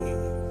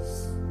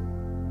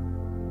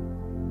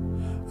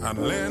and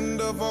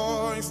lend a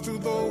voice to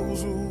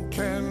those who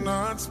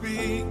cannot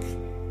speak.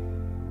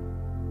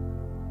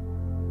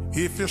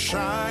 If you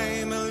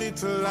shine a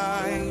little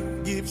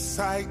light, give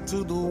sight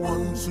to the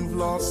ones who've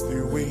lost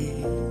their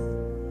way.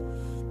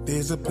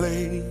 There's a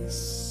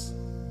place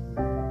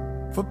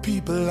for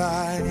people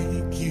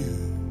like you.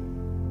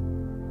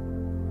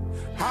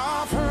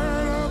 I've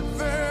heard up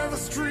there the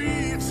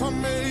streets are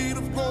made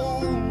of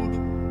gold,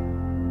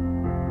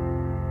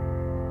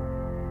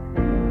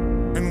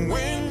 and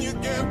when you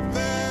get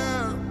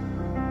there,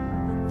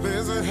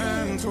 there's a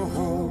hand to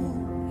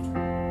hold.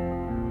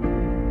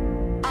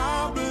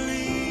 I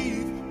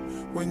believe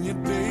when your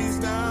days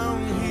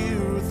down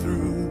here are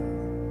through,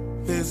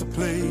 there's a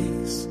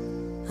place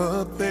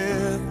up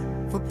there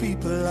for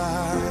people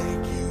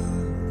like you.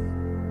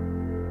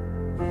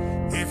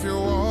 If you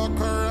walk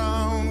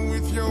around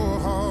with your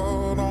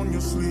heart on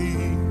your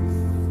sleeve,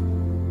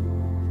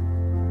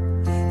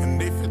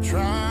 and if you're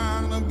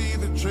trying to be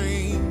the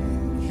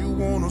change you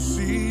wanna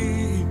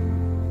see,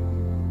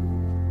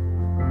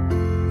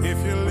 if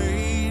you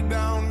lay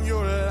down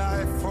your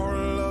life for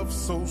love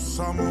so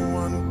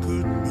someone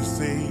could be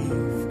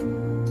saved,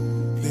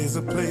 there's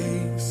a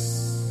place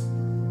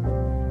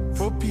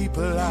for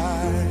people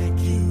like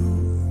you.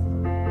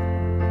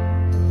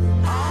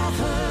 I've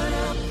heard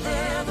up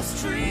there the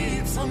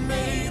streets are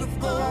made of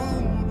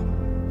gold,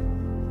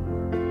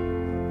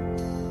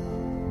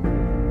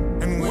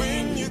 and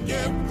when you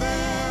get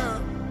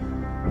there,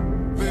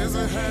 there's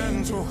a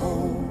hand to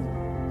hold.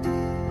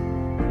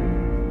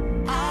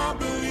 I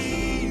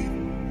believe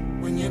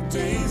when your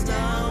days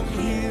down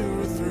here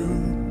are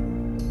through,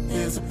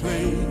 there's a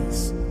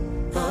place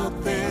up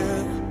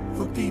there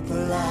for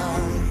people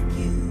like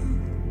you.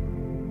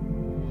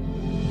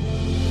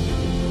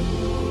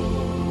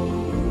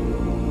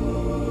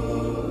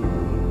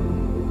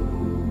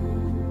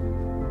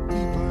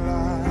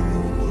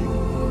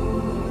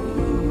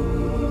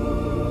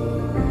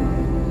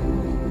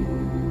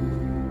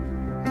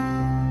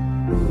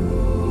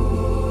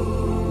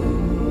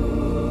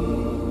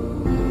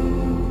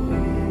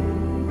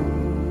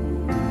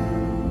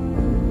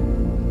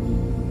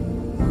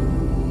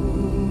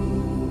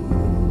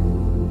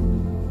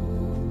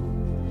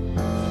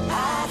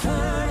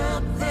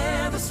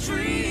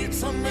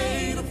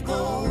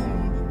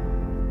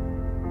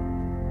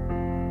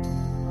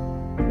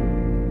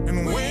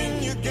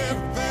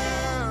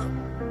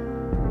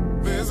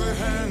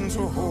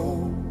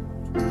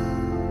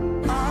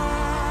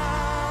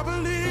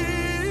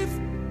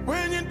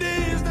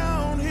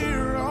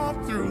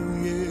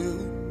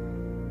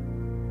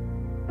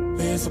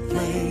 There's a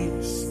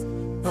place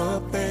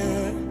up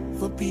there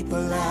for people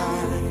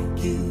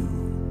like you.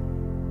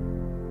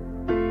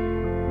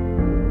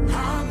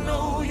 I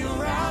know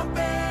you're out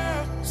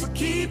there, so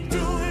keep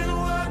doing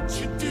what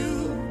you do.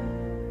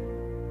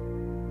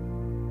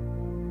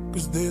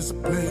 'Cause there's a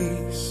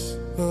place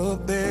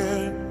up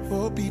there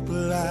for people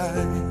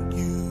like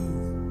you.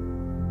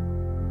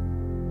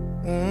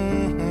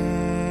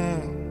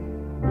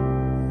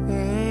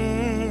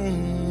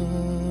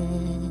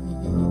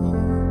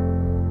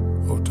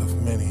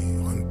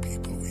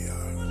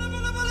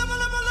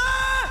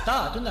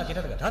 Tunda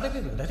kita dah ada.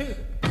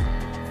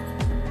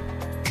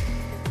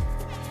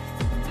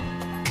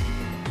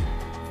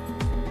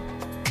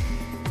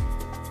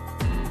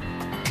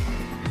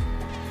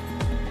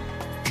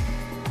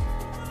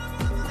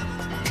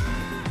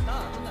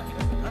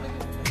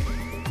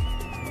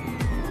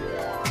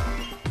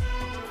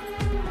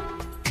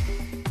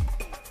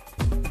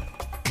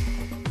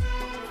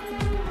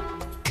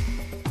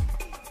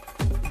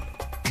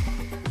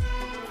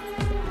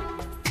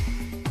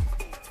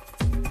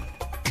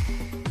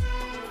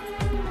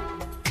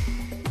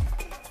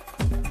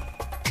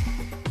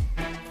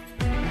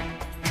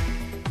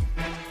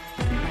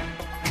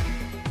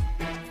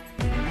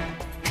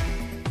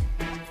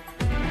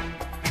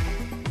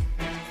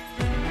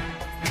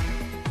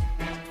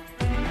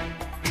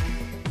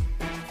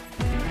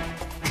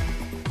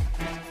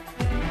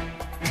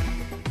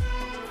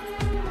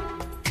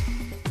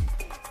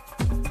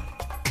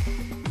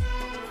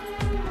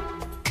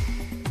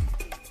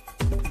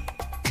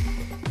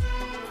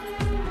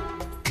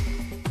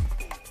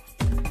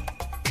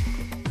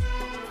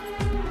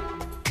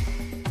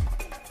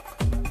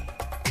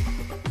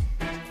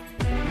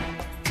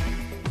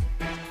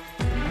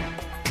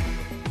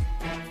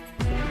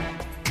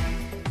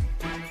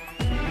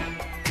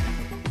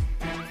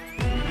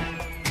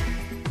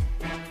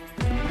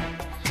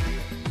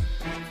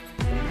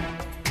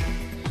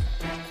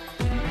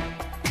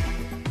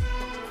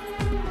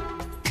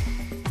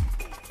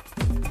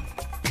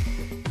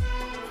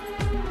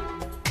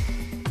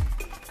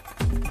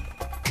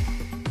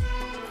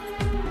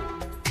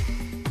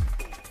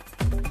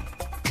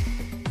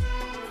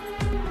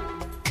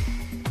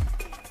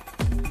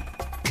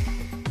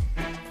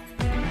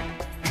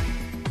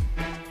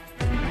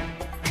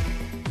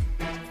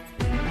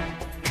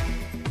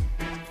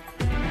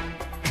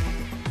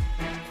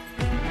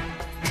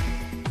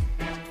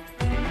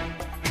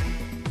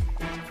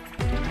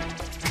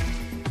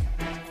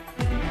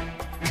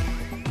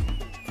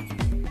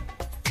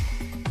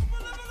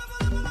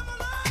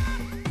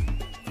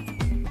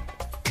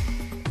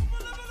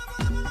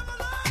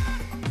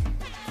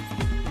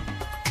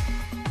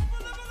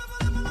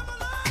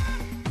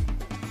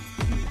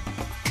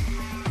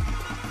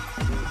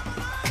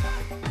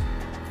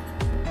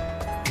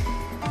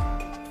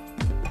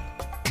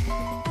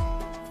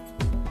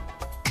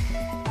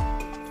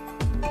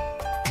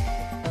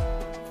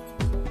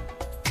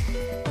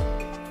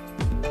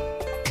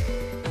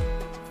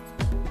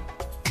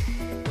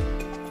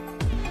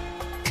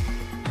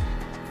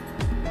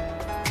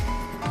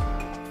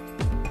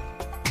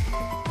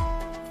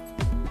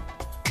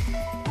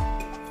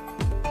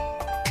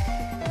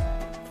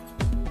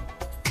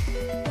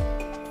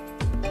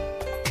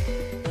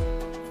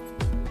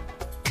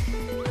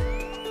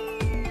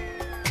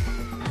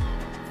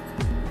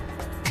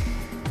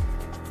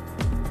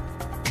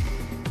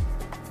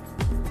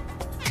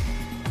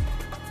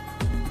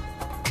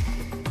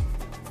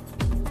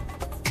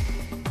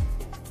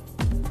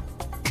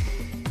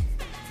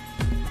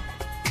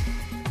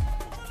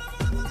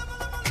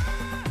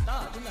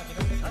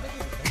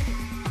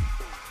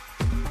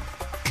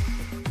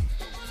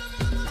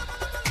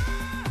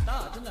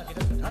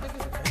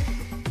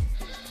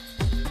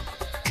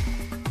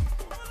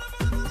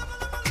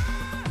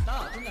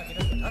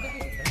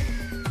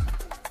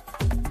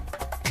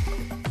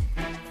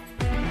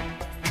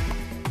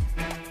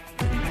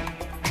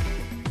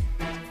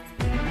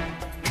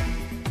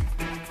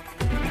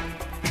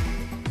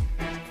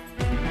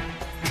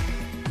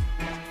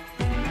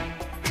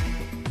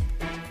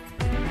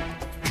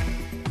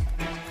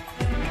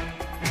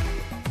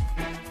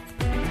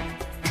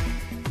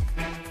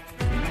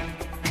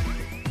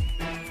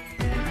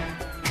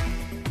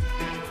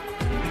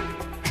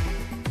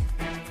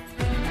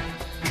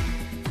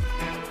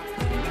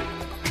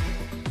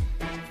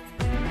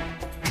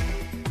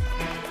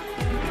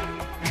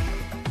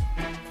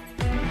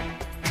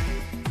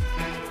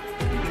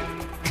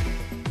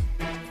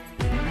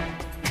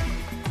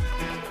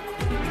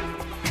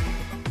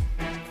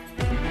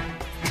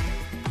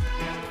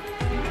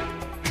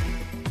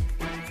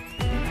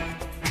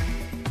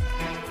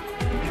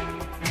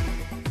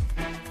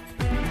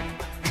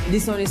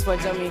 This one is for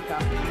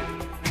Jamaica.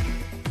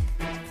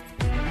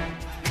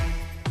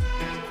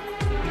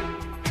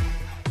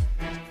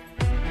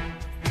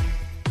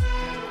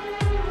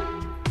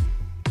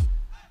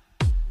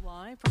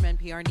 From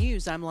NPR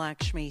News, I'm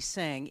Lakshmi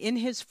Singh. In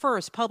his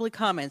first public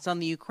comments on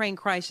the Ukraine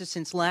crisis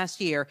since last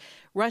year,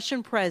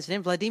 Russian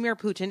President Vladimir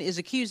Putin is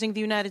accusing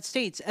the United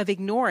States of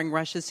ignoring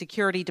Russia's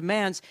security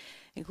demands,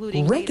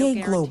 including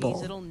Reggae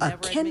Global, a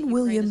Ken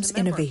Williams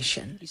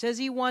innovation. He says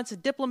he wants a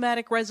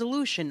diplomatic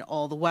resolution,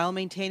 all the while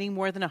maintaining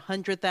more than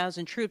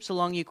 100,000 troops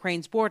along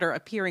Ukraine's border,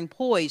 appearing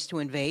poised to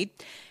invade.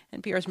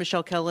 NPR's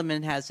Michelle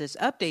Kellerman has this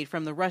update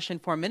from the Russian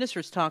foreign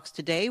minister's talks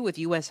today with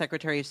U.S.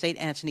 Secretary of State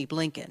Antony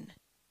Blinken.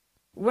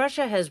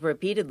 Russia has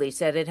repeatedly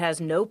said it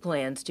has no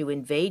plans to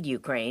invade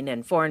Ukraine,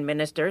 and Foreign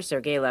Minister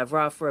Sergei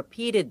Lavrov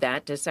repeated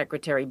that to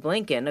Secretary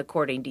Blinken,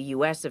 according to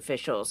U.S.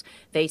 officials.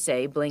 They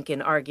say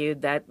Blinken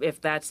argued that if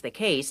that's the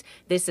case,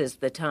 this is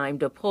the time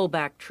to pull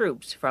back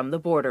troops from the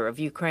border of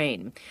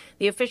Ukraine.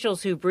 The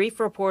officials who brief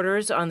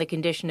reporters on the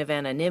condition of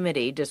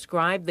anonymity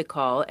described the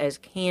call as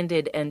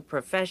candid and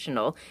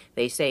professional.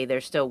 They say they're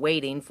still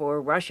waiting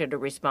for Russia to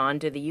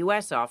respond to the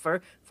U.S.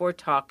 offer for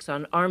talks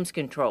on arms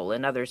control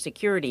and other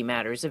security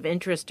matters of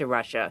interest to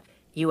Russia.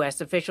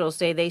 U.S. officials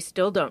say they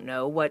still don't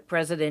know what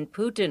President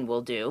Putin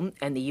will do,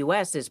 and the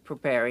U.S. is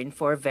preparing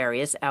for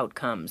various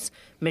outcomes.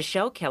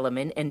 Michelle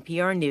Kellerman,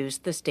 NPR News,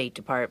 the State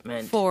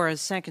Department. For a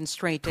second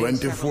straight day,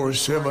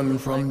 24/7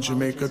 from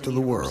Jamaica to the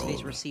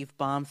world. Received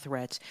bomb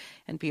threats.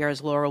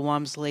 NPR's Laura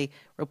Walmsley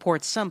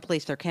reports some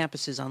placed their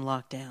campuses on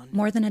lockdown.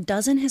 More than a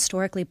dozen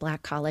historically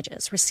black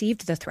colleges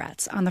received the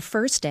threats on the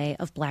first day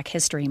of Black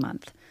History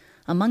Month.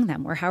 Among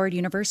them were Howard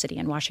University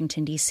in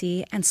Washington,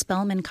 D.C., and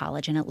Spelman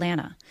College in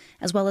Atlanta,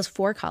 as well as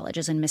 4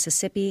 colleges in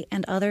Mississippi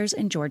and others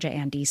in Georgia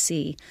and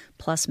D.C.,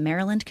 plus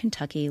Maryland,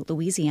 Kentucky,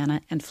 Louisiana,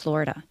 and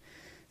Florida.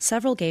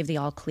 Several gave the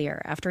all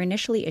clear after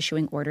initially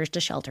issuing orders to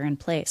shelter in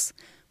place,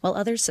 while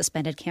others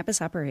suspended campus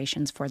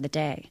operations for the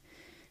day.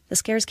 The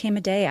scares came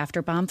a day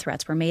after bomb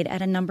threats were made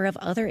at a number of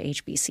other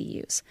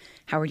HBCUs.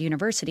 Howard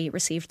University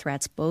received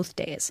threats both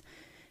days.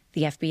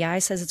 The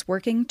FBI says it's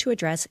working to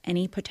address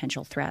any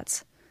potential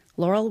threats.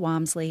 Laurel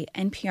Walmsley,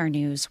 NPR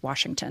News,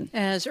 Washington.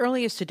 As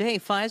early as today,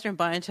 Pfizer and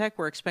BioNTech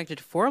were expected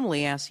to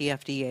formally ask the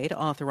FDA to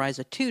authorize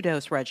a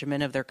 2-dose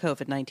regimen of their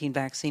COVID-19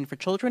 vaccine for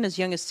children as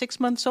young as 6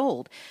 months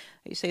old.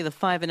 They say the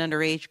 5 and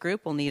under age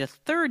group will need a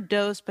 3rd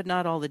dose, but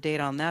not all the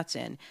data on that's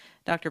in.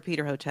 Dr.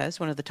 Peter Hotez,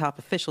 one of the top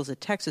officials at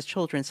Texas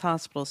Children's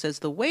Hospital, says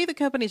the way the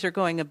companies are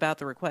going about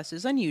the request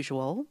is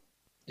unusual.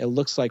 It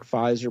looks like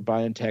Pfizer,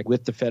 BioNTech,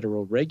 with the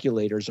federal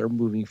regulators, are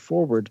moving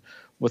forward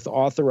with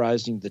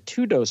authorizing the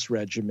 2-dose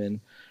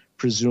regimen,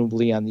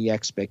 presumably on the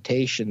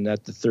expectation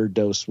that the 3rd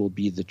dose will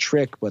be the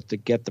trick, but to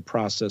get the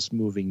process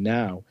moving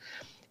now.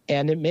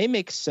 And it may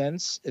make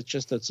sense, it's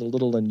just that's a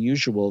little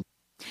unusual.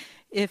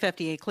 If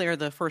FDA clear,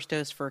 the first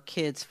dose for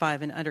kids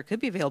 5 and under could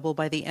be available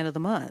by the end of the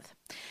month.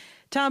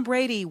 Tom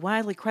Brady,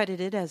 widely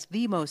credited as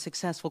the most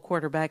successful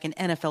quarterback in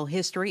NFL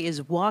history,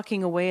 is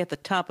walking away at the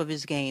top of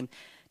his game.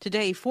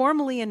 Today, he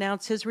formally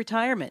announced his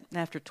retirement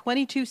after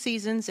 22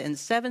 seasons and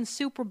 7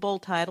 Super Bowl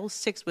titles,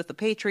 6 with the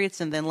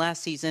Patriots, and then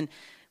last season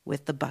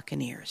with the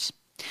Buccaneers.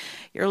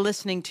 You're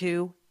listening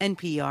to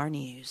NPR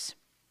News.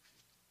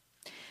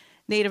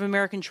 Native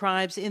American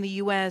tribes in the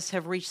U.S.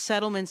 have reached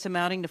settlements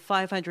amounting to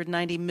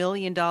 $590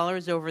 million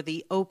over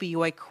the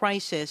opioid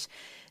crisis.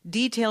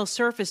 Details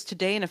surfaced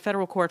today in a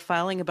federal court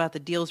filing about the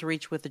deals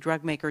reached with the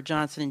drug maker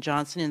Johnson &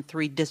 Johnson and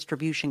 3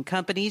 distribution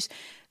companies.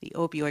 The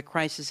opioid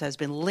crisis has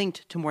been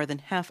linked to more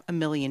than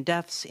 500,000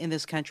 deaths in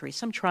this country.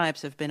 Some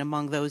tribes have been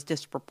among those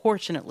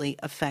disproportionately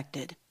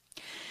affected.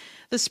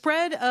 The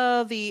spread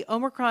of the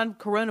Omicron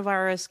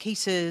coronavirus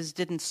cases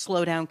didn't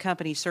slow down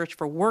companies' search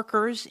for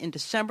workers. In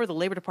December, the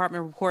Labor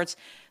Department reports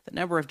the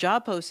number of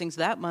job postings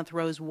that month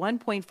rose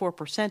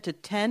 1.4% to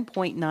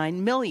 10.9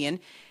 million.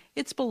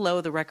 It's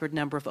below the record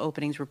number of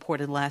openings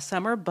reported last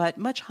summer, but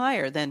much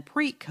higher than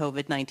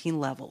pre-COVID-19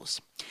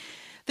 levels.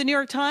 The New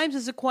York Times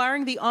is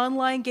acquiring the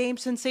online game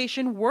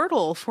sensation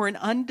Wordle for an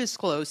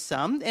undisclosed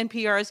sum.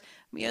 NPR's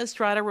Mia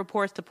Estrada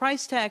reports the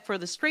price tag for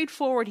the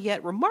straightforward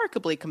yet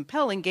remarkably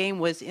compelling game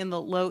was in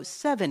the low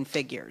 7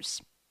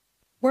 figures.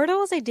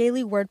 Wordle is a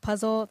daily word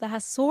puzzle that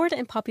has soared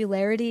in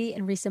popularity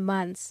in recent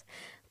months.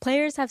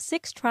 Players have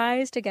 6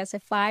 tries to guess a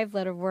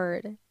 5-letter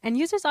word, and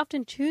users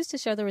often choose to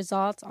share the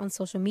results on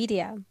social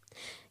media.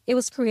 It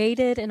was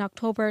created in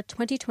October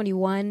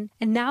 2021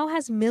 and now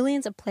has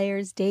millions of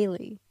players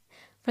daily.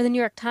 For the New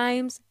York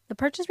Times, the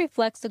purchase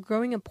reflects the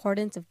growing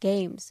importance of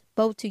games,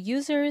 both to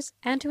users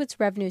and to its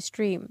revenue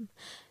stream.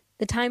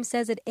 The Times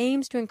says it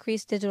aims to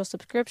increase digital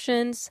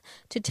subscriptions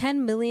to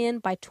 10 million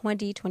by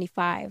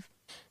 2025.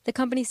 The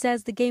company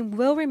says the game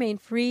will remain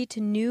free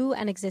to new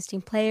and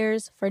existing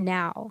players for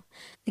now.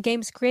 The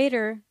game's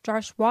creator,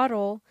 Josh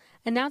Waddle,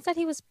 announced that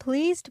he was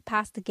pleased to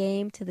pass the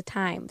game to the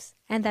Times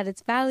and that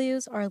its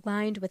values are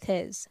aligned with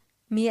his.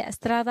 Mia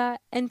Estrada,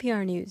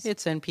 NPR News.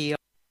 It's NPR.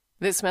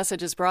 This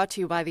message is brought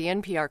to you by the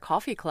NPR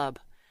Coffee Club.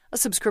 A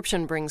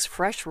subscription brings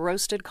fresh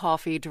roasted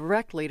coffee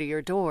directly to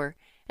your door,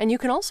 And you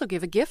can also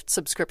give a gift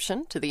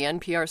subscription to the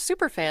NPR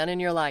Superfan in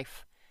your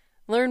life.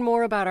 Learn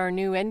more about our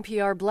new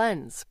NPR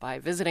blends by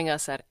visiting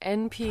us at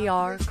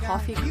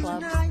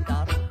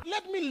nprcoffeeclub.org.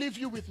 Let me leave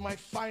you with my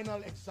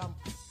final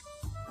example.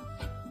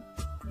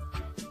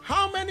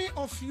 How many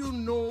of you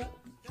know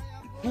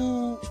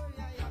who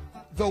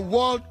the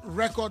world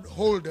record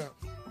holder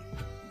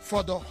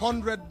for the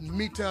 100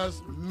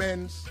 meters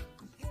men's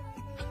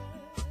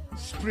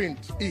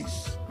sprint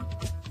is?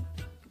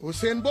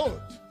 Usain Bolt.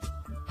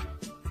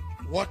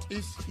 What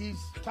is his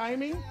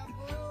timing?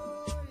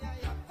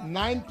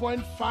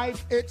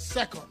 9.58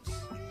 seconds.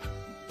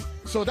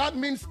 So that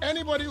means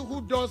anybody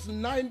who does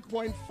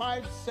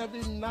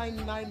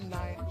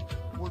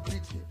 9.57999 will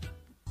beat him.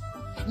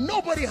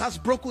 Nobody has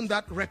broken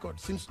that record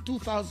since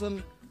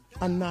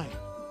 2009.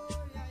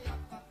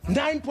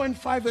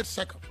 9.58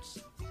 seconds.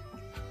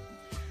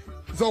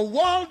 The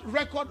world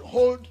record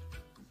hold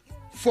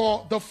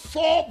for the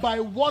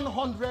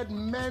 4x100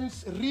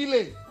 men's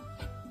relay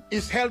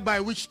is held by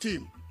which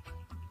team?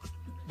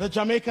 The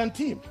Jamaican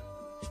team.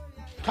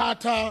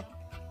 Carter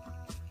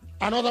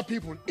and other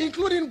people,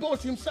 including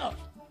Bolt himself.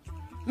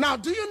 Now,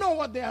 do you know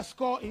what their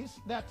score is?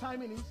 Their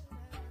timing is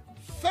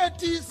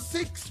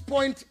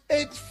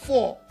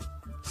 36.84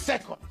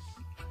 seconds.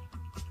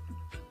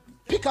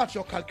 Pick out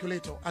your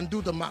calculator and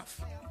do the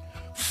math.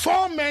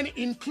 4 men,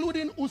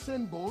 including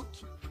Usain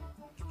Bolt,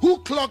 who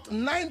clocked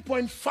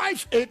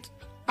 9.58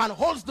 and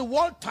holds the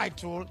world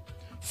title.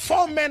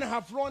 4 men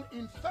have run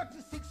in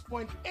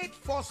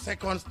 36.84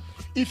 seconds.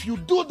 If you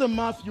do the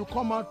math, you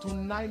come out to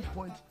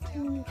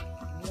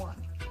 9.21.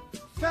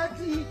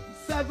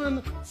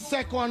 37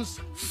 seconds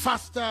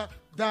faster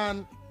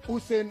than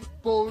Usain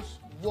Bolt's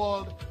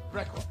world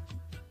record.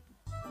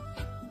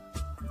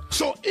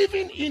 So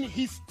even in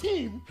his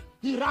team,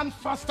 he ran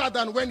faster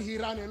than when he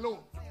ran alone.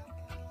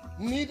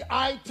 Need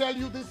I tell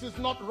you this is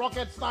not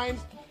rocket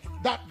science?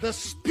 That the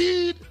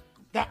speed,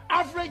 the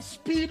average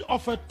speed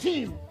of a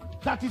team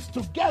that is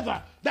together,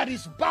 that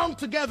is bound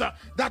together,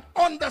 that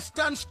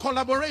understands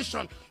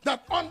collaboration,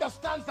 that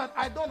understands that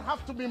I don't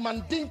have to be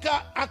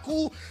Mandinka,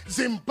 Aku,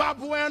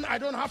 Zimbabwean, I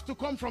don't have to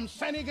come from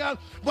Senegal,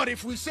 but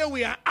if we say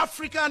we are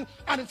African,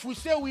 and if we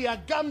say we are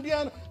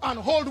Gambian, and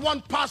hold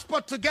one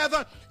passport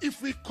together, if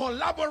we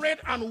collaborate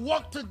and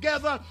work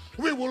together,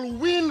 we will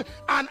win,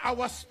 and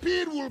our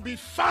speed will be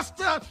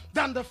faster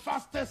than the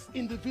fastest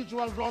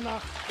individual runner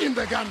in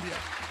the Gambia.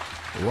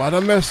 What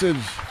a message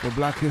for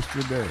Black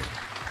History Day.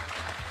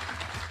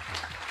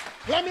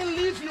 Let me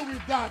leave you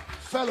with that,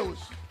 fellows.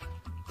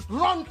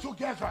 Run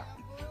together.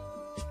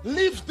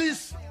 Leave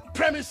these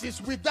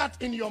premises with that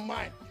in your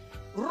mind.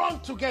 Run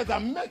together.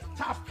 Make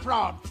TAF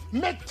proud.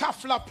 Make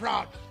TAFLA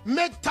proud.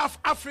 Make TAF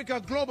Africa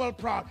Global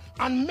proud.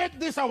 And make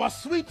this our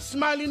sweet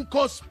smiling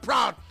coast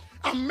proud.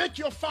 And make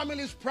your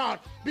families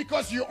proud,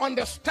 because you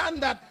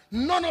understand that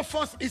none of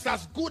us is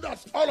as good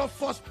as all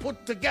of us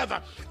put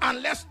together.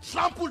 And let's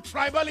trample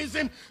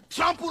tribalism,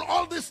 trample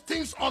all these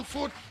things on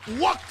foot,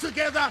 work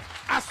together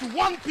as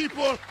one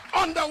people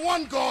under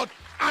one God,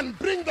 and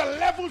bring the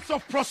levels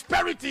of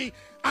prosperity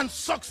and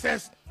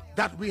success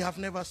that we have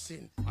never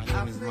seen. My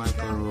name is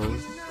Michael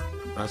Rose,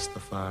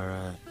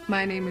 Rastafari.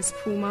 My name is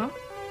Puma.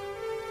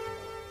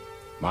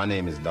 My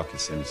name is Ducky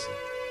Simpson.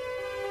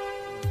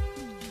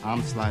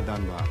 I'm Sly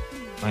Dunbar.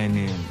 My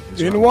name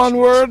is in one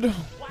word,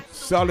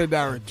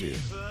 solidarity.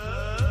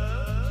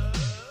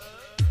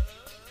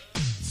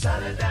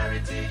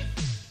 Solidarity.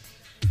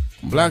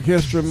 Black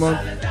History Month.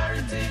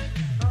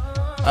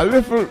 A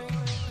little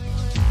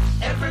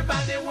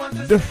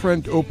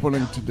different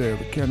opening today of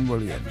the Ken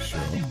Williams Show.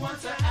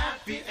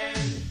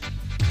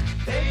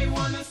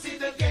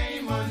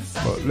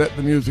 But let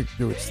the music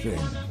do its thing.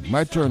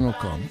 My turn will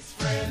come.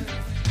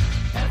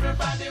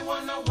 Everybody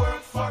wanna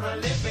work for a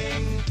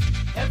living.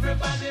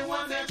 Everybody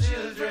wants their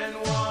children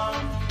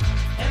warm.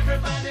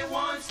 Everybody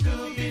wants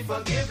to be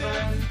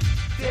forgiven.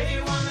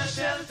 They want a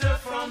shelter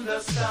from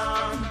the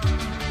storm.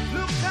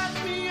 Look at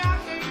me, I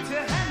hate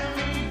the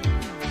enemy.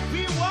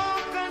 We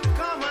walk on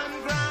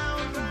common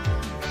ground.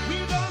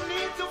 We don't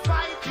need to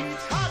fight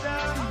each other.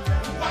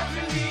 What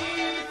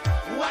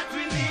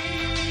we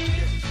need,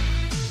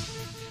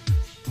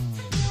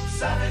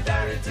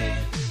 solidarity.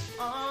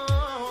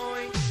 Oh,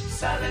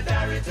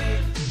 solidarity.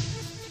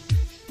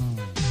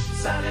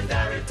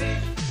 Solidarity,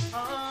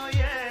 oh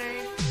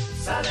yeah,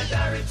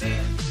 solidarity.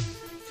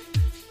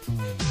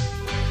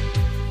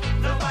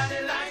 Nobody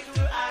likes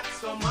to ask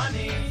for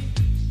money.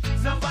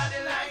 Nobody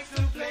likes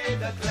to play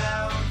the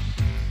clown.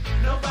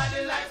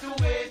 Nobody likes to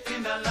wait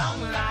in a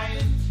long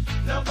line.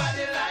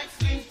 Nobody likes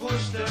being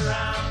pushed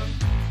around.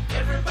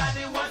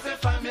 Everybody wants a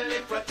family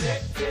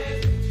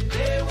protected.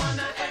 They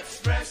wanna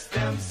express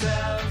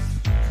themselves.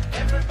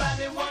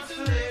 Everybody wants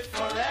to live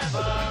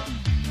forever.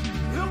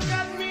 Look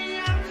at me.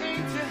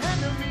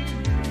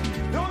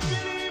 Don't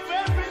believe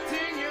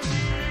everything you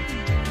see.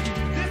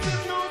 This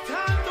is no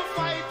time to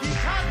fight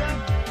each other.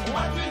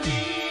 What we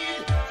need.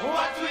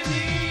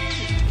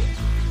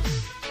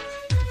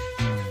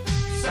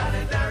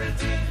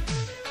 Solidarity.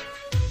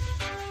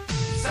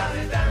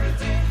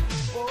 Solidarity.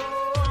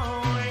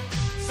 Oh,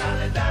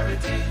 solidarity.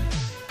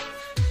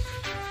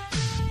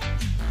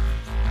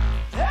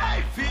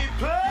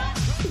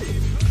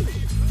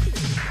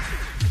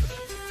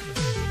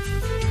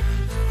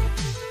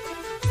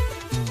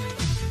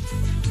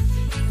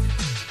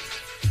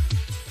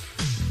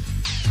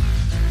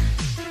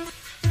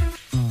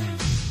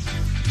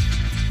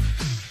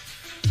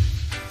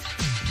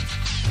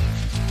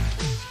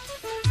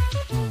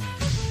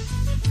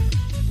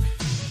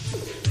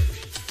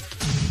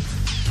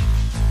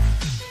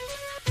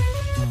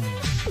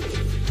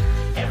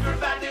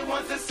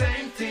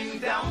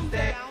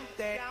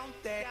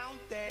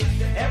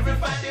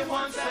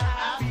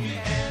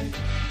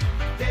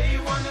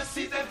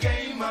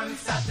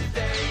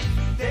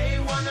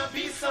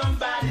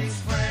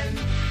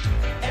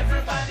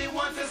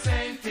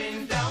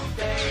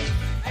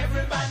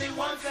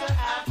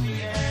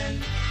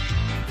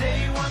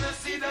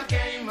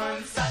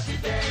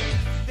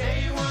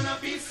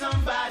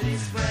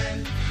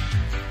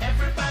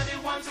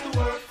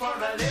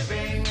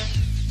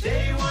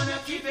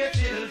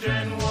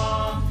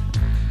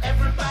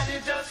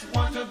 Somebody just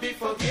want to be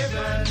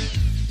forgiven.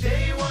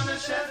 They want a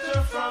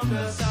shelter from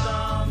the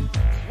storm.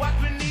 What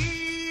we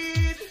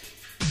need,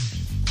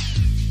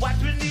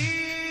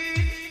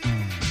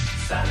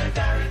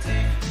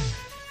 solidarity,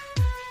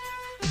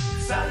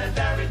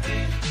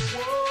 solidarity,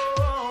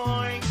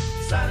 whoa,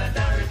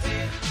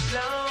 solidarity,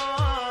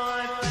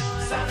 Lord,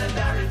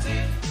 solidarity,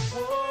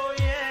 oh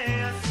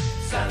yes,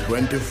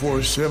 solidarity.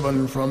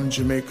 24/7 from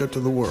Jamaica to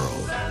the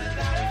world.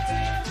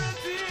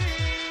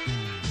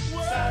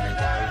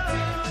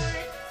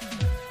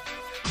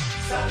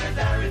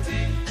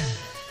 Solidarity,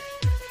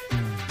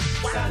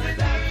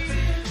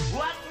 solidarity,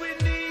 what we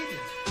need,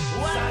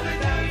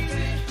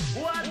 solidarity,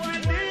 what we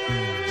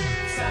need,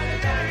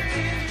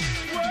 solidarity,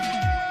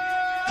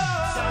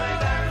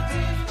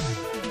 solidarity,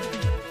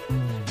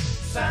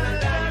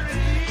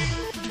 solidarity,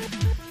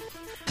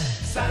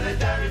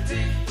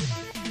 solidarity,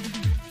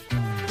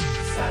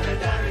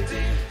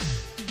 solidarity,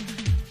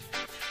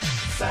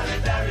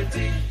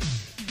 solidarity,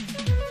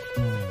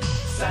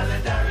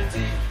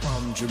 solidarity.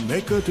 From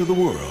Jamaica to the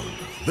world,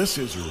 this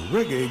is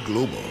Reggae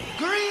Global.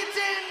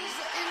 Greetings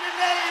in the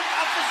name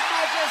of His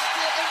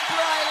Majesty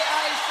Emperor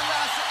I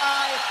Selassie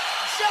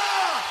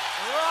Jah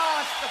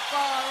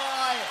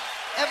Rastafari,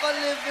 ever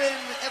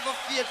living, ever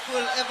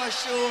faithful, ever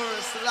sure,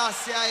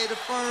 Selassie I the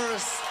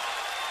first.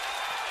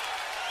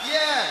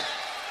 Yeah.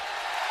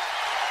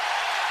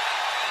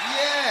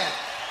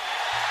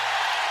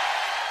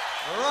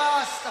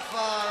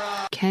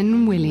 Rastafari.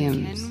 Ken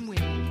Williams.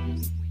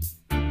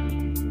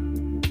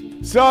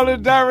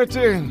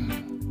 Solidarity.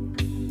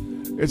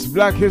 It's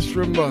Black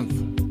History Month.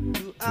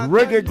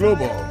 Reggae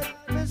Global.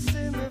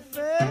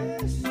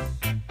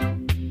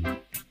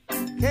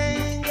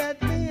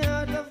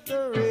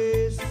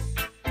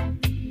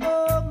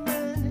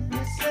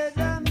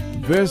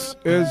 This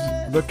is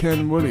the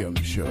Ken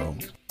Williams Show.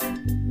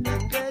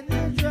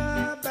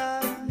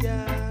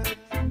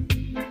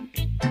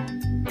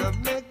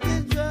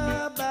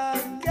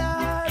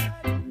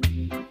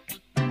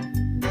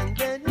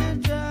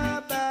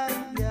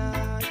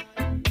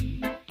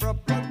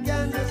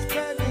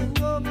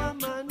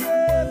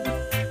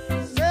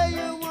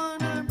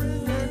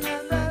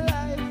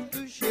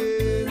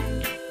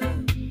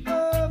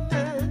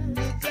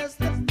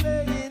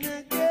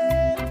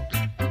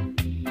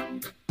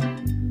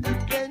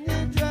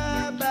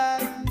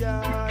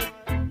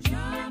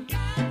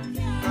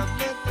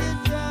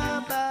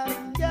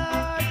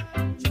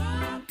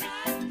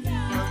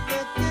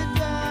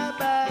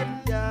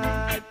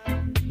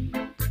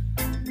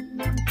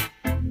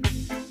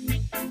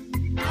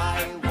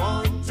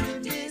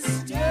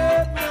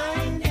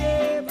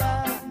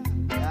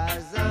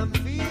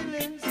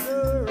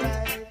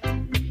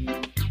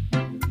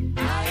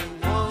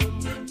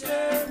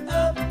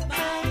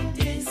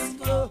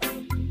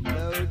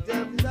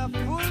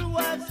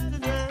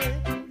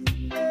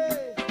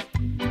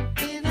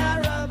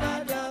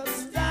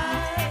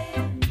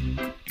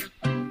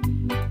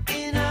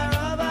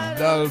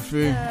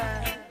 Dolphy,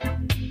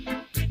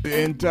 the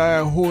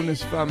entire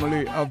Honus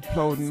family of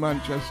Plowden,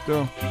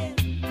 Manchester,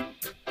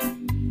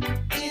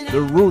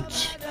 the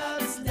Roots.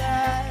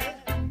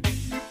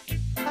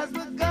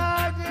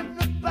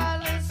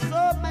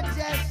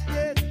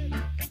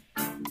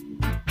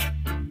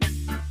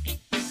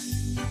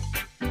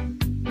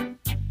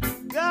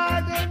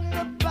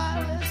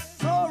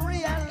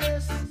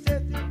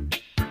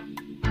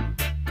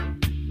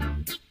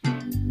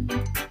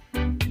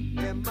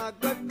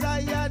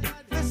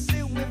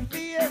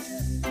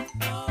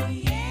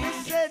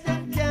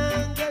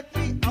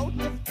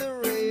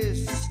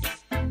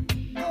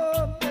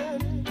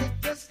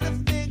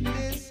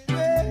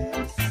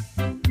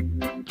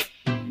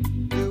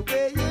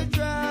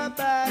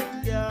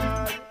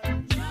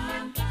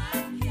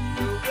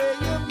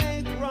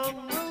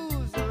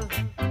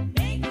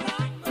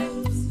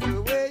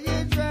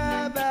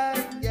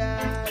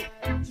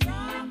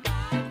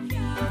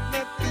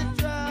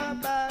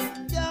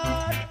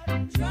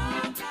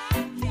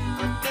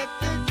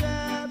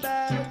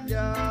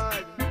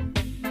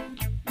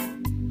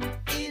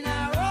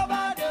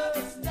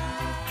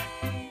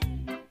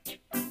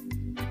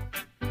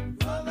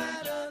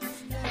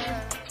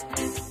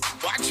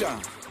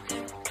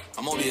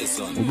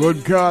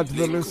 Good card to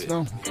the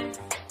listener.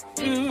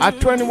 At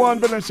 21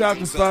 minutes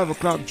after 5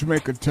 o'clock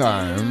Jamaica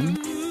time.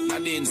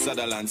 Nadine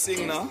Sutherland,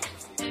 sing now.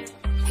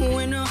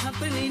 When it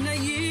happen in a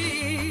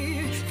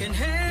year, can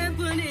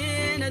happen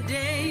in a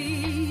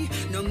day,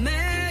 no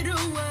matter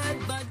what.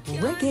 But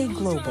Reggae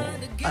Global,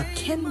 a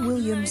Ken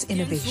Williams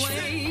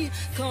innovation.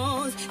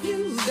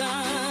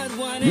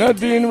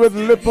 Nadine with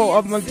Lippo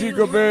of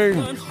Montego Bay.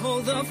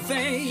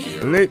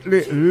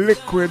 Lately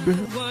liquid.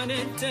 what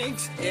it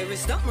takes. Every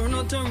stopper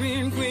not a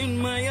real queen,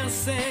 Maya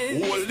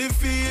said. Hold the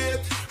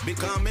faith,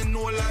 become me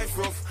no life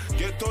rough.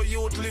 Get our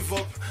youth live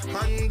up,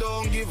 and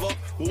don't give up.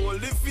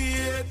 Hold the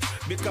faith,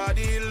 because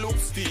it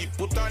looks steep.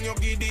 Put on your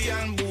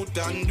Gideon boot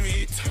and do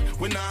it.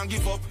 We not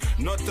give up,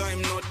 no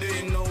time, no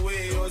day, no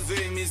way.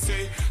 Jose me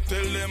say,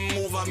 tell them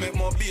move and make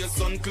my bass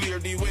and clear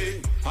the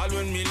way. All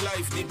when me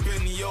life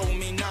depend, yo,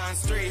 me not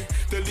stray.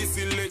 Tell the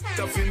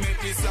selector fi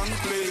make this song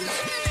play.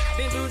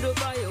 Been through the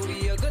fire,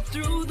 we are got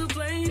through the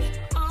flame.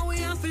 All we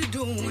have to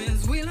do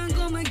is we'll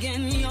come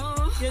again,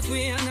 yo. Yes,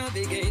 we are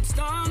navigate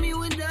stormy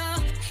with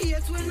the.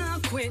 Yes, we're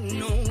not quit,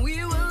 no, we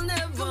will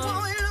never. The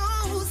one we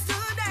lose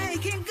today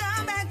can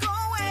come back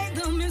away.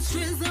 The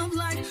mysteries of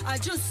life, I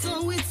just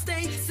saw it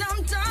stay.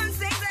 Sometimes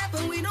things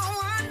happen, we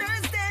don't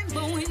understand.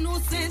 But we know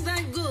say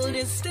that good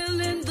is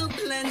still in the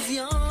plans,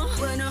 yo.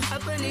 When it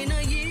happen in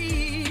a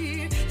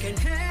year, can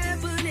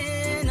happen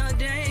in a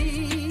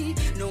day.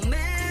 No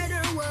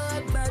matter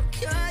what, but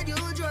could you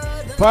draw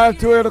the 5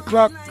 to 8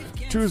 o'clock,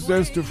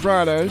 Tuesdays to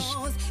Fridays.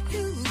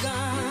 You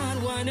got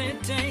what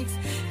it takes.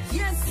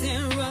 Yes,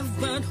 it's rough,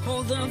 but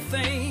hold the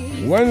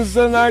faith.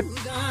 Wednesday night, You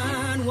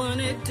got what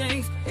it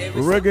takes.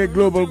 Reggae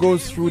Global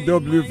goes through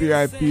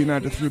WVIP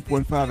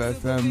 93.5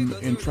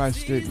 FM in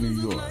Tri-State,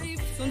 New York.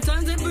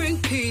 Sometimes it brings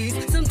peace,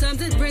 sometimes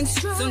it brings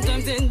strife,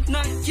 sometimes it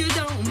knock you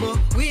down, but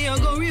we are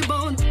gonna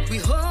rebound. We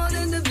hold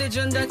in the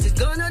vision that is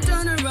gonna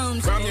turn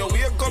around. From your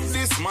wake up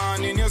this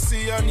morning, you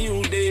see a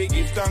new day.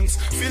 Give thanks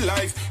for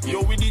life.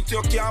 You with it,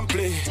 you can't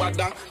play. But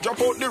then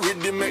drop out the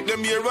rhythm, make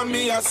them hear what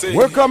me I say.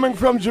 We're coming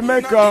from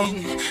Jamaica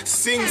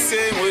Sing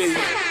same way.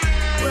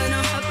 When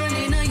it happen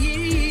in a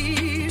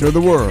year, to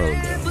the world.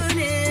 happen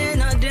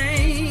in a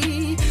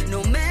day.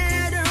 No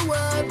matter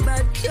what,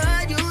 but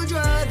could you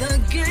draw the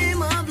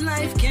game of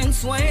life can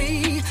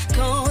sway?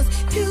 Cause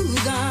you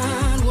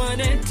got what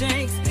it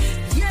takes.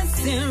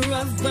 Yes, it's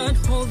rough, but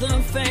hold the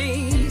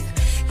faith.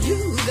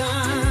 You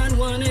got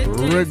what it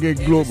takes.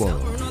 Reggae Global.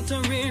 Not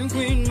a real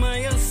queen,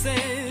 Maya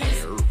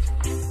says.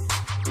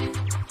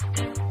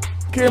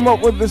 Came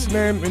up with this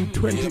name in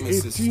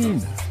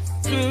 2018.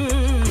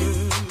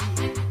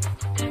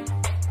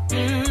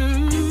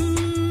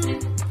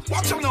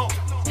 Watch them now.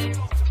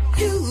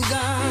 You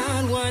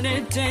got what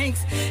it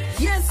takes.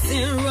 Yes,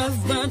 it's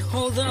rough, but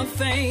hold the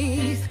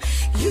faith.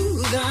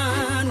 You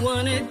got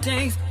what it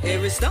takes.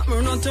 Every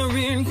stopper not a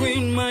real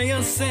queen,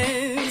 Maya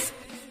says.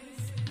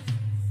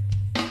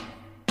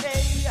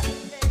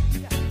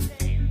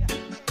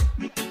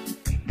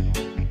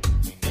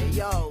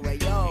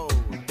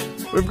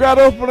 We've got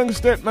opening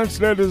statements,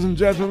 ladies and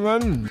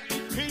gentlemen.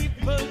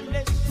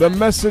 The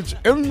message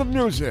in the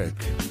music.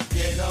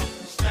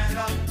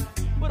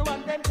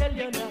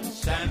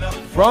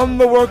 From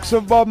the works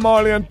of Bob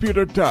Marley and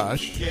Peter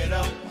Tosh.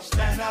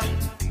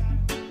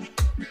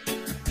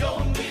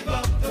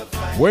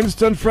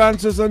 Winston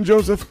Francis and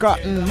Joseph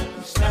Cotton.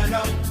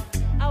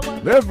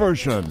 Their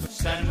version.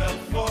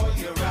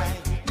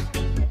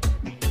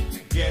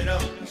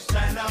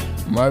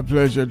 My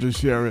pleasure to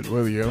share it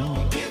with you.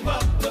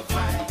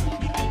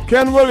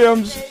 Ken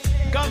Williams.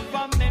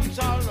 Governments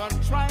are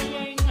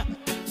trying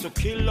to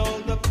kill all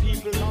the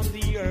people on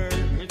the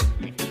earth.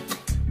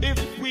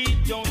 If we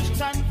don't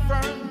stand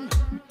firm,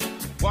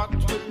 what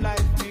will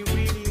life be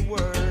really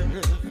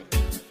worth?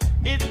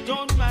 It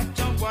don't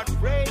matter what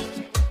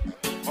race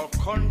or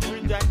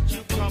country that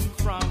you come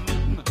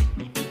from.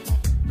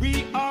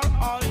 We are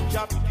all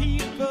your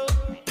people,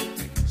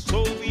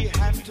 so we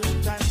have to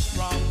stand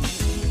strong.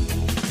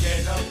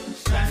 Get up,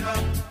 stand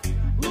up.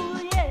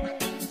 Ooh, yeah.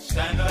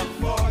 Stand up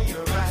for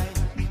your right.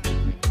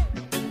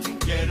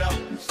 Get up,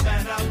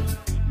 stand up.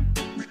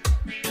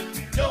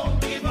 Don't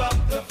give up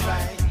the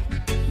fight.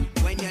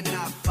 When you're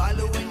not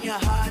following your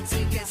heart,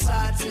 it gets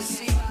hard to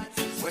see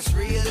what's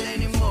real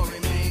anymore.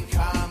 Remain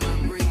calm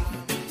and breathe.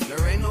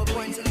 There ain't no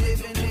point in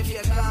living if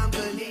you can't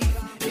believe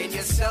in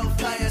yourself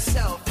by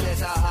yourself.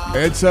 There's a heart.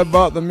 It's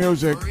about the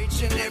music. For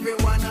each and every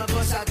one of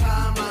us, a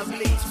calm of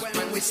bleach.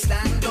 When we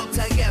stand up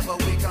together,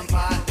 we can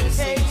part the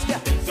seas.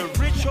 The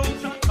rich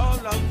own all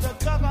of the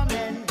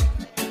government,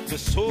 the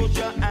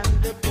soldier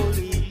and the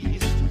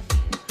police.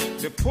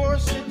 The poor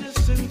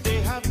citizens,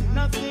 they have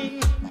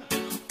nothing.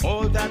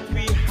 All that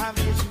we have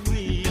is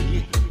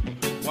we.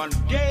 One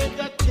day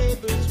the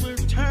tables will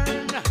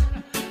turn,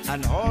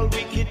 and all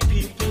wicked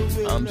people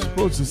will I'm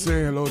supposed to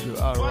say hello to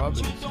Al What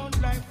Robbins. you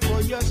don't like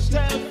for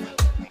yourself,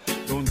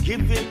 don't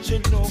give it to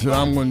no So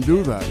I'm going to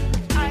do that.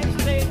 I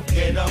say,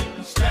 get up,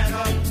 stand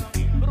up.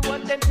 But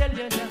what they tell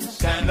you now?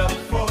 Stand up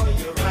for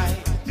your right.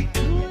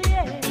 Ooh,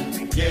 yeah.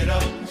 Get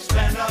up,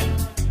 stand up.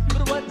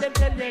 But what they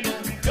tell you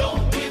now?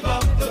 Don't give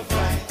up the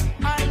fight.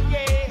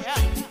 Yeah.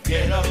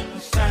 Get up,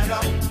 stand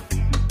up.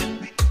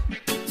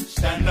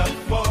 Stand up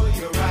for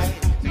your right.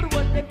 But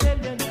what they tell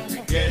you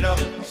now? Get up,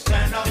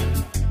 stand up.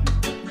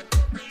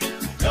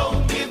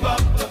 Don't give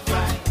up the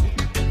fight.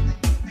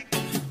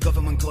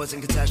 Government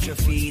causing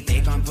catastrophe.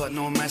 They can't put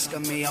no mask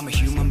on me. I'm a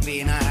human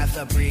being, I have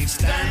to breathe.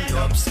 Stand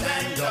up,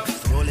 stand up.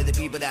 For all of the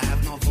people that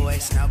have no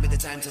voice, now be the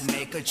time to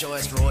make a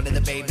choice. For all of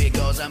the baby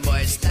girls and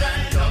boys,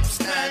 stand up,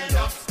 stand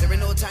up. There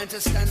ain't no time to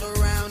stand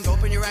around.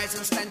 Open your eyes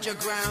and stand your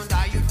ground.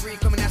 Are you free?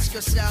 Come and ask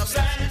yourself.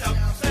 Stand up,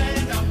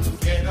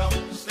 get up,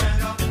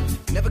 stand up.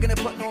 Never gonna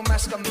put no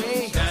mask on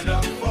me. Stand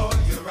up for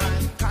your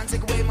right. Can't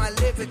take away my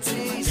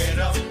liberties. Get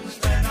up,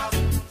 stand up.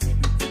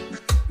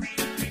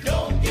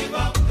 Don't give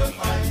up the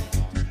fight.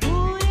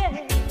 Ooh,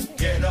 yeah.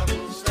 Get up,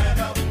 stand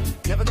up.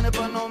 Never gonna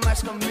put no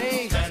mask on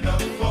me. Stand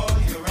up for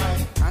your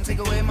right. Can't take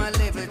away my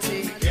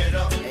liberty. Get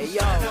up, hey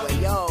yo,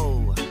 hey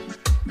yo.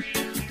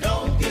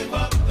 Don't give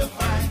up the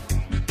fight.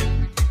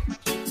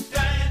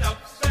 Stand up,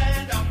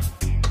 stand up.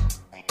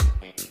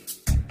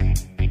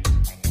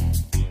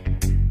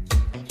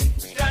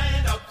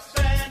 Stand up,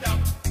 stand up.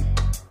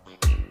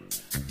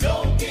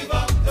 Don't give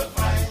up the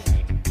fight.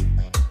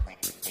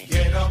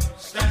 Get up,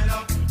 stand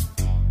up.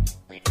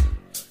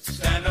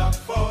 Stand up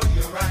for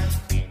your right.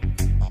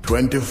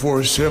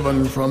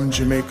 24/7 from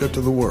Jamaica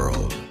to the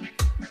world.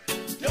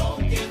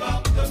 Don't give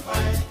up the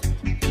fight.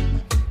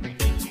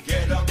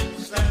 Get up,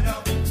 stand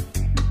up.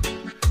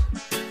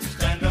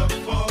 Stand up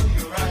for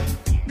your right.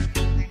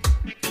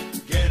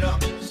 Get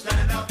up,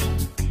 stand up.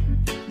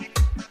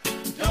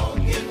 Don't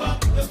give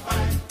up the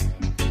fight.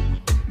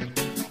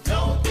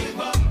 Don't give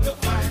up the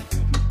fight.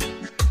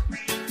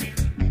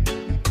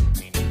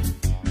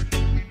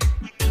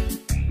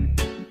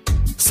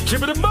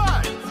 Skip it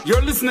by.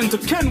 You're listening to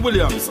Ken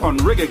Williams on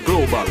Reggae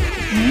Global.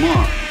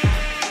 Man.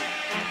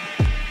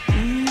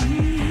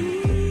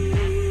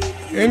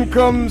 In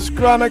comes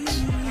Chronix.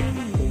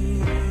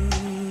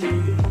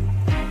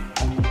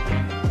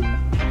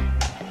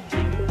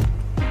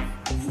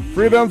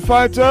 Freedom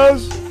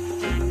fighters.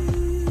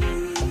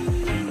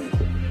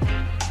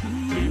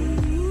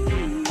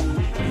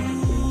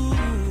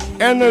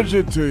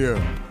 Energy to you.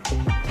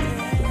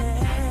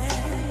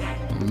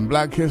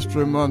 Black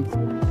History Month.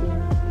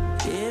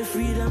 Yeah,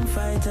 freedom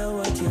fighter,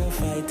 what you're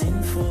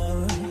fighting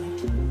for.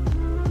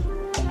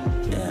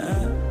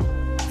 Yeah,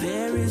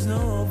 there is no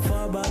hope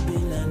for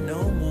Babylon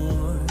no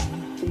more,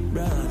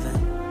 brother.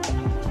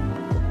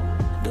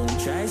 Don't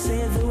try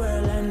save the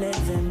world and let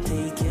them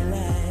take your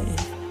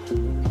life.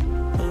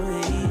 Oh,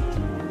 hey.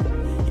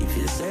 If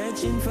you're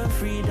searching for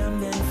freedom,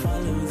 then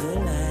follow the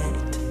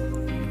light,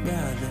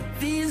 brother.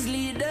 These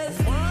leaders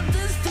want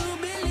us to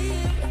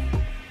believe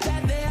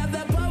that they have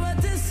the power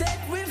to set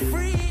we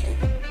free,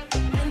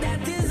 and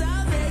that is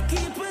how they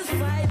keep us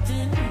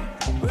fighting.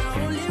 We're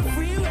only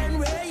free when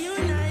we're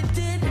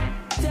united.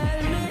 Tell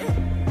me,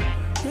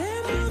 hey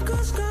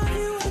Marcus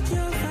Garvey, what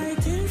you're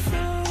fighting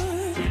for?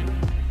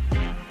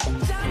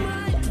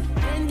 Jamaica,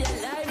 end your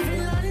life in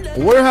London.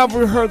 Where have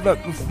we heard that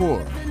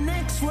before? The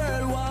next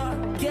world war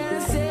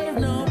can't save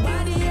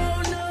nobody,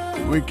 oh no.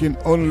 We can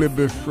only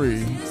be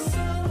free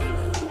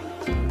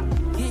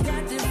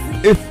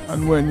if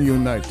and when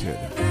united.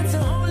 That's the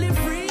only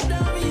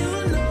freedom you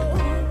know.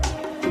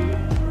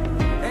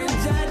 And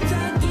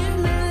Jah give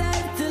me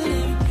life to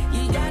live.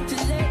 You got to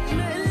let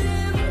me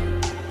live.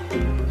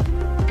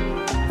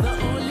 The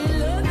only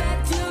love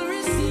that you'll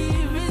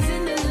receive is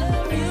in the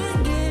love you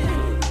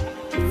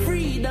give.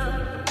 Freedom.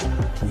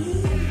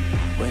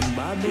 When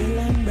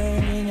Babylon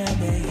burning, I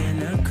beg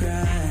and I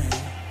cry.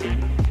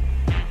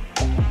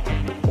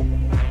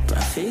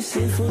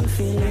 Prophecy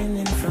fulfilling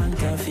in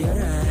front of your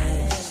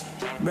eyes,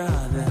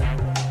 brother.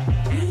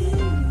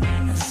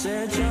 I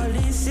search all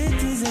these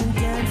cities and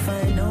can't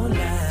find no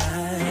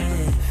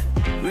life.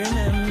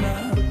 Remember,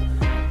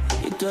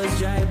 it was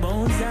dry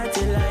bones that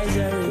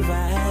Elijah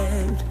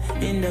revived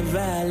in the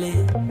valley.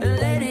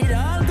 Let it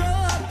all go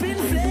up in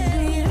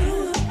flame,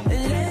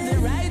 and let the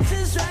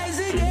righteous rise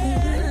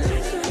again.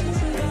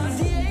 Cause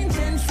the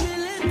ancients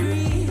will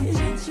agree,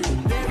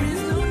 there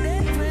is no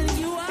death when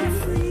you are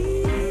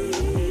free.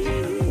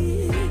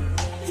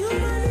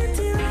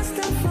 Humanity,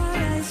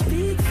 Rastafari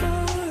speak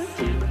for.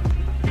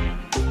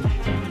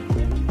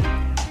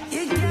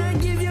 You can't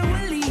give your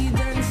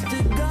allegiance to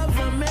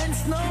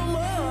governments no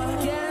more.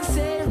 Can't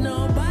save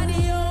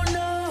nobody, oh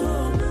no.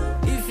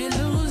 If you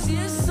lose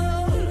your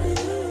soul,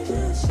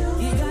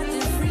 you got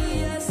to free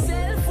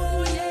yourself,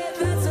 oh yeah.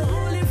 That's the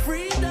only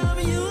freedom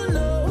you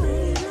know.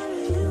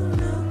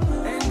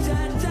 And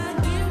Jah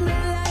give me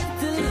life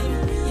to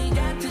live. You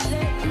got to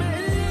let me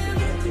live.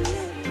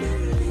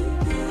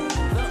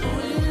 The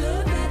only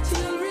love that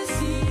you'll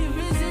receive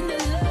is in the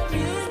love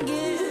you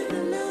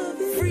give.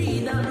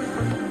 Freedom.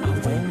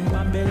 When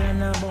Babylon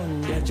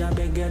abound, Jah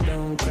beg you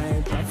don't cry.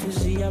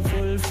 Prophecy I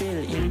fulfill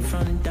in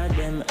front of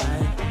them.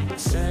 I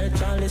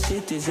search all the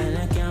cities and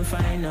I can't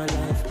find no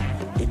life.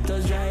 It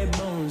was dry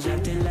bones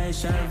that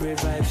Elisha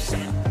revive. So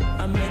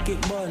I make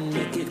it burn,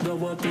 make it go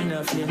up in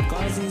a flame.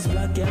 Cause these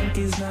black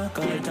Yankees knock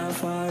out a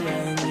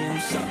foreign name.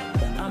 So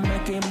I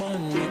make it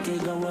burn, make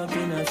it go up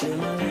in a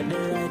flame. And let the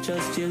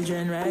righteous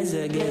children rise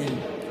again.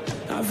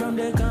 I'm from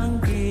the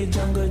concrete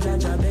jungle,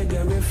 Jah beg you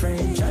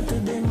refrain. Shot to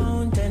the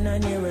mountain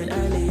and near an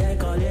alley, I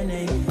call your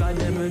name. God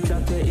them will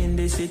trap you in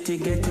the city,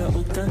 get you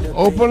hooked on the pain.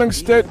 Opening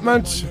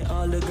statements,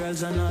 All the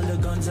girls and all the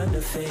guns and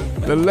the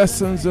fame. the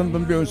lessons and the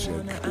music,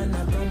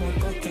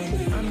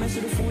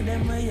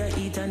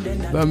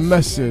 the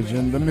message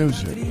and the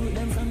music.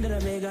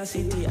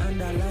 city and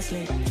the last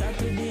link. Chat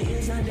to the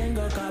ears and then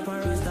go cop a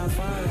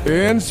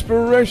Rastafari.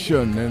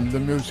 Inspiration in the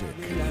music.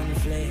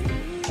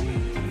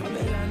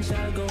 Babylon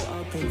shall go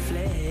up in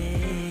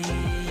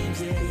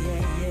flames.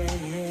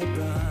 Yeah,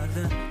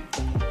 brother.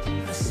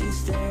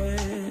 Sister.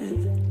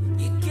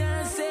 You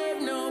can't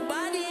save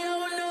nobody,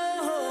 oh no.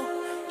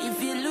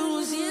 If you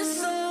lose your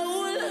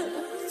soul,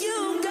 you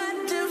got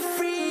to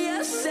free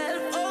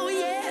yourself. Oh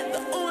yeah,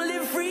 the only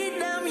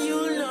freedom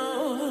you know.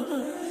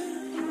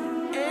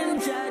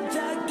 And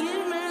Jah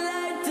give me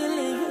life to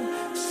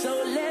live, so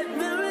let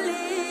me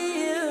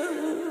live.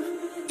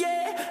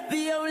 Yeah,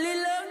 the only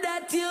love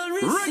that you'll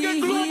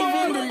receive,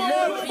 even the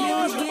love you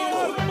give.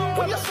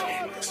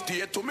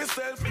 Stay to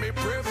myself, me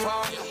pray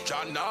for.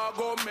 Jah nah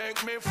go make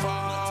me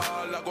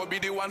fall. I go be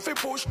the one fi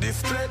push this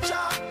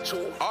stretcher.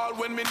 All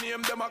when me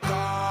name them a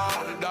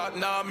call, that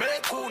nah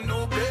make who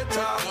know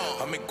better.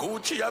 And me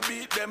Gucci I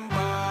beat them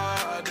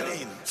bad.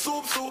 Clean.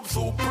 Soup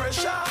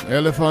pressure.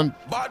 Elephant.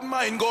 Bad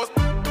mind goes.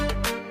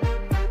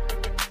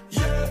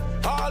 Yeah,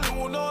 all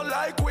who know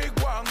like we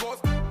go and goes.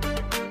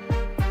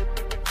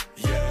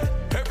 Yeah,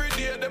 every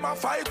day them a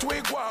fight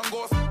we go and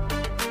goes.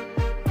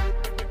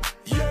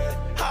 Yeah,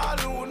 all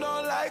who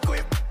know like we.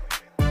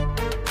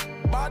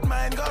 Bad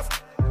mind goes.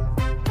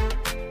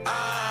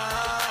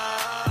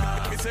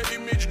 Me say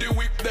image the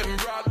whip them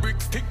broad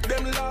bricks, stick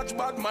them large,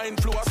 bad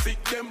mind flow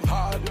sick them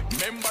hard.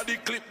 Remember the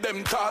clip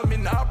them tall, me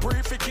nah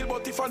pray fi kill,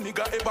 but if a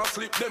nigga ever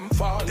slip them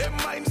fall. Them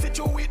mind sit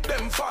you with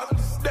them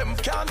fast, them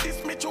can't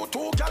diss me to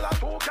two gala.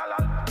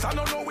 So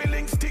no know we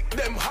link stick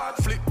them hard,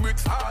 flip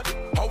bricks hard.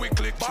 How we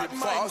click bad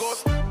mind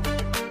goes.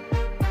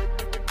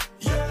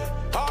 Yeah,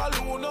 all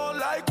who know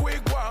like we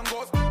go and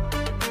goes.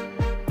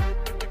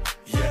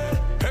 Yeah,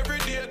 every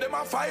day them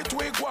a fight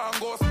we go and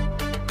goes.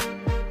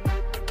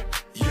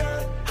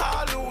 Yeah,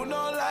 all who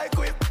know like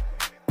we.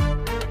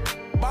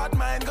 Bad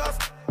mind goes.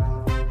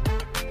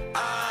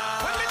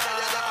 When me tell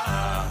you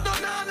that, no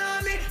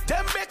nanny,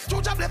 them makes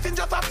two job left in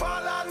just a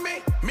fall on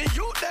me. Me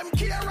use them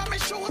care on me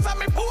shoes and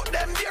me boot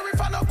them there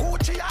if I no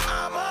Gucci or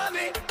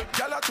Armani.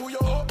 Gyal a chew you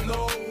up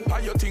now,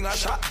 and you think a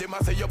shot. Them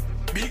a say you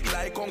big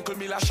like Uncle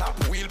Miller shop.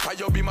 Wheel pa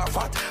you be my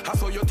fat. I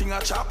saw you think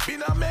a chop.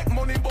 Been a make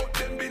money but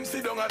them been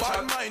sit down a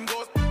chat. Bad mind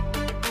goes.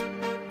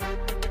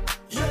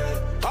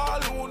 Yeah,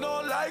 all who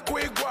know like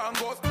we go and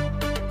goes.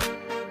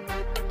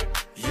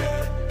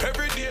 Yeah,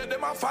 every day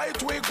them a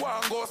fight we go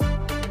and goes.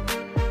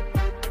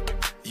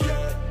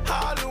 Yeah,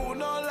 all who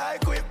know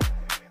like we.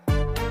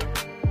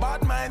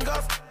 Bad mind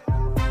goes.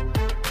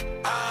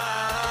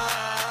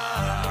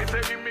 Me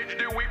say image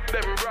the whip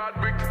them broad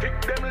brick,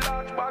 stick them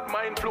large, bad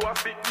mind flow a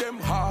stick them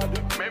hard.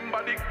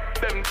 Remember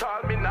them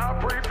tall, me nah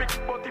pray fix,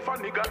 but if a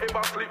nigga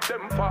ever slip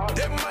them fall.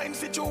 Them mind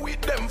sit you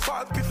with them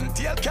fast, piss and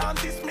tail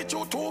can't diss me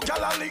to two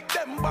gyal lick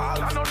them balls.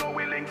 I don't know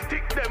we link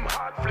stick them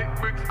hard, flick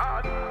bricks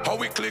hard. How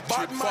we click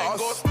bad mind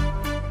goes.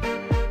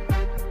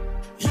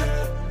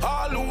 Yeah,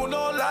 all who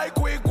know like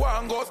we go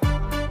and goes.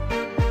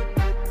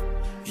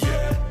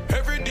 Yeah,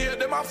 every day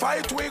them a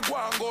fight we go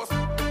and goes.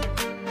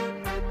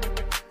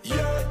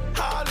 Yeah,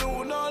 all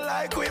who know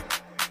like we.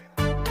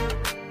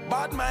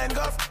 Bad mind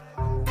goes.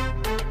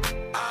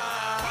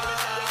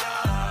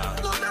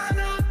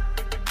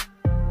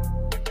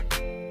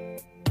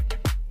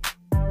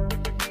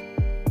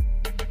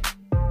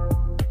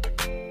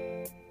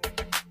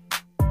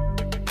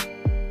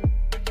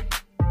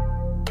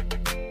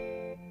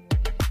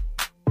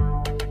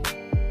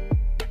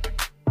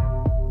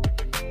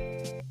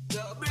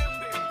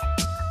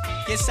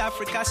 Yes,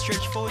 Africa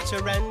stretch forth to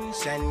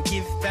runs and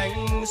give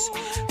thanks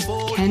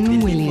for Ken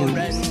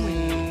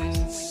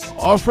Williams.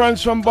 Our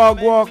friends from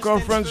Bogwalk,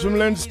 our friends from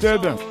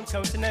Linstead.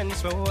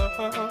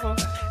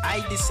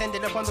 I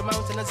descended upon the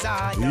mountain of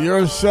Zion.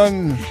 Your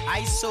son,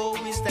 I saw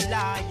is the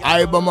lion.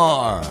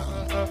 Ibamar,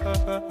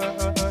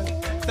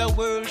 The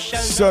world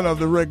shall son of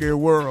the reggae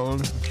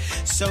world.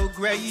 So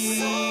great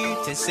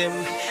is him.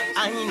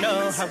 I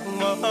know how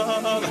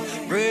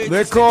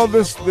They call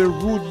this the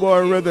Rude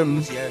Boy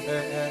Rhythm.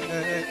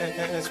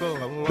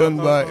 Done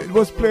by, it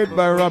was played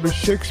by Robbie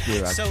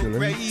Shakespeare actually.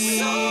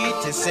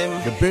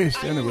 The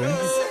bass anyway.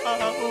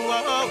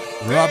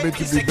 Robbie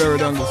to be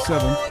buried on the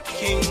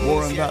 7th.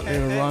 More on that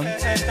later on.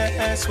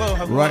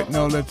 Right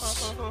now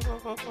let's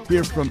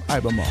hear from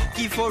Ibamar.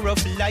 Give for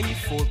of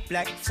life, for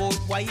black, for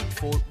white,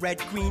 for red,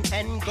 green,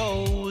 and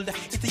gold.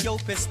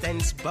 Ethiopia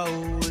stands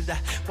bold,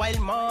 while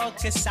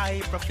Marcus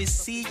I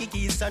prophecy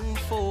is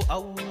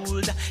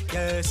unfold.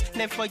 Yes,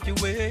 never you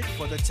wait,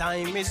 for the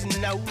time is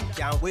now.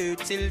 Can't wait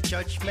till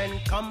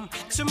judgment come.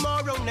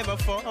 Tomorrow never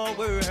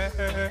forward.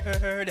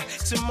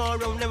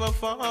 Tomorrow never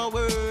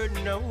forward.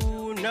 No,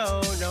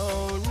 no,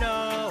 no,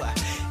 no.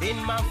 In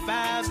my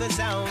father's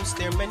house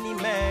there are many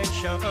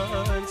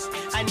mansions,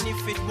 and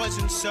if it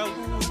wasn't so,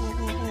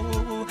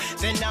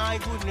 then I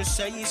wouldn't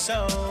say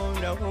so.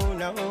 No,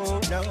 no,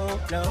 no,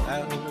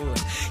 no.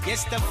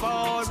 Yes, the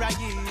Father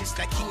is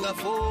the King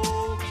of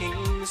all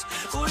kings,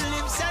 who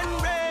lives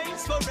and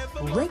reigns forever.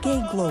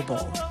 Reggae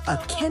Global, a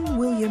Ken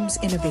Williams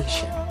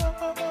innovation.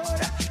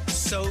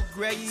 So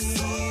great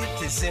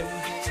is him,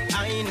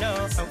 I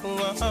know.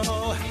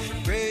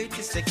 Great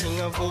is the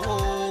King of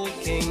all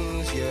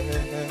kings,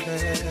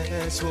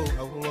 yes.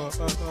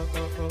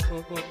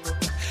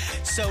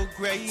 So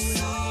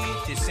great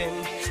is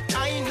him,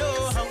 I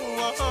know.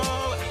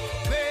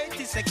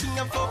 Great is the King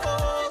of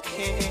all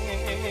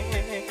kings.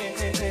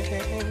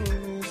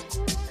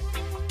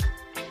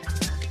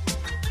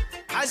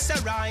 As I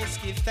rise,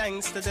 give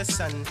thanks to the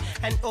sun.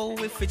 And oh,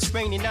 if it's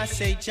raining, I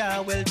say,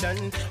 Jah, well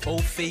done. Oh,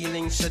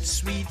 feeling such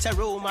sweet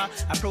aroma,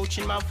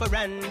 approaching my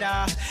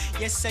veranda.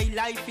 Yes, say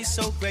life is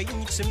so great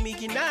to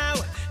me now.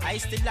 I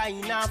still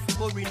line off,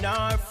 worry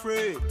nor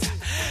afraid.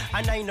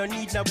 And I no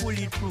need no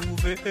bulletproof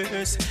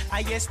verse.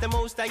 I guess the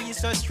most I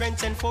is our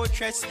strength and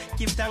fortress.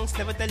 Give thanks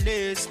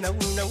nevertheless, no.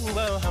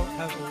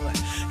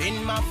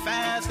 In my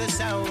Father's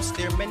house,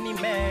 there are many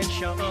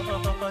mansions.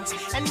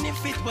 And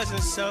if it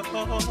wasn't so,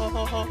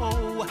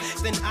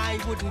 then I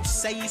wouldn't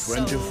say so.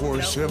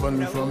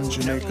 24/7 from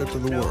Jamaica to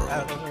the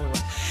world.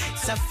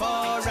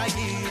 Safari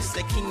is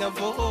the King of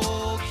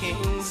all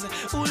kings,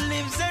 who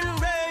lives and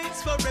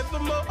reigns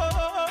forevermore.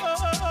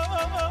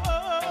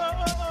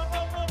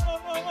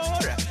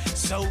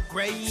 So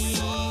great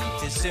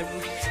is him,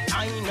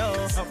 I know.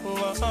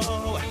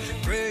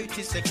 Great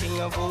is the King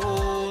of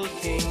all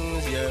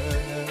kings, yes.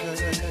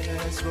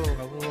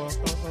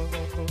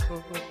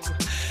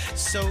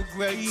 So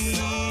great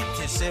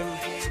is him,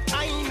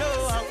 I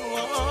know.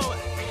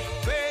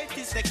 Great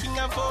is the King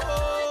of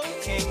all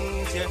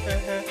kings, yes.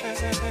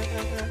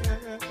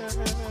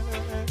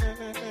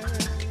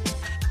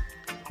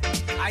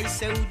 I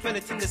say who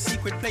dwelleth in the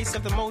secret place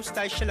of the Most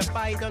I shall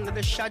abide under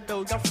the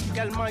shadow of the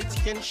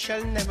Almighty and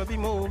shall never be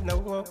moved.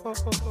 No,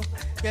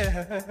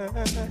 yeah.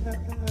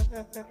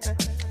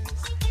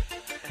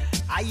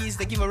 I is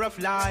the giver of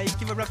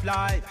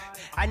life,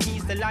 and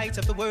he's the light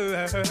of the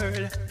world.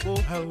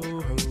 Oh, ho,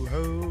 ho,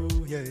 ho,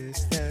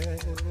 yes, yes.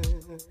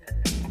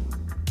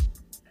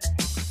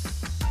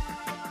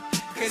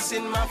 Cause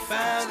in my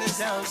Father's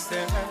house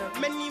there are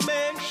many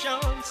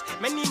mansions,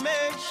 whoa,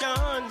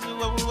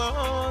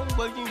 whoa,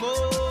 whoa,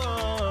 whoa.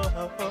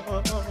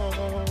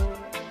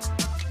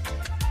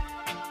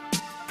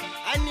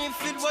 And if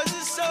it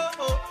wasn't so,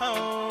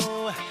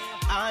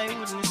 I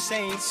wouldn't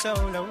say so,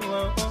 no.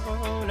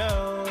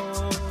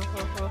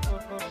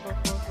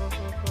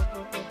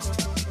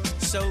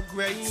 So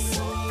great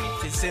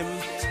is him,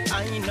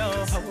 I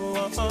know.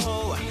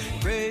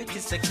 Great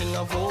is the King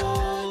of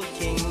all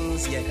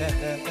kings,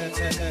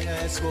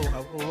 yes.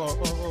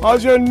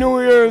 How's your New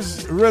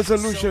Year's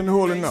resolution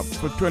holding up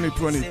for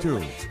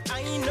 2022?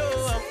 I know.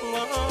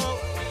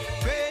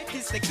 Great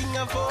is the King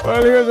of all.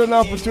 Well, here's an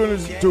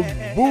opportunity to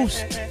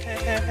boost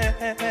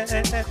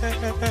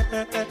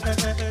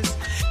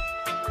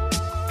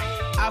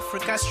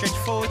Africa stretch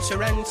forth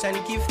your hands and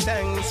give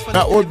thanks for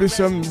that would be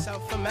some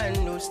of a man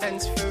who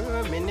stands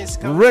firm in his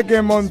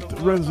Reggae Month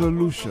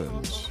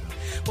resolutions.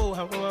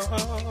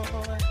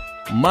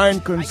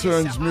 Mind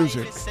concerns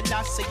music,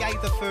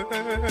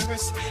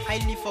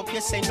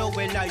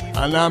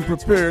 and I'm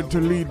prepared to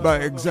lead by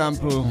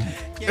example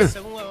if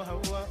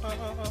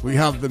we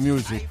have the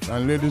music.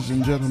 And ladies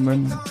and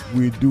gentlemen,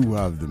 we do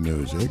have the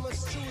music.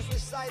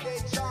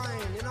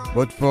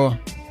 But for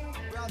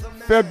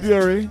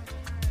February,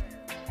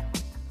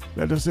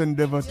 let us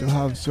endeavor to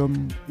have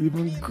some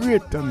even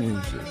greater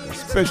music, a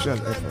special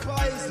effort.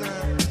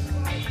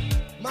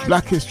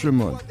 Black History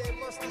Month.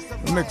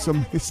 We'll make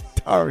some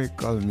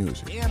historical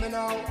music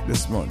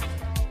this month.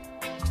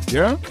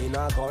 Yeah? In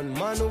a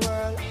gunman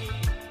world,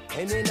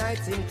 any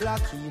night in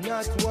clock he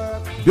not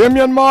work.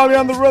 Damian Marley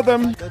on the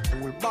rhythm. The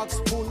toolbox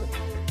full,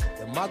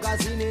 the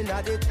magazine in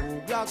the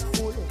 2 blocks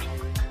full.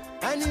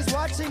 And he's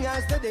watching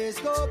as the days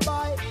go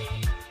by,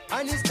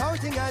 and he's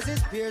counting as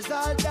his peers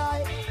all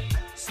die.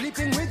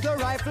 Sleeping with the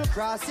rifle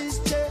across his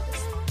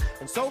chest,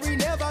 and so he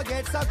never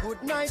gets a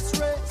good night's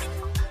rest.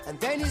 And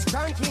then he's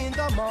cranky in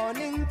the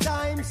morning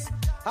times,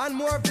 and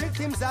more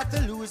victims have to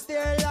lose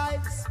their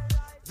lives.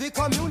 The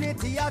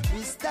community at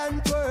twist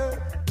and twirl,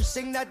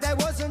 wishing that there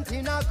wasn't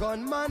in a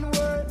gunman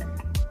world.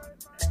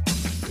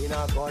 In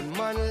a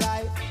gunman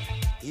life,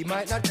 he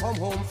might not come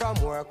home from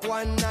work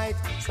one night,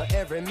 so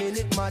every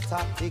minute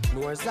matter,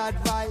 ignores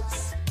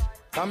advice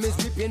from his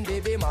weeping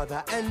baby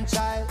mother and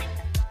child,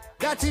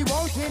 that he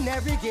won't win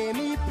every game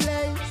he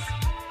plays.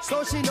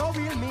 So she know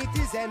he'll meet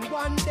his end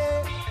one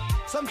day.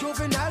 Some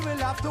juvenile will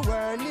have to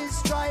earn his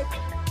stripe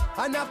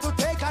and have to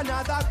take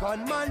another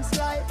gunman's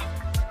life.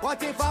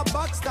 What if a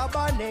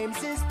backstabber names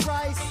his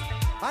price?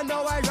 And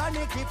how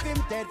ironic if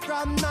him dead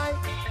from night.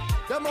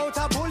 The amount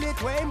of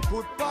bullet where him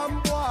put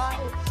bomb boy.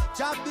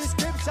 Job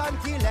description,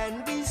 kill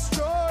and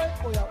destroy.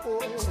 Oh, yeah,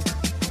 oh.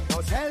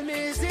 Now tell me,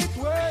 is it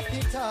worth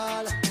it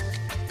all?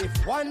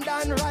 If one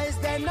done rise,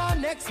 then the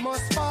next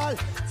must fall.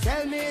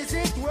 Tell me, is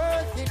it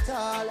worth it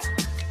all?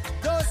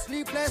 Those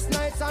sleepless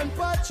nights and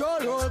patrol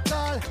roll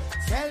call.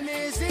 Tell me,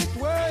 is it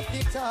worth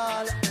it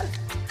all?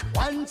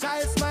 One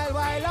child smile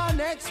while our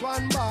next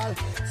one ball.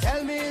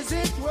 Tell me, is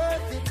it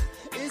worth it?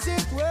 Is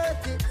it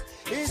worth it?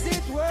 Is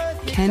it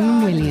worth it?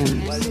 Ken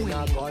Williams. Well, in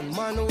a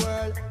gunman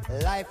world,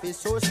 life is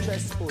so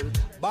stressful.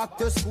 Back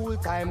to school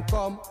time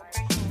come.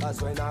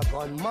 Cause when a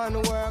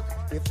gunman work,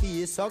 if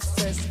he is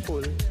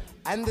successful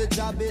and the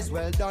job is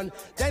well done,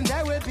 then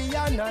there will be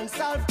an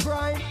unsolved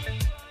crime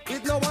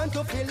with no one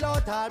to fill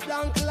out our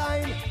blank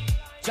line.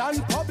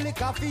 John Public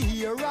have to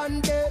hear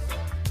and deaf.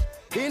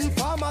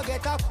 Informer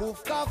get a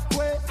poof cough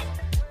quick.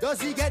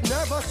 Does he get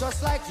nervous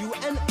just like you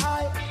and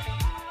I?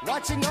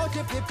 Watching out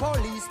if the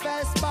police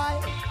pass by.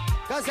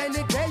 Cause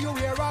any day you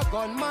hear a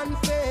gunman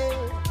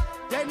fail,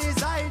 then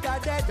he's either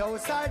dead or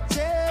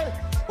jail.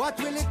 What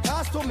will it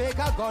cost to make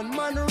a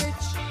gunman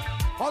rich?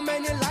 How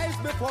many lives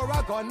before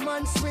a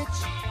gunman switch?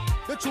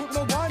 The truth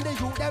no wonder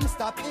you them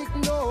stop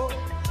ignore.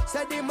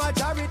 Said the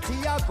majority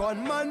a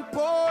gunman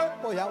poor.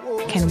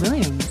 Boy, Ken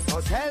Williams.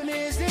 So tell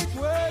me, is it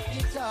worth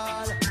it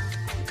all?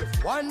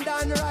 If one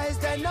done rise,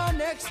 then the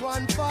next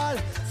one fall.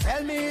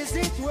 Tell me, is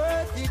it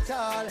worth it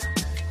all?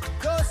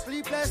 Those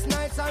sleepless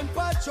nights and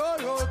patrol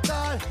roll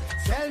call.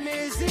 Tell me,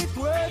 is it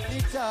worth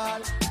it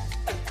all?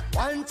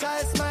 One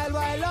child smile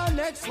while the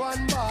next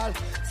one ball.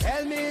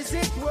 Tell me, is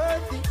it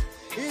worth it?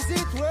 Is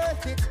it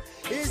worth it?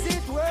 Is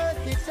it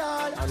worth it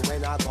all? And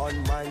when a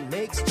gunman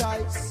makes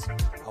choice,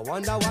 I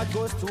wonder what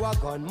goes to a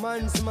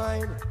gunman's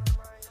mind.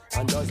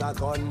 And does a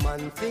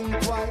gunman think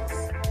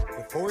twice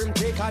before him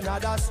take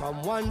another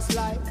someone's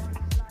life?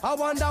 I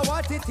wonder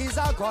what it is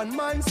a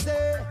gunman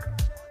say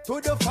to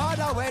the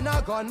Father when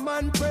a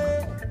gunman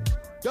pray.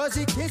 Does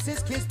he kiss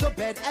his kids to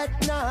bed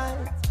at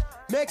night,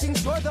 making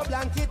sure the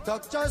blanket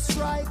tucked just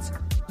right?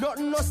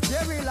 Nothing no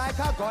scary like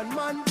a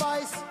gunman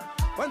vice.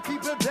 When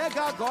people beg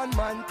a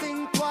gunman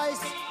think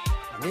twice,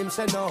 and him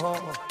say no.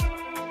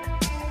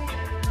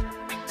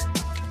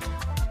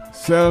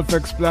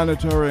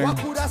 Self-explanatory. What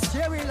could a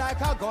scary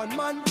like a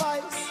gunman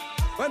vice?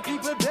 When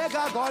people beg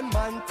a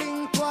gunman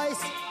think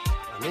twice,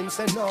 and him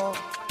say no.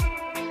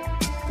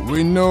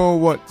 We know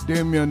what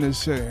Damien is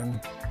saying.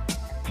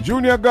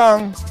 Junior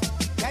Gang.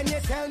 Can you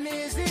tell me,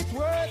 is it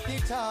worth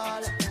it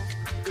all?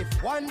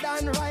 If one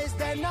done rise,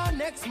 then the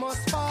next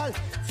must fall.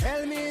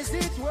 Tell me, is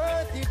it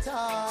worth it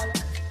all?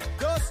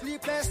 Those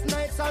sleepless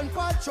nights on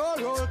patrol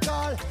roll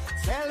call.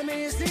 Tell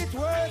me, is it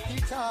worth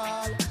it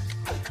all?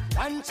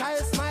 One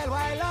child smile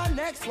while the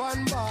next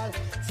one ball.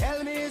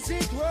 Tell me, is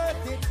it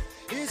worth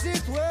it? Is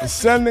it worth it?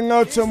 Sending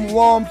out some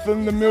warmth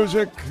in the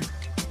music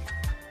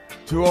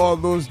to all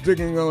those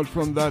digging out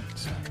from that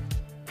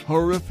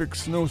horrific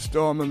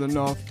snowstorm in the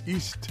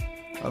northeast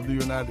of the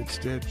United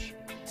States.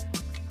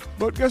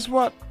 But guess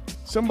what?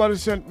 Somebody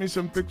sent me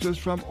some pictures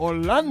from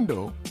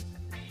Orlando,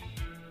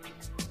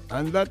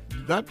 and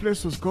that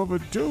place was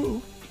covered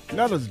too.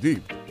 Not as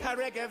deep.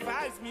 Reggae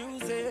vibes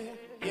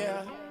music,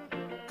 yeah.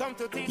 Come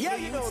to teach yeah,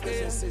 you know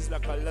this is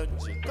like a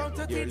luncheon. Come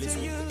to You're teach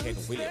listening you. to Ken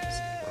Williams,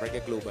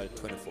 Reggae Global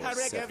 24/7.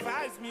 Reggae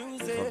vibes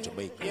music, from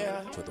Jamaica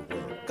yeah. to the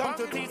world. Come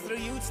to teach the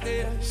youths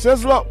there.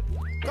 Sizzle.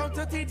 Come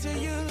to teach the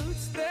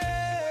youths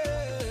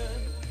there.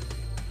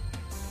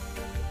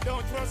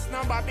 Don't trust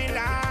no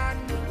Babylon,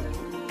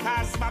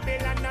 cause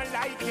Babylon not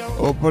like you.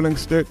 Opening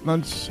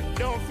statements.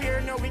 Don't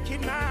fear no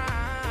wicked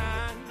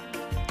man,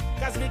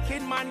 cause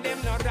wicked man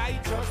them not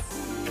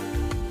righteous.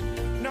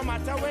 No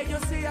matter where you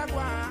see a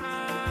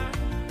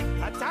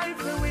one, a time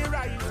for we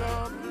rise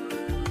up.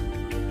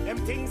 Them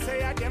things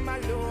say are them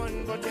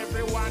alone, but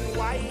everyone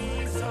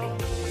wise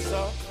up.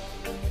 So,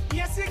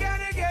 yes, you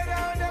gotta get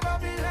out the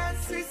Babylon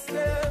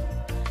system.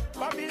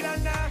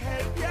 Babylon not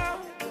help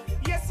you.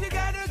 Yes, you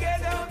gotta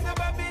get out the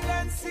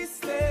Babylon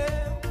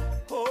system.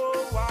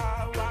 Oh,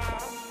 wow,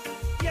 wow.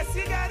 Yes,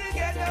 you gotta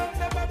get out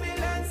the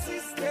Babylon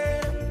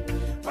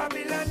system.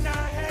 Babylon not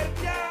help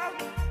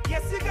you.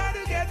 Yes, you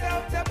gotta get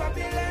out the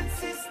Babylon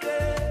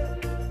system.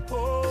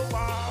 Oh,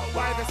 wow.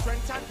 By the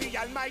strength of the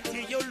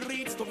Almighty, you'll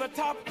reach to the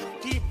top.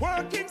 Keep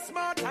working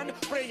smart and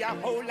pray a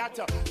whole lot.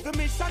 The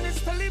mission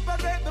is to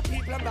liberate the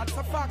people, and that's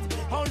a fact.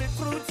 Only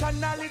truth and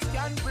knowledge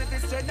can bridge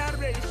this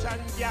generation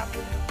gap.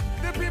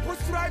 The people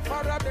strive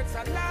for a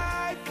better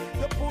life.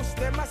 You push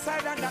them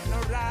aside, and that's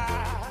no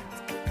right.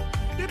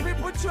 The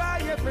people try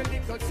every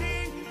little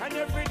thing, and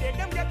every day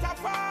them get a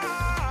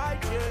fight,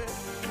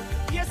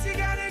 yeah. Yes, you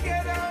gotta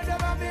get out of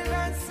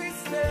Babylon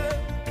system.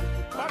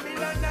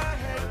 Babylon not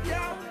help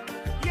you.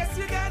 Yes,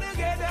 you gotta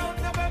get out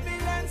of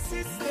Babylon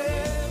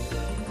system.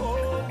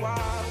 Oh,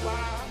 wow,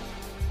 wow.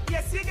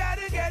 Yes, you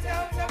gotta get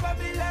out of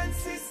Babylon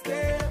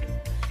system.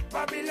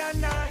 Babylon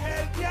not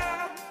help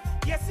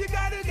you. Yes, you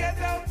gotta get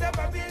out of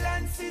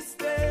Babylon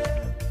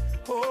system.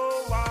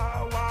 Oh,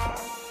 wow, wow.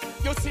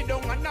 You sit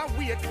down and now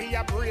wait for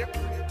your break,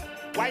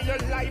 while your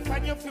life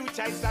and your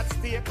future is at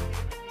stake.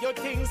 Your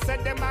things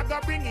said them a go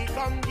bring it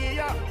come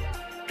gear.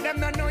 Them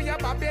no know your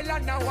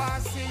Babylon now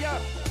want see ya.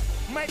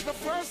 Make the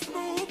first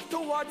move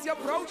towards your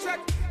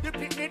project. The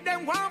picnic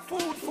them want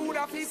food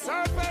off his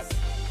surface.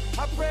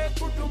 I pray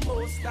to the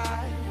Most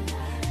High,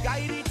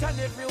 guide it and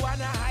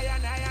everyone a higher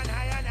and higher and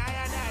higher and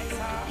higher and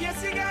higher.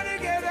 Yes, you gotta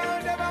get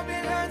out the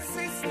Babylon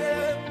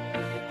system.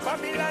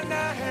 Babylon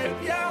not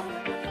help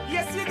you.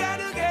 Yes, you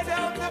gotta get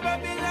out the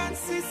Babylon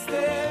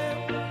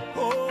system.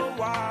 Oh,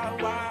 wow,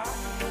 wow.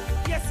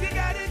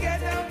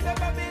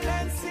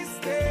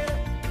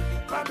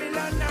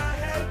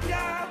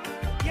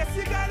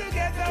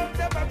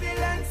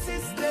 Babylon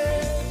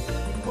system.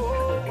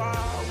 Oh,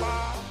 wow,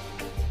 wow.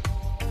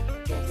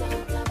 Get out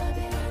of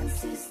Babylon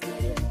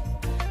system.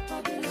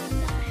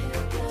 Babylon not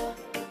help you.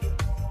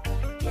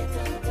 Get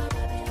out of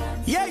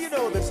Babylon. Yeah, you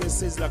know this is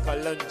Sizzla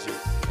Kalonji,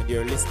 and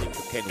you're listening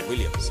to Ken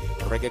Williams,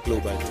 Reggae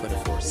Global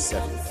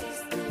 24/7,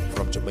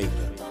 from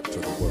Jamaica to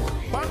the world.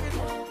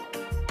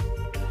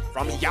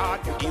 From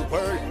yard to the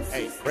world.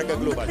 Hey, Reggae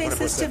Global 24/7.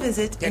 Places to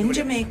visit in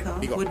Jamaica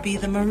would be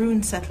the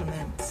Maroon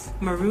settlements.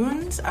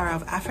 Maroons are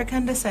of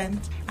African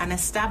descent and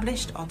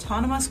established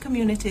autonomous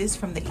communities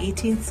from the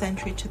 18th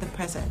century to the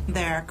present.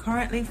 There are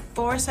currently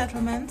 4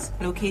 settlements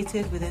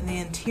located within the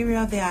interior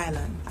of the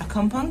island: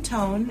 Accompong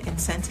Town in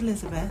St.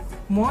 Elizabeth,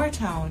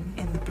 Moortown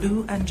in the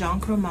Blue and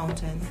John Crow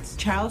Mountains,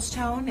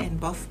 Charlestown in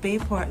Buff Bay,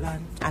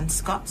 Portland, and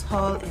Scots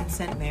Hall in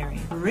St. Mary.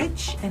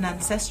 Rich in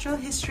ancestral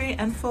history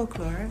and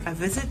folklore, a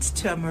visit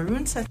to a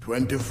Maroon settlement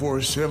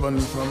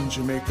 24/7 from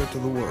Jamaica to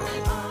the world.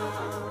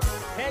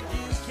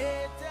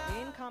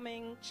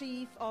 Incoming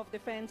Chief of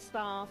Defense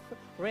Staff,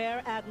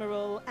 Rear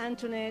Admiral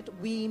Antoinette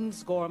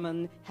Weems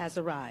Gorman has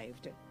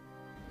arrived.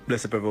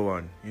 Bless up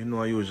everyone. You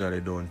know I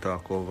usually don't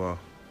talk over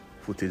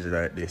footage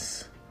like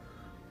this.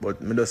 But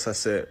me just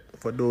say,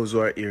 for those who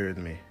are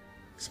hearing me,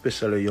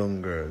 especially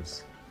young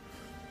girls,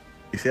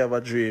 if you have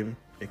a dream,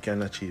 you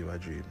can achieve a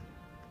dream.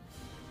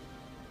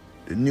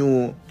 The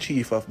new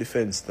Chief of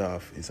Defense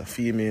Staff is a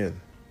female.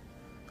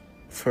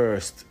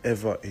 First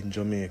ever in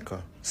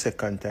Jamaica.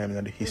 Second time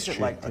in the history. What's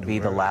it like to be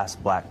the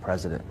last black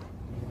president?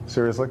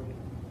 Seriously?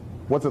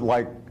 What's it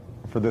like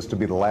for this to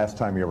be the last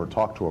time you ever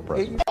talked to a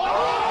president?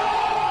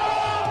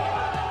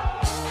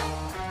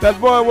 That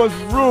boy was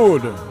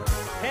rude.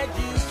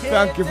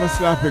 Thank you for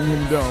slapping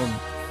him down,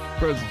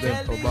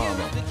 President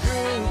Obama.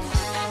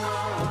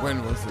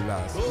 When was the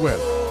last? Well,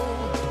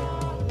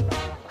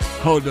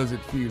 how does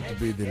it feel to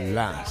be the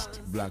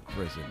last black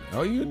president?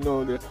 Oh, you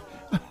know that.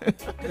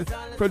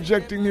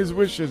 Projecting his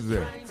wishes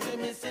there.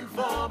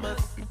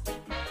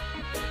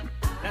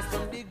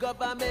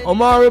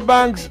 Omari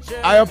Banks,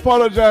 I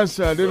apologize,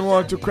 sir. I didn't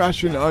want to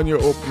crash in on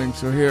your opening,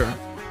 so here,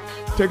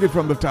 take it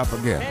from the top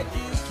again.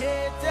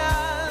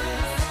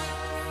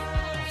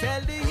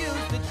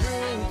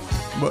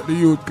 But the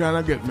youth kind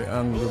of get me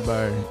angry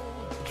by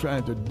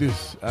trying to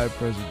diss our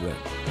president.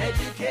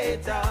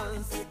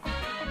 Educators,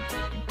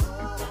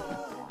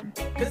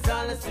 cause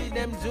all I see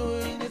them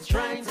doing is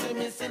trying to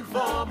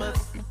misinform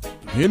us.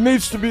 He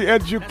needs to be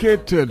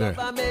educated.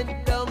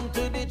 Government down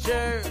to the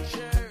church,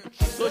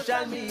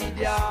 social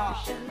media.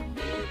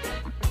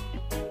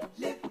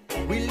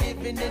 We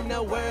living in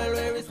a world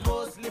where it's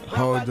mostly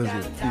How does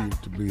propaganda. it feel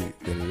to be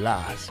the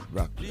last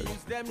black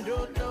president? Them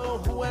don't know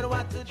who and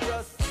what to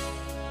trust.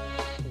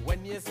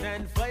 When you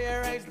stand for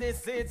your rights, they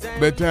say time.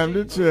 Bedtime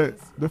did say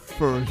the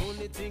first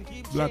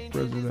black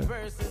president,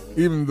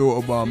 even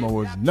though Obama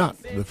was not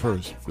the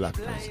first black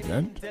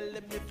president,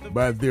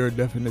 by their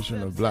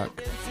definition of black.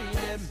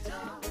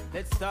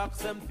 Let's talk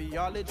some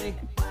theology.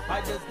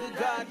 Why does the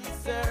God you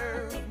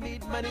serve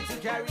need money to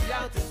carry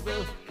out his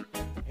will?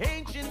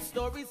 Ancient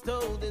stories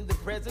told in the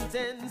present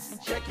tense.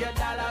 Check your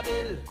dollar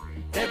bill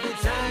every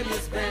time you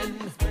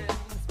spend.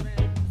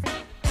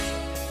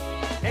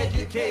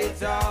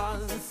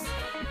 Educators,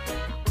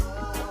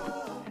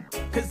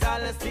 cause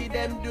all I see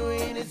them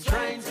doing is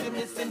trying to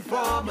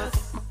misinform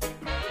us.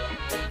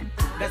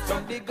 That's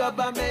from the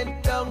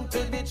government down to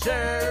the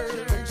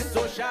church,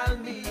 social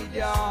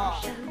media.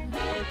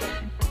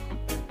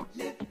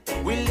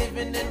 We're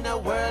living in a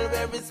world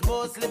where it's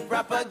mostly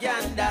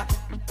propaganda.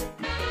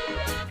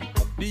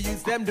 The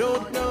youth them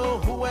don't know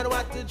who and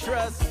what to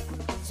trust.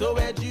 So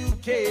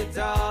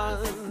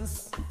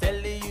educators,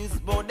 tell the youth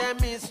about them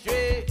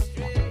history.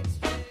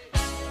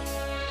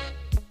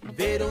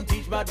 They don't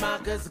teach about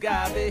Marcus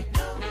Garvey.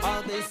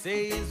 All they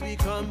say is we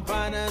come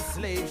on a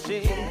slave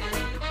ship.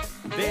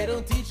 They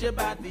don't teach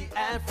about the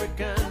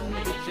African,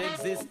 which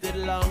existed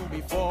long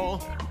before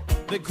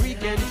the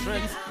Greek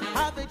entrance.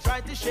 How they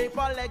tried to shape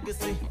our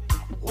legacy.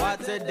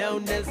 Water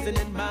down Nelson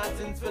and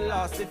Martin's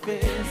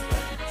philosophies.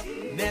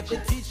 Never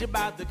teach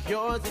about the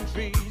cures and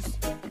trees.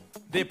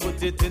 They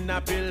put it in a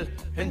pill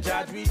and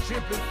charge we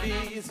triple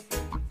fees.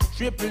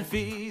 Triple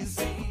fees.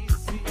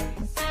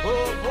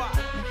 Oh boy.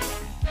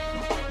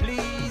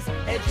 Please,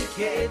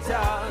 educators,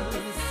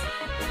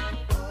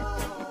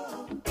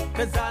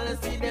 cause all I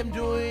see them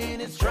doing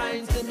is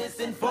trying to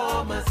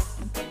misinform us.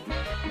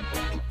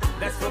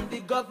 That's from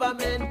the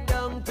government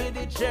down to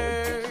the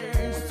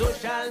church,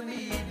 social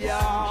media.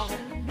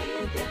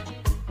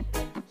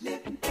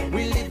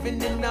 We're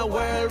living in a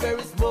world where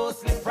it's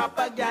mostly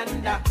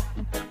propaganda.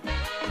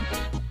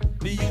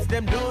 The youth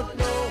them don't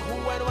know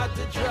who and what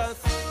to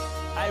trust.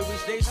 I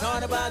wish they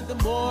taught about the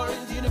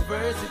Moorish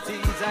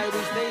universities. I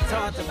wish they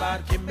taught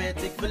about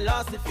Kemetic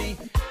philosophy.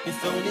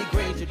 It's only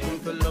greater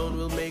truth alone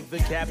will make the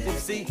captive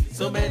see.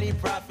 So many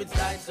prophets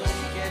died so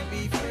we can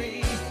be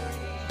free.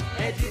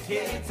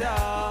 Educators.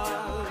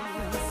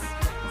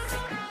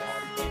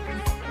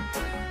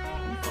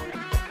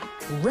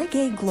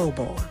 Reggae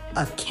Global,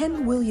 a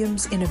Ken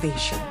Williams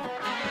innovation.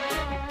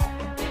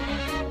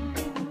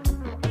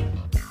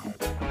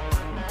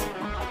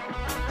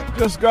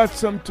 Just got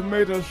some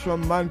tomatoes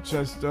from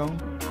Manchester.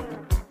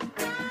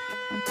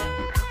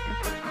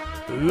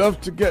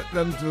 Love to get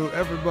them to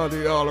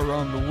everybody all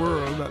around the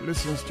world that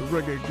listens to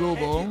Reggae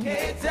Global.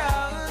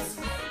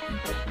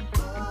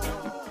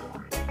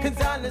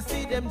 Cause all I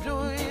see them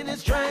doing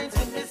is trying to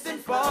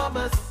misinform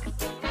us.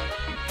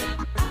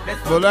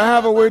 But I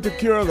have a way to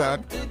cure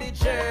that. To the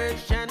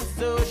church and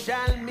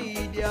social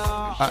media.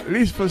 At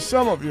least for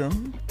some of you.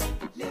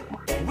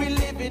 We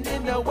living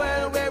in a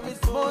world where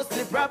it's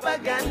mostly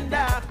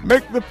propaganda.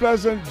 Make the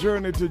pleasant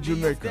journey to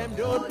Jamaica. Them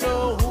don't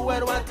know who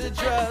and what to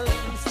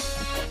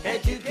trust.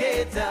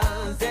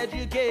 Educators.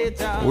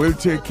 We'll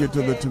take you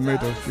to the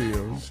tomato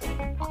fields.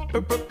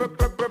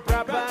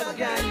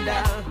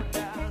 Propaganda.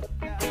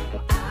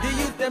 The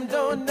youth them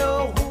don't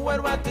know who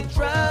and what to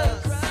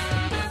trust.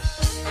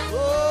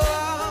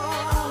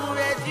 Oh,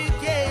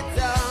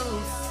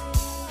 educators.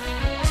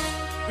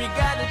 We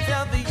gotta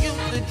tell the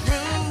youth the truth.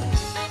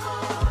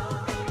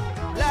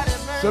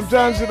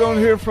 Sometimes you don't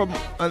hear from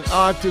an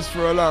artist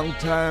for a long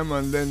time,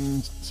 and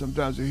then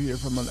sometimes you hear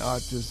from an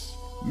artist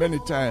many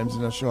times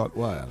in a short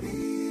while.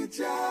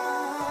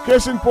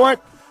 Case in point.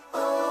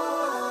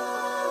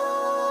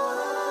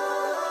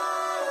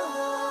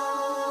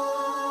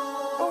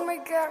 Oh my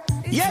God.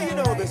 Yeah, you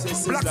know this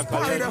is Sizzla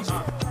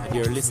Kalonji, and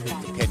you're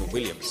listening to Ken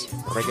Williams,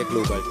 Reggae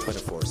Global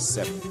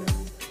 24/7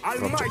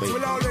 from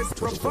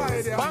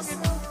Jamaica.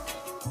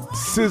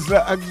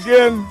 Sizzla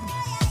again.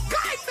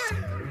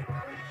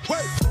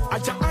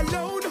 Aja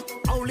alone,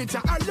 only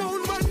Jah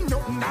alone, man. No,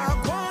 nah,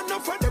 one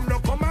of them no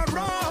come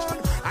around.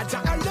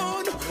 Aja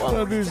alone. One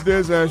of these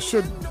days I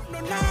should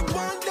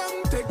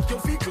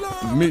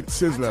meet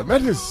Sizzla.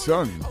 Met his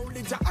son.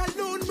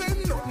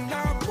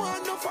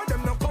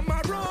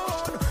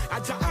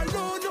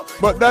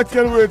 But that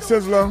can wait,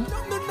 Sizzla.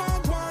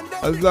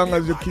 As long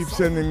as you keep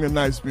sending the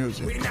nice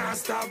music. We not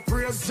stop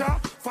praise Jah,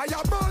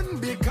 fire burn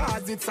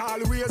because it's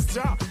always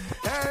Jah.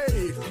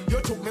 Hey,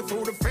 you took me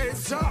through the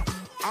face, Jah.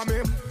 I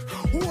mean,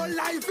 whole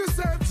life is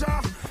set,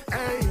 Jah.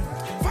 Hey,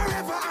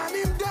 forever I'm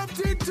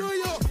indebted to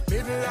you.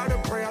 Middle of the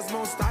prayers,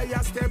 most I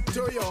step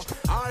to you.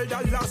 All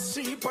the lost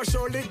sheep I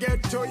surely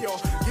get to you.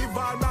 Give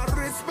all my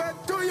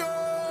respect to you.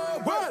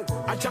 Well,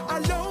 Jah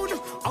alone,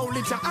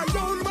 only Jah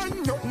alone,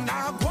 man. Nothing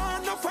I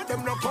want, no for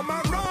them no come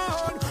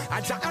around.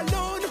 Jah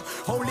alone,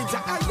 only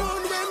Jah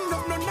alone, when no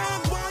I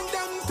want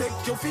them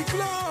take you fi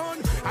clown.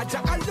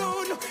 Jah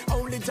alone,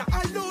 only Jah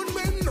alone,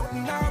 when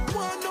nothing I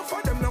want, no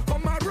for them no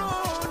come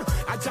around.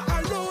 Jah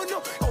alone,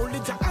 only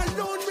Jah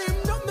alone, when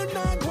nothing I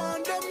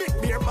want them make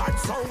their bad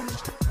sound.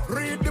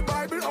 Read the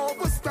Bible,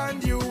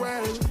 understand you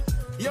well.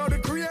 You're the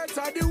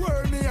creator of the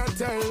world, me I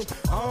tell.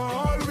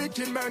 All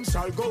wicked men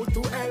shall go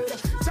to hell.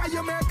 Jah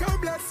you make our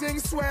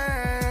blessings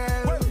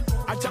swell.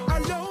 Jah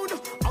alone,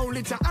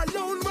 only Jah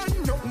alone,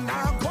 when nothing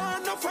I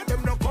want, no for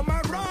them no come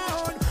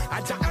around.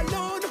 Jah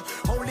alone,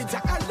 only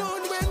Jah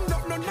alone, when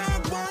nothing I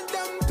want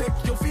them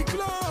take you fi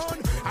clown.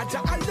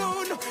 Jah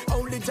alone,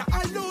 only Jah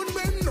alone,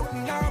 when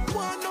nothing I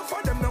want, no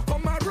for them no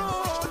come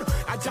around.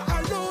 Jah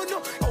alone,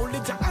 only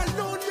Jah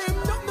alone, when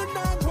nothing I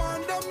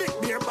want them make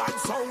their bad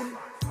sound.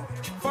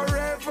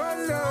 Forever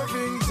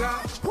loving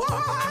Jah,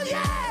 oh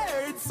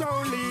yeah, it's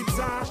only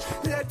Jah.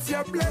 Let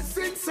your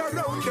blessings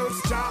surround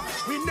us, Jah.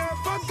 We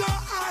never go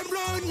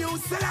around you,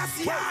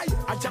 Selassie.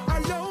 Jah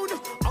alone,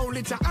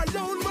 only Jah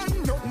alone,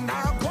 man. Nothing I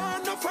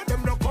want, no for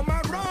them no come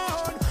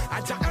around.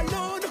 Jah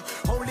alone,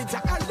 only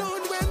Jah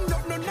alone, when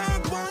nothing I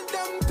want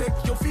them take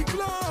you fi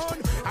clown.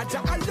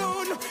 Jah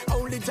alone,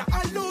 only Jah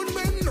alone,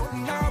 when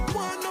nothing I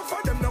want, no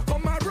for them no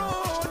come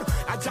around.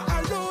 Jah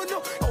alone,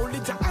 only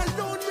Jah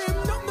alone, when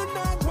nothing I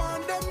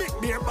want them make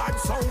their bad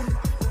sound.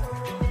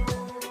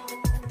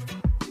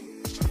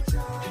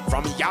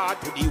 From yard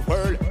to the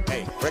world,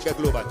 hey, Reggae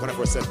Global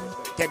 24/7.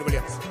 Ken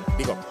Williams,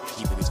 big up,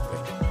 keep the music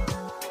playing.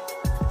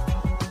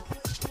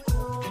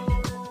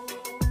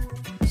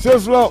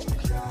 Sizzla,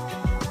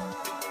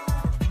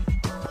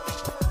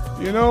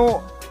 you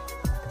know,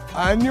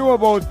 I knew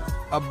about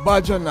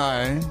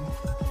Abajanai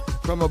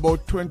from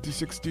about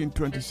 2016,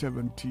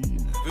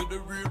 2017.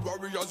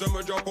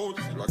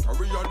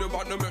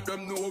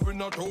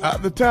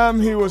 At the time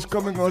he was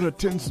coming out of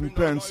Tinson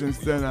Pen. Since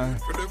then I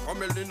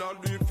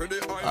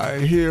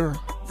hear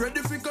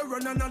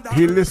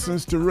he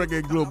listens to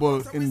Reggae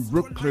Global in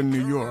Brooklyn,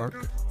 New York.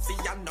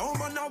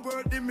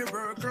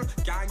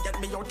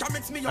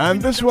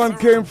 And this one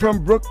came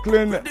from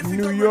Brooklyn,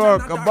 New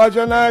York.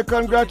 Abajanai,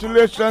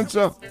 congratulations,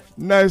 sir.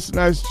 Nice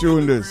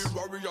tune this.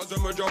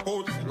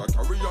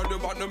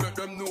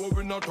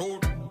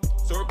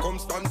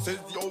 Circumstances,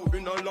 yo,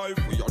 in a life,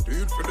 we are do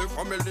it for the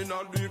family,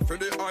 not do it for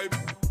the hype.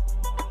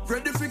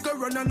 Ready for go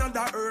run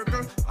another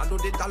circle. I know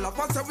the dollar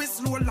pass so we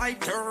slow like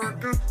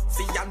turtle.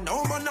 See, I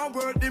know man a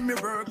word in me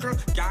miracle.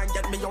 Can't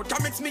get me out,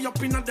 mix me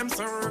up in a them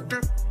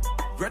circle.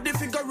 Ready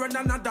for go run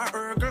another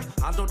circle.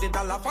 I know the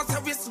dollar pass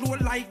so we slow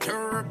like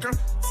turtle.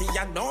 See,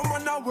 I know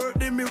man a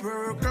word in me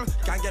miracle.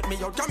 Can't get me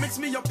out, mix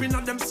me up in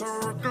a them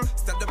circle.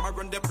 Instead them a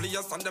run the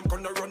players and them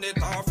gonna run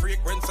it off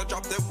frequency.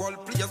 Drop the whole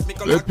players.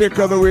 The pick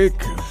of the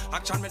week.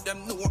 Action with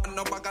them know and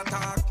no bag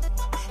attack.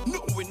 No,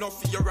 we no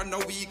fear and no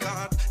weak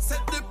heart.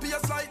 Set the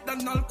pace like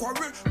Donald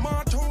Quarry.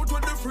 March out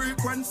with the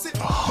frequency.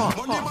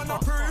 Money man a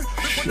pray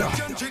before the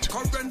change it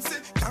currency.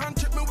 Can't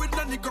check me with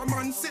the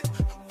necromancy.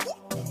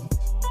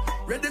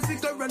 Ready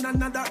figure run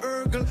another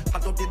hurdle. I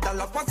do the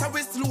dollar pass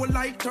away slow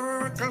like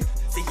turtle.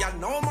 See ya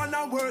no man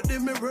a work the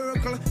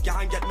miracle.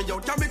 Can't get me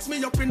out, can mix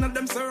me up in a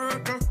them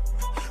circle.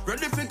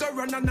 Ready figure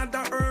run another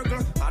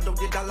hurdle. I do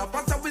the dollar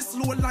pass away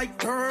slow like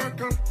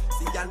turtle.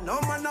 See ya no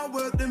man a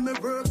work the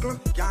miracle.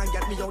 Can't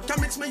get me out, can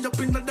mix me up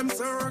in a them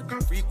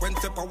circle.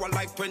 Frequency power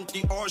like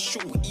 20 or shoe.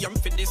 Aim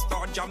for the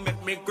star jam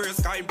make me grey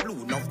sky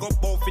blue. Now go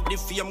both for the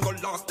fame, go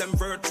lost them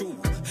virtue.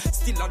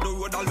 Still on the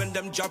road all when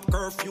them job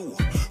curfew.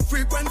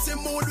 Frequency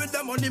mode with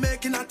the money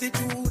making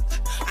attitude.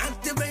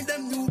 Activate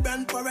them new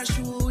brand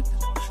parachute.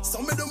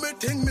 Some of them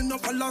think me no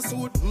follow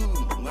suit.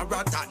 A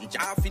ratan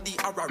jar for the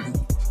arrow.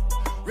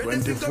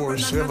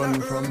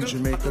 24/7 from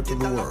Jamaica to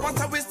the world.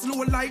 Pass away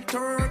slow like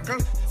turtle.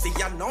 See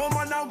ya no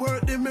man a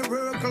work the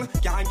miracle.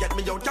 Can't get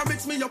me out, can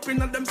mix me up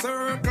in a them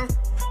circle.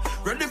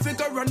 Ready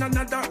figure run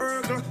another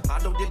hurdle. I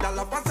do the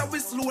dollar pass away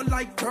slow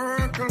like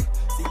turtle.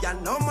 See ya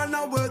no man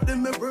a work the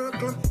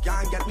miracle.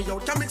 Can't get me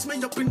out, can mix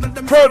me up in a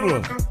them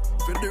Hurdle. circle.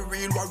 For the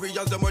real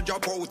warriors, them a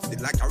drop out. Still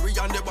like a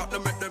real they but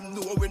make them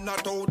know we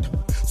not out.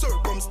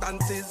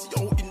 Circumstances,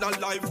 yo, in our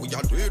life, we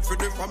are do it for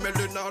the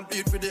family, not do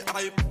it for the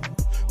hype.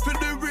 For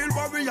the real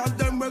warriors,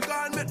 them we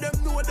gone, make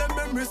them know them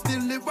memories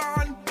still live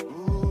on.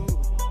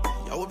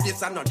 Yo,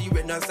 this are not the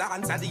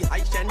renaissance, and the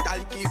high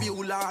I'll keep you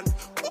on.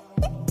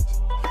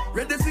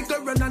 Ready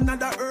figure run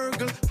another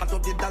hurdle. I do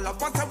the dollar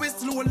pass away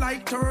slow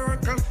like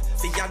turtle.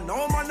 See ya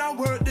no man a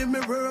work the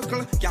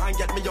miracle. Can't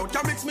get me out,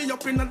 can mix me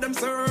up in a them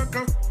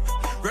circle.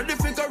 Ready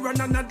figure run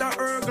another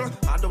hurdle.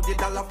 I do the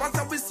dollar pass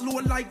away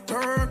slow like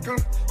turtle.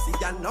 See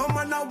ya no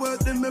man a work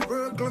the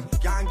miracle.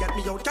 Can't get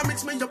me out, can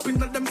mix me up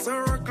in a them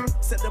circle.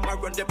 Set them a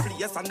run the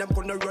place and them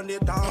gonna run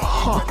it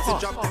off. Frequency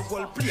drop the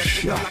whole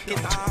place, we lock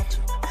it off.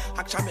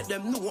 Action make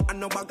them know and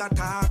no bag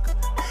attack.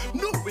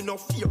 No, we no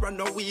fear and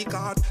no weak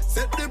heart.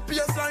 Set the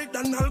pace like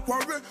Donald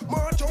Quarry.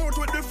 March out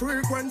with the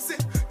frequency.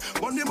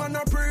 Money man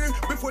a pray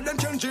before them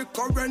change the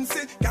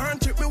currency.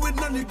 Can't trick me with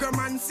no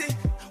necromancy.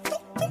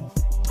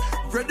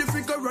 Ready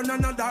figure run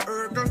another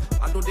hurdle.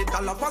 I do the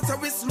dollar pass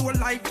away slow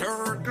like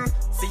turtle.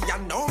 See ya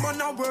no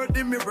man a word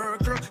the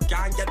miracle.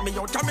 Can't get me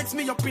out, can mix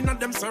me up in a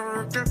them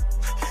circle.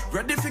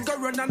 Ready figure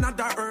run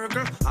another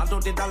hurdle. I do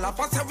the dollar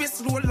pass away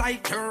slow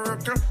like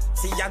turtle.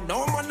 See ya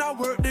no man a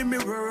word the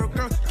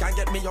miracle. Can't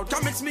get me out,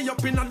 can mix me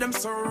up in a them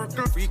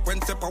circle.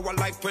 Frequency power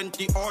like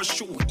 20 or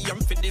shoe. Aim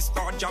for the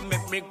star jam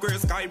make me grey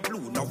sky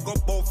blue. Now go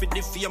both for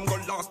the fame, go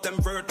lost them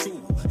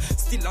virtue.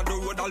 Still on the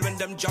road all when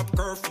them job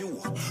curfew.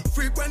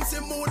 Frequency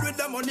mode with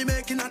the money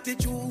making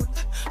attitude.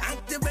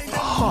 Activate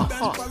them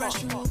brand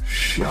parachute.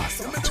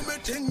 Some of them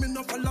think me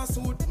no follow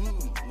suit.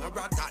 A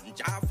ratan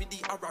jar for the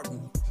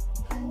arrow.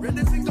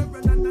 Ready figure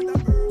run another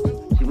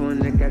bird. She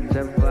wanna catch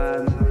a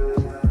vibe.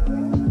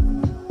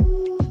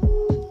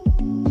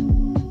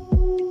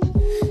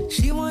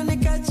 She wanna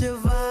catch a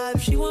vibe.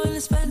 She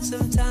wanna spend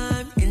some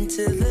time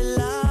into the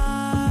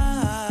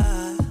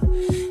light.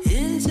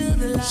 Into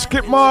the light.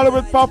 Skip Marley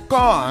with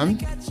popcorn.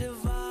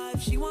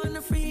 She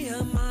wanna free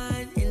her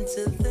mind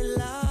into the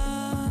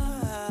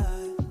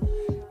light.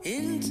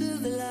 Into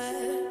the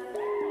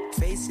light.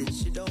 Face it,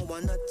 she don't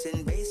want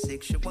nothing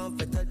basic. She want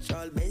to touch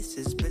all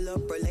bases. Build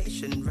up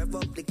relation, rev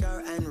up the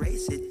car and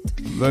race it.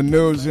 The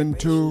news in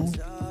 2.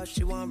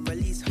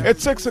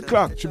 It's 6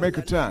 o'clock,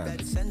 Jamaica time.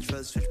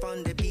 Central, switch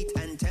on the beat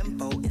and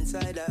tempo.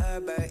 Inside the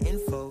Herber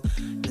info.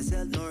 The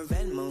Zelt nor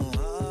Venmo.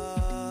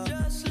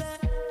 Just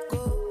let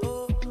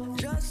go,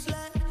 just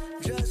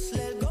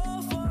let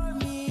go for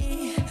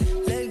me.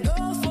 Let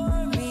go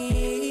for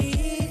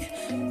me.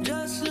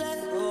 Just let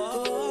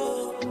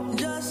go,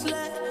 just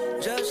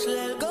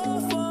let go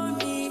for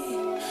me.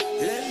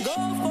 Let go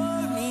for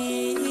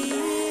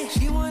me.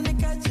 She wanna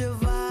catch a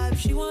vibe.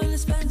 She wanna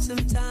spend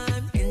some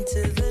time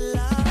into the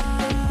light.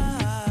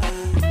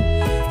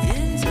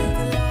 Into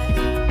the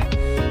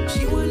light.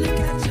 She wanna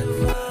catch a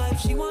vibe.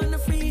 She wanna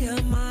free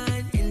her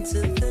mind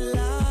into the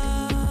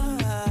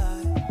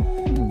light.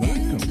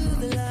 Into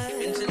the light.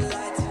 Into the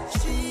light.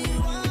 She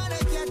wanna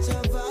catch a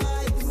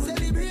vibe.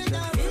 Celebrate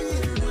her in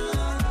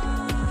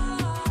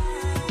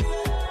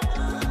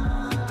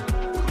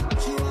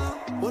She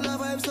want all her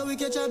vibes so we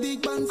catch a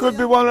big bang. Could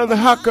be one of the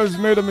hackers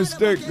made a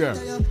mistake there.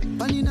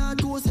 And in our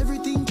toes,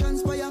 everything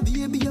transpire.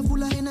 Baby, you're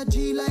full of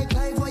energy like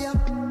live wire.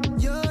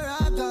 You're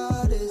a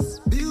goddess,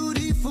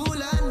 beautiful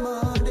and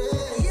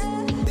modest.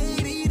 Yeah,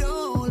 baby,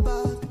 don't hold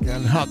back. You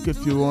can hack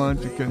if you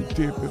want, you can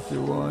tip if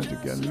you want, you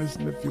can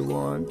listen if you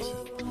want.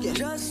 Yeah.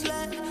 Just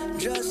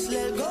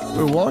let go.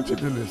 We want you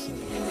to listen.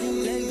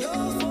 Let go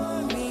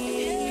for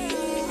me.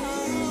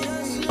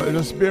 But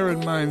just bear in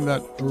mind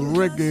that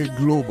Reggae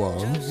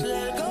Global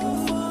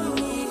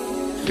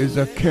is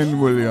a Ken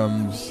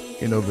Williams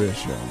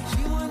innovation.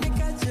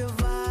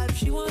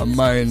 And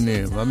my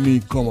name, and me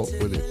come up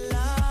with it.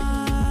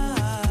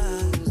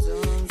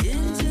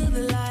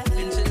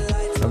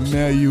 And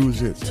may I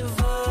use it.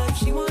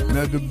 And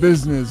I do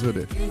business with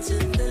it.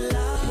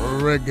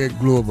 Reggae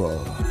Global.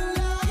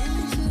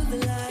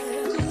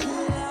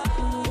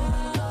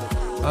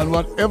 And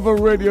whatever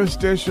radio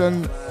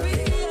station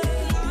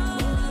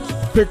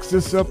picks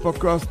this up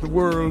across the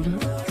world,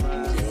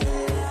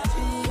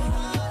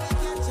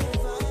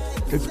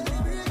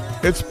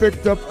 it's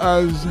picked up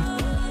as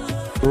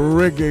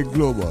Reggae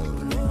Global.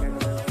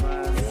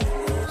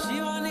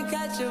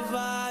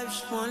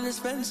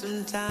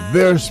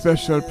 Their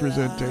special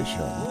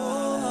presentation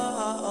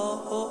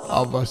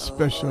of a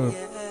special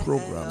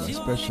program, a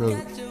special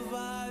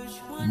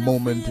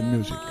moment in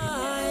music.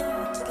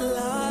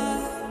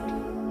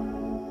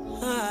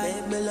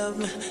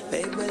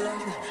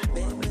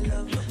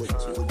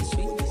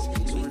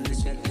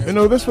 You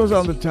know, this was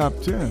on the top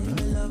 10.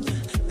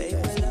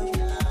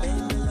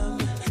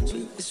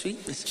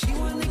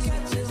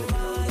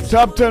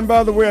 Top 10,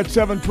 by the way, at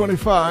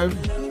 7:25.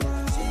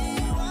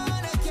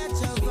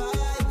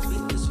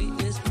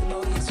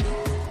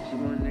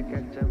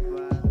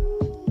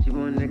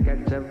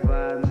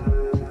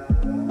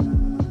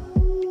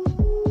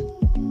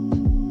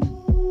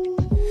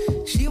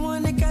 She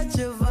wanna catch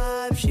a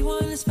vibe. She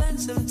wanna spend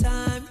some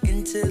time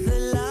into the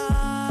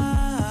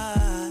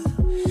light,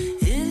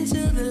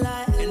 into the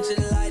light, into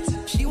the light.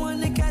 She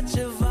wanna catch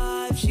a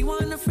vibe. She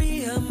wanna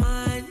free her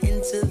mind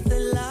into the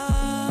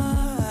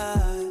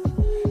light,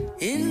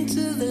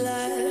 into the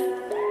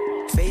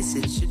light. Face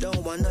it, she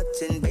don't want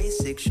nothing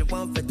basic. She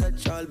want to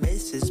touch all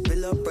bases,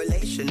 build up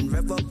relation,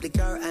 rev up the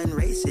car and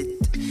race it.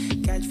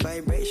 Catch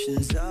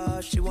vibrations,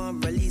 oh, she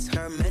want release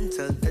her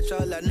mental. Touch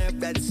all her nerve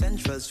blood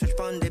central. Switch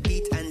on the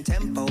beat and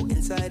tempo.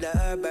 Inside of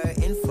her bare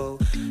info.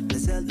 No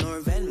Zelle nor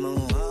Venmo,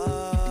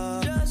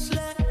 oh. Just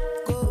let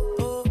go,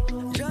 oh.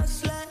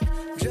 Just let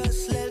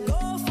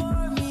go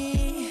for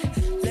me.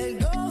 Let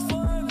go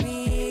for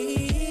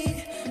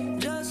me.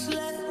 Just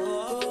let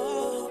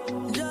go.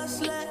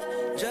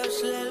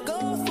 Just let go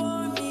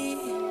for me.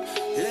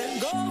 Let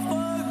go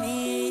for me.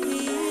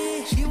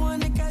 She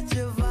wanna catch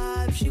a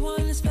vibe. She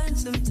wanna spend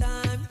some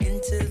time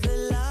into the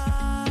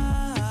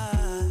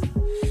light,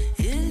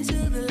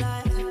 into the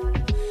light.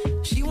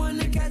 She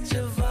wanna catch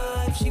a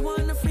vibe. She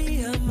wanna free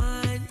her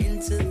mind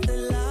into the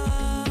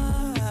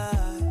light,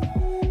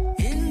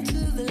 into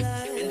the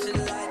light, into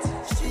the light.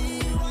 She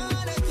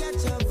wanna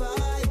catch a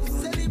vibe.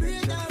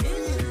 Celebrate her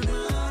real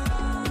mind.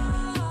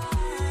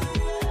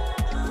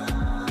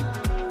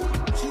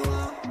 She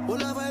want all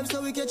her vibes so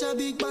we catch a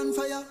big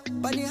bonfire.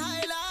 Bunny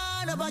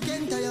Highland of a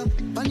Kentire.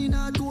 Bunny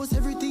not toast,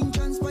 everything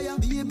transpire.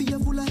 Baby, you're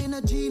full of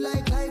energy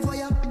like live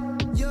wire.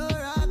 You're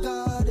a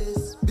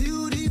goddess,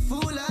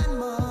 beautiful and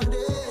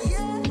modest.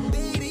 Yeah.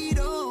 Baby,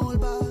 don't hold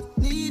back.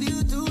 Need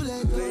you to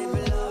let go.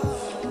 Baby,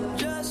 love.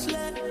 Just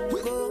let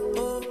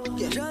go.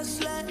 Yeah.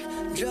 Just let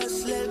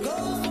go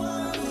for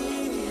me.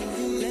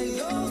 Let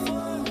go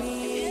for me.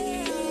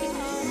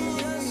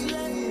 Just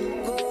let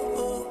go.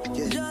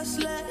 Yeah.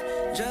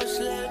 Just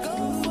let go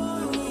for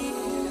me.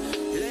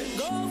 Let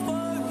go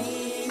for me.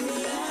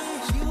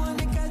 She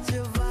wanna catch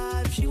a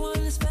vibe. She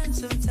wanna spend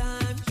some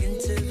time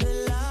into the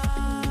light,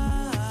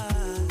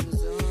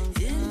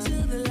 into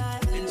the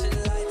light, into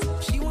the light.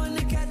 She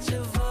wanna catch a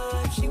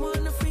vibe. She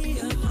wanna free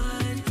her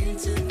mind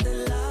into the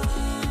light,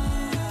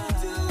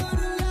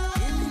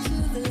 into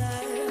the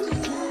light.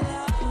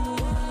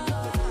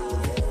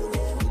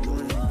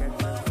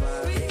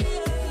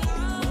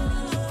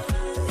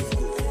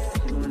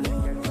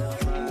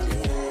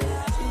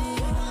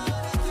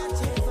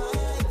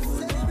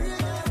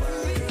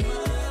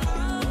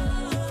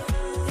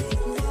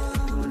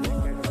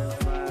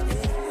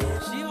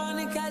 She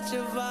wanna catch a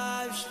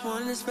vibe. She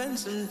wanna spend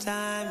some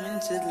time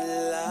into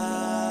the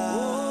light.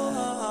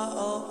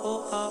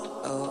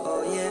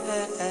 Oh,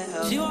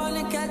 yeah. She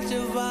wanna catch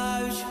a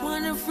vibe. She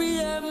wanna free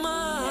her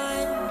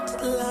mind to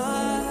the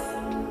light.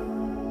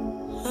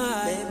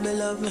 Baby,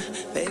 love me.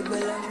 Baby,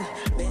 love me.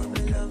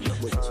 Baby, love me.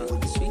 Sweet,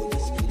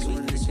 sweetness.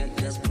 Sweetness,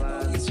 sweetness,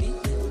 sweet.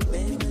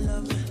 Baby,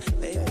 love me.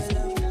 Baby,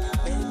 love me.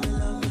 Baby,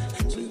 love me.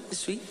 Sweetness,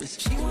 sweetness.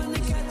 She wanna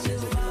catch a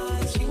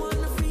vibe. She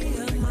wanna free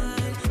her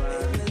mind.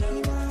 Baby, love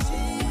me.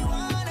 She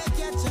wanna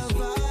catch a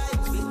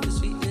vibe. Sweetness,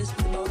 sweetness,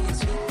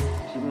 sweet.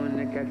 She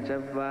wanna catch a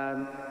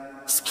vibe.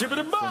 Skip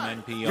it by.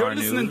 NPR You're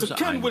listening News, to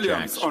Ken I'm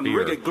Williams Jack on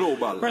Spear. Reggae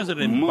Global.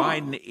 President Ma.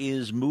 Biden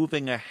is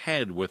moving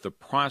ahead with the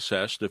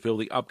process to fill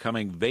the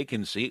upcoming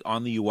vacancy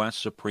on the U.S.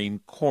 Supreme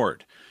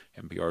Court.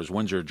 NPR's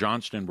Windsor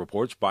Johnston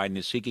reports Biden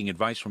is seeking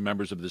advice from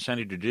members of the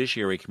Senate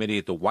Judiciary Committee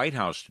at the White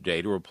House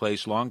today to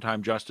replace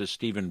longtime Justice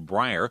Stephen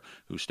Breyer,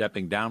 who's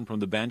stepping down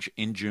from the bench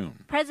in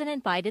June.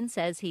 President Biden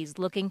says he's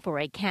looking for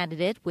a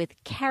candidate with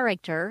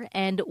character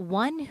and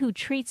one who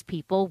treats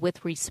people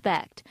with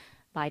respect.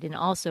 Biden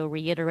also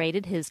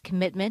reiterated his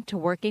commitment to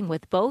working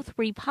with both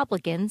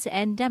Republicans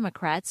and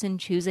Democrats in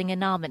choosing a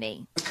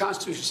nominee. The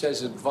Constitution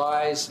says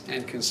advice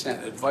and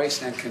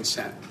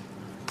consent.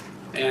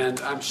 And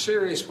I'm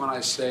serious when I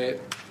say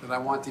that I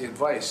want the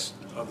advice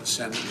of the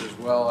Senate as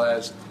well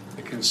as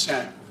the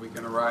consent we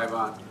can arrive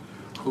on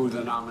who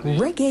the nominee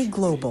is. Reggae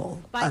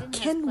Global, a Biden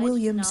Ken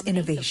Williams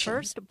innovation. The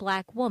first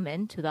black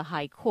woman to the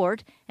high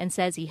court, and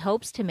says he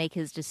hopes to make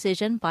his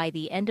decision by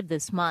the end of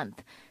this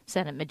month.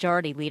 Senate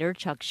Majority Leader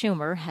Chuck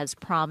Schumer has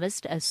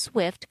promised a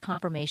swift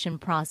confirmation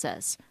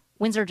process.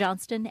 Windsor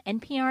Johnston,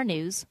 NPR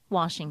News,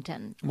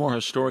 Washington. More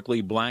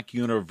historically black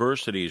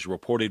universities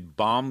reported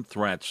bomb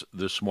threats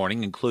this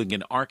morning, including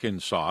in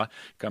Arkansas.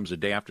 It comes a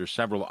day after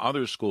several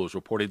other schools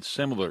reported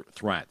similar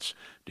threats.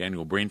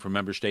 Daniel Breen from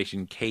member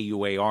station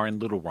KUAR in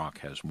Little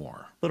Rock has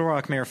more. Little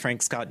Rock Mayor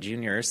Frank Scott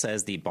Jr.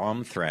 says the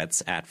bomb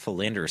threats at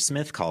Philander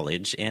Smith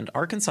College and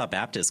Arkansas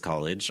Baptist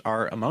College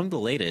are among the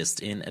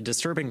latest in a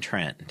disturbing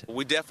trend.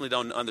 We definitely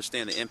don't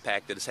understand the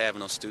impact that it's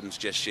having on students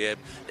just yet.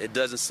 It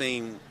doesn't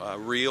seem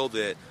real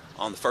that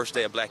on the first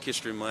day of Black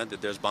History Month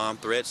that there's bomb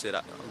threats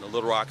at the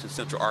Little Rock and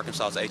Central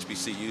Arkansas's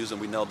HBCUs, and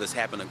we know this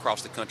happened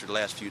across the country the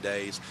last few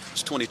days.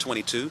 It's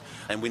 2022,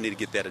 and we need to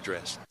get that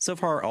addressed. So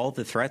far, all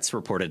the threats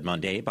reported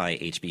Monday by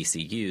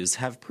HBCUs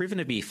have proven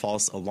to be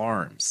false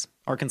alarms.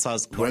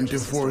 Arkansas's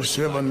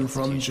 24/7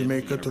 from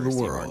Jamaica to the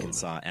world.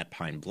 Arkansas at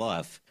Pine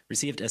Bluff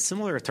received a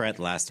similar threat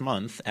last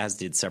month, as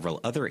did several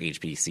other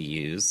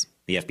HBCUs.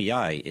 The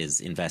FBI is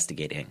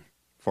investigating.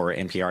 For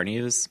NPR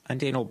News, I'm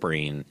Daniel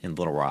Breen in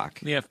Little Rock.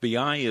 The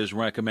FBI is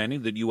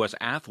recommending that U.S.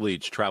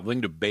 athletes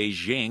traveling to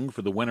Beijing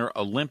for the Winter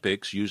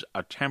Olympics use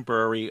a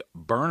temporary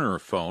burner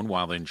phone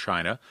while in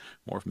China.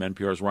 More from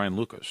NPR's Ryan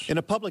Lucas. In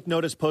a public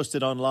notice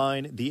posted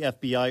online, the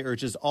FBI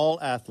urges all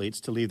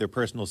athletes to leave their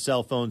personal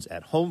cell phones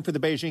at home for the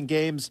Beijing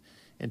Games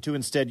and to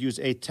instead use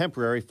a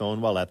temporary phone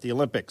while at the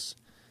Olympics.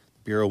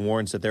 The Bureau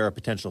warns that there are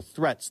potential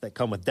threats that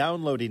come with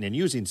downloading and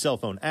using cell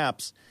phone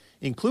apps,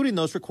 including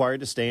those required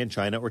to stay in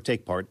China or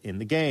take part in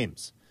the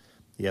games.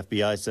 The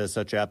FBI says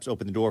such apps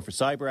open the door for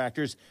cyber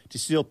actors to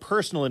steal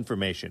personal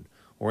information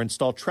or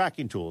install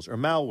tracking tools or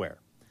malware.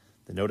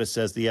 The notice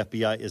says the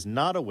FBI is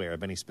not aware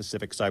of any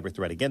specific cyber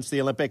threat against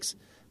the Olympics,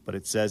 but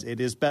it says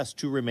it is best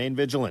to remain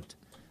vigilant.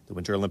 The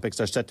Winter Olympics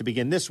are set to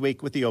begin this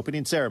week with the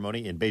opening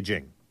ceremony in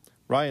Beijing.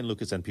 Ryan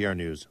Lucas, NPR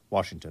News,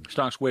 Washington.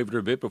 Stocks wavered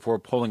a bit before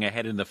pulling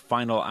ahead in the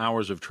final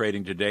hours of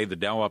trading today. The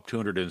Dow up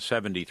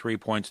 273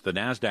 points. The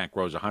Nasdaq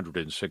rose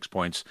 106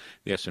 points.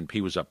 The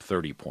S&P was up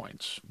 30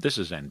 points. This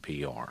is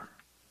NPR.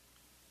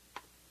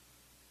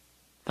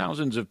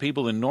 Thousands of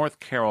people in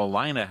North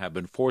Carolina have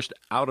been forced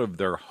out of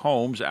their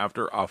homes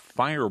after a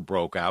fire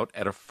broke out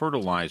at a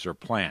fertilizer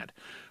plant.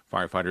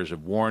 Firefighters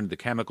have warned the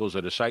chemicals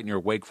at a site near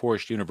Wake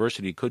Forest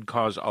University could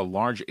cause a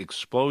large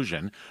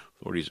explosion.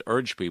 Authorities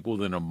urge people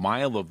within a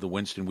mile of the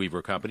Winston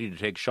Weaver Company to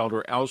take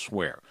shelter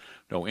elsewhere.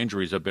 No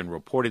injuries have been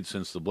reported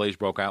since the blaze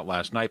broke out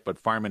last night, but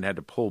firemen had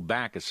to pull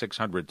back as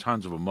 600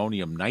 tons of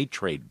ammonium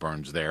nitrate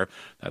burns there.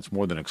 That's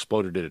more than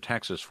exploded at a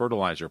Texas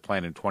fertilizer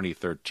plant in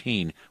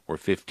 2013, where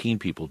 15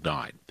 people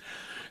died.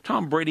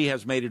 Tom Brady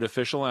has made it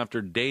official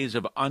after days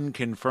of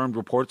unconfirmed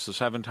reports. The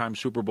seven-time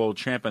Super Bowl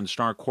champ and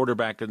star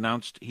quarterback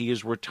announced he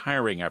is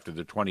retiring after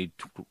the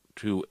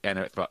 22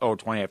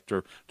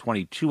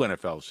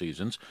 NFL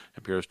seasons.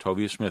 NPR's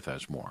Tovia Smith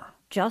has more.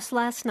 Just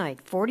last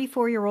night,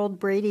 44-year-old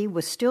Brady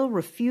was still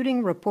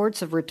refuting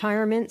reports of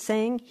retirement,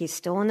 saying he's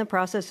still in the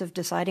process of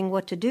deciding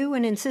what to do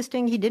and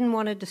insisting he didn't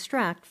want to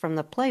distract from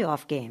the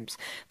playoff games.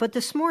 But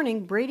this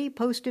morning, Brady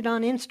posted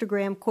on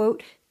Instagram,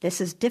 quote,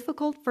 "This is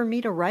difficult for me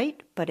to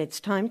write, but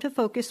it's time to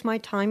focus my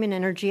time and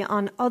energy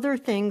on other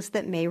things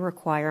that may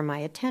require my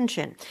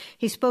attention."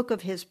 He spoke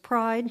of his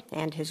pride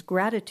and his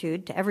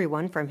gratitude to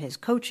everyone from his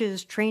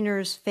coaches,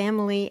 trainers,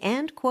 family,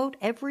 and, quote,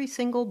 every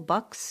single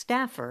Bucs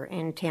staffer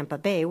in Tampa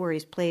Bay, where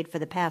he's played for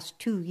the past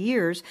 2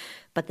 years.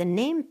 But the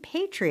name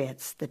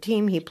Patriots, the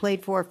team he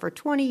played for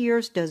 20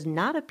 years, does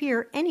not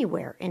appear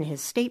anywhere in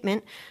his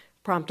statement,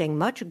 prompting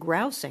much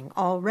grousing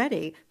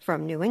already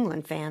from New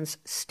England fans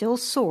still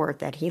sore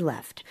that he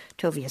left.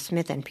 Tovia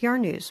Smith, NPR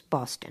News,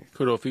 Boston.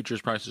 Crude oil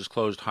futures prices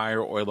closed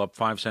higher. Oil up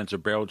 5 cents a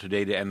barrel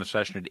today to end the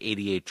session at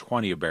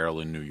 $88.20 a barrel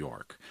in New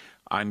York.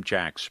 I'm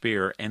Jack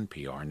Spear,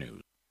 NPR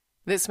News.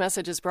 This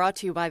message is brought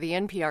to you by the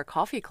NPR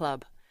Coffee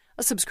Club.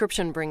 A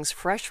subscription brings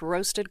fresh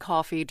roasted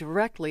coffee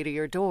directly to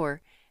your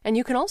door, and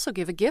you can also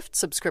give a gift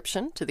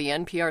subscription to the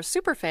NPR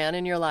superfan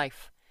in your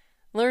life.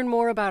 Learn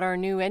more about our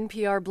new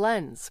NPR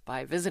blends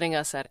by visiting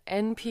us at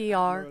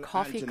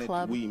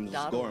nprcoffeeclub.org. Weems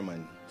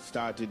Gorman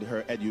started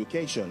her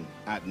education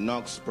at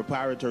Knox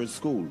Preparatory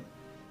School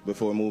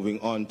before moving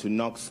on to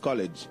Knox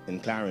College in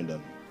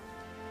Clarendon.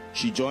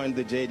 She joined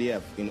the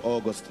JDF in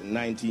August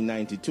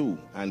 1992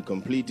 and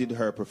completed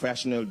her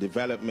professional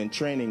development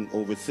training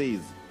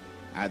overseas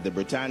at the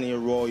Britannia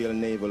Royal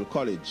Naval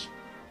College,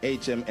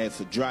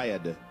 HMS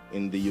Dryad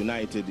in the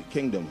United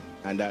Kingdom,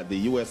 and at the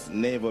U.S.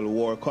 Naval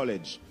War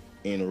College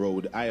in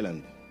Rhode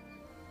Island.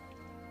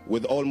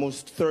 With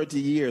almost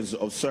 30 years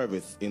of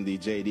service in the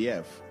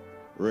JDF,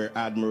 Rear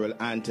Admiral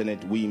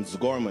Antoinette Weems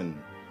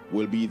Gorman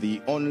will be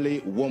the only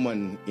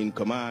woman in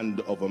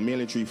command of a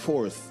military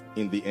force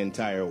in the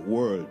entire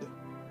world.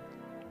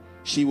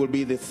 She will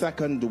be the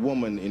second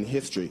woman in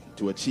history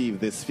to achieve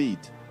this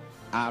feat,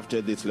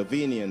 after the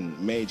Slovenian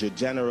Major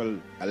General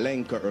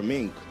Alenka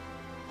Ermink,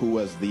 who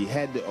was the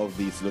head of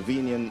the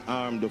Slovenian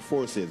Armed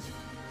Forces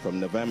from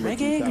November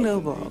Reggae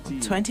Global,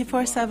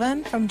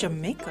 24/7 from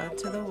Jamaica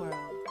to the world.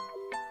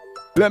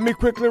 Let me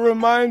quickly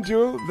remind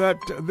you that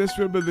this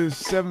will be the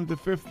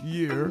 75th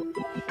year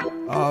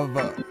of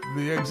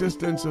the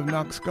existence of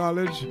Knox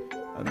College.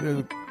 And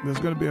there's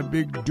going to be a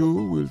big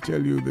do. We'll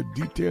tell you the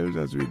details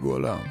as we go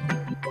along.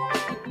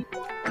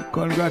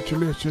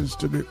 Congratulations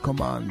to the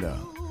commander.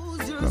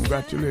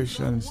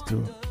 Congratulations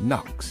to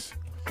Knox.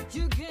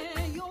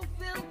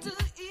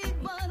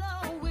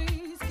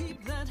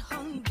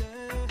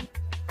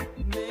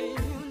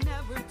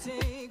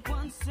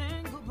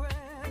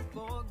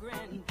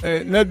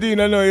 Hey,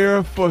 Nadine, I know you're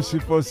a fussy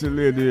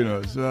lady, you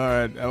know. So, all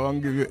right, I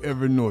want to give you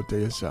every note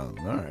of your song.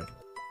 All right.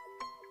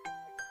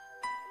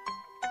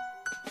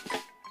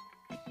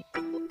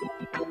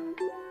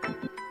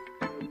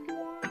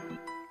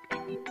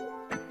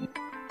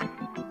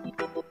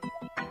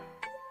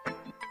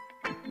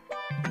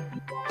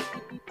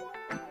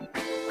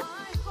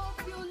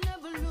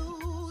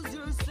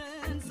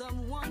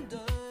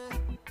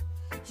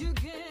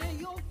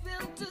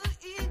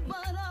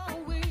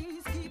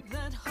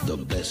 The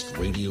best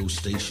radio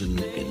station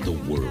in the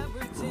world.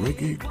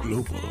 Reggae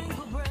Global.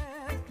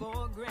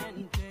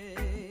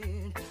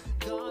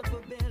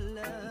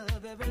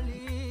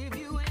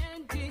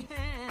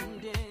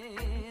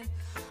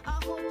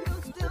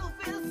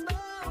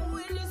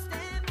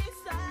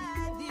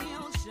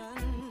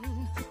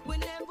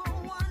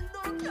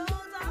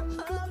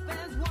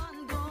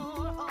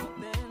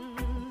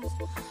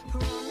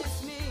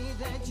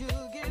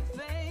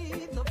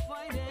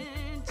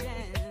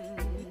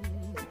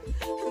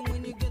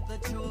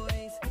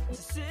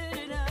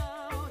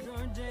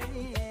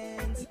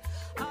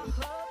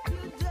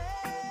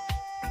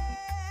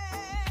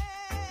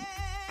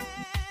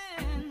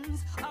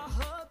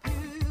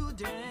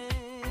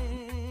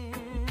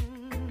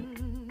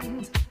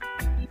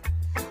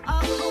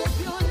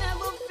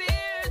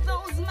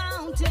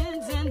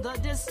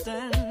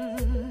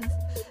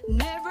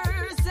 Never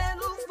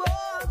settle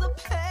for the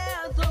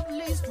path of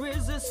least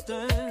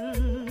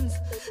resistance.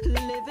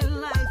 Living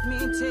life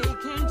mean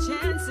taking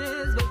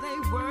chances, but they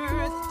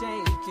worth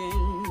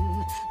taking.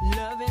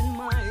 Loving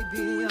might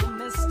be a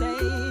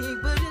mistake,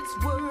 but it's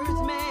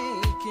worth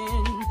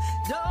making.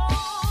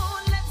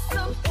 Don't let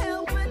some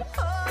helping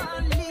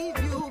heart leave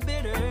you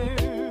bitter.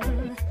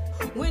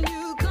 When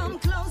you come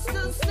close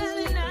to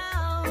selling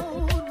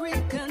out,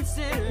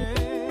 reconsider.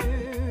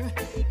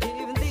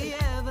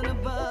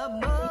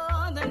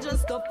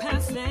 Just a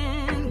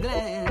passing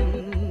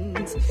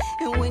glance,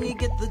 and when you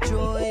get the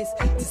choice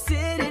to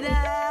sit it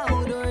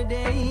out or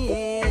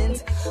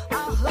dance, I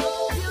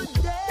hope you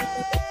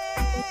dance.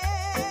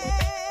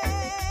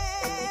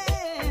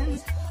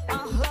 I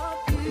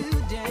hope you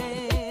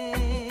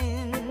dance.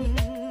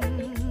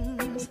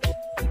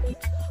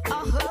 I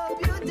hope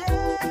you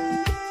dance.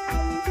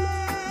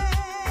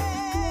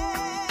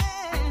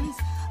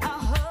 I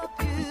hope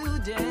you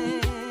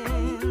dance.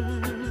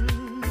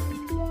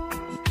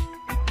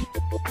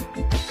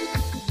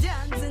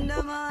 Dance in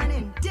the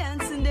morning,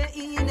 dance in the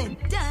evening,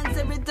 dance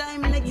every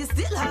time like you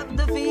still have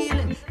the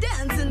feeling.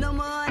 Dance in the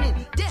morning,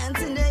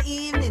 dance in the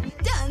evening,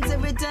 dance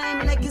every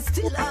time like you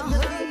still have the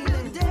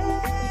feeling.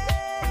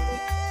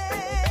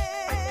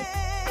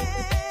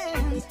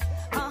 Dance,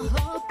 I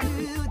hope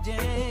you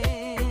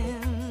dance.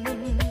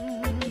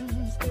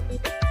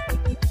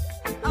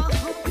 I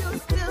hope you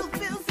still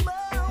feel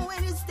small when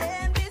you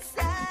stand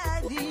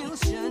beside the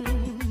ocean.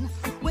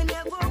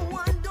 Whenever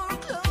one door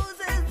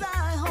closes,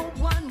 I hope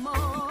one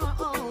more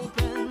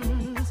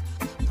opens.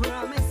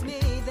 Promise me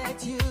that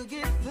you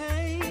give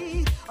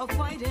faith a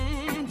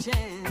fighting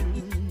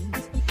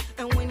chance.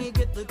 And when you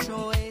get the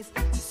choice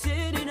to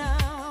sit it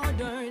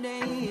out or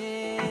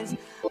dance,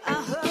 I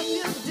hope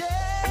you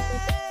dance.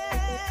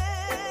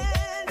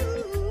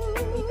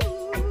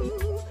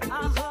 Ooh, I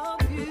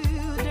hope you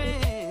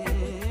dance.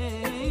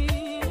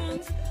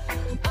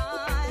 I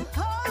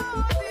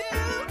hope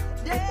you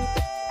dance.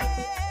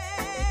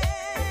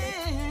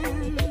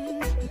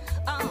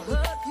 I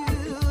hope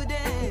you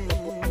dance.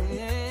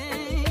 Yeah.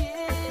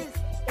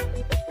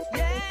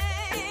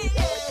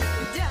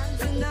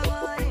 Dance in the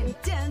morning,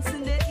 dance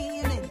in the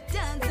evening,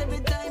 dance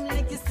every time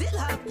like you still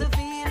have the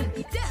feeling.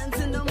 Dance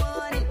in the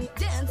morning,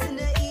 dance in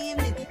the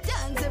evening,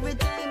 dance every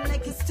time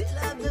like you still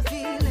have the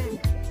feeling.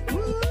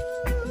 Ooh,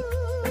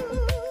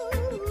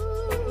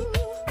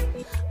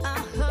 I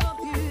hope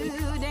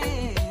you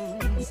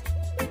dance.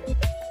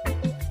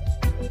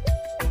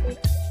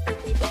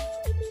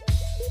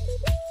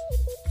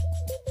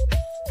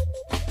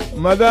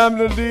 Madame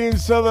Nadine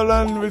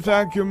Sutherland, we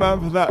thank you, ma'am,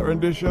 for that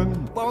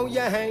rendition. Oh,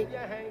 yeah, hey.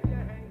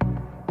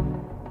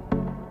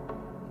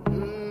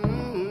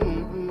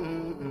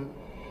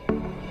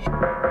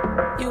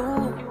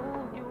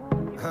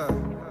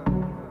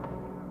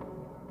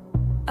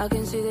 I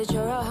can see that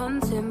you're a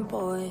hunting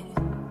boy.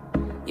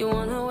 You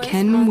wanna waste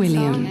Ken my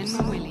Williams.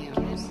 time.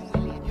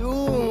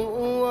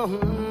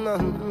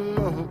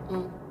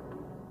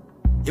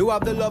 You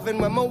have the loving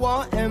when I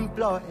want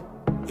employ.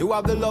 You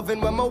have the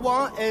loving when I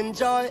want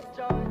enjoy.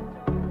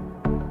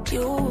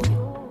 You,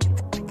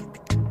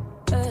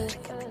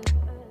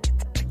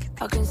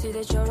 I can see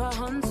that you're a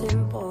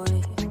hunting boy.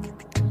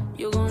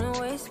 You're gonna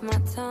waste my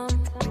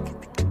time.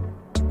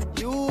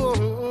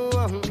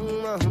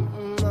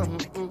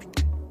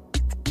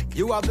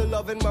 You have the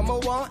loving mama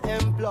want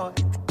employ.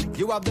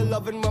 You have the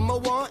loving mama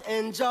want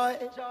enjoy.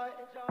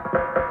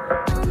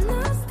 I'm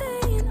not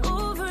staying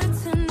over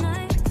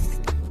tonight.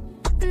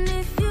 And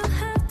if you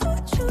have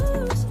to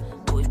choose,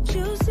 would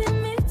you see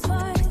me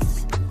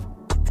twice?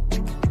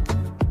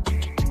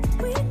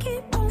 We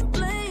keep on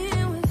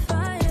playing with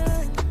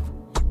fire.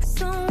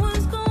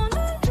 Someone's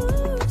gonna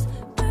lose,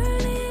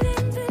 burning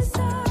in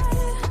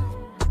desire.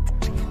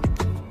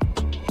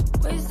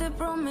 Wasted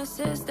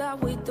promises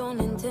that we don't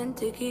intend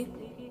to keep.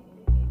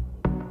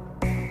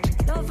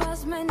 Love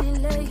has many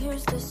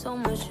layers, there's so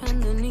much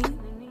underneath.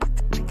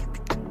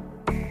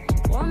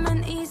 Warm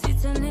and easy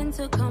turn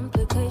into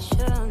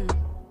complication.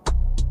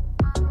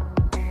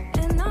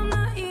 And I'm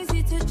not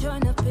easy to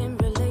join up in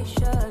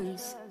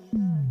relations.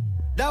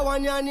 That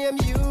one your name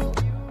you.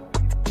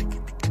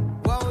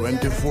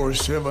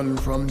 24/7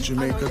 from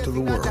Jamaica to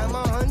the world. I'm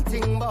a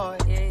hunting boy,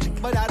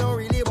 but I don't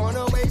really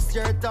wanna waste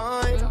your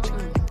time.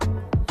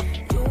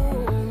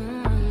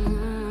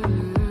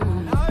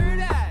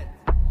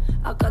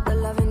 I got the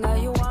loving that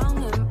you want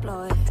to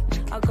employ.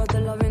 I got the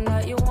loving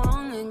that you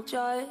want to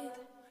enjoy.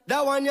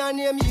 That one your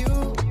name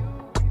you.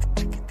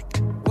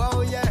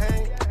 Wow,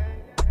 yeah.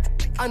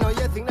 I know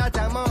you think that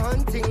I'm a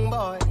hunting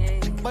boy,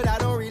 but I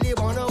don't really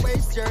wanna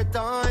waste your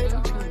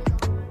time.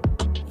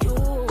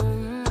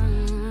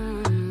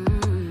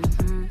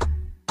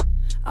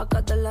 I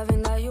got the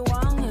loving that you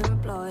want to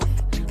employ.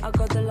 I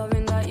got the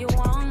loving that you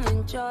want to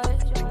enjoy.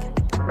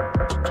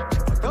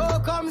 How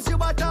comes you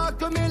a talk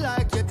to me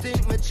like you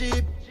think me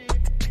cheap?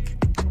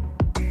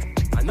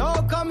 And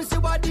how comes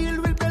you a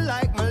deal with me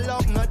like my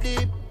love not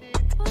deep?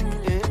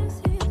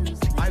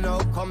 And how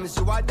comes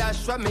you a dash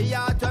from me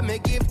heart when me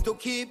give to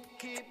keep?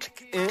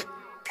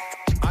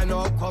 And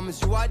how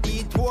comes you a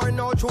detour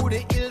now through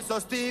the hills so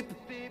steep?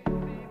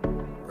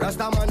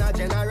 Rastaman a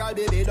general,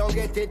 baby, don't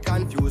get it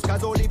confused.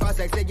 Cause only for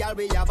sexy girl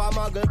we have a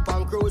muggle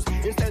punk cruise.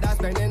 Instead of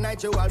spending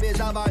night you always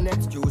have an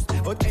excuse.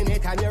 But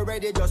anytime you're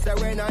ready just say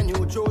when a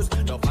new choose.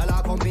 Don't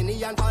follow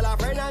company and follow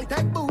friend and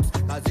take boots.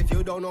 Cause if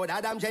you don't know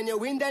that I'm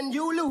genuine then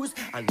you lose.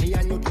 And me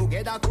and you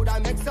together could I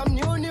make some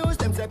new news.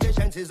 Them say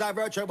patience is a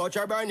virtue but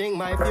you're burning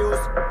my fuse.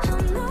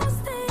 I'm not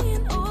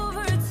staying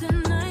over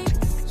tonight.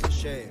 It's a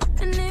shame.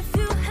 And if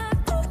you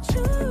have to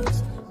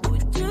choose,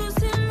 would you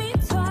see me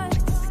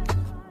twice?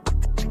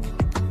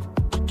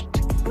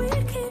 We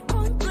keep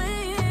on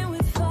playing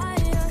with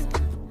fire.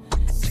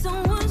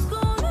 Someone's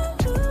gonna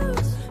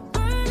lose,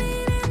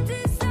 burning in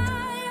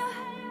desire.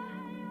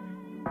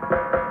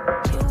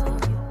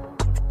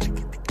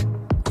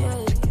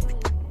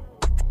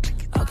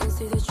 I can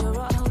see that you're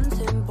a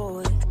hunting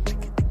boy.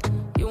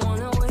 You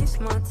wanna waste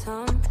my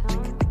time.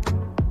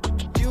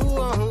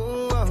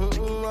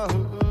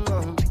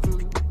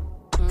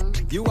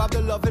 You have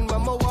the loving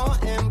mama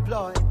want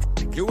employ.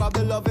 You have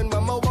the loving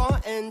mama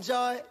want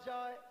enjoy.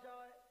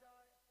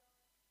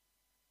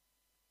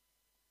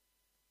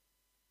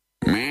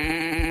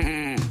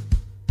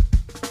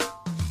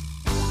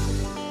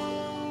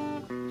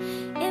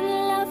 In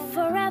love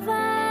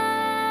forever,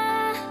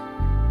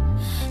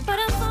 but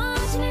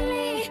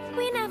unfortunately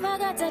we never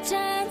got a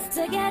chance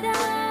together.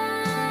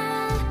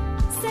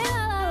 Say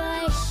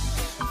why?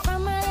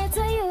 From a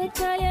little youth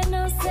girl, you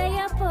know say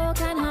you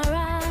poke and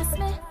harass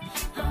me.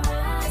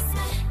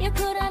 You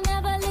could have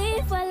never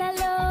leave well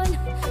alone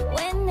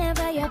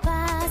whenever you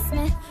pass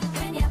me.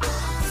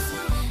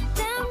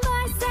 Them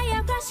boys say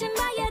you're crushing,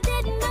 but you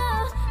didn't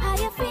know how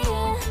you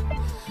feel.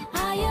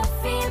 How you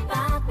feel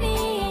about me,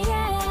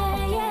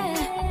 yeah, yeah.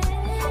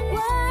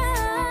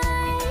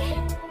 Why?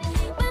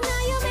 But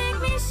now you make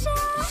me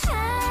shine.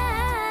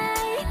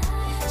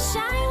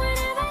 Shine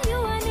whenever you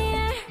are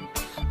near.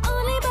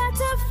 Only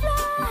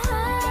butterflies.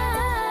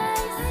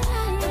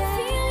 The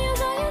feel you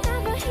though you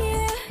never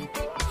hear.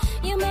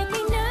 You make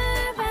me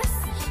nervous.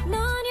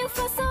 Known you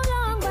for so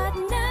long, but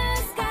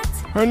nerves got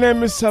Her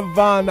name is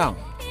Savannah.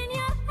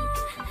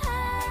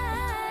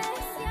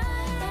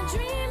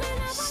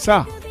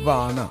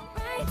 Savannah.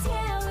 right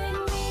here with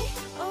me.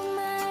 Oh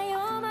my,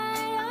 oh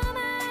my, oh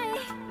my.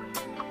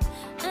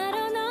 I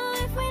don't know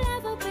if we'll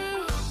ever be.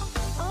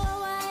 Oh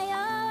why,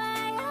 oh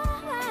why, oh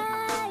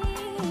why.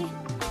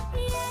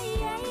 Yeah,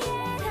 yeah,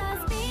 yeah.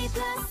 'Cause me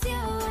plus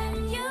you and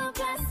you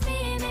plus me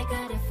make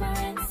a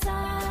difference. Oh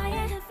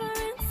yeah,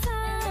 difference.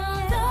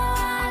 Although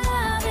our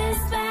love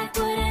is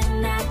backward and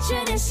not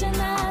traditional.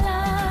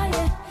 Oh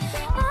yeah.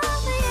 All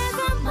the years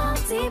are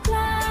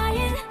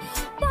multiplying.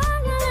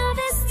 One love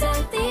is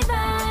still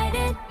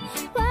divided.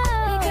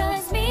 Whoa.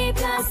 Because me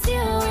plus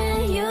you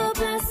and you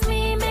plus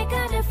me make a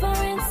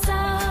difference. Oh,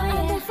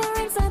 yeah.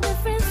 A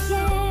difference,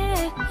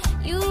 yeah.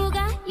 You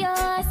got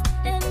yours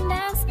and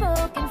I'm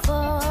spoken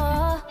for.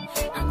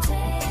 I'm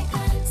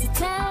taken. So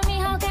tell me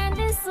how can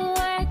this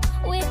work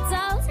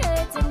without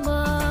hurting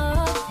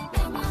more?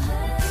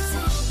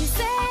 You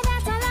say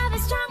that our love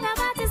is stronger,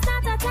 but it's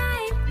not a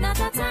time, not a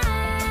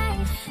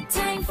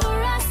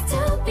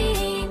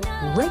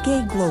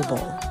Reggae Global,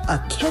 a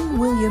Ken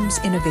Williams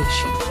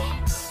innovation.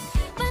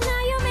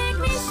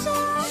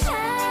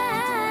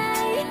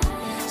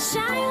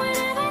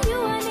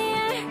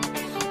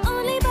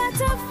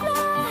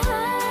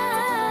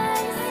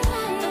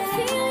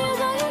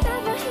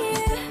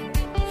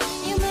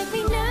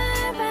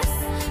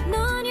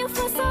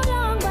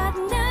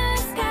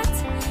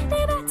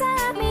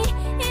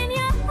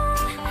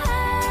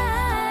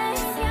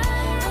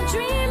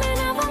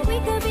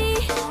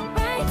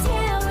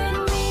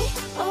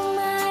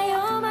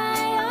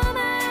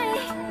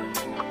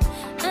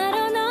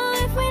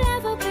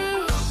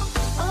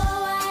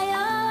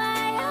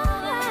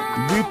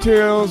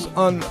 Details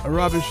on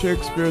Robbie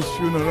Shakespeare's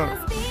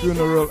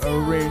funeral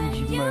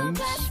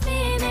arrangements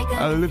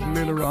a little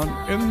later on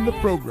in the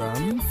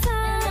program.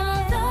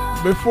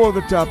 Before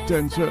the top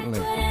 10, certainly.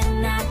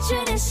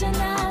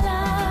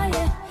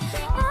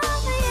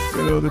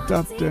 You know, the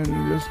top 10,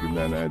 just give me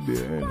an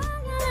idea, ain't it?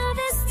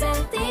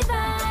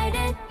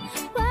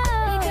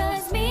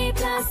 Because me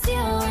plus you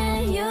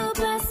and you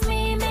plus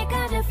me make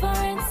a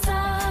difference.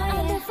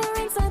 A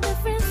difference,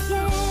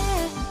 yeah.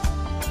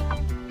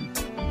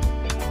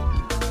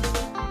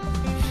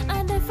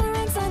 A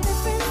difference,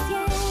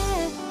 yeah.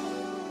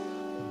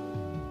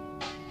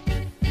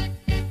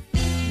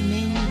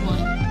 Main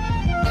one.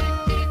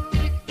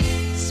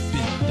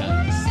 Spin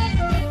dice.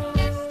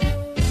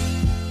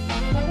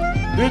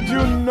 Did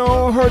you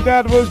know her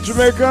dad was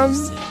Jamaican?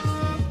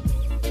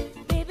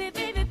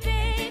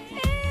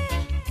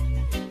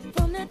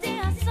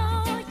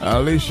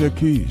 Alicia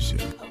Keys.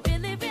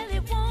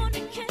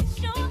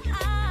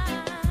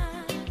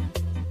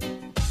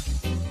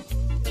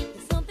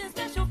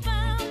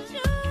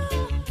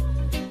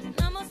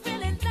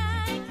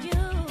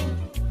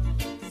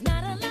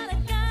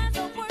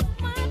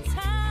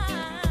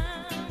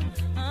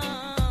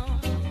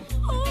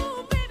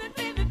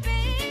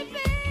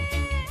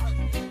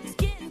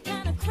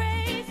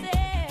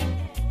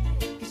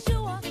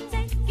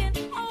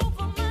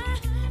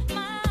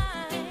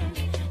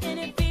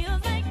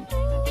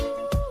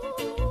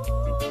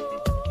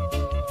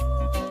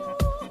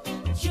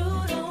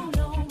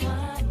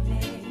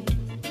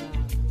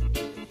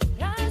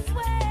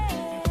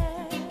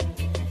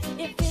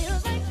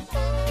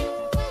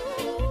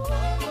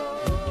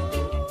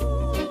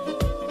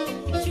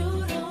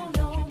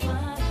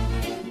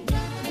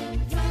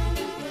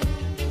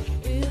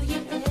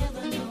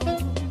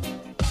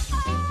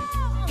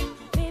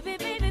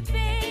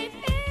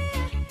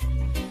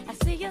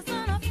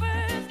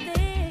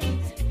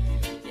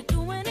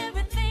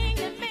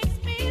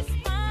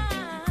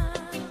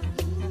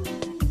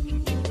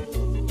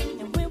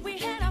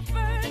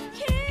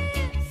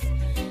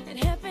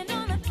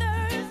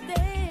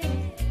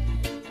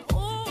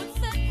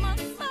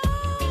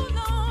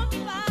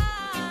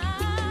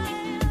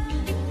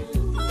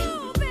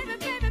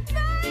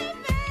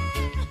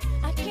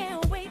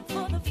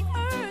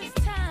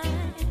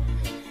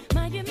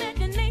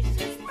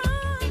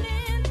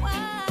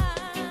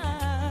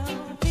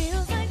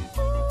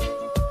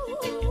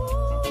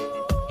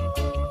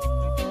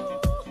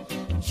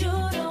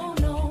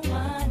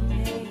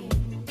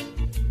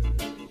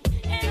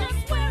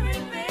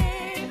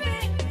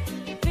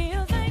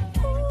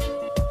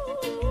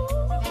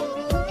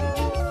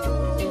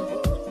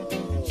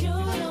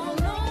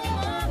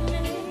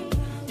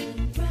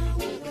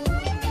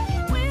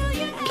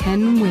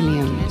 Ken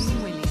Williams.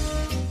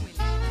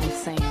 I'm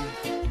saying,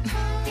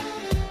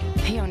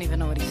 he don't even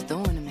know what he's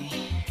doing to me.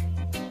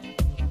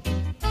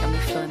 Got me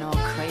feeling all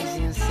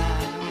crazy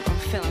inside. I'm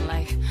feeling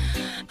like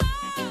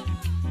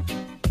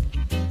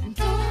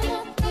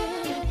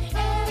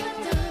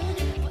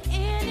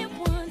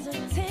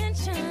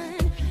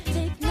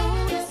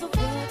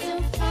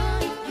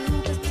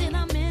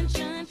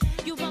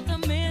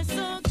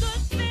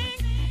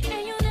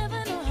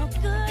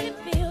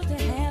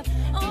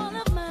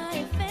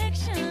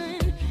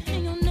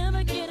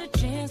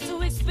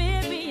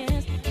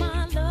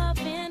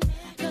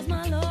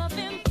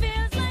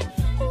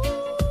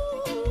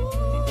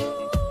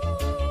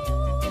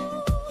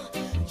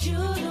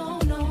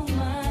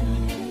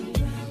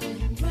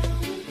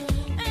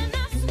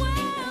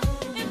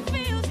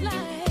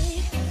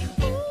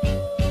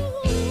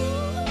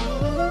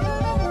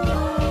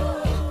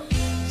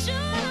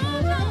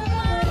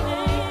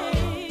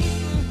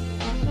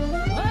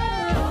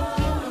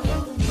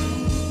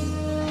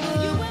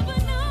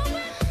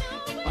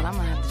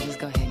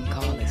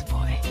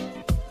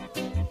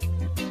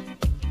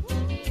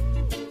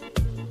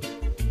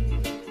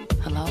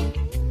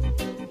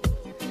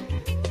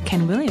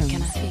Ken Williams.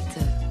 Can I speak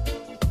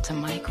to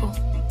Michael?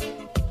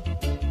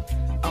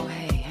 Oh,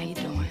 hey, how you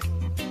doing?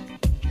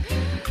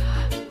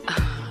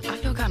 I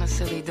feel kind of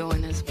silly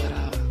doing this, but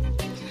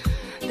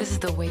this is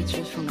the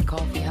waitress from the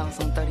coffee house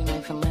on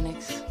 39th and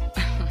Lenox.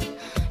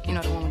 You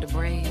know, the one with the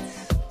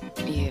braids?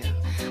 Yeah.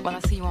 Well, I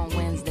see you on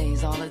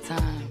Wednesdays all the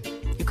time.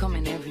 You come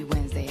in every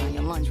Wednesday on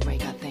your lunch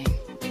break, I think.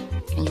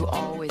 And you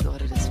always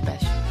order the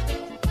special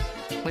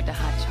with the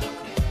hot chocolate.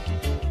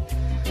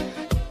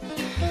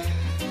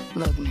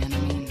 Look, man, I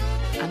mean,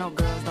 I know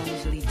girls don't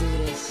usually do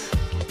this,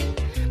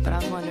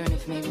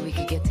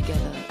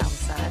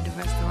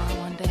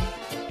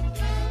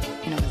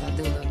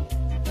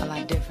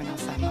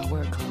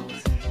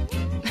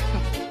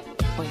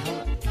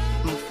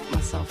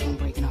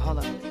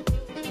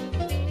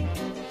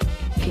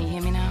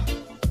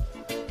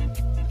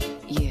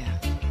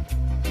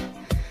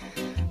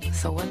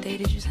 Thursday,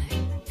 did you say?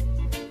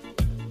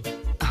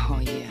 Oh,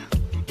 yeah.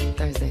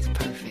 Thursday's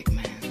perfect,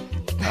 man.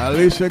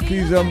 Alicia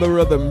Keys on the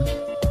rhythm.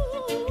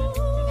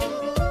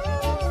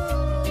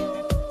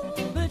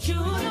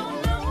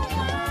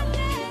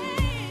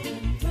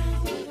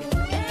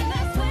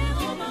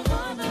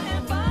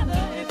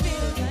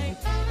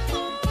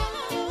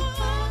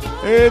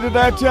 Hey, did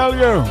I tell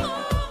you?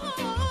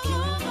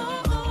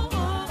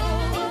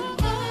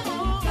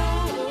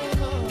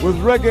 With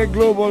Reggae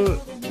Global,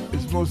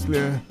 it's mostly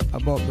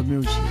about the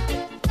music.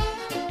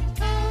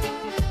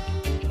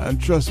 And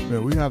trust me,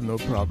 we have no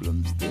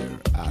problems there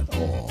at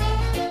all.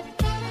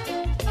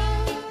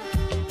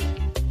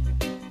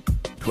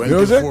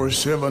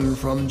 24/7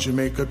 from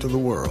Jamaica to the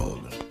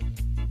world.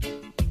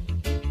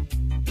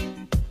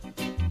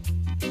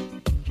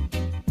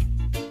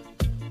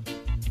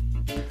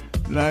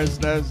 Nice,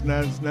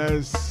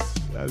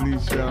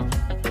 Alicia.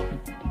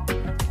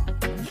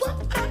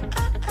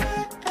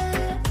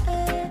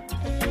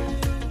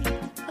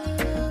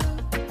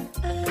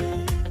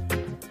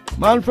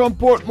 Man from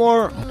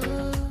Portmore,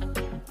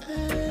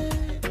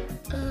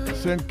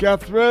 St.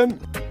 Catherine,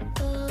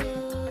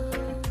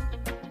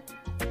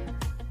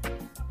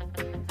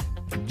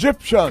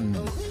 Egyptian.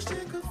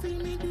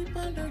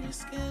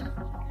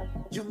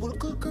 You will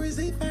go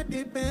crazy if I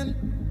depend.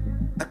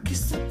 I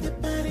kiss up your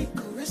body,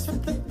 caress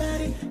up the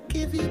body,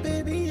 give you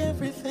baby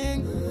everything.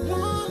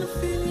 Wanna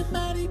feel your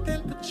body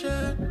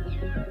temperature.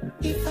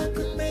 If I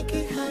could make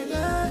it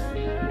higher,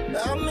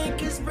 I'll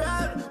make it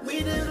sprout.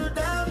 We little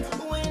doubt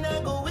when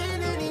I go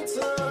in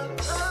anytime.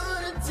 I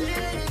wanna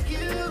take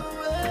you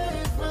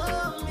away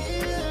from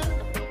here.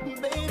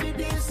 Baby,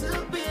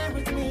 disappear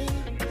with me.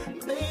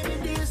 Baby,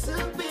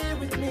 disappear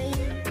with me.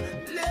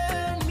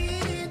 Let me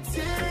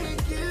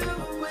take you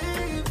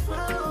away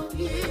from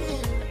here.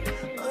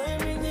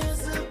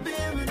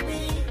 Disappear with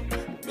me,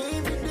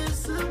 baby,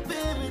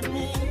 disappear with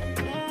me.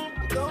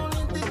 Don't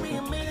it take me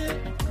a minute,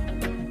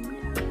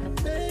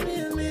 baby,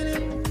 a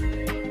minute.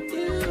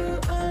 You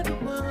are the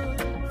one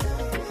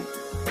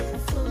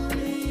for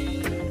me,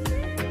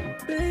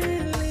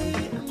 baby,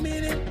 a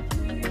minute,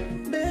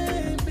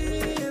 baby,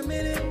 a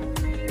minute.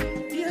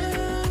 You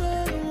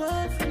are the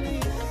one for me.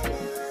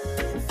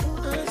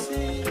 I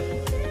see.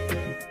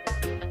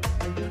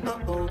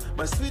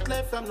 My sweet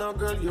life, I'm now,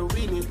 girl, you're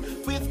winning.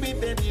 With me,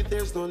 baby,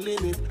 there's no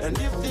limit. And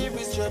if there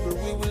is trouble,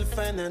 we will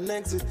find an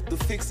exit to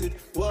fix it.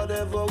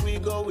 Whatever we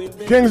go in,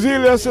 baby. King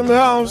Zelius in the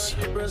house.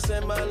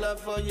 100% my love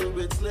for you,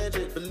 it's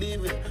legit.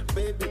 Believe it,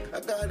 baby,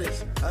 I got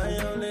this. I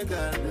only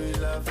got real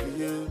love for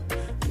you.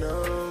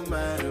 No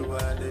matter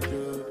what they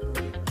do.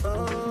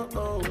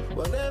 Oh,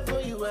 whatever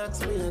you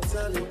ask me, I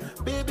tell you.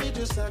 Baby,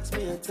 just ask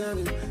me, I tell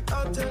you.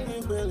 I'll tell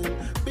you, willing.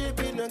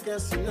 Baby, no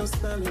guessing, no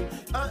spelling.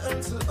 I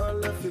answer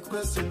all of your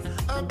questions.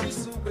 I'll be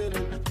so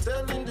willing.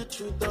 Telling the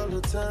truth all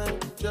the time.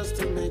 Just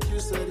to make you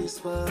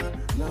satisfied.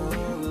 No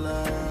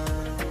lie.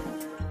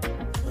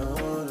 No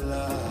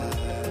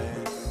lie.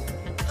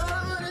 I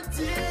wanna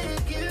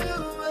take you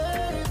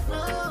away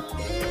from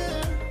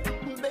here.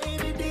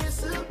 Baby,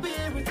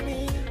 disappear with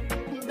me.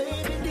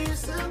 Baby,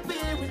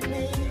 disappear with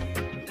me.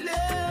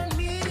 Let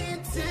me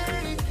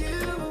take you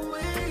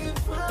away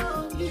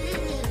from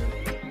here.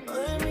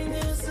 I mean,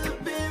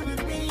 disappear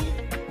with me.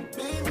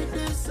 Baby,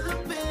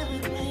 disappear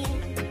with me.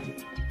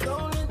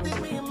 Don't it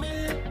take me a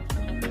minute.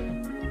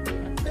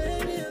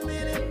 Baby, a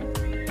minute.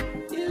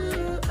 You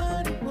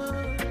are the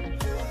one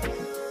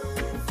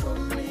for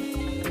me.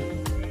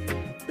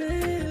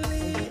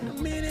 Barely a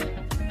minute.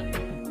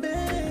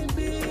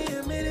 Baby,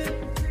 a minute.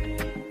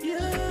 You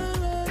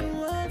are the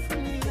one for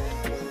me.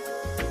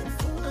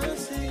 I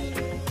see.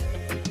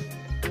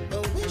 I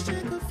wish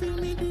I could feel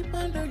me deep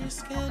under your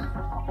skin.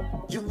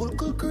 You will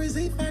go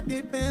crazy if I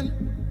depend.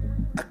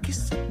 I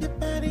kiss up your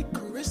body,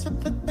 caress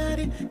up the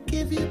body,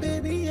 give you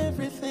baby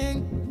everything.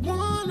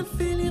 Wanna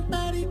feel your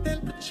body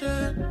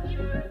temperature.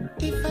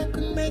 If I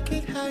could make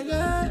it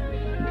higher,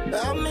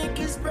 I'll make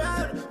it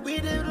sprout. We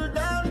little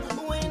doubt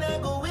when I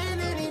go in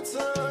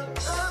anytime.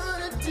 I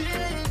wanna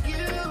take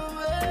you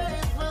away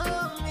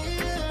from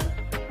here.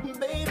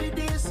 Baby,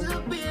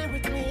 disappear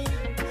with me.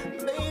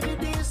 Baby,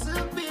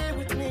 disappear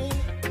with me.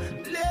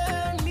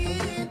 Let me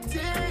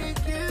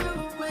take you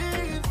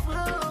away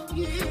from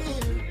here.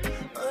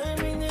 I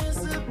mean,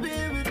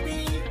 disappear with me.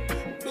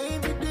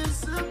 Baby,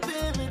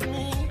 disappear with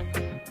me.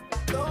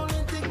 Don't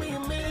it take me a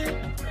minute.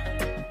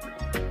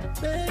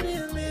 Baby,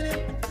 a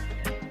minute.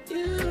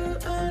 You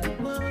are the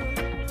one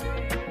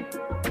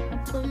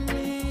for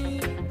me.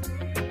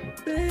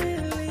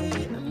 Barely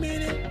a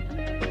minute.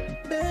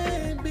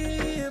 Baby,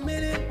 a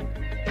minute.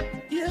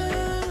 You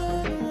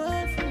are the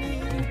one for me.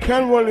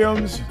 Ken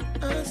Williams.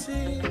 I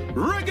see.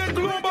 Reggae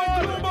Global.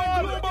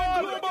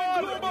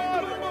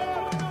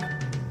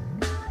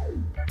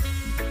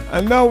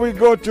 And now we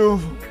go to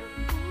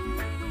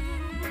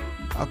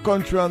a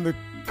country on the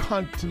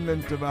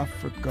continent of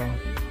Africa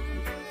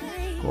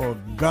called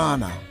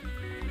Ghana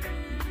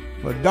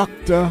for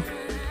Dr.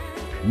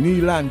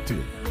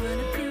 Nilanti.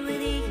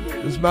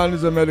 This man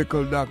is a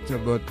medical doctor,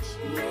 but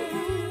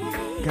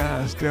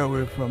can't stay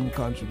away from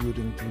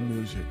contributing to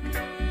music.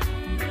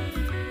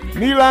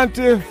 Neil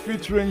Ante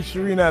featuring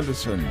Shireen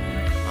Anderson.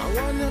 I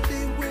wanna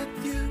be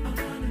with you.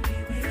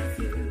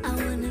 I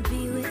wanna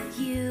be with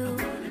you.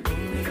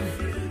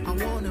 I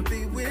wanna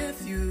be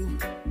with you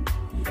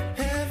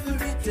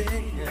every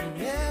day and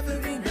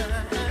every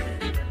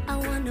night. I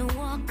wanna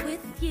walk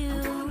with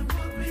you.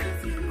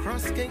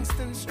 Cross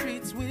Kingston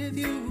streets with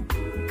you.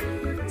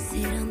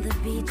 Sit on the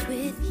beach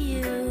with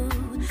you.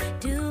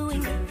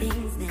 Doing the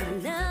things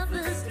that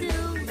lovers do.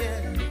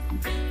 Yeah,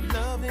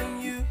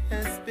 loving you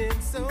has been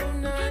so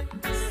nice.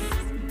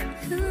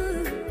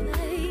 Ooh,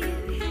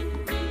 baby.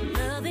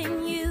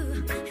 Loving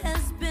you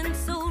has been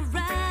so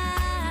right.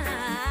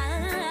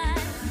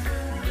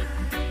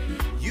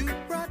 You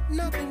brought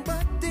nothing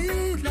but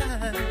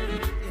delight.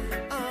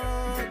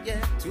 Oh yeah,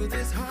 to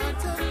this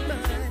heart of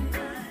mine.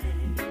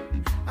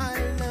 I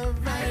love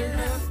you.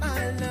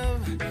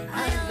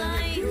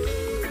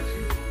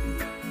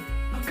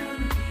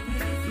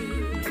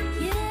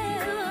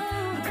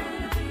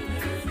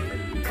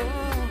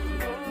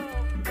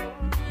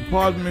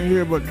 Pardon me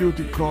here, but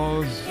duty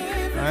calls.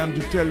 I am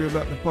to tell you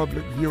that the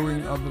public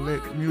viewing of the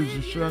late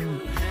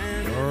musician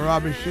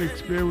Robbie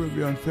Shakespeare will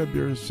be on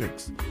February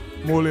 6th.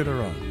 More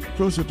later on,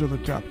 closer to the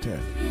top 10.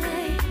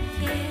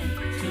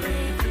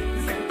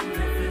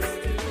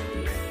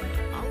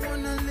 I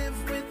wanna live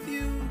with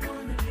you,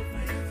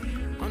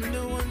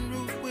 under one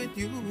roof with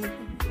you.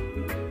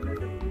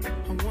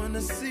 I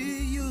wanna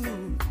see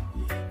you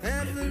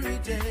every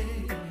day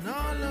and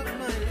all of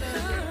my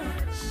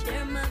life.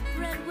 Share my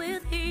bread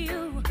with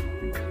you.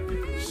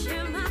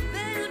 Share my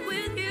bed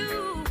with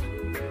you.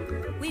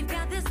 We've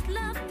got this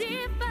love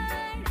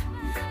divine.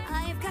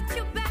 I've got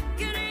your back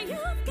and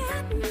you've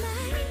got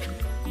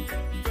mine.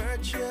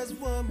 Virtuous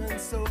woman,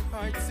 so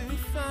hard to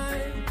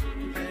find.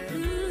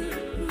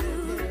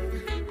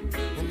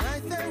 And I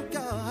thank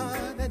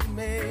God that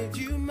made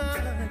you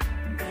mine.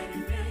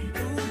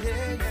 Ooh,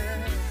 yeah,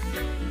 yeah.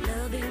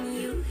 Loving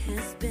you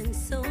has been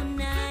so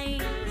nice.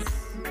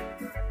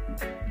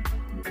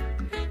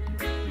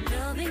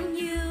 Loving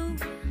you.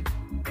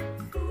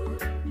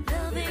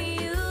 Loving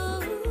you.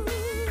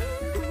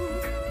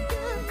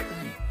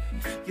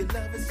 Your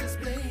love is just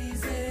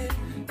blazing.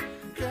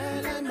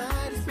 Girl, I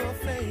might as well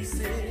face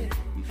it.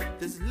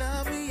 This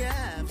love we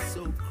have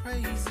so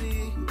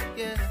crazy.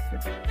 Yeah.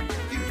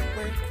 You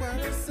ain't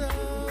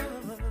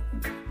quarrelsome.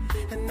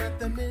 And at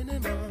the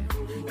minimum,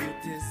 you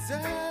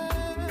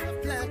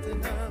deserve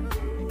platinum.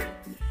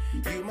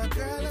 You my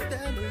girl of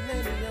the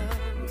millennium.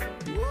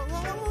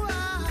 Whoa,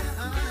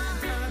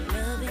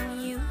 Loving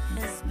you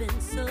has been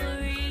so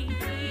real.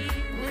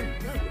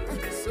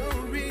 so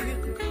real.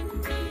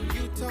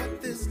 You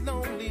taught this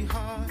lonely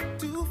heart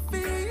to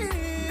feel.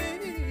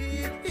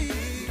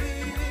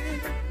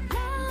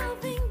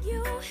 Loving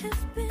you has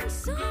been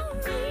so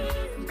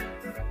real.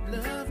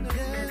 Love,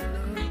 yeah,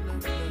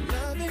 love.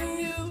 Loving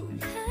you.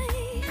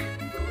 Hey,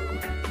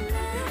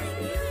 loving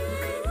you.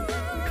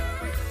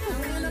 I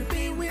wanna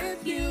be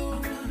with you.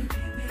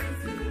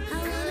 I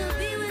wanna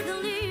be with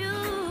only you.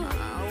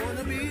 I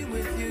wanna be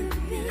with you.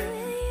 Be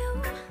with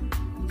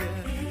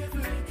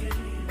you.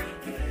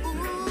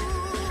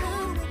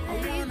 Ooh, I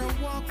wanna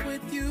walk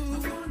with you.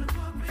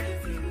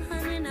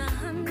 Hunting a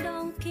hunt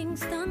on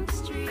Kingston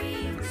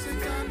Street.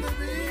 Sit on the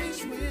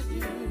beach with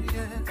you,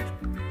 yeah.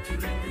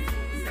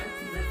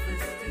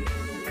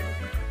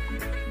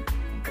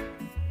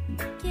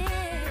 Yeah.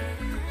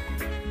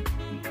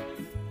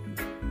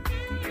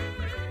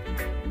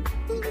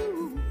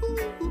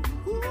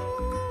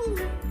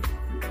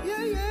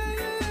 Yeah, yeah,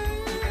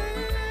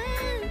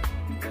 yeah.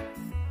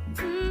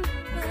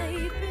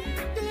 Baby.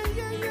 Yeah,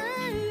 yeah,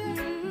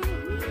 yeah.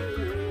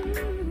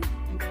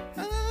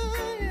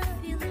 Oh, yeah.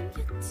 Feeling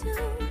you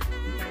too.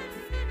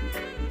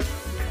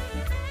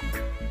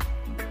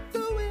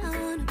 Do it. I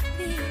wanna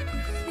be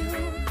with you.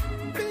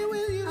 Be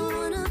with you. I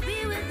wanna be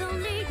with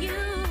only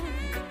you.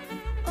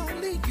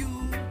 Only you.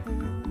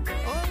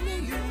 Only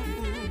you.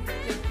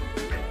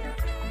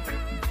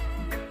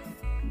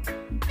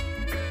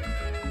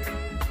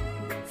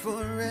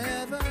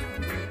 Forever,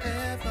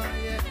 ever,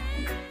 yeah.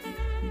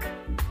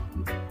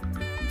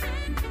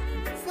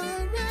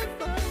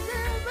 Forever,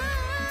 ever.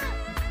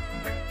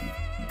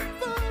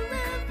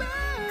 Forever.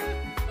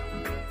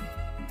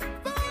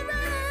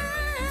 Forever,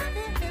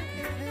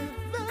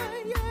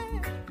 yeah.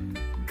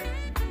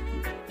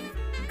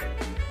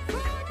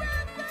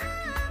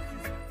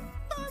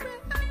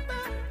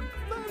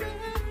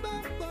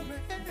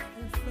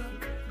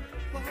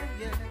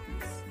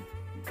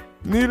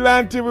 Neil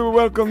Ante, we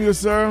welcome you,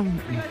 sir.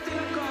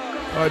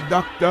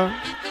 Doctor.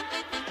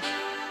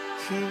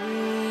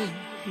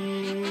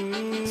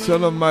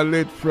 Son of my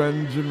late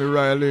friend Jimmy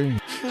Riley.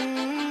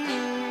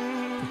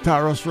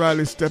 Taros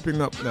Riley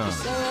stepping up now.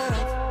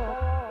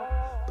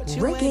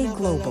 Reggae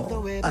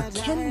Global, a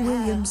Ken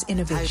Williams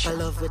innovation. I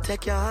love will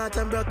take your heart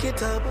and broke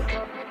it up.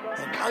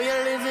 And now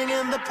you're living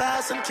in the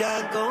past and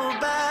can't go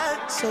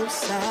back. So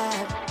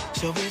sad.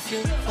 So if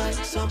you find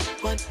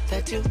someone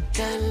that you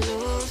can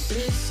lose,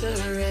 please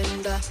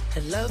surrender.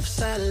 And love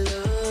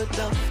salute,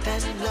 love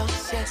and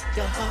loss, yeah,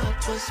 your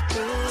heart was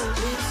bruised.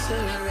 Please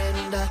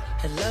surrender.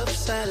 And love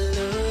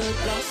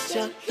salute, lost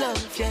your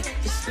love, yeah,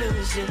 it's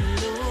losing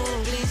you.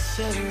 Please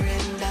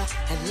surrender.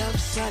 And love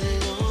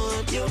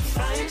salute, you'll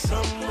find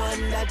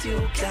someone that you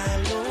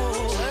can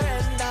lose.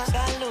 Surrender,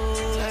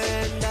 salute,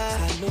 surrender,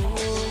 salute.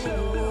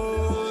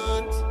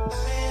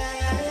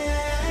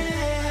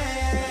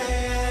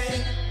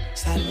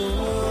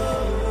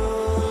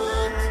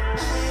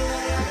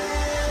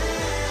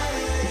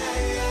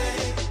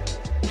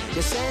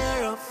 You say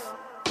you're rough.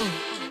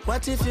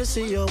 What if you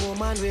see your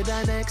woman with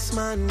an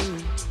ex-man?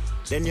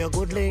 Then your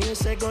good lady you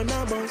say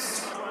gonna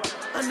bust.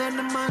 And then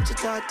the man to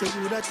talk to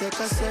you that take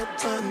a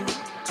step on.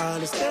 All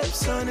the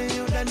steps on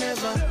you that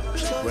never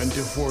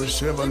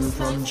 24/7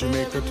 from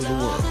Jamaica to the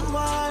world.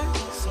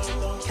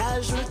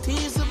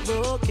 Casualties of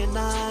broken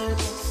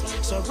hearts.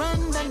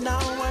 Surrender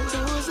now and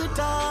lose it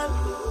all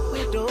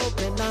with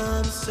open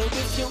arms. So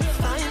if you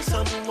find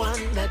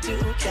someone that you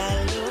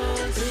can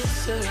lose, please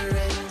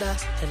surrender.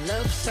 And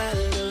love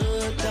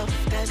salute, love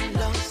and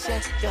loss,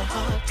 yeah, your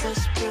heart was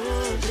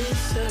bruised.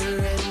 Please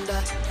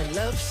surrender. And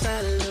love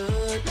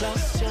salute,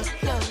 lost your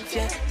love,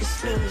 yeah,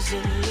 it's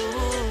losing you.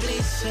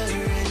 Please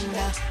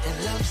surrender. And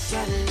love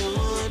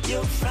salute,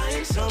 you'll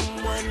find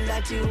someone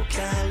that you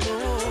can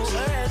lose.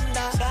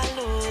 Surrender,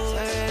 salute,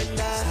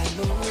 surrender,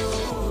 salute.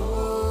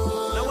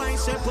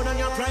 Say put on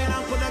your pride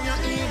and put on your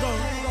ego.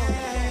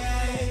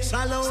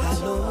 Salute.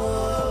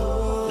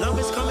 Salute. Love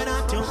is coming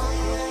at you.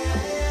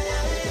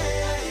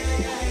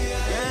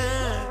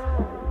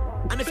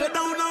 Yeah. And if you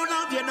don't know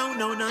love, you don't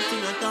know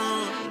nothing at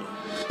all.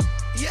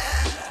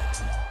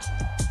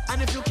 Yeah.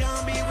 And if you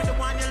can't be with the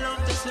one you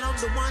love, just love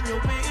the one you're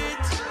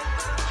with.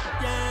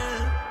 Yeah.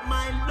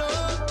 My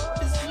love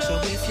is love. So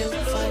if you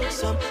find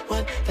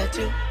someone that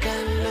you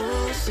can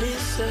lose,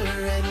 please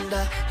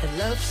surrender. And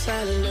love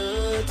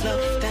salute,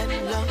 love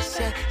and loss,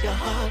 yeah, your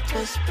heart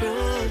was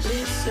bruised.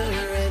 Please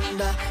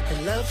surrender.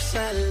 And love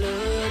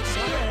salute,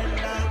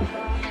 surrender.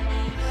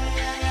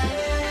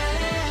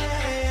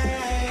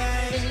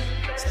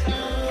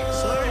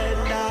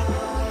 Surrender.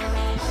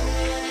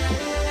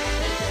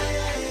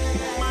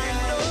 My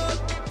love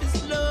is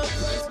love,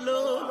 is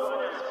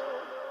love.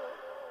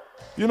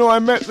 You know, I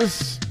met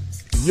this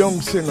young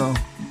singer,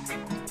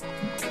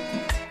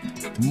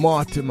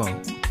 Mortimer.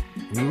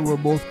 We were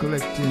both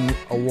collecting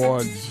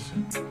awards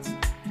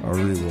or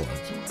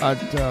rewards at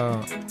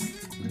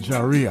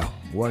Jaria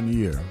one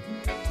year.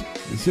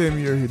 The same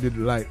year he did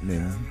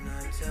Lightning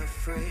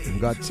and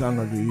got Song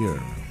of the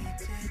Year.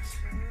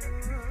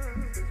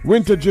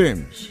 Winter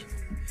James.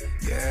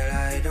 Girl,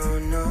 I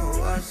don't know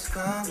what's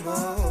come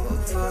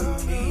over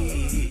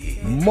me.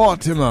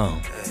 Mortimer.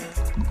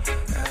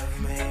 I've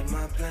made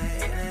my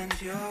plan and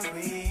you're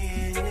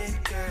in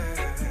it,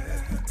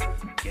 girl.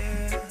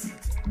 Yeah.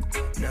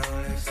 Now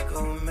let's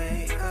go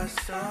make us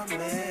some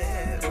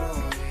memories.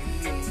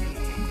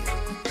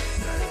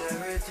 Cause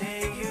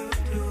everything you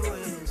do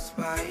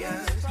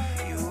inspires.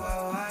 You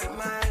are what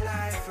my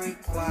life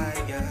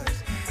requires.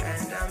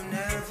 And I'm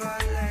never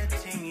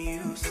letting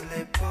you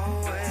slip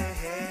away.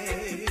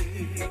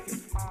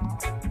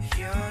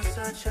 You're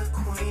such a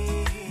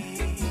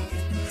queen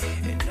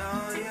in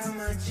all your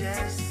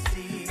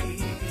majesty,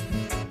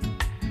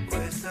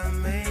 with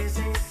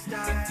amazing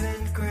style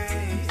and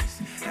grace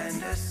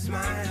and a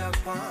smile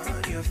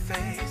upon your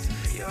face.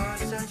 You're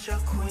such a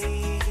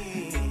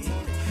queen,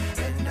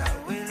 and I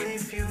will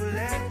if you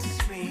let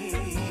me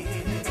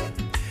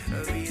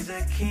be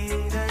the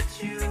king that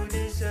you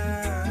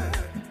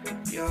deserve.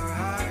 Your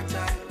heart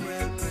I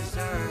will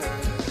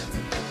preserve.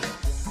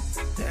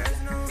 There's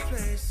no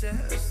place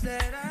else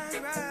that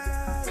I'd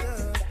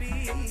rather be,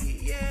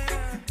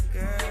 yeah,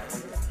 girl,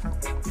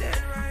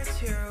 than right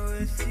here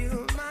with you,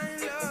 my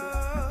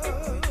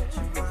love.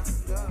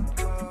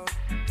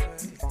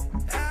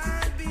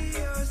 I'd be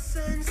your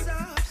sense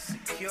of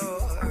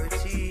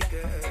security,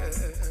 girl.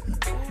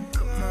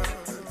 Come on,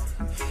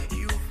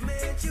 you've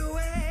made your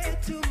way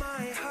to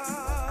my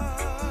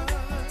heart.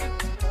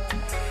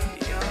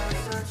 You're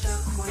such a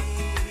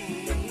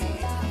queen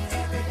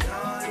in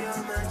all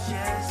your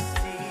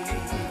majesty,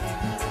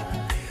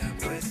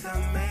 with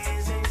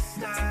amazing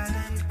style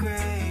and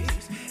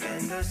grace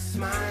and a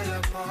smile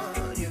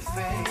upon your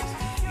face.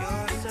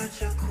 You're such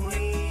a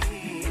queen,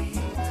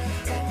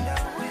 and I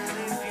will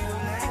if you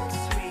let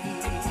me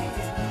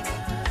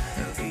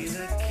be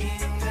the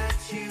king that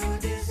you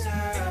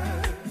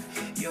deserve.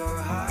 Your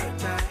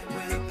heart I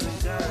will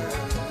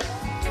preserve.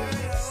 Girl,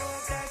 I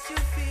hope that you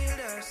feel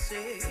the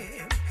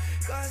same,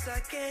 cause I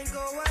can't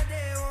go a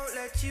day, won't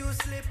let you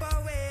slip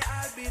away.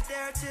 I'll be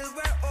there till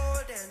we're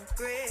old and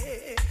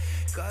gray,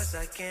 cause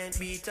I can't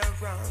beat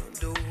around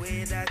the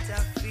way that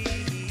I feel.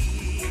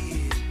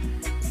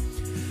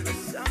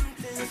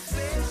 Something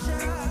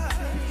special,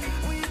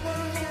 we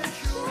won't get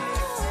through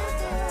it.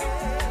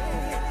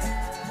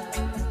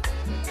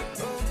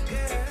 Oh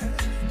girl,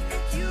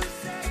 you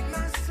set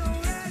my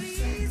soul at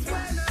ease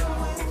when I'm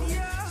with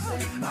you.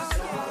 Oh,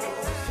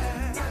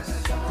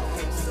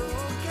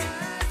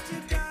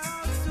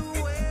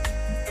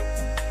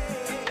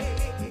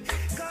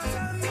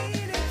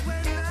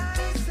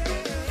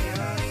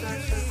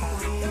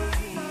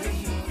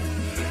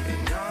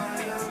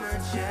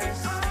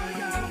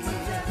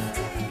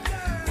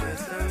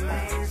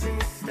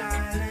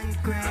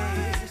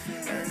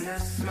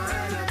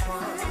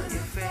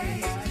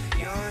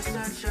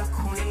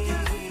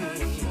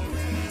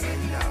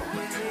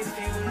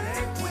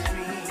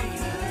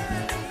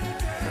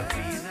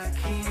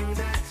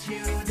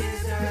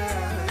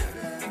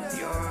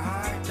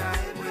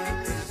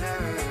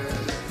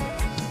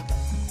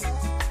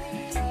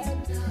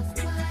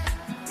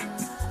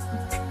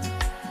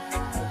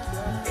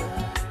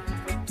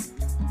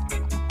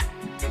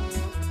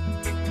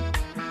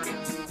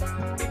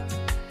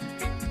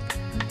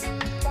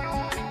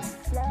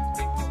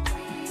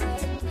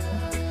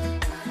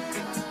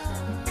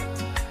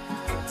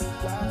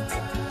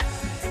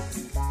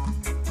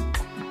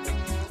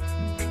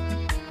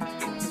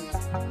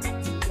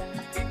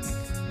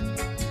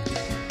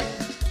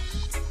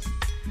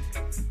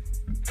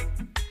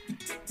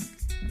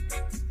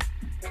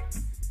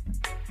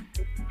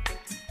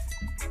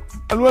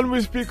 And when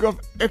we speak of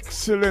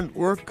excellent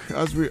work,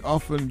 as we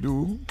often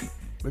do,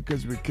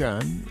 because we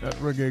can, at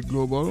Reggae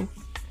Global,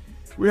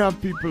 we have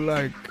people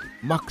like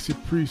Maxi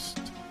Priest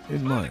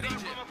in mind.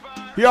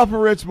 He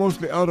operates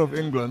mostly out of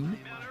England.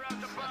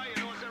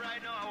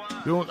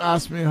 Don't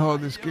ask me how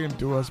this came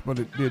to us, but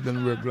it did,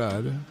 and we're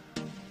glad.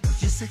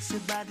 Your sexy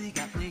body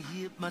got me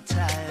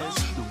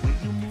hypnotized. The way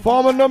you move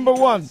Former number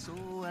one. so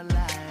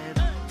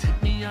alive.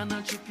 Take me on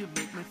a trip, you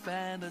make me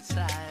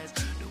fantasize.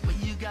 The way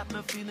you got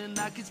me feeling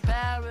like it's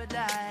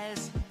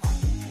paradise.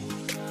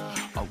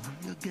 Oh,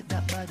 when you get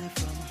that body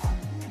from,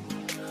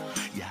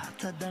 you're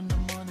hotter than the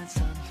morning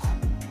sun.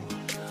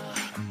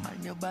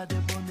 Mind your body,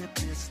 burn the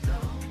place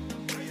down.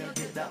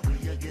 Where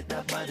you get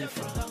that body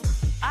from?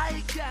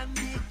 I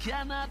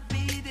cannot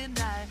be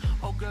denied.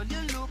 Oh girl, you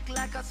look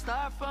like a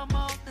star from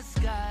out the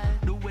sky.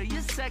 The way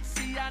you're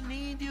sexy, I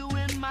need you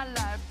in my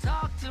life.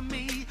 Talk to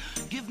me,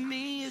 give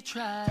me a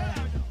try.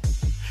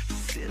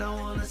 Said I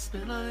wanna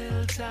spend a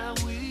little time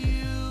with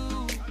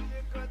you.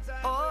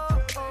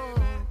 Oh, oh.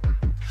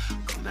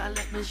 Come now,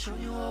 let me show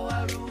you how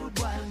I rude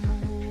boy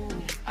move.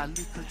 A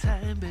little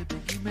time, baby,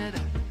 give me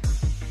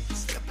that.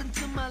 Step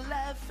into my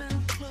life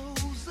and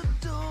close the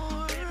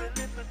door. Baby,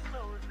 let me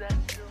close that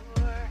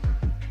door.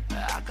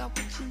 I got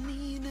what you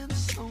need and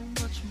so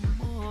much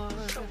more.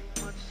 So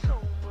much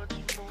more.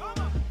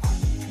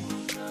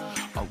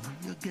 Oh, when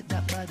you get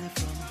that body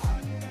from,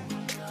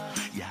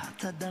 you're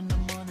hotter than the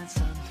morning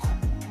sun.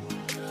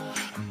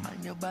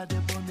 Mind your body,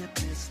 burn the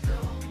place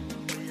down.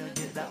 Where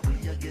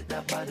you get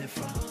that body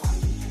from?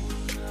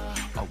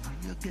 Oh,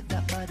 when you get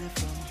that body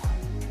from,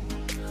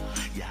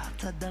 you're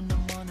hotter than the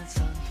morning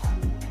sun.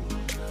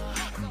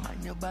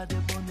 Mind your body,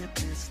 burn the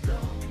place down.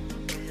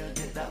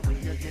 Where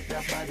you get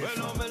that body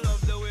from? Well, me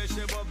love the way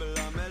she bubble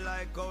and me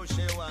like how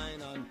she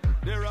whine on.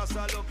 The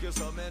Rasta look you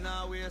so me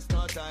nah waste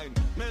no time.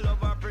 Me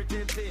love her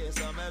pretty face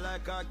and me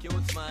like her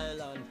cute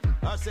smile and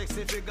her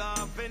sexy figure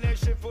and finish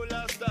she full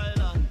of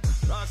style and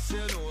Rasta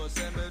you know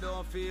say me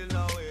don't feel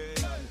no way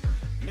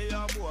and me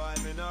a boy,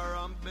 me no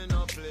ramp, me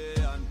no play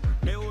and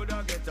me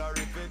woulda get her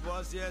if it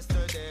was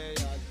yesterday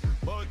and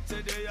but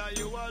today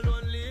you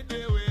alone lead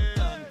the way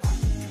and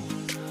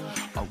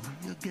oh,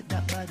 when you get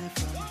that body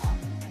from,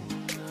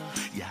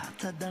 you're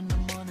hotter than the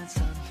morning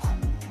sun.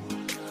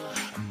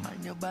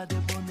 Mind your body,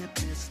 burn the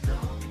place down.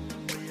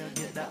 Where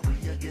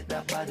you get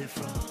that body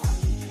from?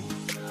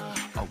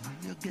 Oh,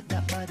 when you get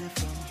that body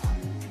from,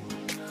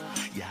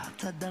 you're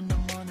hotter than the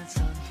morning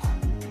sun.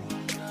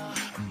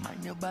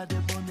 Mind your body,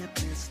 burn the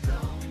place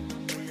down.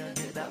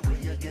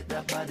 Where you get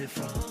that body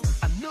from?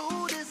 I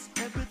notice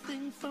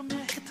everything from your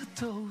head to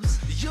toes.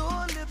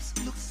 Your lips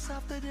look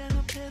softer than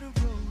a bed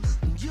of rose.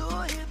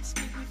 Your hips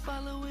make me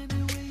follow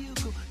anywhere you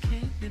go.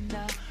 Can't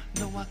deny,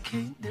 no I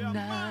can't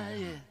deny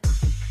it.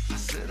 I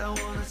said I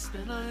wanna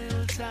spend a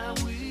little time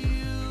with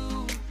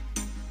you.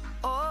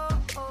 Oh,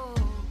 oh.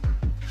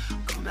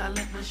 Come now,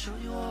 let me show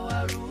you how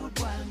I rude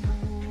boy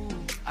move.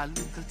 A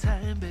little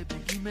time, baby,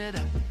 give me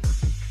that.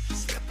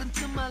 Step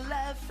into my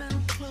life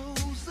and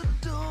close the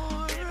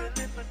door. Baby,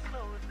 let me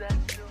close that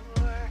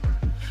door.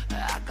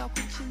 I got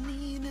what you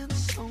need and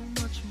so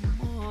much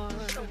more.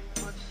 So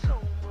much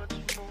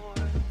more.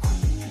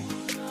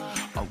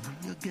 Oh, when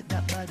you get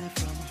that body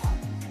from,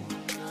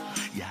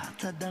 you're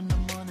hotter than the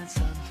morning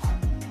sun.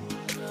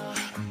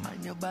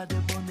 Mind your body,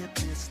 burn the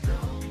place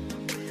down.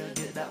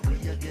 Where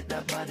you get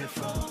that body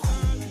from?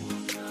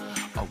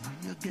 Oh,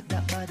 when you get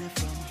that body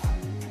from,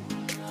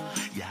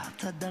 you're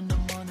hotter than the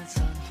morning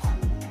sun.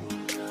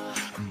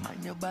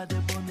 Mind your body,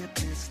 burn the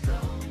place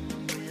down.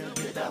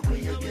 Where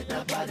you get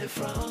that body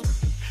from?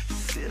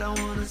 Said I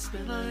wanna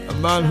spend A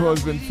man who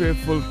has been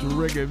faithful to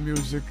reggae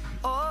music,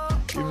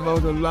 even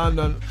out of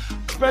London.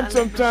 Spent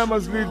some time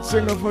as lead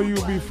singer for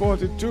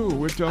UB42.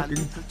 We're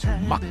talking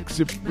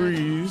Maxi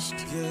Priest.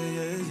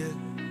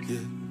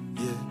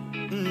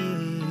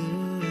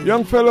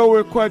 Young fellow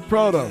we're quite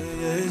proud of.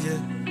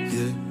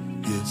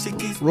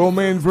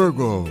 Romaine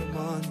Virgo.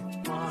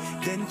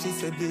 Then she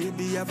said,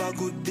 baby, have a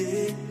good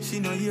day. She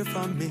no hear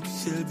from me,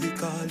 she'll be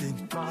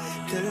calling.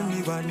 Tell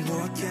me what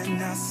more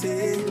can I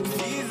say?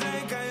 Feels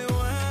like I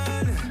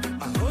won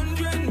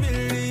 100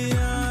 million.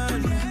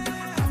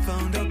 I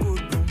found a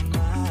good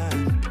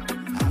woman.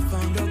 I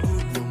found a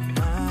good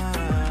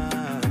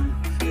woman.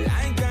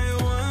 Like I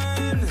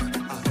won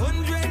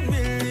 100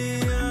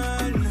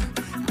 million.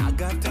 I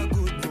got a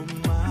good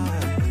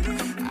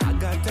woman. I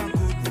got a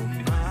good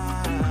woman.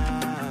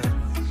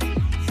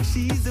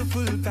 She's the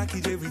full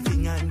package,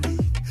 everything I need.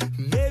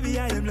 Maybe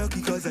I am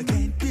lucky cause I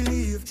can't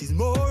believe she's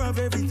more of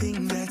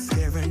everything that's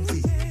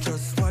guaranteed.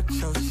 Just watch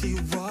how she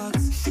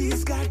walks.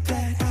 She's got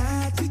that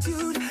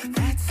attitude,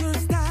 that's her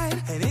style,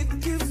 and it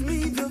gives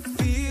me the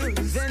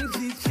feels. And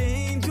she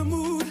changed her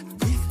mood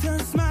with her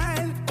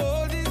smile.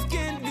 All this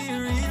can't be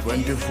real.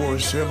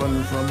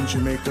 24/7 from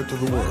Jamaica to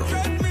the world.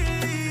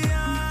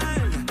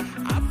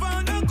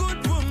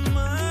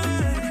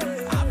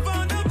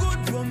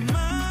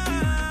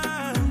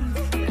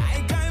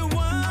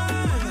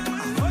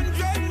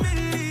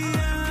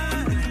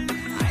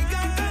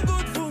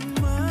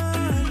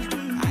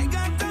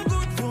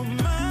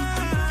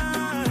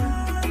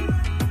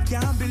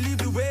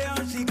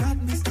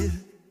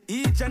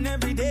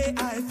 day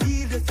I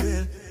feel the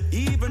thrill.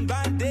 Even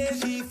bad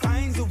days she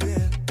finds a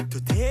will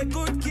to take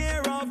good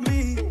care of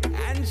me.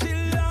 And she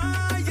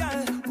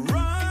loyal,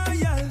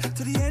 royal,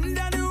 to the end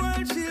of the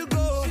world she'll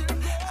go.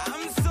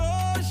 I'm so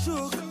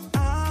shook,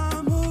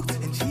 I'm hooked,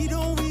 and she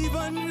don't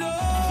even know.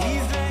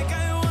 He's like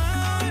I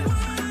want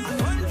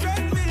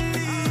 100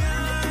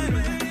 million.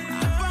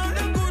 I found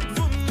a good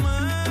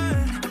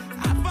woman.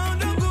 I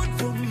found a good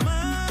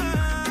woman.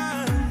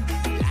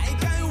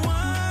 Like I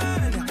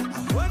want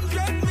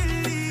 100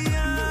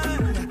 million.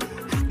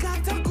 I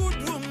got a good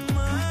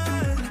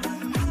woman.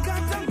 I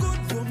got a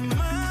good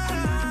woman.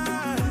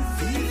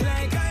 Feels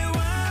like I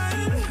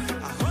want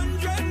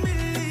 100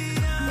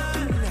 million.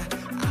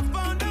 I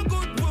found a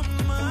good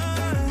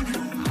woman.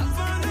 I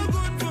found a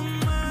good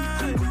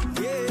woman.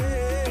 Yeah,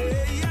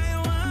 I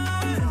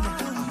want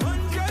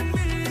 100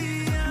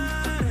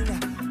 million.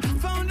 I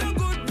found a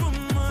good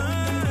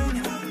woman.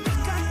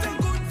 I got a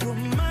good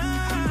woman.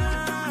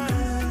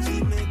 She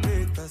make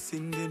breakfast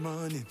in the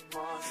morning.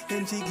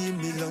 Then she give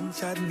me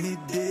lunch at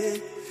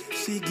midday.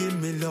 She give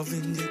me love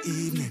in the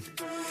evening.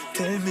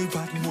 Tell me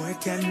what more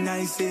can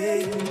I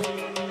say?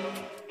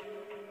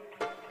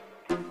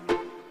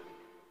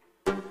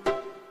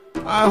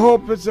 I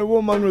hope it's a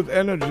woman with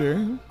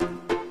energy.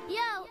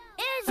 Yo,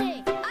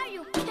 Izzy, are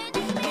you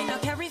kidding me? Me no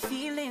carry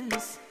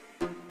feelings.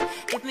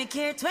 If me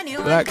care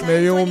 21 Like times,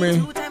 Naomi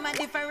 22 times a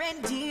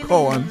different dealings.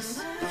 Cohen,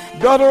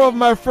 daughter of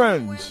my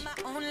friends,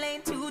 Own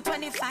lane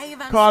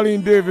 225 and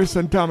Colleen Davis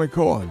and Tommy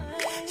Cohen.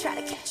 try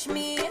to catch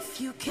me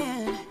if you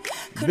can.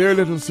 Their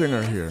little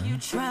singer here.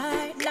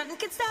 Try, nothing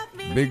can stop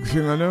me. Big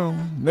singer now.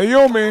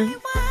 Naomi.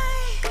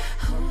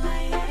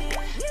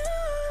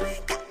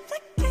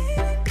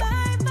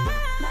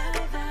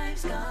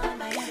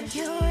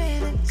 Your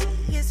energy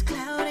is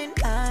clouding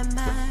my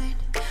mind.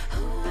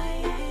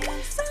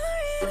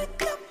 Sorry to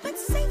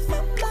compensate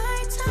for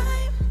my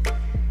time.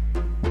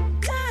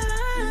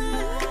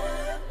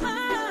 I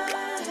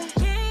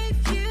gave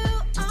you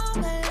all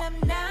my love,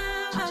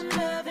 now I'm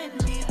loving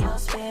the all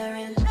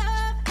sparing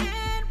love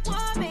and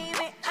war,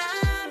 baby.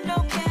 I'm no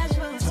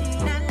casualty,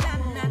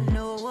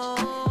 no.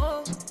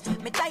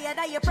 Me tired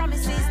of your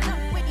promises, not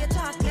when you're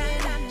talking,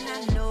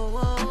 no.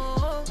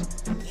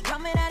 You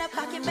coming out of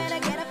pocket, better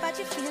get up out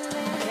your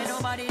feelings. Ain't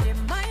nobody in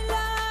my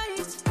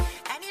life,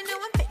 and you know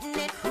I'm fitting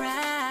it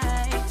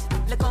right.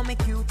 Look on me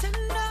cute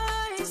and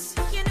nice,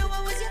 you know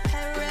I was your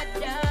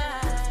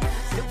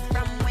paradise. Look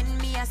from when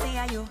me I say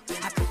I you,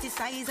 I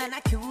criticize and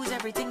accuse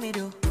everything me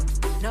do.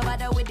 No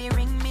matter with the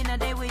ring, me not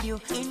there with you.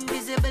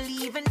 Invisible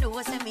even though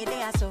I send me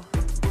there so.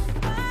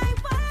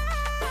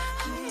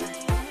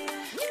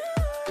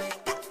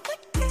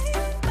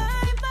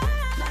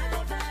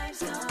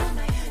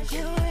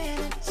 Your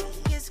energy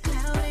is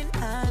clouding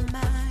my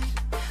mind.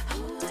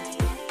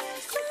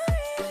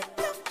 Sorry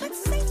to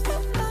compensate for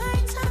my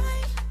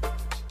time.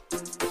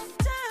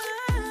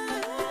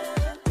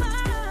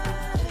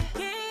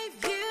 Gave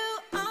you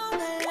all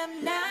the love,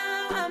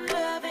 now I'm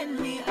loving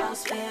me all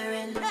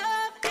sparing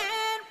love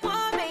and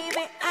war,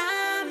 baby.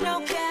 I'm no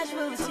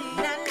casualty,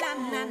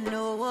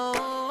 no.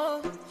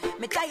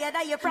 Me tired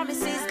of your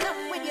promises, not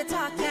when you're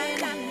talking,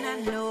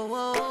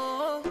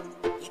 no.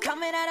 You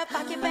coming out of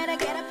pocket, better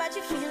get up out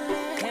your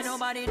feelings. Ain't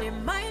nobody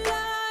in my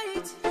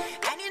light,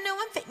 and you know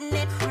I'm fitting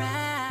it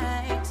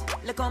right.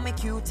 Look on me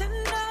cute and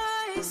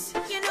nice,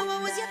 you know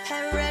I was your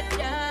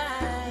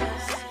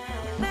paradise.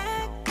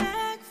 Back,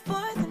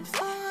 forth and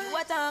forth. You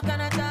a talk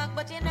and a talk,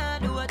 but you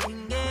not do a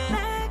thing.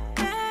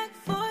 Back,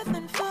 forth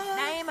and forth.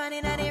 Now you're man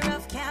in the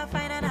rough, can't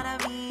find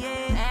another me.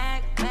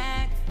 Back,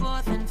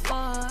 forth and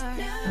forth.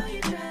 Now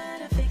you're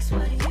trying to fix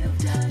what you've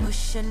done.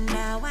 Pushing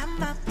now,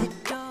 I'm out the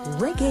door.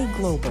 Reggae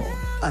Global,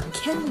 a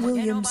Ken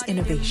Williams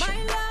innovation.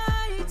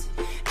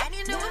 And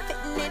you know I'm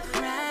fitting it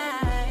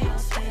right.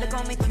 Look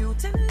on me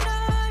cute and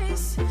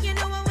nice, you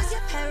know I was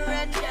your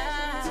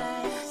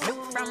paradise.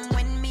 Look from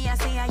when me I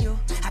say I you,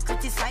 I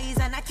criticize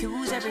and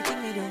accuse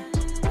everything me do.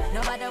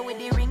 No matter with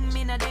the ring,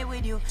 me not there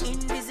with you.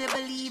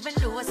 Invisible even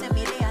though I send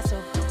me there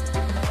so.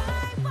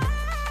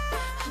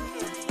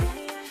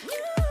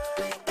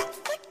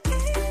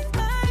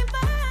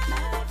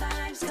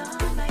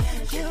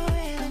 Your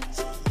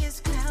energy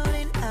is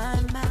clouding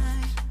my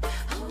mind.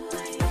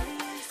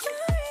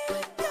 Sorry to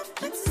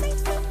compensate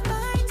for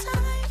my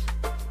time.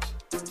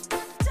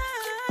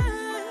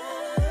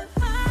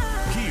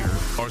 Here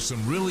are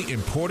some really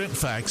important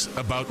facts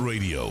about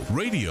radio.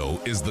 Radio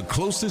is the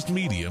closest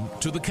medium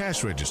to the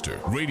cash register.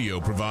 Radio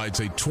provides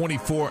a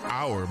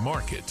 24-hour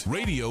market.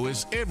 Radio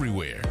is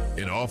everywhere,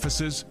 in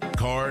offices,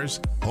 cars,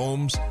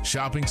 homes,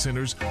 shopping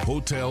centers,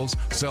 hotels,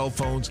 cell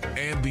phones,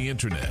 and the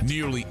internet.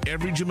 Nearly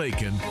every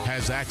Jamaican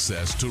has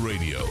access to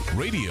radio.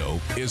 Radio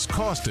is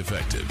cost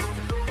effective.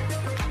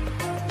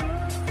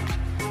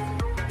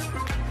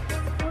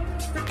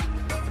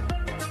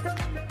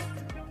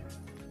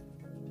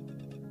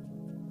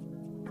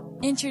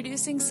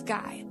 Introducing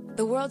Sky,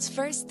 the world's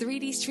first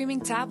 3D streaming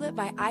tablet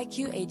by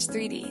IQ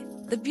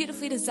H3D. The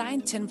beautifully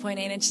designed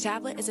 10.8-inch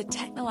tablet is a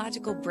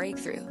technological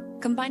breakthrough.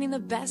 combining the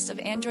best of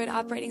Android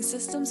operating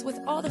systems with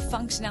all the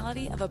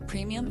functionality of a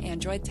premium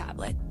Android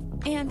tablet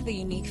and the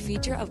unique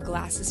feature of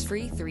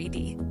glasses-free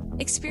 3D.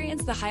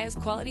 Experience the highest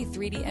quality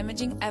 3D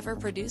imaging ever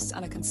produced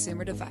on a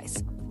consumer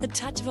device. The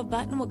touch of a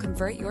button will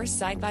convert your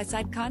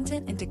side-by-side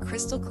content into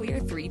crystal clear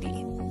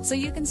 3D, so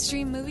you can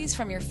stream movies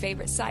from your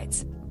favorite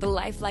sites. The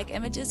lifelike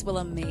images will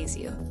amaze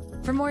you.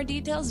 For more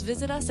details,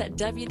 visit us at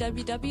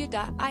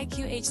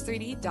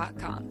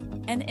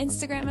www.iqh3d.com and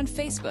Instagram and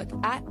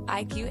Facebook at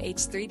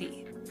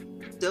IQH3D.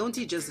 Don't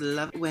you just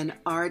love when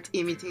art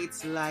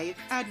imitates life?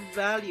 Add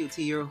value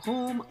to your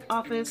home,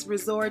 office,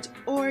 resort,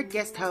 or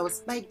guest house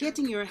by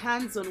getting your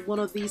hands on one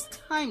of these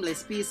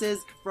timeless pieces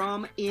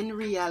from In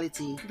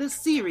Reality, the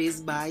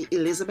series by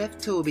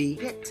Elizabeth Toby.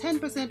 Get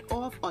 10%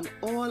 off on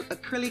all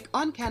acrylic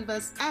on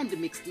canvas and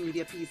mixed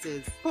media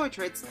pieces.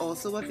 Portraits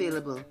also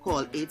available.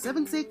 Call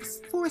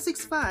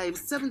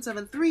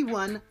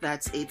 876-465-7731.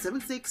 That's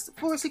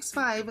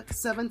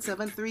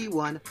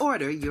 876-465-7731.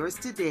 Order yours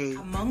today.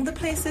 Among the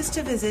places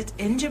to visit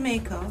in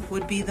Jamaica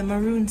would be the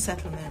Maroon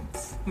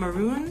settlements.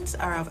 Maroons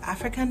are of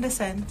African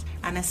descent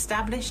and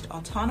established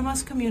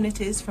autonomous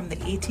communities from the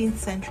 18th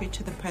century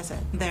to the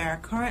present. There are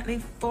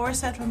currently 4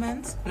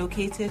 settlements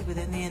located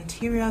within the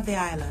interior of the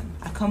island: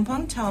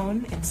 Accompong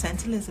Town in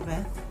St.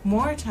 Elizabeth,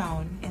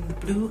 Moortown in the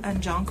Blue and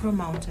Jonquil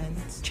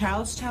Mountains,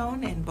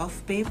 Charlestown in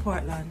Buff Bay,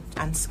 Portland,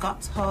 and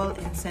Scots Hall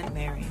in St.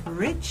 Mary.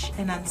 Rich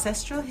in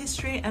ancestral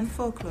history and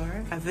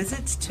folklore, a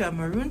visit to a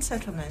Maroon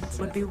settlement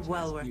would be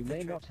well worth you the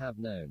may trip. not have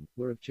known,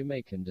 were of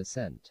Jamaican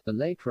descent. The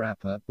late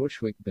rapper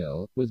Bushwick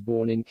Bill was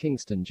born in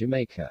Kingston,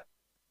 Jamaica.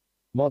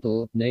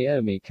 Model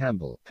Naomi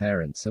Campbell,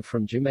 parents are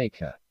from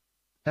Jamaica.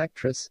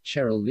 Actress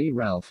Cheryl Lee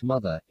Ralph,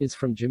 mother, is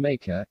from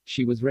Jamaica.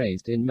 She was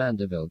raised in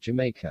Mandeville,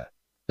 Jamaica.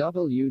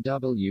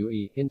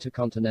 WWE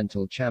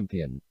Intercontinental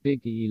Champion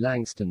Big E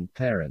Langston,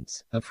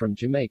 parents are from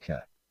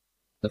Jamaica.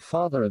 The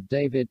father of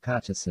David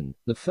Patterson,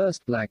 the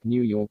first black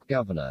New York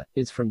governor,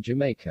 is from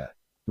Jamaica.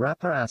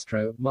 Rapper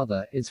Astro,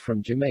 mother, is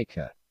from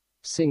Jamaica.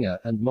 Singer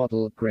and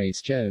model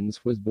Grace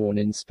Jones was born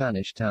in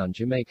Spanish Town,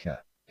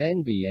 Jamaica.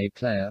 NBA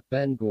player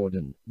Ben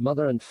Gordon,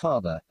 mother and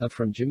father, are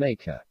from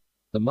Jamaica.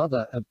 The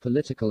mother of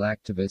political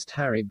activist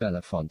Harry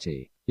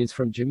Belafonte is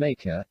from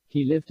Jamaica.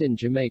 He lived in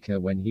Jamaica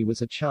when he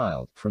was a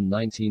child, from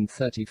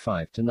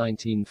 1935 to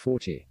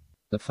 1940.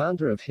 The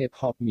founder of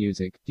hip-hop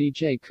music,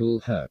 DJ Kool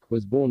Herc,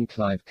 was born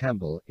Clive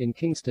Campbell in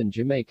Kingston,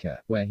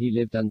 Jamaica, where he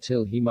lived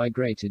until he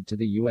migrated to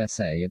the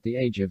USA at the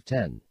age of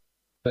 10.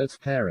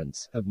 Both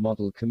parents of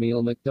model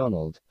Camille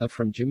McDonald are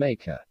from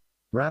Jamaica.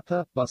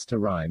 Rapper Busta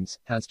Rhymes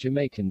has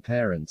Jamaican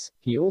parents.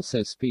 He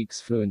also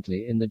speaks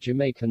fluently in the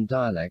Jamaican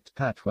dialect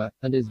Patois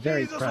and is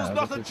very proud Jesus was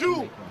not of a his Jew.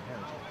 Jamaican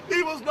heritage.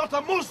 He was not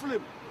a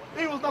Muslim.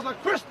 He was not a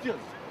Christian.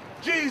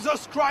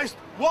 Jesus Christ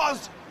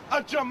was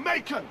a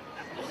Jamaican.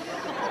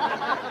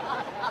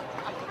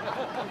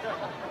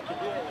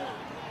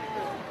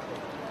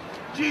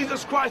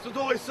 Jesus Christ was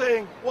always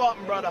saying,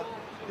 "What, brother?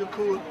 You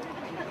cool?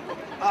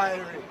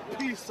 Irie,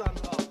 peace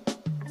and love."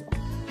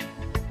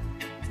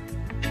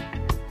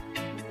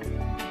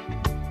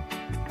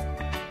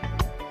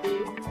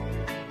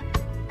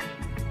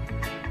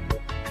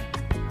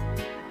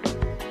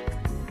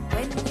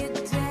 When you're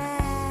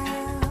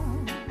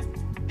down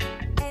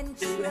and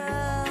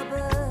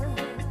troubled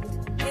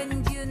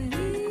and you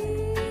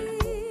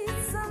need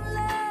some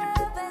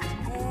love and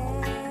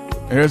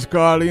care, Here's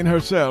Carlene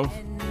herself.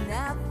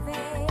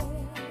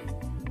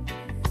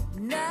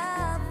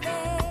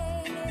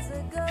 nothing is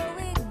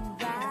going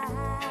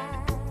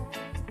right.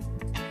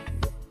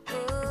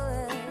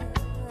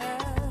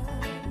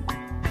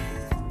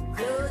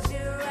 Close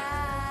your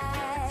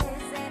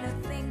eyes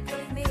and think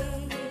of me,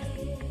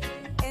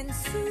 and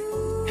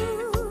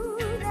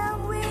soon I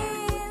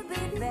will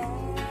be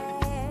there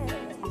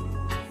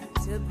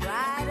to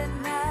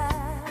brighten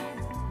up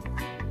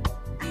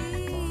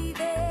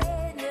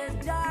even your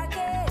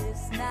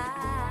darkest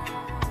night.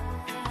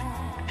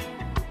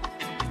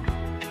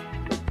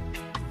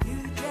 You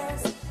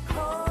just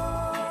call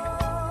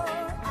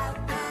out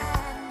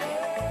my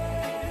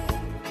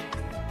name,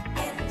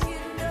 and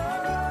you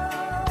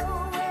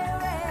know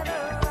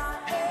wherever I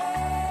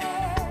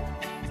am,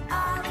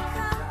 I'll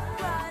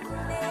come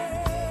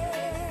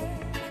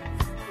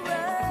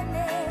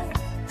running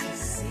to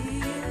see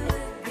you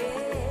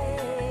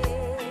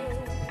again.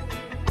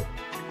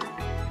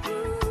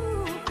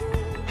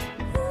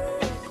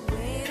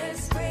 Winter,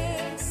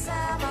 spring,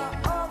 summer,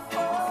 oh,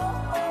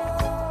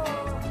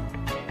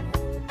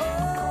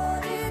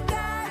 all you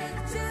gotta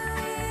do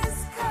is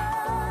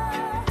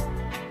call,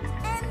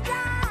 and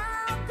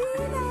I'll be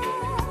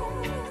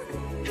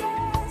there.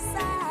 Yes, I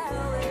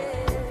will.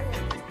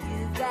 You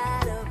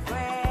got a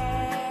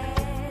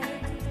friend.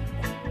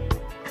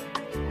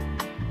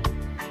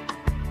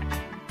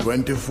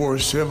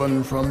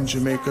 24/7 from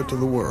Jamaica to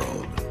the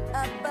world.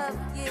 Above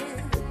you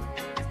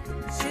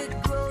should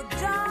grow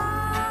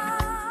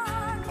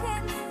dark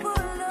and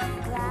full of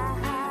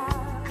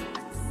clouds,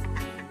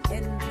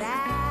 and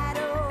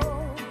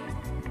that'll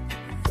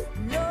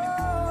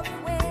north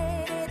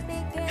wind it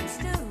begins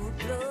to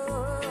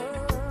blow.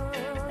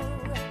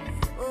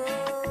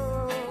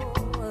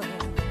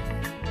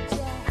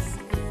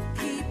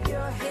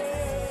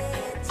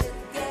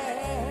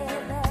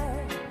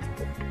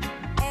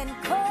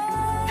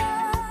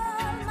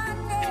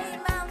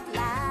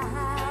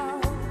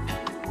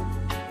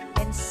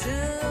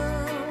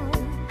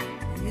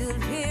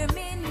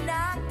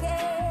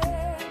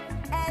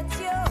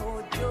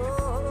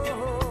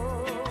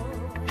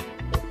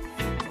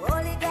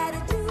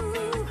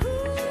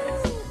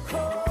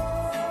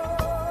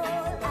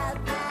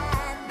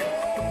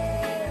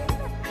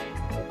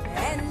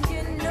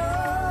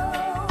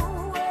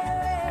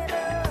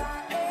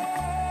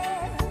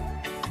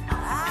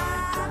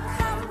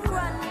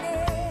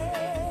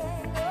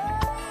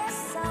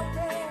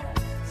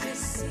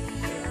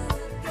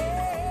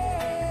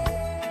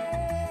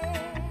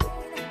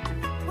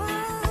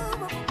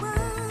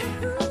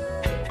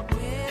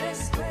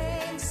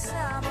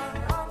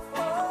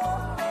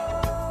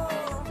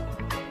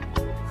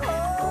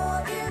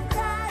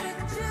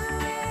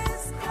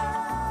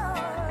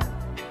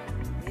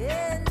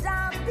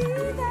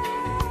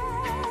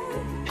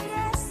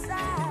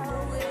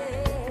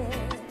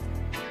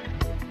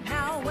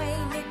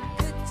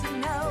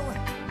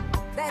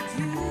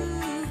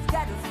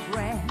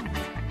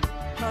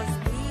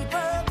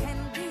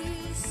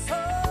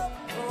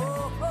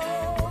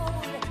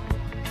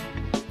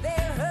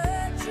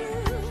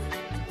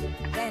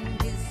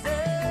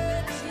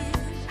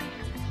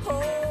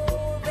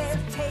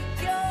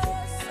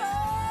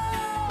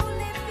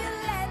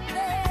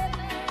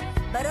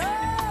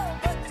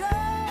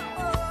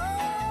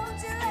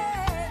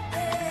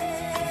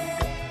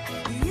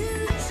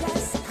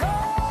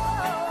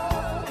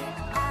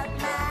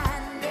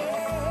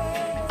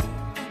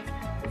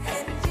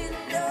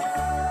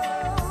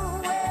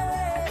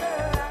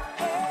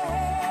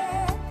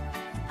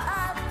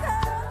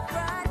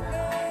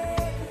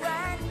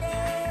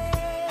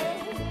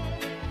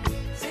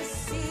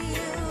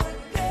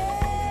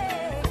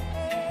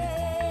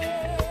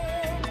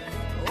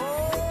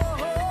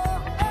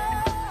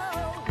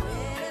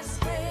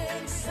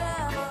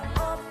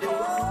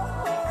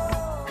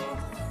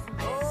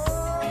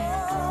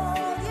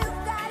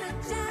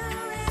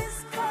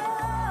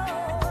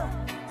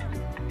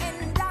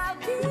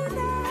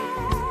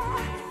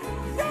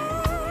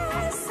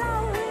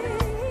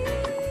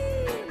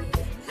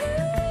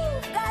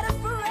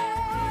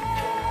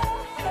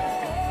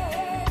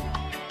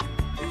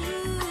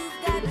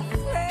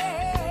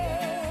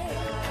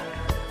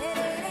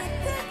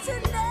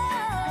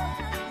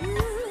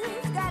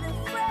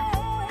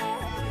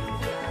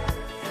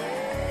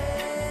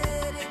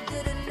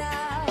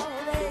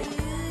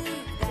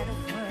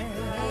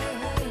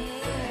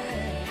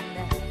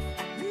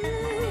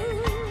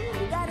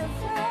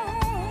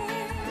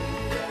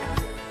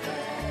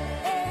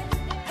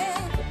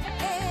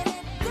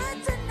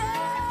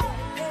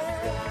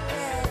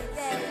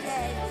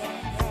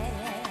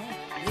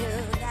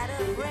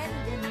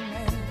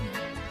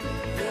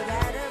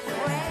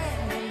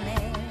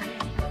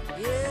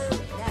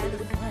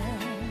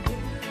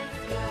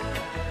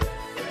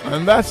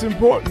 And that's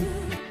important.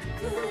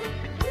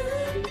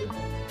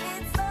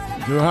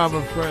 To have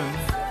a friend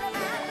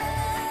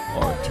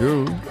or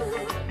two.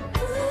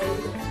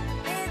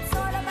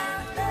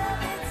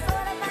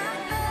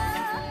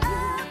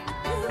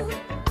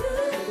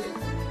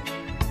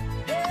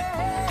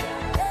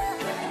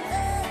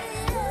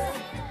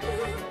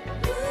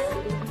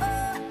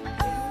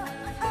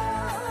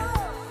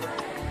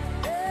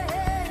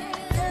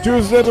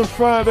 Tuesday to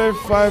Friday,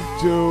 5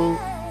 to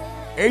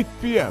 8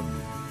 p.m.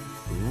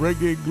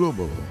 Reggae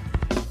Global.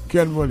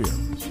 Ken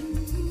Williams.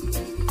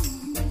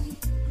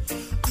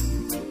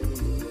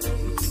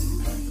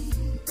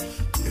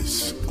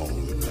 It's all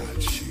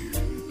about you.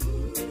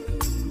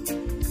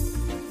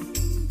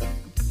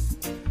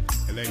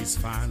 LA's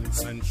fine and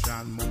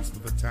sunshine most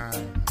of the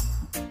time.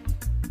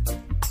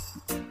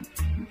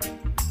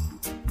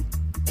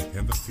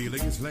 And the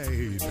feeling is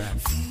laid back.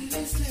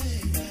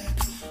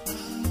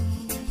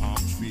 Palm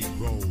tree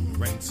road,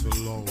 rent so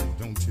low,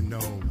 don't you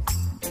know?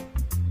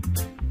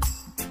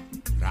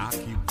 But I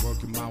keep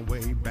working my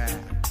way back.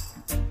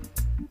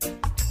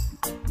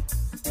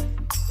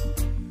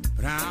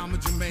 But I'm a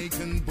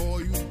Jamaican boy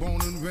who's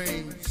born and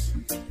raised.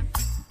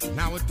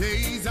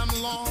 Nowadays I'm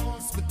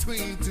lost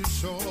between two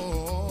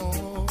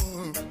shores.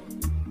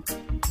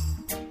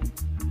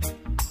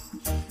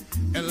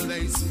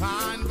 LA's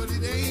fine, but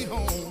it ain't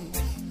home.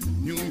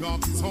 New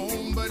York is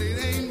home, but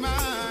it ain't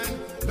mine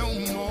no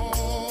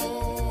more.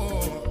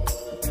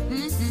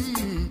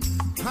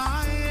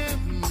 I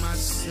am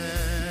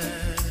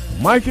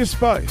myself. Mikey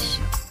Spice.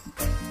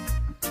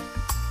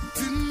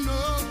 To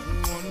no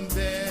one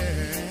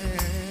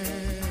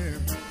there,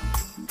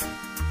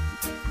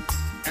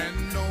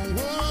 and no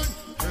one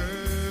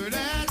heard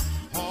at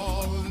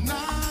all,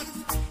 not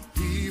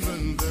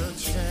even the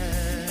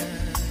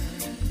chair.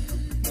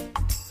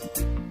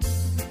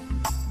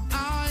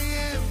 I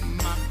am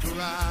my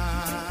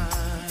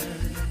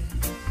pride.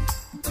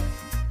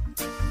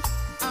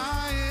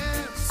 I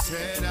am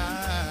said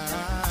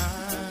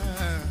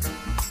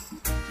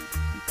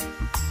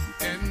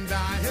and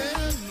I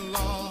am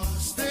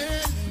lost,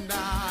 and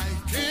I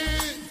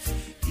can't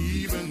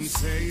even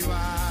say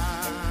why.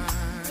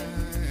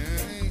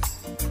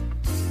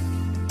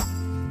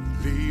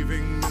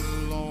 Leaving me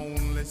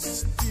lonely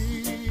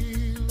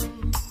still.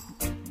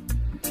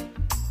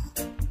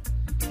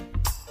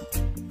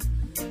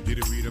 Did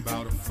you read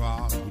about a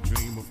father who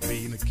dreamed of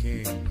being a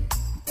king?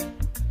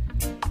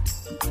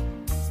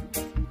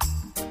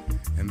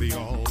 And they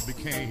all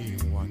became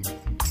one.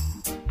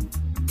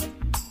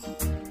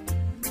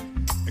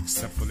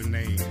 Except for the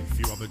name, a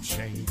few other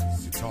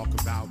changes. You talk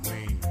about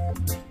me.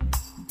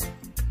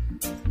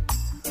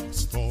 The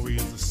story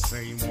is the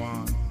same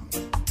one.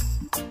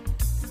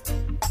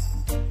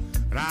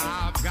 But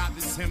I've got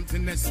this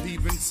emptiness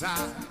deep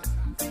inside,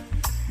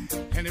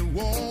 and it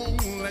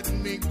won't let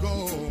me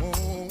go.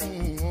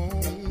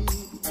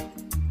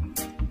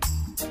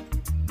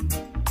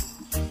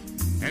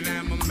 And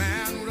I'm a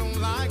man who don't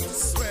like to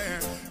swear,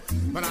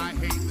 but I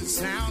hate the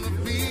sound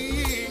of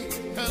being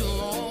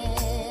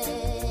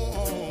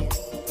alone.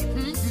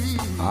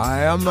 I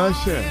am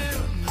myself.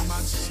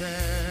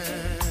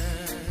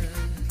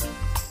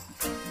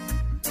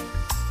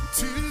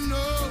 To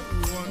no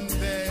one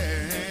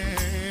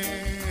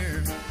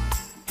there,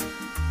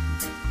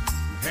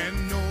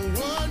 and no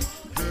one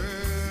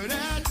heard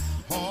at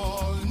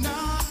all,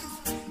 not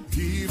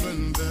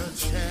even the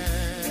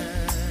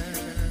chair.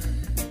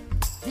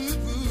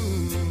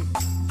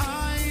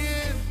 I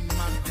am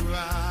my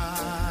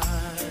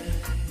pride.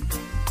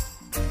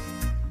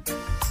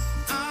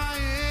 I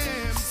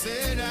am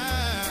said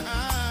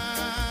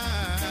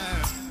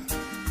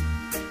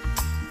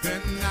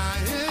then I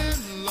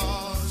am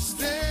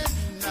lost,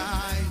 and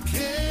I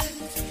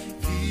can't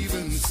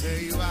even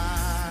say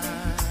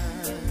why.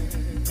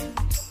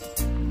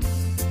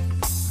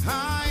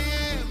 I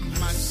am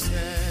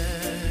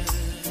myself.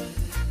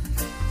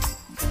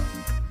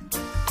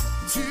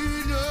 To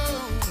no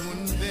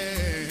one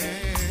there,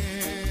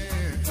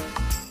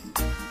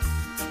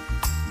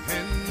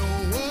 and no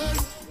one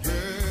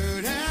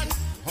heard at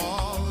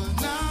all,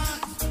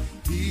 not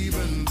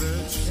even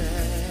the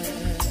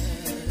chair.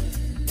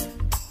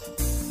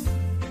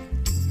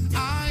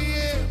 I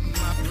am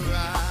my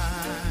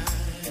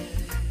pride.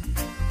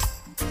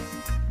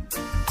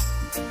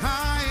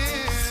 I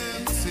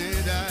am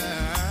said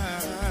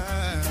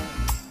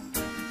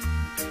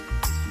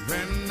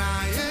when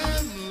I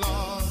am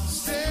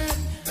lost, and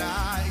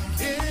I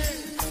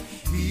can't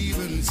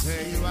even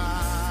say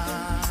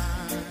why.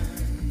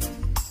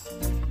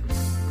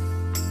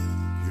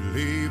 You're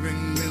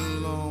leaving me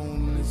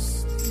lonely.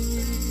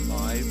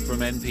 Live from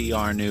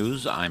NPR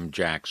News, I'm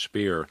Jack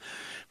Speer.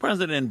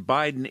 President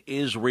Biden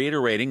is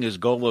reiterating his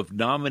goal of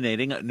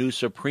nominating a new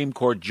Supreme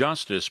Court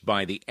justice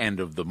by the end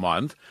of the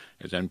month.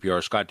 As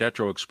NPR's Scott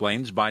Detrow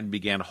explains, Biden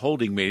began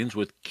holding meetings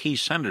with key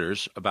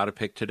senators about a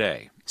pick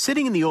today.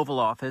 Sitting in the Oval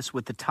Office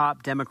with the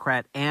top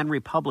Democrat and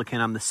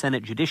Republican on the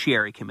Senate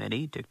Judiciary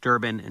Committee, Dick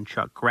Durbin and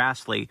Chuck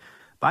Grassley,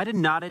 Biden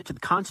nodded to the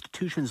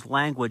Constitution's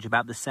language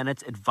about the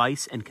Senate's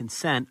advice and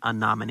consent on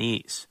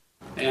nominees.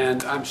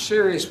 And I'm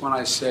serious when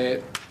I say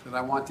it, that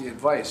I want the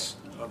advice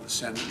of the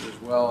Senate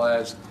as well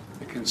as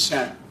the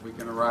consent we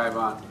can arrive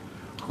on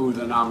who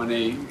the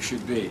nominee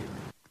should be.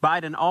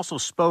 Biden also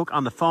spoke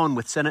on the phone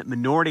with Senate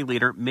Minority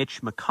Leader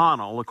Mitch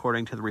McConnell,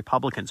 according to the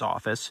Republicans'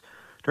 office.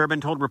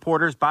 Durbin told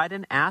reporters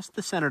Biden asked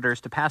the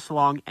senators to pass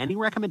along any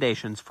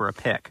recommendations for a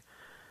pick.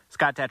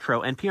 Scott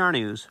Detrow, NPR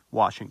News,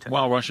 Washington.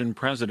 While Russian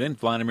President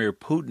Vladimir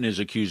Putin is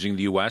accusing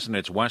the U.S. and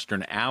its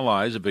Western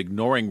allies of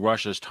ignoring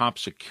Russia's top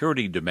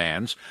security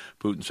demands,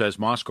 Putin says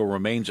Moscow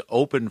remains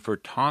open for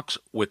talks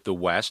with the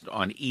West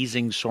on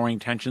easing soaring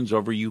tensions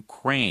over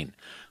Ukraine.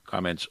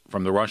 Comments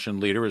from the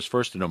Russian leader is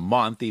first in a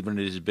month, even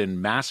as it has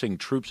been massing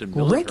troops and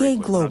military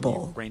Reggae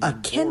Global, a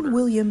Ken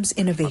Williams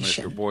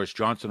innovation. Minister Boris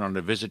Johnson, on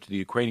a visit to the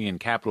Ukrainian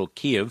capital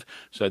Kyiv,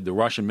 said the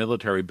Russian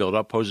military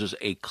buildup poses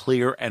a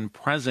clear and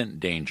present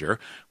danger.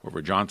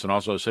 However, Johnson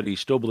also said he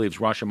still believes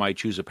Russia might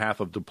choose a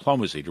path of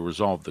diplomacy to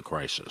resolve the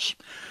crisis.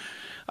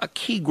 A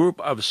key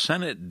group of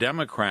Senate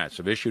Democrats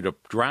have issued a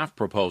draft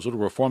proposal to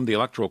reform the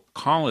Electoral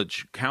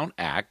College Count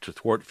Act to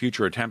thwart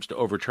future attempts to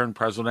overturn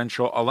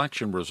presidential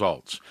election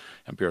results.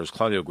 NPR's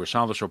Claudio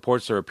Grisales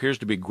reports there appears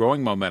to be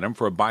growing momentum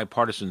for a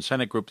bipartisan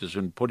Senate group that's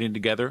been putting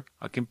together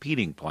a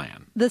competing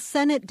plan. The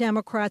Senate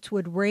Democrats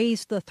would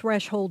raise the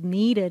threshold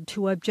needed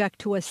to object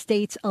to a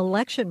state's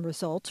election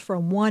results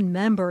from one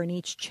member in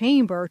each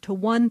chamber to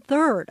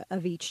 1/3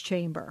 of each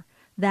chamber.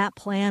 That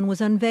plan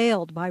was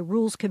unveiled by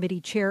Rules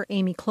Committee Chair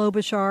Amy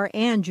Klobuchar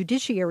and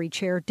Judiciary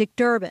Chair Dick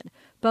Durbin,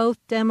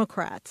 both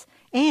Democrats,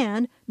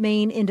 and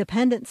Maine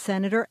Independent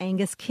Senator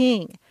Angus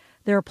King.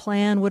 Their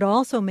plan would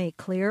also make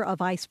clear a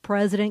vice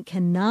president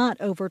cannot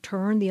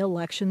overturn the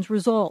election's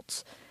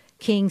results.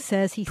 King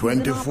says he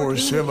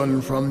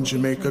 24/7 from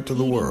Jamaica to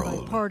the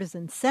world.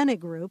 Bipartisan Senate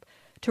group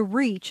to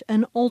reach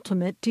an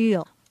ultimate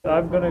deal.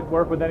 I'm going to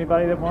work with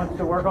anybody that wants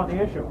to work on the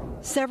issue.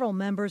 Several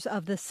members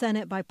of the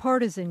Senate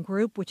bipartisan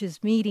group, which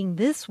is meeting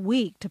this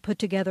week to put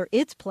together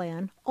its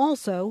plan,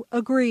 also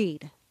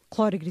agreed.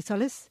 Claudia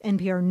Grisales,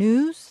 NPR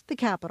News, the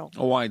Capitol.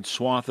 A wide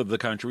swath of the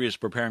country is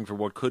preparing for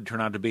what could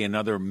turn out to be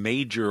another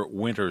major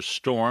winter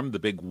storm. The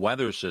big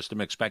weather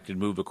system expected to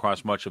move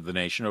across much of the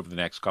nation over the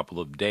next couple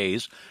of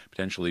days,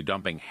 potentially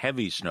dumping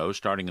heavy snow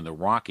starting in the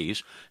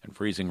Rockies and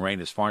freezing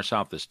rain as far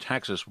south as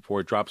Texas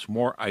before it drops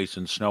more ice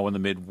and snow in the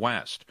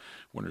Midwest.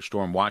 Winter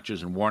storm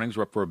watches and warnings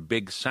are up for a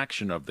big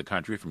section of the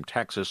country from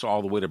Texas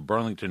all the way to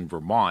Burlington,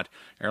 Vermont.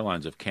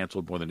 Airlines have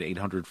canceled more than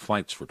 800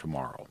 flights for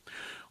tomorrow.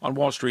 On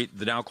Wall Street,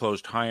 the Dow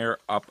closed higher,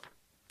 up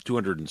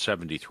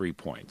 273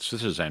 points.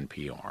 This is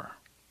NPR.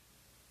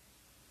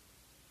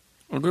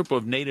 A group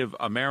of Native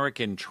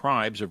American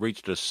tribes have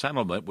reached a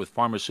settlement with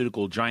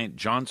pharmaceutical giant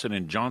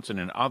Johnson & Johnson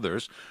and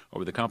others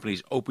over the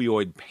company's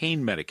opioid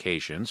pain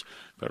medications.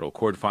 Federal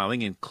court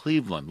filing in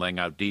Cleveland laying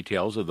out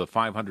details of the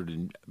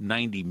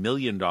 $590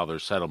 million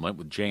settlement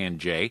with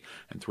J&J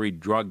and 3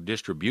 drug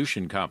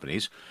distribution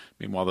companies.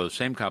 Meanwhile, those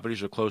same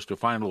companies are close to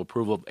final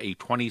approval of a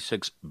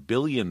 $26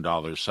 billion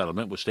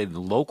settlement with state and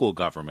local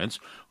governments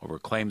over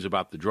claims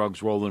about the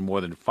drug's role in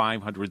more than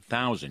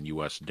 500,000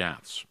 U.S.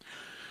 deaths.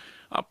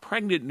 A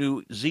pregnant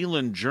New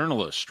Zealand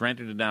journalist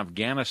stranded in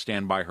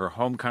Afghanistan by her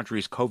home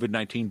country's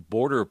COVID-19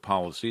 border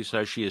policy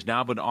says she has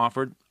now been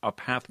offered a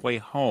pathway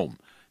home.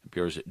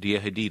 NPR's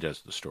Dia Hadid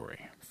has the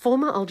story.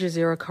 Former Al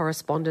Jazeera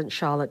correspondent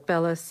Charlotte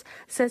Bellis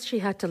says she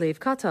had to leave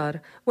Qatar,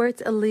 where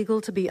it's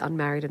illegal to be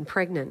unmarried and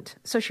pregnant.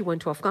 So she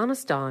went to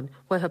Afghanistan,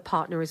 where her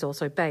partner is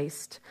also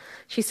based.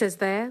 She says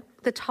there,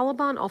 the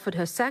Taliban offered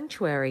her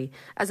sanctuary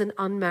as an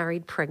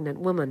unmarried pregnant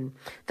woman.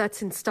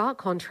 That's in stark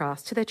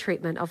contrast to their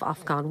treatment of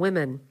Afghan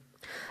women.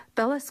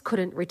 Bellis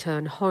couldn't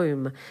return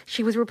home.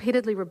 She was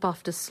repeatedly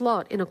rebuffed a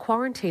slot in a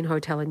quarantine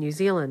hotel in New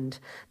Zealand.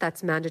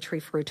 That's mandatory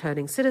for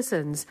returning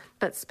citizens,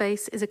 but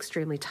space is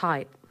extremely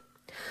tight.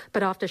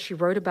 But after she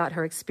wrote about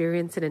her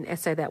experience in an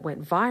essay that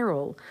went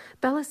viral,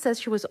 Bellis says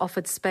she was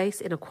offered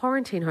space in a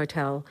quarantine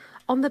hotel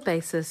on the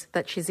basis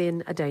that she's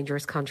in a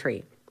dangerous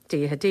country.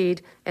 Dia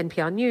Hadid,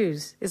 NPR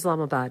News,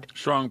 Islamabad.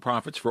 Strong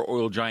profits for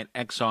oil giant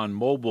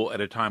ExxonMobil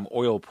at a time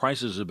oil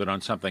prices have been on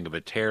something of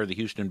a tear. The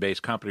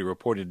Houston-based company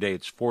reported today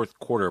its fourth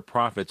quarter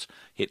profits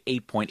hit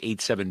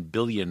 $8.87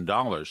 billion.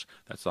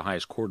 That's the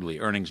highest quarterly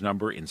earnings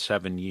number in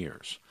 7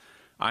 years.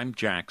 I'm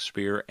Jack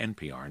Speer,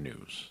 NPR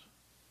News.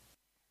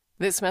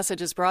 This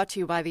message is brought to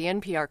you by the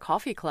NPR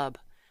Coffee Club.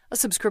 A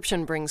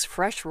subscription brings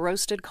fresh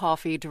roasted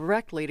coffee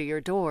directly to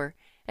your door.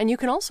 And you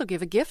can also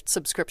give a gift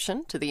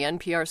subscription to the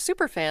NPR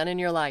superfan in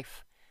your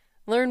life.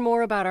 Learn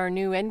more about our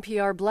new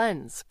NPR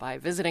blends by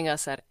visiting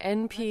us at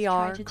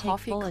nprcoffeeclub.org. Let's try to take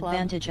full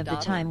advantage of the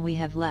time we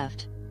have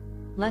left.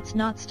 Let's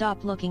not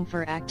stop looking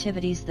for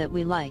activities that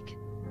we like.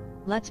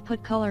 Let's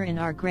put color in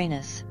our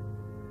grayness.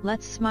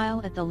 Let's smile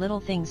at the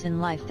little things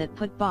in life that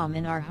put balm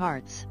in our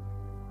hearts.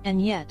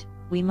 And yet,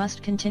 we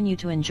must continue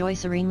to enjoy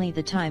serenely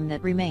the time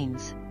that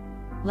remains.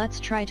 Let's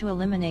try to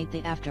eliminate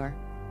the after.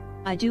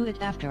 I do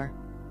it after.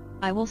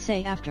 I will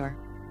say after.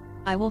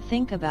 I will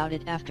think about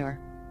it after.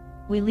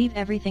 We leave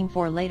everything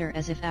for later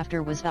as if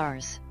after was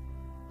ours.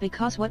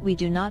 Because what we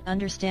do not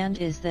understand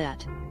is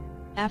that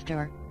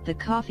after the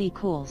coffee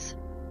cools,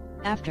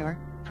 After,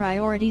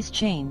 priorities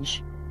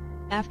change.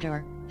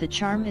 After, the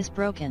charm is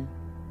broken.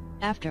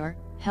 After,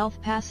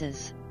 health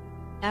passes.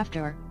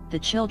 After, the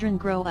children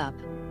grow up.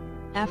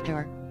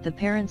 After, the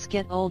parents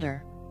get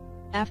older.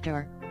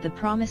 After, the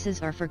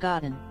promises are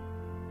forgotten.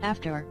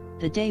 After,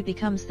 the day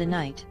becomes the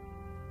night.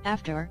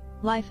 After,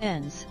 life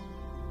ends.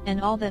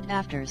 And all that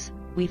afters,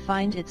 we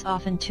find it's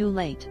often too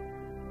late.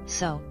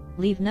 So,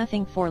 leave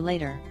nothing for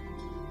later.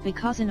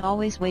 Because in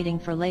always waiting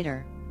for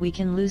later, we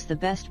can lose the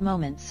best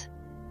moments.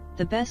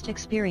 The best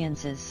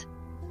experiences.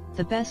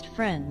 The best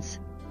friends.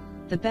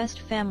 The best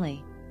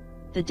family.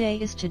 The day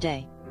is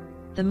today.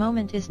 The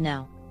moment is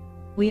now.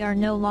 We are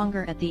no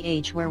longer at the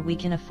age where we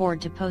can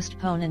afford to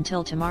postpone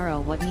until tomorrow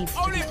what needs to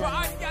be done. Only for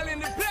hot gal in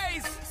the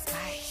place.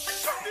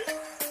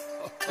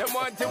 Them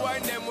want to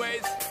wind them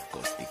ways.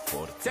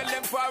 Tell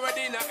them forward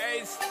in a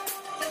ace.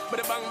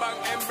 But the bang bang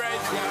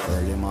embrace, yeah.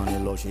 Early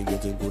morning love, she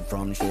get it good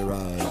from she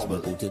rise.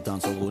 But put it on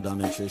so good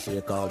and make she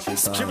shake out she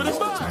size.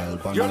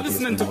 You're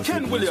listening to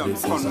Ken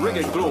Williams on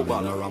Reggae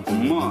Global.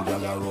 Ma.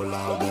 Roll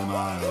out them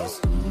eyes.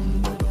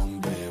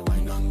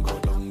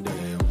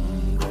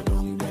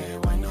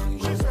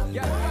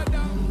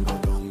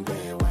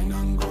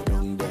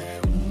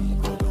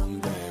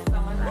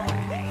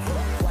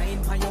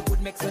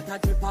 Sweat a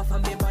drip off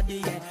of me body,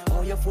 yeah.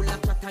 Oh, you're full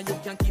of chatter, you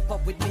can keep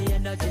up with me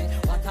energy.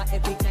 What a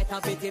epic night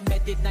of it,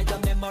 embedded in your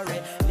memory.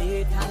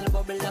 Little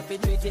bubble up,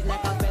 it treat it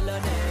like a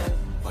felony.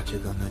 What you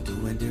gonna do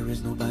when there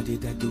is nobody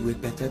that do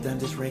it better than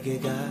this reggae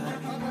guy?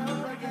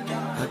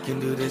 I can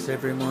do this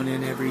every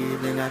morning, every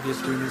evening. Have you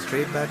screaming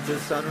straight back to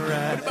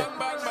sunrise.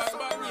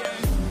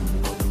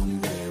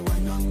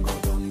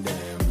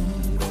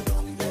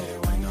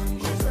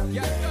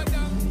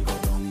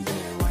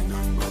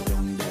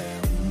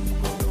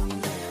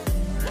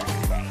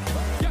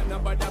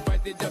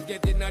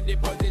 The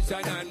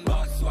position and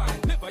boss one.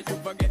 Never you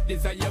forget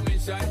this is your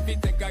mission. If you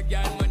take a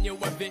girl, man, you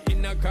want it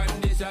in a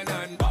condition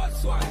and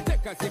boss one.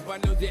 Take a sip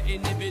and lose the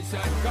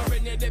inhibition. Cause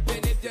when you dip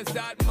in it, you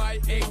start my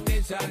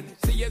ignition.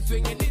 See you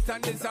swinging it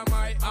and this is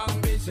my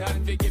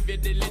ambition. We give you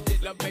the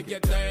legit love, make you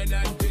turn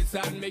and twist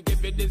and me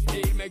give you the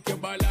steam, make you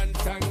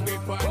balance and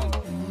grip on.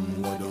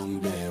 Go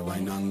down there, why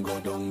not go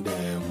down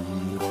there?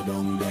 Go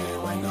down there,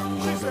 why not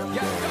go down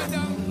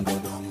there? Go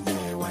down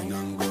there, why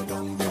not go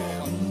down there?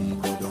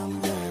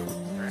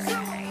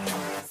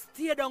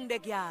 Stay down there,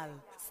 girl.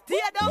 Stay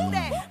down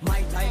there.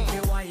 My time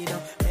to wine.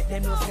 Let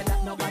them know say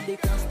that nobody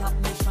can stop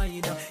me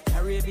shine.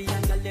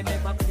 Caribbean girl, them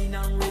ever clean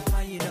and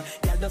refine.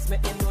 Girl, just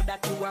make them know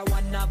that you are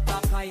one of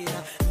a kind.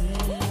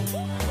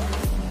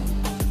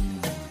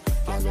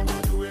 I'm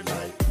gonna do it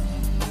like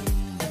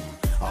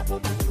I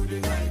pop it through the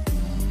night.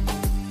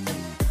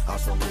 I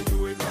saw me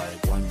do it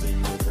like one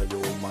thing to tell you,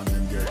 woman,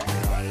 and get me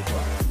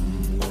hyper.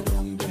 Go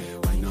down there,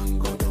 why not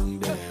go down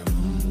there?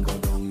 Go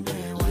down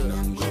there, why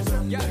not go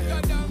down there?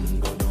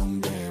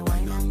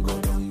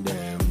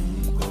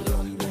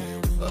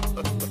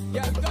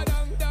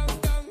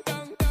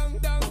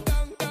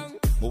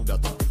 Move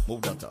that up,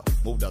 move that up,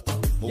 move that up,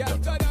 move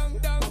that up.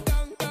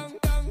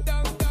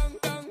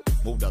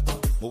 Move that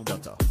up, move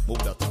that up, move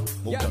that up,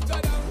 move that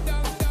up.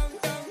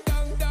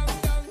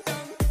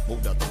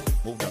 Move that up,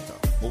 move that up,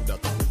 move that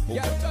up, move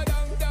that up.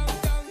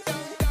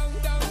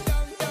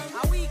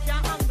 And we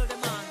can handle the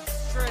man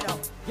straight up.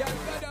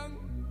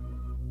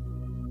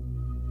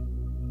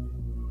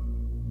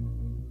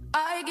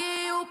 I give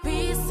you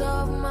peace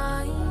of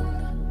mind.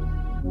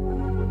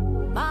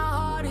 My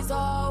heart is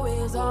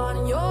always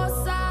on your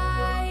side.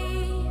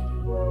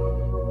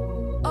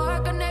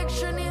 Our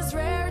connection is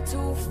rare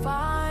to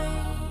find.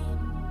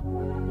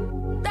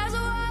 That's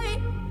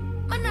why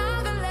I'm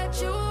not gonna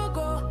let you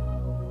go.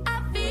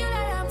 I feel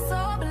like I'm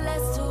so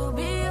blessed to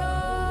be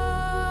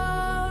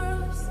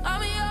yours.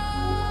 I'm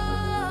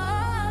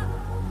yours,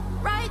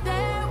 right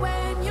there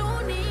when you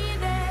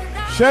need it.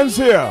 Shen's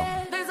here.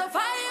 There's a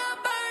fire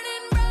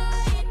burning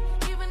bright,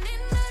 even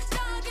in the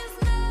darkest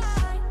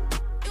night.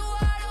 You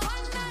are the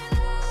one I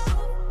love.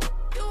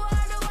 You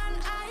are the one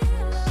I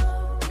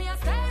love. Me, I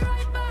stay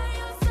right by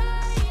your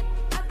side.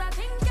 And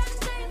nothing can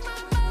change my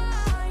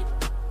mind.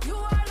 You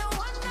are the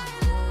one I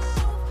love.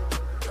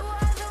 You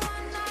are the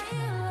one I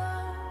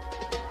love.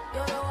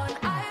 You're the one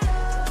I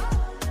love.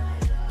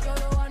 You're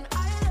the one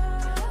I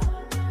love.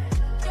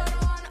 You're the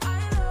one I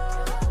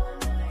love.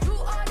 You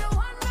are the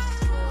one I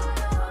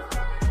love.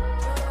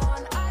 You're the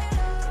one I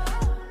love.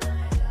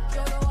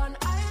 You're the one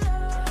I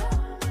love.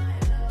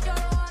 You're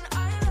the one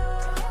I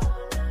love.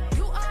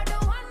 You are the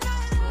one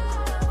I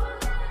love.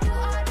 You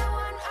are the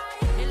one I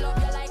love. He love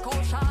you like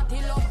how short he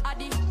love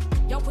Addy.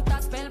 You put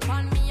a spell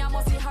on me, I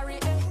must be hurry.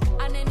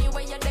 And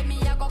anyway you let me,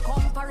 I go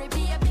come for it.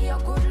 Baby, your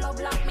good love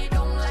lock me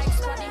down like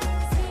Spuddy.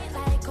 Sweet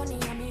like honey,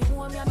 and me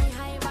home, and me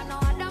high, but no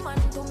other man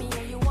to me.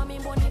 And you want me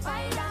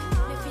bonafide.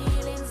 Me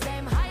feelings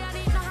them high, and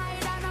it no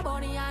hide. And a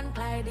Bonnie and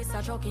Clyde, it's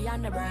a Chucky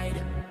and the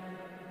bride.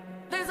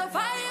 There's a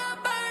fire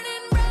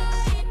burning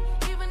bright,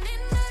 even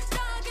in the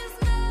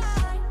darkest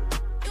night.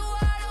 You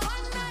are the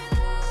one I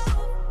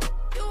love.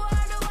 You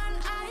are the one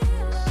I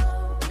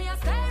love. Me, I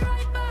stay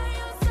right by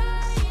your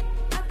side.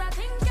 And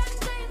nothing can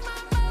change my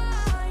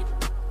mind.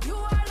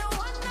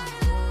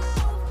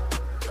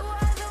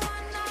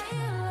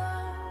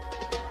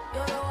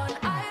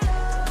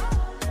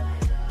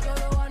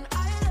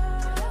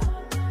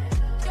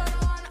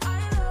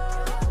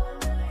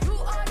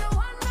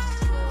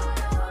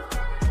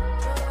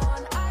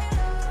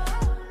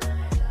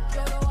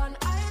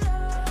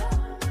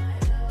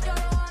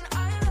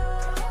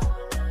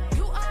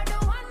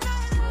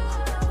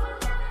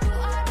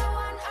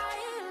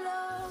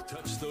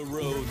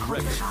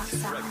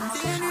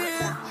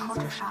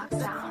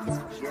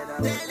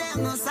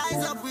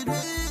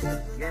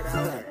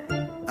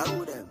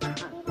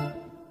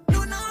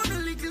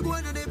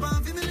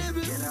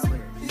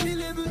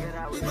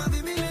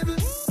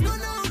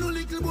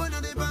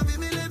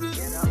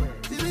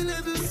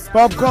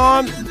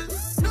 Popcorn.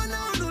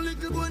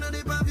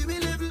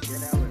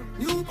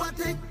 New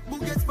Patek,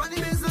 Bugatti, Spanish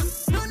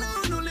business.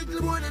 No,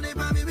 little boy, and they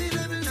baby me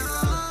level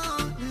now.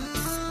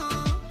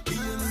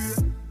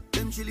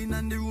 Them chilling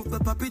on the roof, the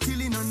puppy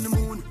chilling on the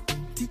moon.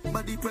 Thick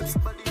body preps,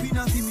 we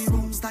not in me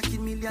room.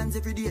 Stacking millions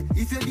every day.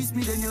 If you diss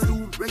me, then you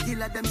do.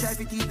 Regular them try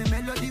to keep the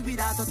melody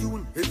without a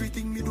tune.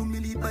 Everything me do, me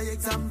lead by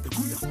example.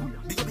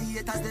 Big up me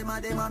haters, them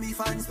are me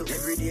fans. So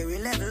every day we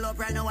level up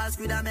right now, I'll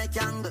squid and make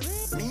young.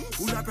 Me,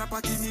 full of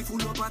property, me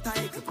full of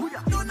attack.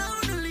 No,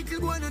 the little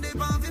boy, no, they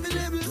bound for me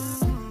level.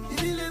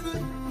 Me level,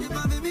 they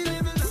bound for me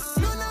level.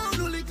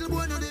 No, little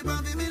boy, no, they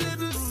bound for me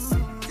level.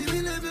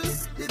 Me level,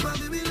 they bound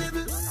for me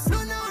level.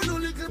 No,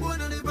 little boy,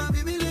 no, they bound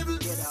for me level.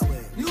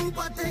 New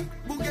Patek,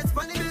 Bugatti,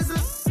 Spanish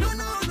business.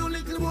 No,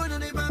 little boy, no,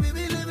 they bound for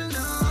me level.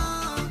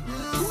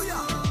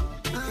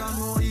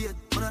 Come on, yet,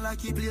 but I like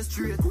keep play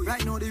straight.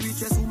 Right now, the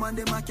richest woman,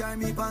 they might carry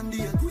me bandy.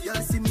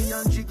 Y'all see me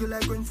and jiggle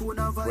like when phone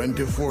and vibe.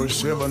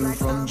 24/7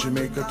 from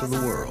Jamaica to the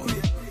world.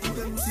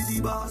 Them see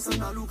the boss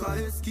and I look at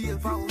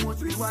escape. How much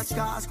we watch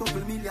cars,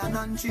 couple million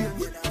and change.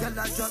 Girl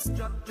I just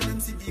them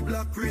see the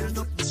black range.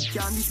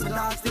 Can't dish me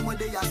dogs, them when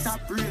they are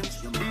top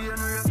range.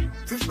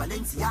 Fresh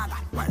Balenciaga,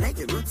 why like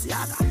a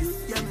Rootsiaga.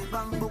 Yeah, me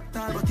bang book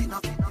time, but it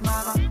not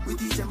maga. We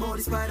teach them about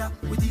the spider,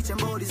 we teach them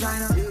about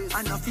designer.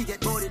 And not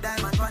forget about the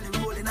diamond, when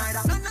them rolling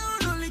either.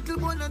 No, little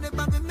boy, no, they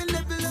baby me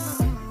level.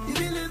 Give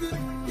me level,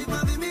 they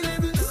baby me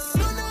level.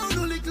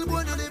 No, little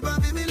boy, no, they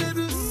baby me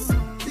level.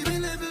 Give me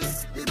level,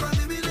 they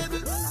baby me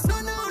level.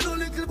 No,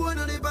 little boy,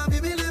 no, they baby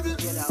me level.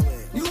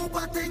 New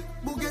Patek,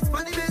 Bugatti,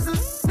 Spanish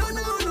business.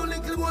 No,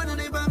 little boy, no,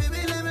 they baby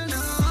me level.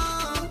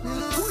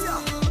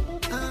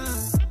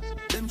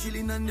 Them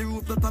chilling on the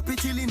roof, the puppy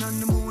chilling on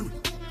the moon.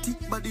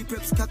 Thick body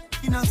preps, cock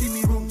in a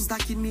me room.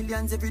 Stacking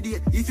millions every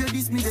day. If you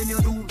diss me, then you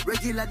do.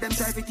 Regular them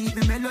try to keep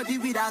me melody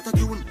without a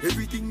tune.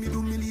 Everything me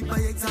do, me lead by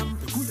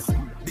example.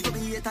 Big up me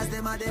haters,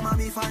 them are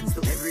me fans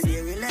too. Every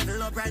day we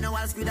level up right now,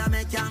 I'll squid and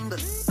make young.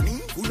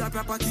 Me, full of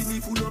property, me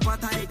full of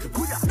attack.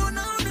 No,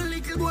 the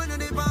little boy, no,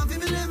 they bound for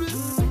me level.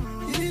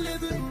 Give me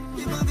level,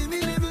 they bound for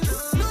me level.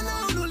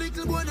 No,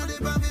 little boy, no, they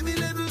bound for me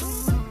level.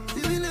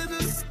 Give me level,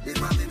 they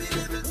bound for me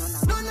level.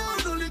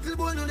 No, little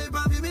boy, no, they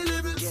bound for me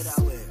level.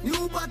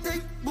 New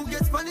Patek,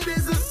 Bugatti, Spanish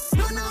business.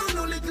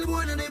 No, little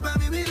boy, no, they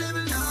bound for me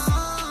level.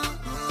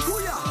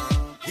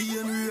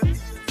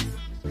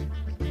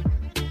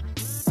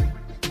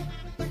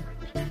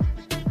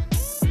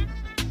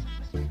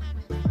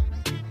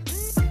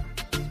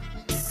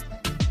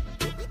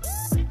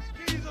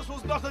 Jesus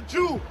was not a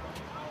Jew.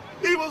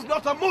 He was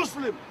not a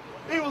Muslim.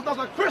 He was not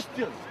a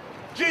Christian.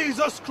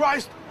 Jesus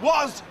Christ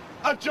was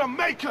a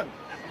Jamaican.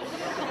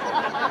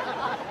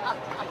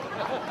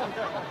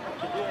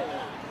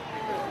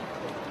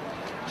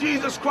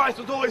 Jesus Christ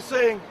was always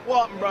saying,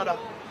 "What, brother?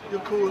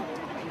 You're cool.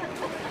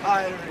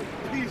 I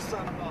peace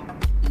and love."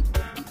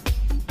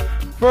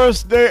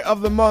 First day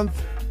of the month,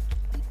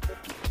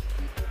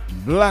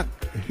 Black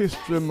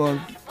History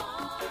Month.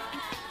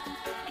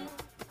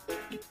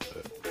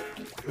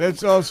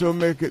 Let's also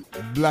make it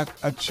Black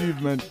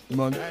Achievement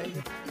Month.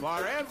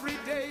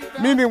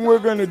 Meaning we're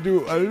going to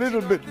do a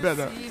little bit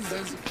better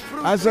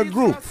as a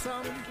group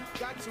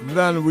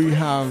than we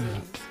have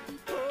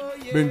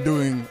been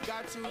doing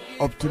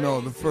up to now,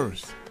 the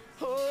first.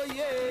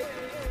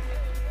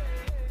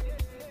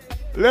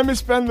 Let me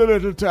spend a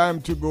little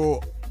time to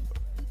go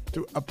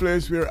to a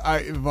place where I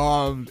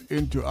evolved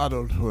into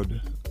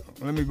adulthood.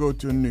 Let me go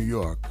to New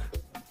York.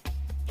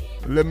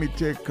 Let me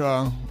take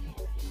a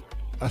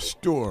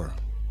store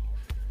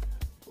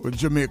with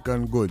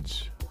Jamaican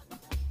goods.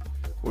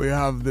 We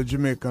have the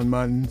Jamaican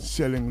man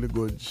selling the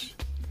goods,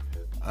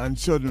 and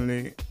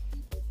suddenly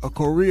a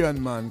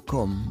Korean man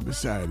come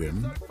beside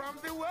him,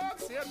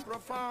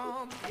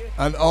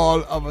 and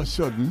all of a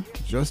sudden,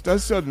 just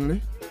as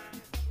suddenly,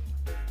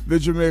 the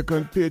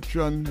Jamaican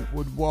patron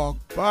would walk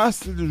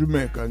past the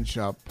Jamaican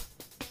shop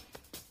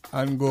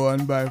and go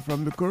and buy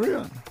from the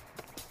Korean.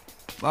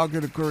 Okay,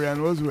 the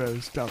Korean was well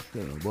stocked,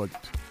 but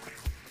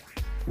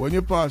when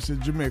you pass the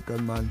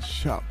Jamaican man's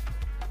shop,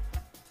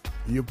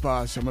 you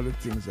pass some of the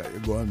things that you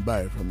go and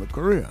buy from the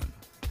Korean.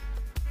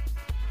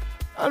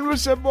 And we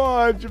say,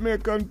 boy,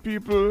 Jamaican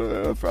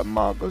people from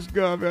Marcus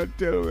Garvey, I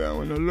tell you, I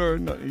want to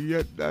learn nothing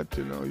yet that,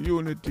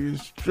 unity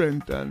is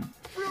strength and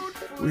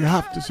we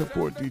have to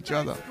support each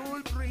other.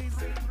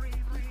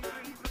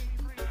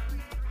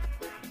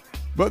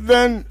 But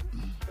then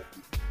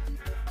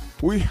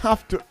we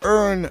have to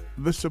earn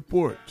the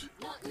support.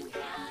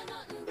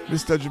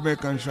 Mr.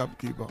 Jamaican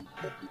shopkeeper,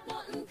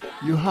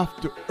 you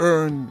have to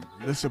earn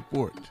the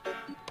support.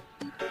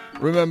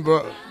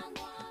 Remember,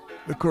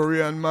 the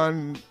Korean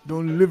man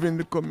don't live in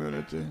the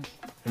community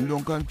and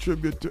don't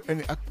contribute to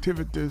any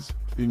activities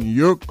in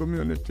your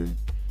community.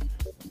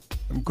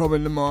 Him come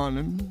in the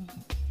morning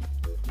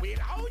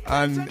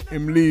and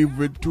him leave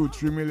with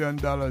 $2-3 million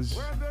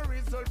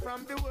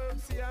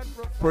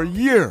per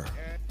year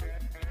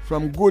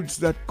from goods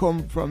that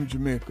come from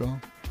Jamaica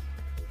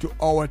to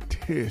our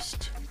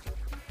taste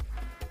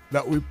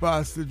that we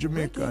pass the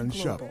Jamaican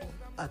shop.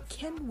 A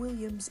Ken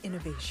Williams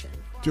innovation.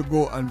 To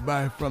go and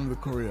buy from the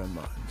Korean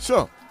man.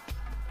 So,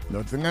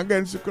 nothing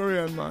against the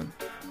Korean man.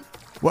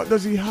 What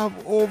does he have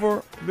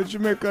over the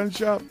Jamaican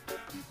shop?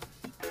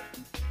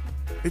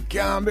 It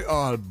can't be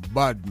all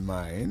bad,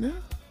 man.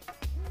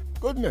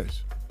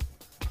 Goodness.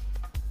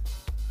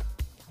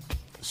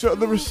 So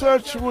the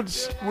research would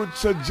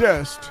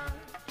suggest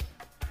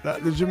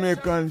that the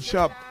Jamaican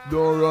shop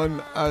don't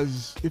run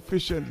as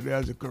efficiently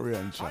as the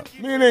Korean shop.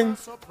 Meaning,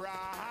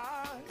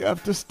 you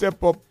have to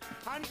step up.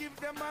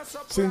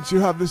 Since you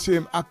have the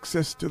same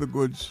access to the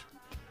goods,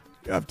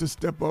 you have to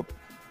step up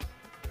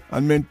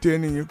and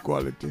maintaining your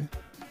quality.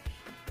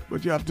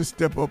 But you have to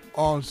step up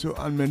also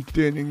on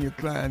maintaining your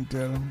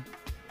clientele.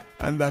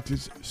 And that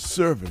is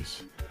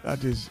service.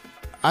 That is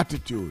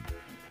attitude.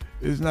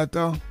 It's not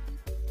a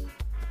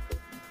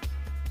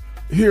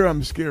here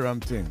I'm scared I'm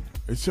thing.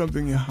 It's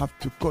something you have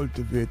to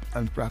cultivate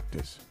and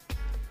practice.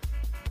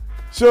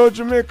 So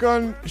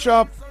Jamaican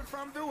shop,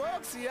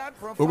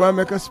 we're going to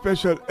make a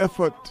special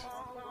effort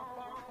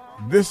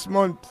this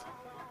month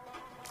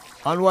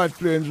on White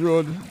Plains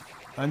Road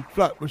and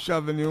Flatbush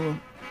Avenue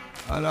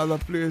and other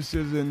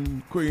places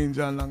in Queens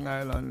and Long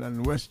Island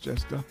and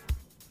Westchester,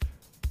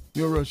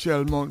 New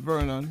Rochelle, Mount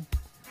Vernon.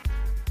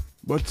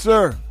 But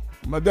sir,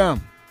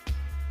 madam,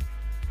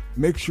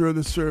 make sure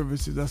the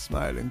service is a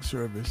smiling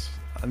service,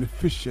 an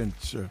efficient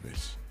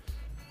service.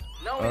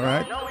 All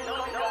right?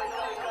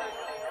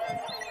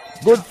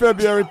 Good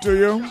February to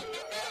you.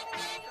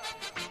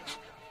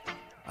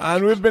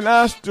 And we've been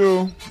asked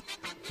to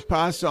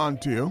pass on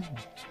to you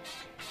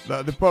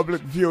that the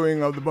public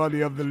viewing of the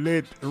body of the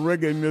late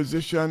reggae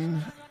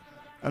musician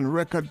and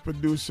record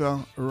producer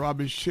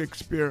Robbie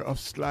Shakespeare of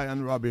Sly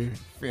and Robbie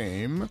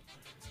fame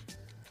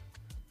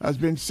has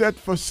been set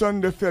for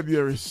Sunday,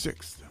 February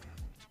 6th.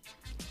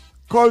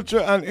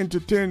 Culture and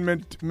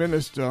Entertainment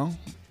Minister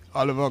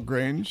Oliver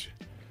Grange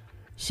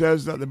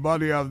says that the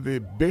body of the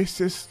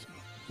bassist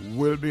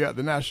will be at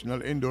the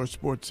National Indoor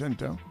Sports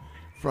Center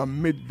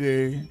from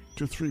midday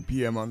to 3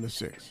 p.m. on the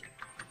 6th.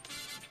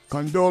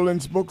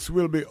 Condolence books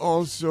will be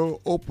also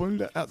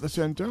opened at the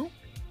center.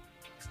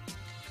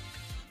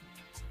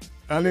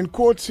 And in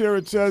quotes here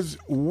it says,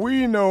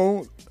 "We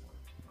know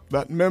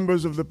that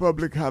members of the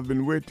public have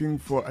been waiting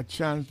for a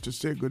chance to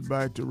say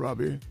goodbye to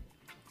Robbie,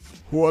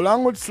 who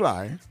along with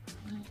Sly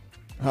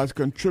has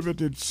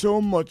contributed so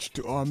much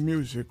to our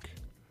music,"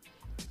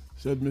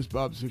 said Miss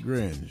Babsy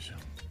Grange.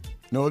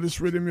 Now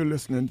this rhythm you're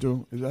listening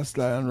to is a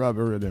Sly and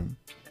Robbie rhythm,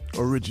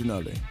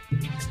 originally.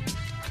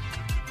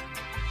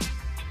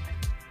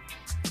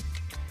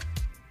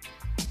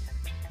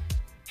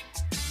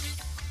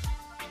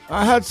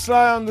 I had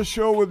Sly on the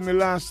show with me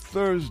last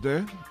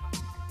Thursday.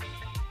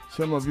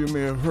 Some of you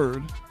may have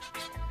heard.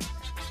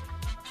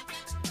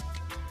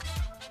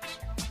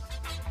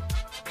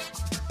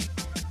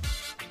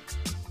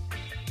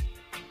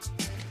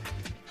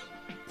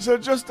 So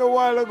just a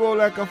while ago,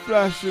 like a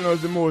flash,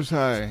 the Most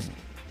High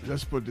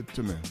just put it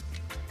to me.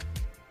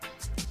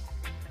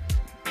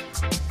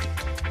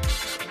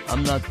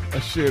 I'm not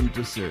ashamed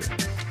to say.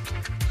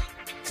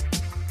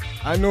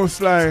 I know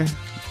Sly,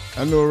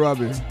 I know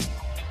Robbie,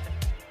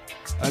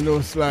 I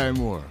know Sly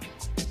more.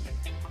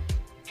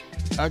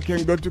 I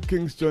can go to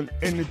Kingston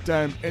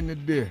anytime, any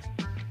day,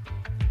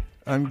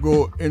 and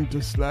go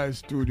into Sly's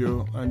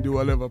studio and do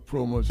whatever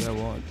promos I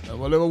want. And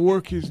whatever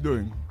work he's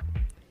doing,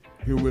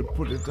 he will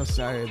put it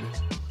aside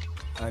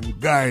and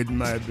guide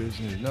my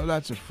business. Now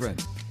that's a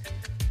friend.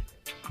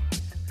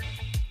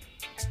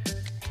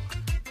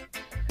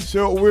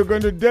 So we're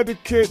going to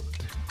dedicate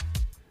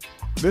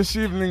this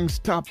evening's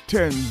top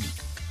 10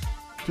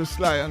 to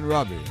Sly and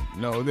Robbie.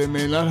 Now they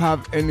may not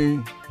have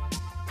any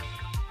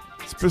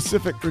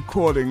specific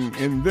recording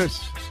in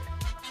this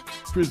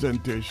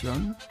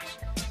presentation,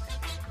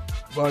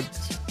 but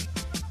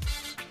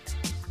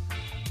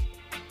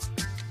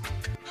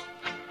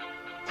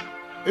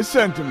it's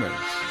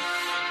sentiments.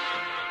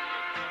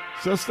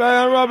 So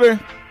Sly and Robbie,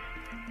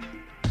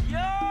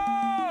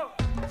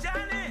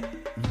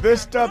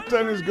 this top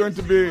 10 is going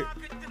to be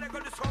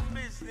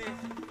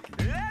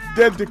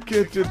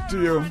dedicated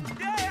to you.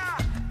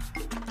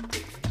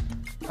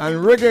 And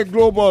Reggae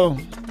Global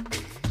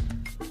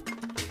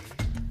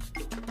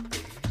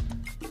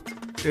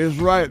is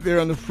right there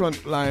on the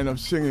front line of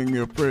singing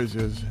your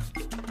praises.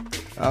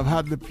 I've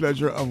had the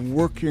pleasure of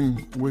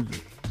working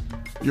with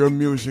your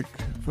music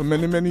for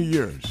many, many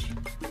years.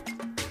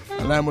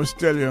 And I must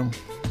tell you,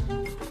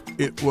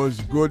 it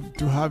was good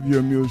to have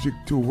your music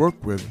to work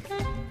with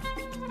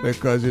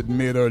because it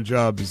made our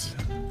jobs,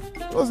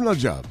 it wasn't a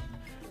job,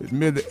 it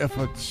made the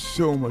effort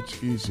so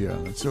much easier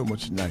and so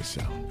much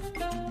nicer.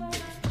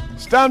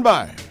 Stand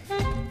by.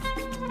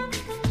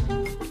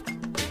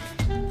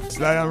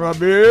 Sly and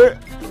Robbie.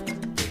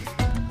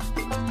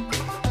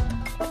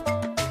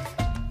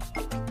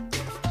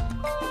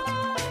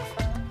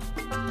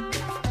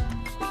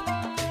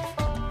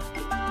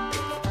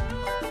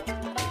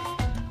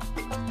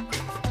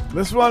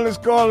 This one is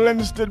called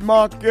Linstead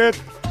Market.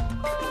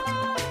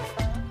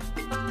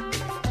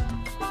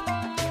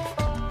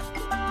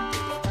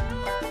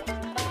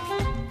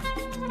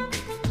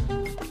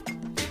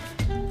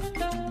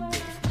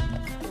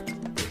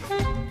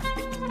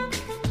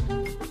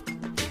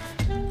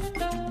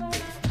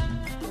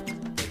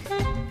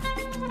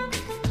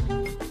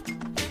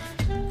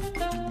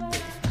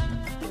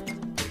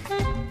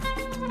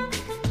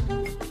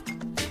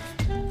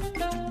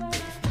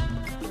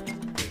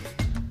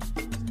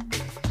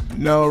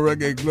 Now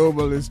Reggae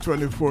Global is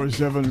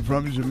 24/7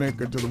 from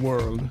Jamaica to the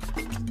world.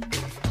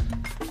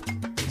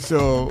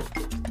 So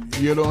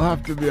you don't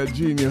have to be a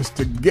genius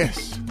to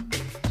guess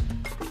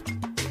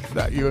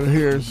that you'll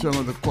hear some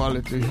of the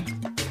quality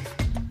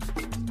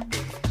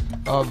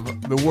of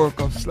the work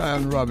of Sly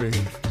and Robbie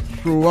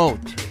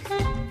throughout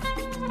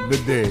the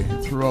day,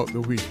 throughout the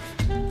week,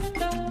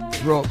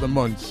 throughout the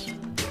months,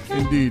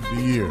 indeed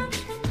the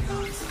years.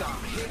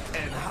 Non-stop hit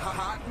and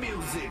hot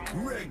music.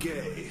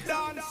 Reggae.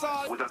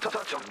 Dancehall. With a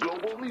touch of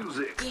global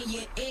music.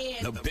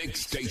 The big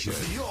station.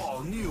 The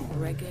all-new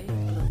Reggae.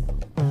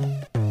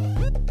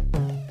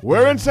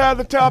 We're inside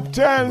the top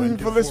 10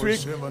 for this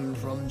week. 24/7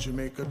 from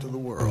Jamaica to the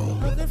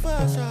world.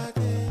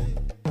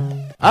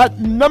 At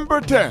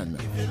number 10,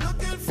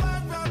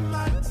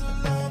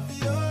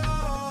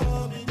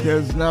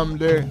 Kez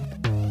Namde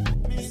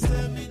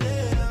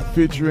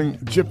featuring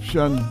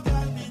Egyptian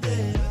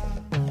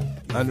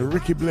and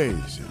Ricky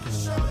Blaze.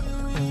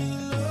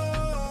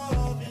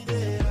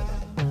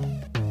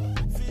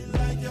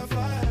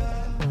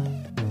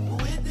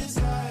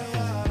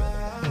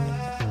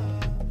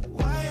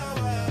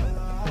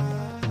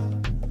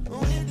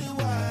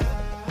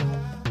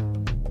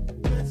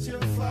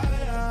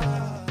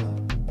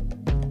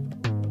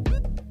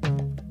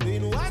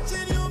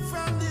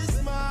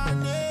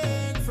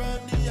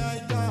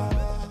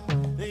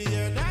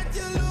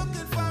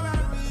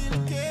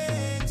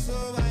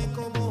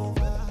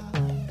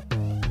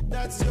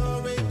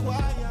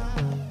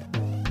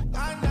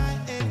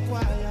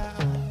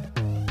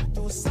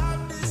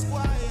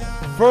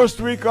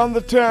 First week on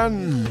the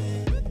 10.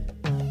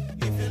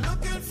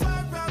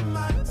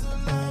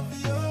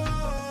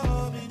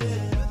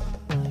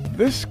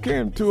 This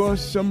came to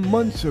us some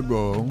months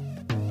ago.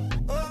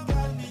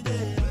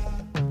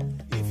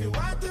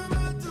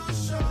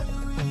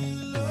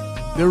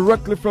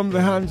 Directly from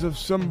the hands of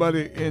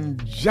somebody in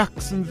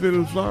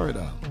Jacksonville,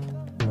 Florida.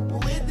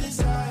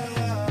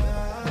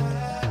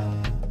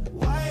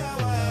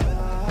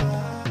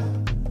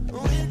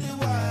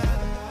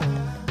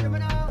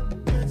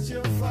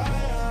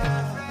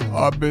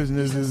 Our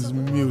business is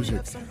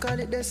music. Some call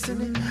it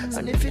destiny.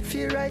 And if it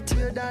feel right to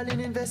you, darling,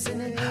 invest in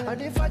it.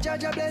 And if I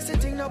judge a blessing,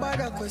 think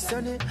nobody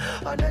question it.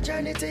 On the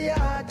journey to your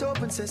heart,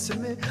 open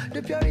sesame.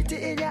 The purity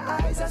in your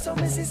eyes, that's how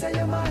Missy say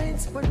your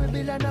minds. When we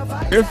build an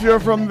advice. If you're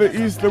from the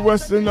east, the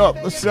west, the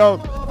north, the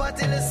south,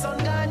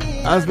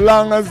 as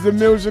long as the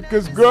music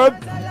is good,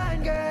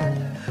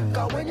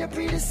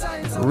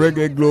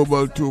 Reggae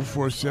Global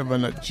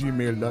 247 at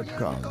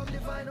gmail.com.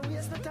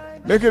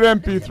 Make it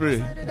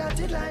MP3.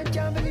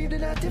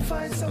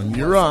 And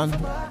you're on.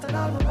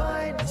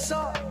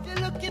 So you're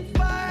looking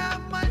for a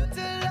man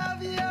to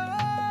love you.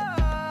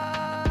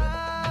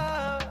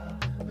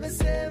 Me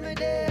say me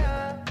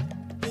there.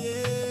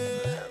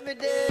 Yeah, me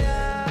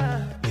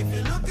there. If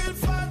you're looking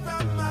for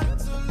a man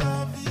to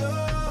love you,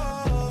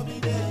 me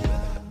there.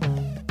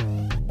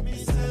 Me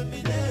say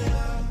me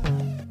there.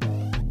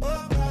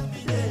 Oh God,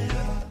 me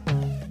there.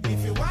 If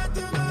you want a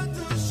man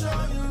to show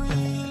you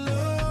real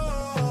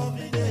love,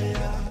 me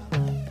there.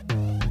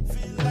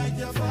 Feel like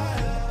you're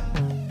fire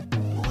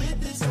with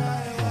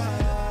desire.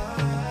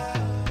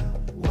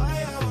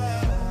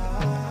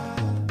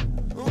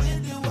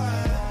 With the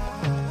wire,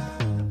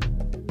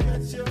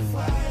 catch your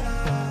fire.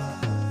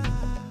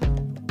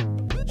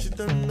 She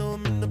don't know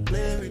me to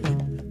play with it.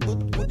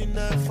 Put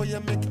enough for you,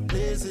 make it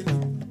blazing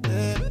it.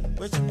 Yeah,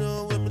 but she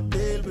know when me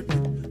deal with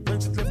it. When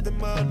she left the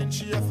morning,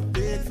 she have to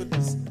pay for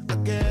this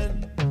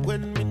again.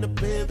 When me no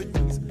play with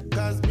things,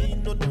 cause me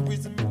know the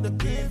reason me no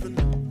giving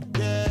it.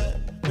 Yeah,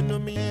 you know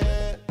me,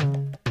 yeah.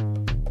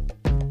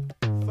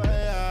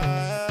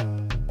 Fire,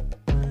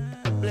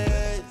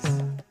 blaze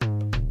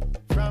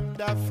from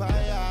the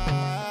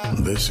fire.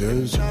 This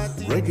is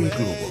Reggae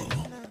Global.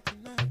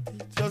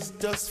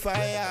 Just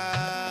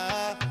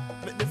fire,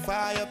 make the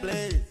fire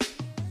blaze.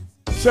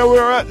 So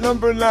we're at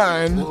number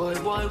 9. Boy,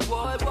 boy,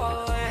 boy,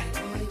 boy.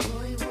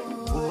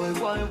 Boy,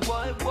 boy,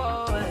 boy,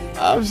 boy.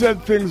 I've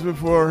said things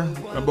before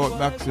about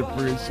Maxi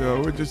Priest,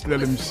 so we'll just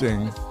let him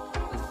sing.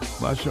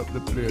 Mash up the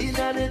place. In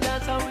the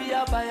dance and we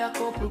a buy a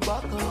couple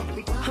buckle.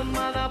 A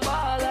man a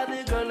ball and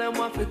the girl them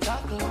want to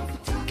tackle.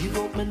 Give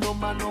up my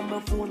number, no my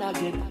phone I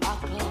get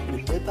hacked.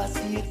 Me never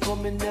see it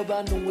coming,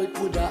 never know it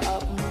would have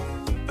happened.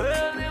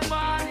 Early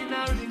morning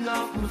I ring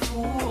off my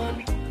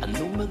phone. I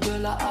know my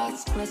girl I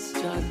ask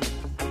question.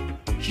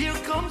 Here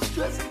comes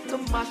stress to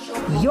mash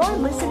up. You're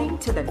listening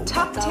to the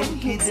top 10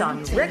 hits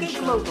on Reggae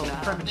Global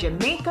from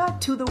Jamaica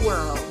to the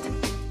world.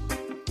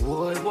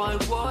 Boy, boy,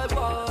 boy,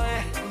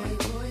 boy.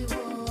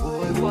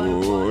 Boy, boy,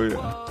 Oh, yeah.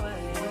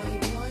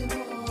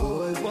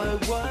 boy, boy,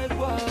 boy,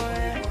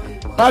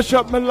 boy. Mash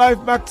up my life,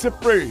 Maxi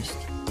Priest.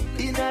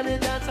 In the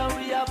dance and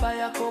we a buy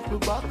a couple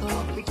buckle.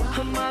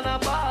 A man a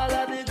ball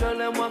and the girl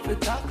them want to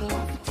tackle.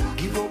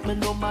 Give up my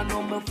number,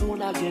 no my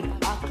phone I get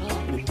hacked.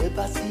 Me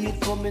never see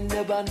it coming,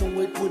 never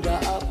know it would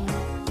have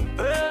happened.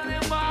 Early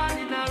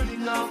morning I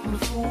ring off my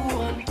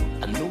phone.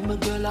 I know my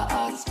girl I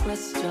ask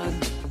question.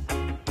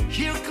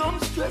 Here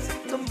comes stress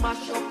to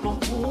mash up my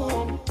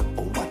home.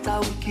 Oh, what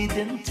what a wicked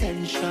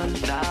intention.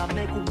 Now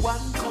make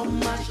one come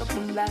mash up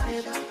my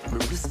life. Me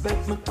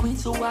respect my queen,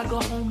 so I go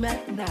home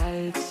at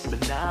night.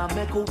 But now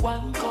make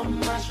one come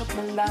mash up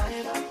my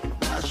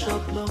life. Mash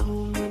up my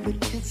home with the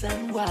kids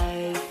and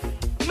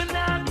wife. Me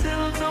not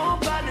tell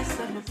nobody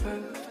say me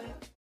perfect.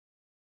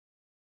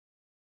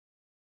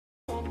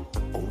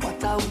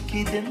 What a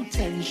wicked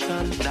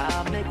intention.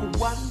 Now make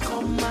one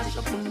come mash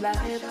up my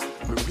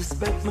life. Me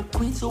respect my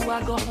queen, so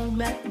I go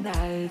home at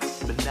night.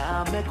 But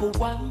now make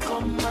one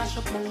come mash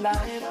up my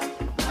life.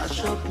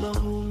 Mash up my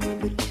home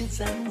with the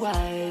kids and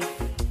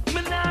wife.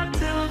 Me not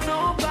tell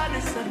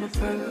nobody say me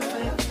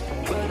perfect,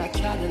 but I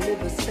try to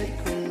live a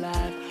sacred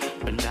life.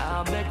 But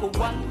now make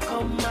one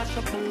come mash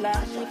up my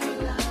life.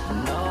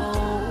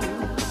 No,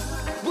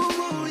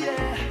 woo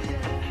yeah.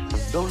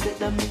 Don't let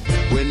them.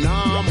 When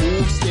I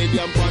move steady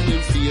up on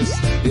him face,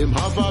 him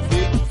have a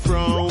big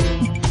frown.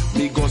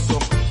 Me go so,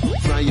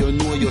 now you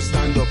know you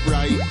stand up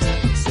right.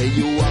 Say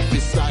you have the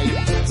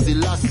sight,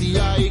 still I see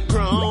high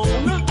crown.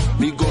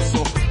 Me go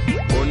so,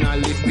 gonna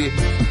lift it.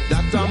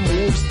 That a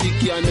move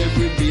sticky and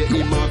every day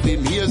him have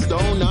him ears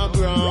down the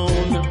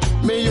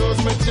ground. Me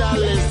use my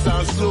chalice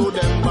and slow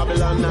them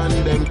Babylon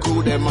and them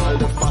crew them all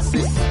the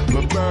fascists.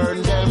 Me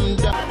burn them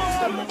down.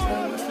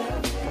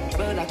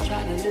 But I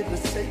try to live a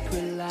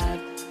sacred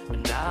life.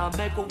 And now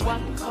make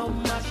one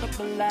come mash up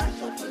my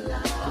life.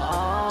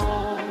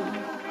 Oh,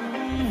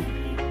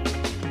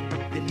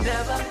 You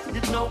never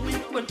did know me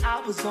when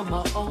I was on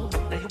my own.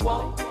 Now you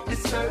won't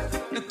deserve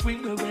the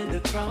queen and the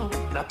crown.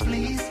 Now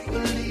please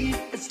believe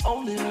it's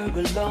only her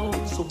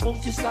alone. So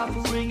won't you stop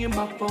ringing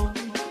my phone?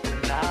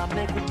 Now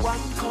make one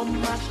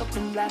come mash up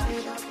my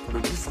life.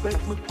 But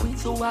respect my queen,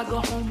 so I go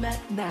home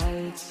at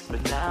night.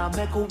 But now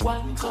make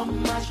one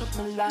come mash up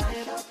my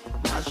life.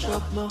 Mash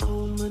up my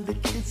home with the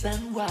kids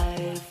and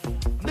wife.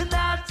 But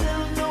I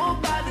tell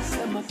nobody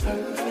say I'm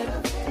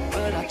perfect,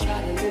 but I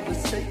try to live a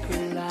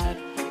sacred life.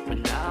 But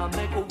now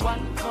make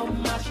one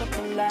come mash up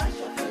my life.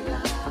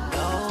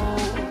 No.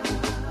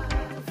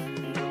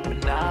 But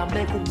now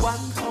make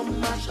one come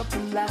mash up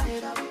my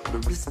life.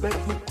 But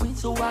respect my queen,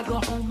 so I go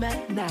home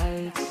at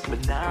night.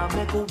 But now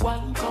make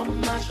one come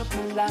mash up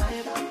my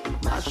life.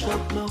 Mash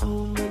up my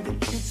home with the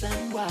kids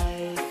and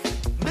wife.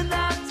 But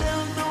I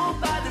tell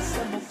nobody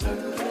say I'm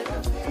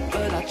perfect,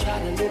 but I try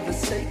to live a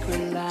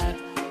sacred life.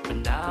 But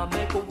now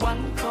make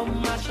one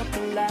come mash up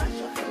my life.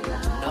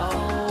 No.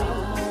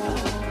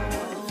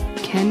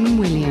 Ken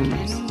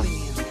Williams.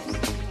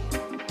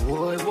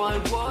 Boy, boy,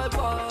 boy,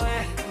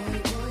 boy.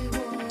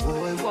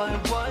 Boy, boy,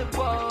 boy,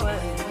 boy.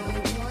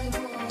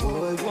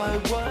 Boy, boy,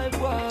 boy,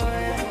 boy.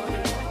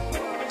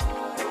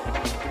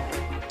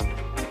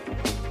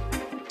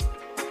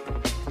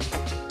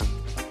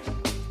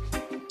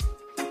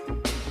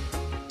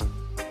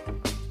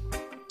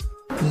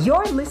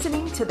 You're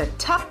listening to the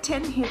top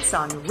 10 hits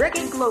on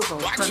Reggae Global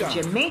from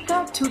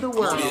Jamaica to the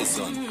world.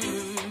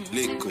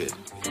 Liquid.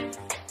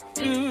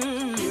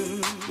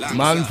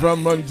 Man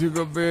from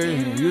Montego Bay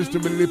used to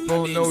be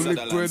Lippo, now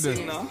Liquid.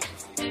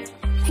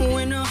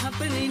 When it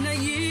happen in a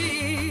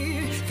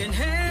year, can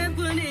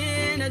happen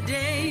in a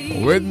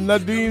day. With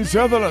Nadine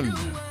Sutherland.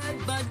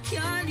 But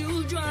can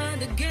you draw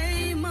the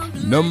game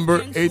of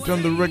Number 8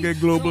 on the Reggae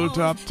Global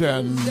Top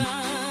 10.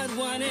 God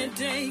what it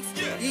takes?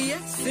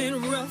 Yes, it's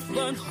rough,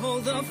 but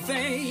hold the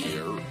faith.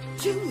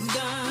 You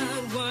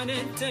got what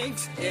it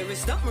takes. Every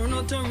summer,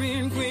 not a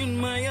real queen,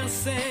 Maya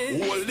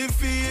said. Hold the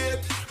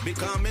faith,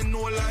 becoming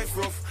no life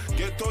rough.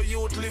 Get to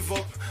youth live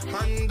up,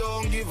 and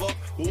don't give up.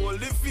 Hold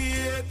the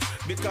faith,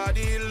 because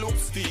it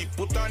looks steep.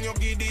 Put on your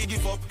giddy,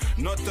 give up.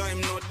 No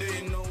time, no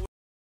day, no.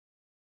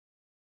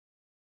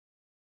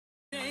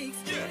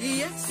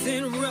 Yes,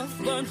 it's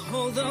rough, but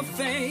hold the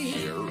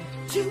faith.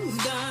 You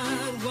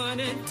got what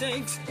it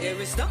takes.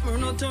 Every summer,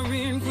 not a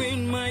real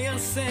queen, Maya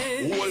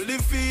said. Hold the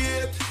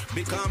faith,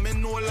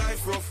 becoming no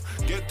life rough.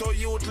 Get to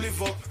youth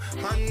live up,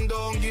 and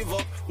don't give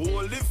up.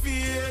 Hold the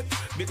faith,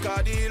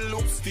 because it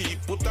looks steep.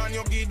 Put on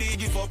your giddy,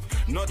 give up.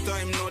 No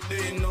time, no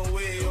day, no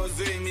way.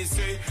 Jose me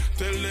say,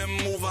 tell them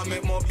move and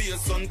make my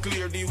bass and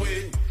clear the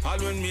way. All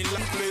when me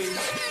land play.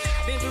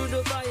 Been through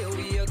the fire,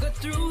 we are got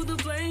through the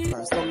flame.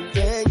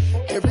 Something,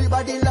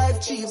 everybody life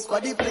cheap.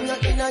 Squaddy bring you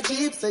in a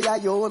jeep. Say I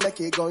yo make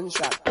a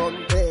gunshot,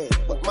 don't pay.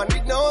 But man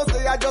it knows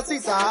say I just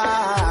is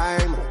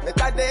time.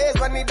 Better days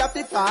when it have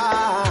to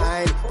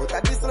find. But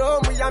at this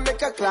room we a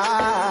make a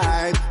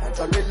climb. And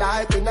turn the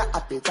life in a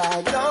happy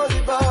time. Don't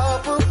give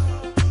up,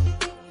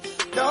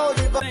 don't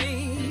give up.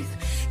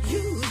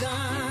 You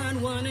got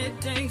what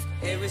it takes.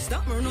 Every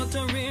summer, not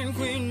a real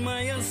queen,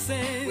 Maya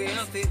said. We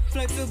have to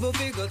flexible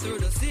figure through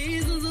the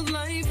seasons of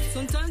life.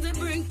 Sometimes it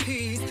brings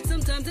peace,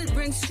 sometimes it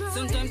brings strife.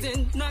 Sometimes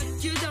it knock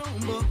you down,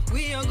 but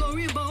we are gonna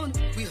rebound.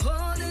 We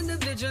hold in the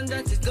vision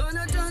that is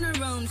gonna turn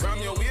around. From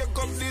your wake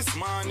up this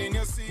morning,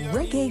 you see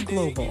Reggae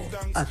Global,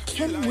 a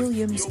Ken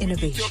Williams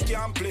innovation.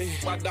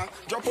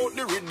 drop out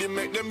the rhythm,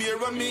 make them hear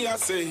what me I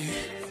say.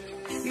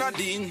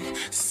 Nadine,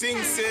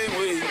 sing same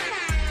way.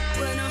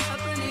 When it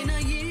happen in a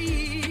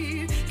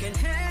year, can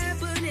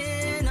happen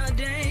in a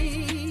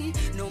day.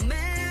 No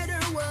matter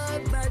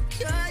what, but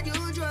can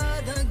you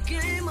draw the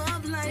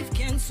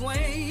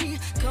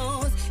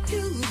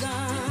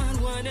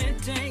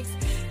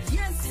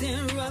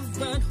and rough,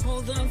 but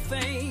hold on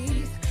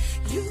faith.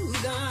 You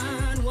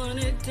got what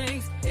it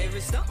takes.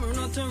 Every summer,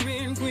 not a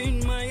rain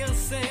queen, Maya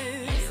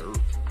says.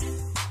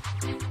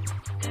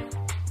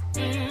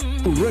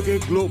 Reggae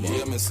Global.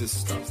 Yeah, my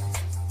sister.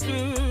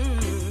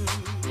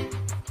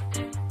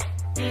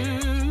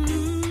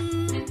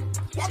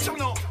 Watch them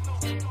now.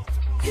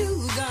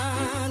 You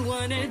got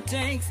what it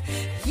takes.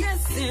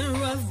 Yes, and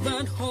rough,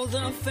 but hold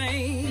on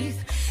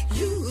faith.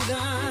 You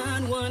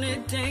got what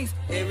it takes.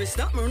 Every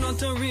summer,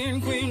 not a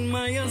rain queen,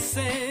 Maya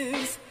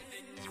says.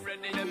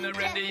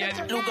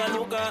 Look,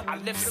 I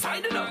left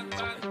side it up.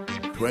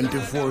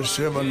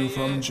 24/7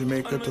 from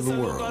Jamaica to the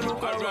world.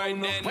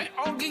 Where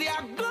ugly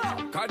I go?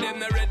 Cause them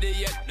not ready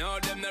yet, no,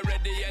 them not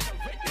ready yet.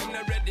 Them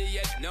not ready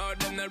yet, no,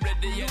 them not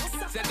ready yet.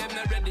 Say them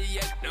not ready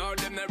yet, no,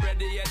 them not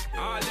ready yet.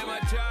 All them a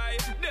try,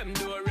 them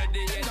do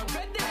ready yet.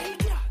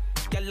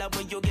 Girl,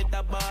 when you get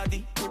that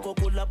body,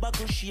 Coca-Cola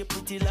bottle shape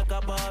pretty like a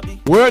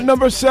Barbie. We're at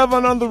number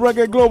 7 on the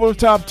Reggae Global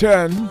Top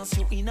 10.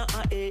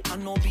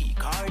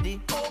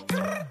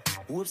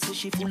 Whoops,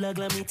 she full of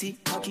glamity.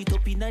 Cock it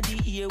up in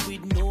the air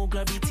with no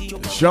gravity.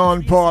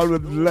 Sean Paul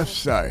with Left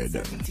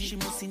Side. She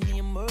must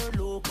name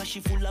Merlot, cause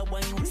she full of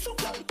wine. So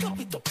clap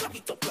it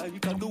up like you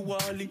can do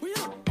Wally.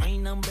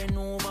 Wine and bend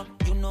over,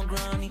 you know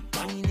granny.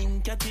 Wine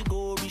in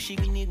category, she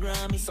win the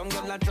Grammy. Some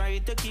girl a try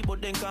to keep, but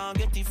then can't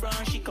get it from.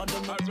 She can't do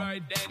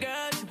alright then.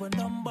 Girl, you a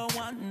number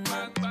one.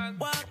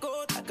 Walk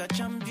out like a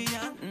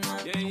champion.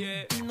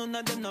 Yeah. None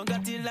of them no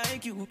got it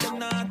like you. Them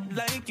not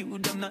like you.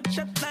 Them not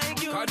shot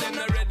like you. Cause them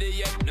not ready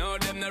yet. No,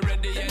 them not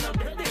ready yet.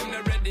 Them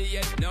not ready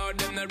yet. No,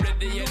 them not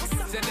ready yet.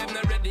 Say them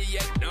not ready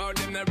yet. No,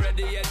 them not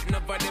ready yet.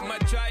 Nobody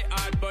might try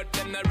hard, but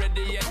them not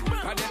ready yet.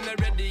 Cause them not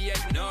ready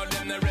yet. No,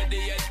 them not ready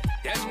yet.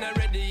 Them not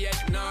ready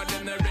yet. No,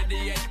 them not ready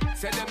yet.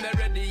 Say them not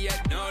ready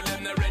yet. No,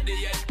 them not ready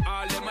yet.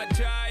 All them a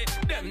try,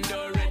 them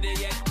not ready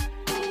yet.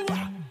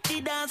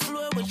 The dance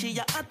floor when she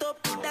a hot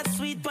up. That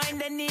sweet wine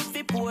they need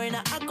fi pour in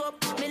a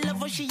cup. Me love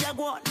how she a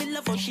go out, me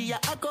love how she a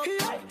hack up.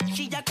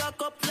 She a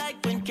cock up like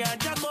when car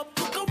jack up.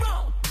 Look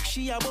around.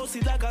 She a boss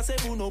it like a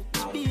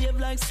 7-up. Behave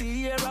like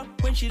Sierra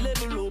when she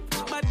level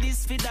up. But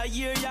this fit a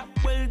year, yeah,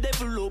 well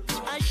developed.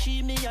 And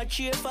she me a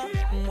cheer for.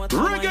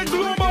 Reggae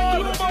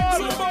Global,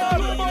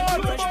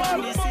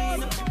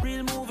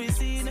 real movie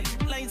scene.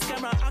 Lights,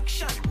 camera,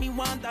 action. Me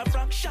want a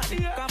fraction.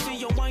 Coffee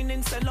your wine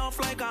and sell off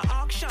like a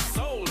auction.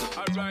 Sold.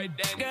 Alright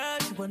then. Girl,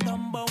 you a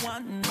number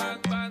one.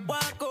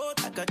 Walk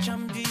out like a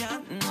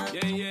champion.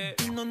 Yeah.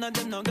 None of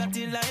them no got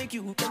it like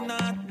you. Them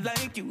not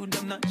like you.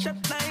 Them not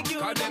shot like you.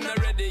 Cause them not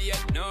ready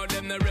yet. No,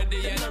 them not ready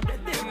yet.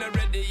 Them not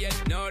ready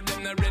yet. No,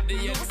 them not ready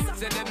yet.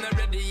 Say them not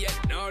ready yet.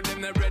 No,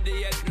 them not ready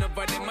yet.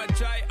 Nobody might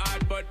try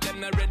hard, but them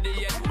not ready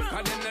yet.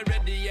 Cause them not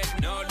ready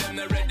yet. No, them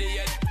not ready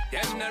yet.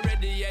 Them not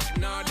ready yet.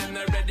 No, them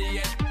not ready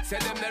yet. Say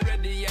them not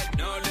ready yet.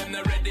 No, them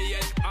not ready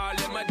yet. All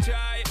them a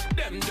try,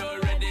 them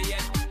not ready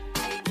yet.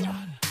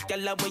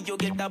 Girl, when you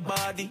get that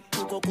body,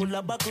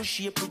 Coca-Cola bottle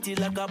shape pretty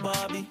like a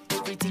Barbie.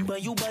 Everything by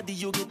you body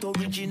you get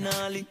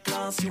originally.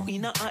 Class you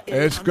in a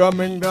It's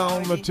coming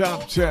down the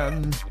top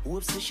 10. The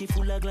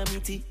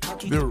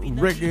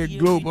Reggae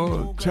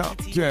Global Top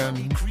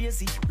 10.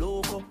 Crazy,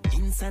 loco,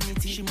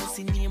 insanity. She must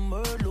name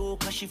Merlot,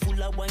 cause she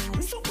full of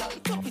wine. So clap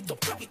it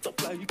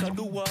up like you can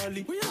do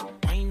Wally.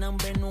 Wine and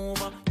bend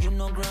over, you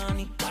know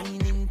granny.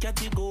 Wine in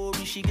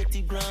category, she get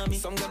the Grammy.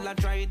 Some girl a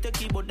try to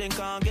keep, but then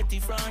can't get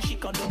it from. She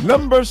can't do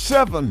Number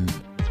 7.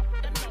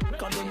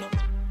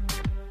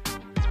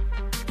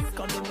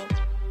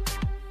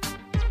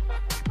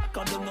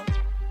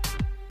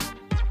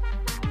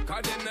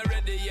 Cause them not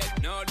ready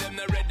yet, no, them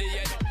not ready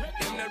yet.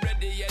 Them not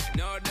ready yet,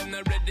 no, them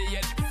not ready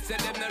yet. Say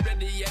them not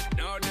ready yet,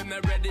 no, them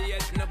not ready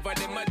yet.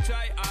 Nobody might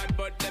try hard,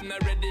 but them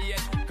not ready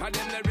yet. Cause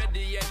them not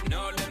ready yet,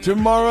 no, them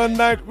Tomorrow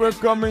night we're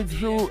coming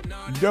through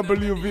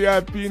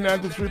WVIP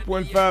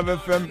 93.5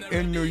 FM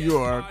in New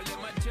York.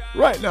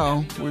 Right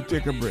now, we'll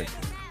take a break.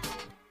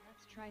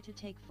 Let's try to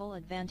take full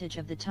advantage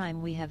of the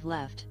time we have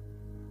left.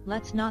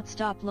 Let's not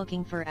stop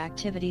looking for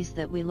activities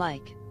that we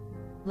like.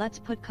 Let's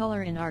put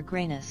color in our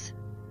grayness.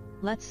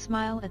 Let's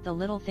smile at the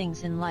little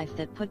things in life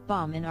that put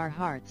balm in our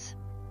hearts.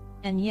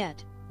 And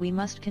yet, we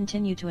must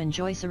continue to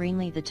enjoy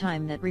serenely the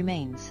time that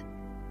remains.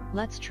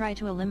 Let's try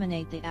to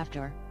eliminate the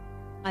after.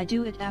 I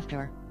do it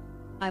after.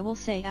 I will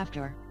say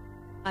after.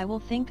 I will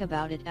think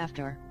about it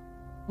after.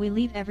 We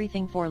leave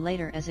everything for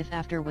later as if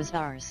after was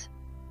ours.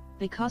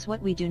 Because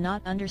what we do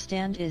not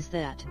understand is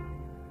that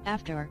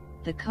after,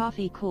 the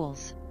coffee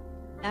cools.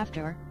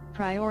 After,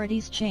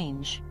 priorities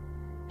change.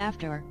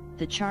 After,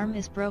 the charm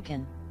is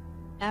broken.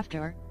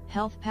 After,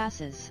 health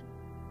passes.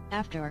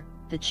 After,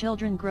 the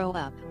children grow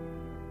up.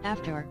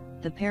 After,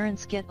 the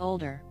parents get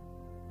older.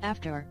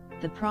 After,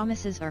 the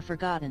promises are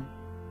forgotten.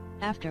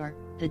 After,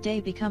 the day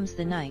becomes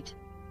the night.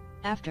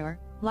 After,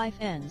 life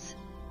ends.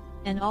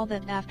 And all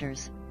that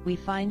afters, we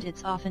find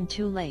it's often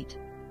too late.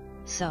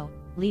 So,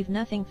 leave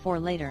nothing for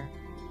later.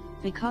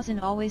 Because in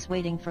always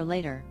waiting for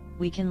later,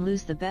 we can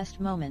lose the best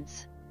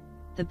moments.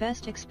 The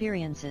best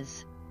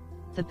experiences.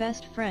 The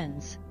best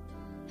friends.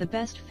 The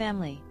best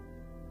family.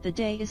 The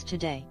day is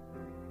today.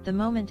 The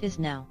moment is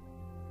now.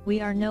 We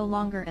are no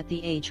longer at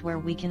the age where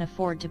we can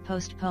afford to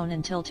postpone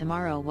until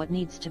tomorrow what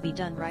needs to be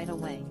done right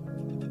away.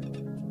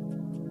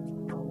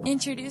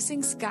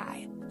 Introducing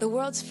Sky, the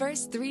world's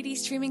first 3D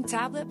streaming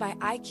tablet by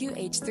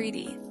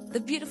IQH3D.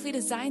 The beautifully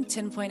designed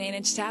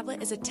 10.8-inch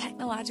tablet is a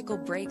technological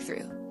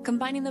breakthrough,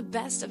 combining the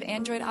best of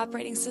Android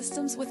operating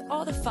systems with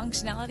all the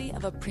functionality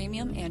of a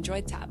premium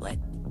Android tablet,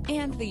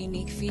 and the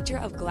unique feature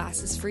of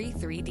glasses-free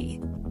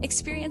 3D.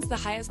 Experience the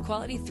highest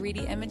quality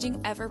 3D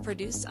imaging ever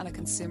produced on a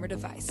consumer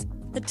device.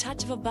 The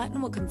touch of a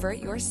button will convert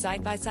your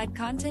side-by-side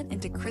content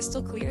into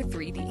crystal clear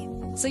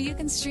 3D, so you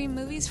can stream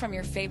movies from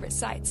your favorite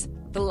sites.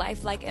 The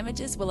lifelike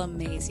images will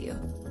amaze you.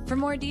 For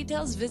more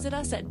details, visit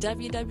us at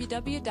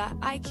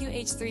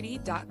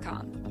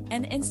www.iqh3d.com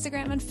and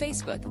Instagram and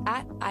Facebook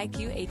at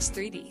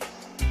IQH3D.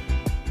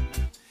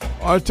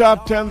 Our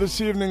top 10 this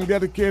evening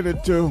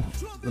dedicated to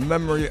the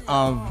memory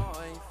of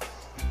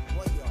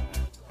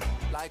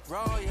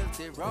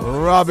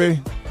Robbie.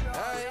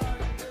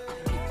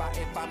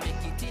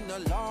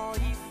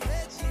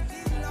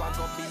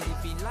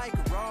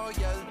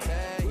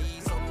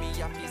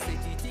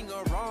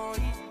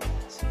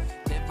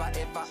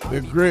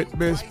 The great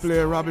bass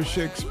player Robbie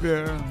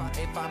Shakespeare.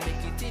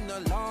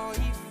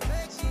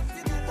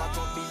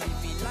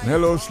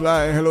 Hello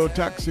Sly, hello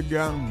Taxi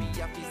Gang.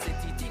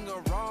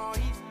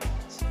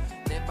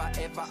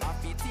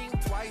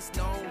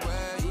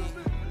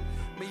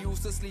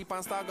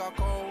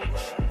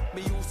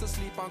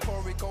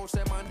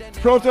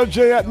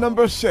 Protege at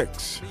number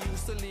 6.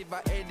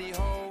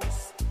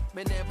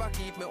 Me never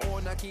keep me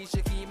own a key,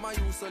 she keep my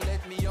use, so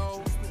let me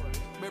out.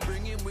 Me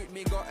bring him with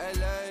me, go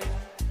LA.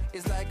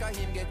 It's like a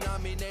him get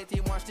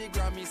nominated, watch the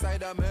Grammy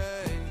side of me.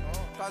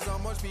 Cause how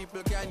much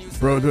people can you say?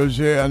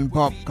 Protege and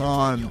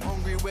Popcorn.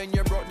 Hungry when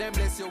you brought them,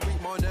 bless you with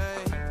money.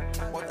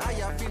 But I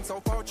have been so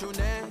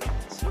fortunate,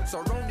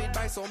 surrounded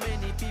by so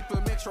many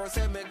people, make sure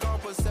say me go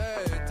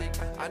pathetic.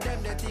 And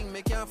them the thing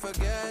me can't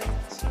forget.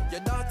 Your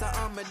daughter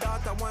and my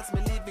daughter wants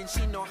me living,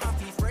 she no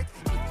happy fret.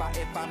 If I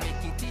ever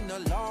make it in a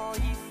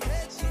life,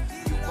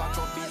 you are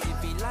gonna be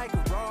living like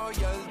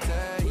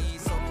royalty.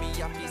 So me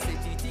happy say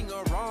the thing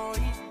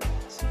alright.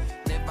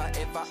 Never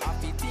ever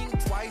happy think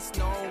twice,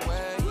 no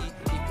way.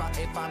 If I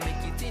ever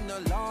make it in a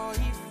life,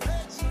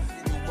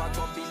 you are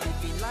gonna be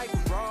living like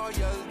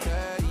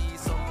royalty.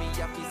 So me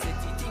happy say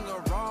the thing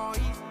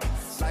alright.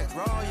 Like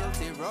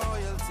royalty,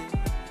 royalty.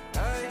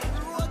 Hey.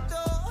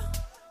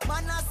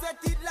 Man, I set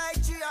it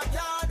like G a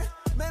card.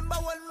 Remember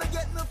when me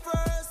get me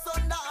first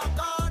under a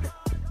card?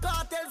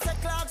 Cartel say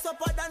clocks up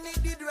than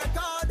it did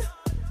record.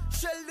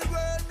 Shell the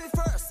world me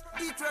first,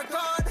 eat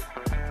record.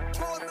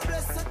 Call me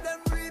blessed,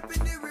 them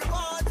reaping the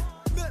reward.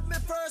 Make me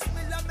first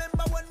meal, I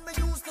remember when me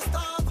used to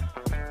starve.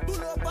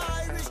 Pull up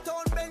Irish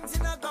town Benz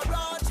in a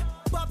garage.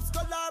 Pops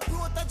color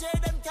protege,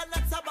 them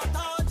cannot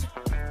sabotage.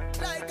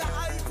 Like a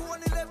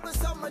iPhone 11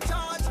 summer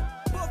charge.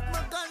 Buff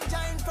my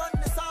ganja in front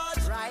the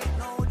Sarge. Right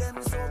now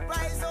them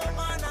surprise, oh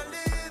man I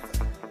live.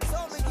 So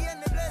me gain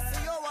the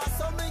blessing, yo I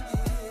so me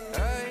give.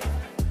 Hey,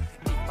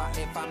 if I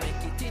ever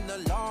make it in a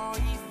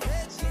life,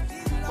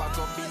 you are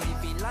gonna be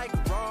living like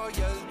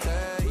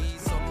royalty.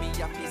 So me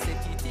happy say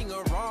the thing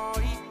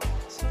alright.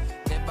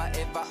 Never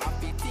ever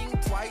happy think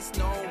twice,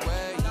 no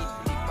way.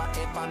 If I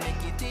ever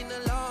make it in a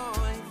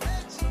life,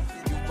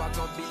 you are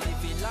gonna be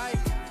living like.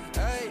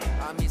 Hey,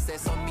 I me say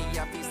so me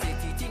happy say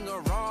the thing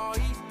alright.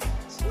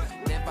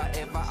 Never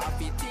ever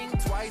happy think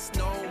twice,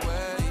 no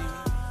way.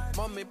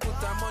 Mommy put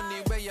her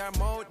money where your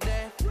mouth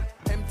there.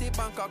 Empty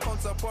bank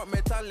account support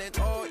me talent,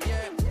 oh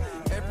yeah.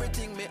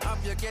 Everything me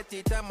have you get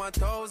it time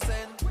 1,000.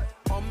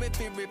 On me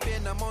be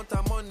repaying amount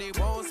of money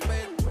won't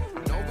spend.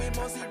 Now we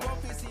must see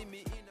rough you see me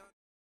in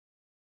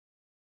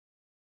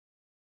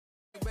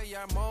a where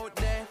your mouth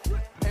there.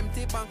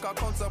 Empty bank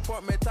account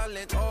support me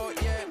talent, oh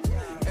yeah.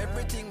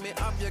 Everything me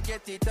have you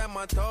get it time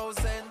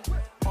 1,000.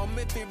 On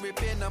me be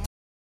repaying amount.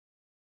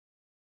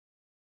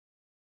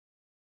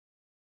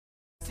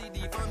 See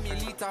the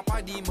family top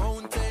of the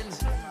mountain.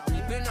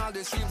 Reaping all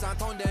the streams and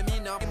turn them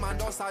in a man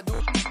does I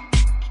do.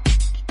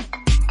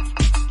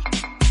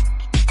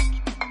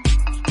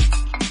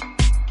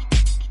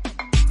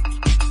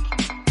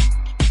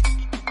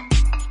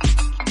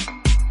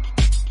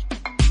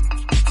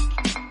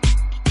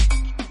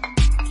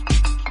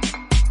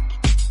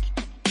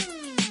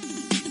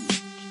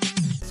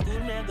 School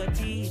never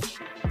teach.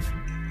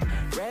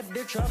 Rev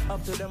the truck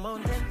up to the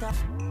mountain top.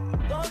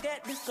 Go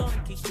get the sun,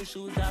 kick the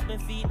shoes off my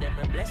feet. Then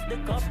I bless the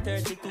cup,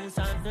 32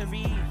 songs to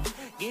read.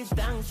 Give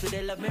thanks for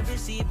the love me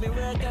receive. Me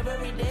work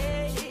every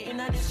day in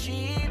the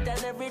street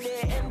and every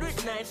day end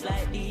with nights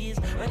like these.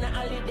 When a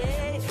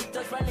holiday,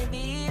 just from the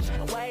beach,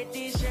 a white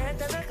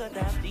t-shirt and a cut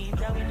off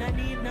jeans. And we not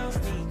need no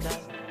sneakers.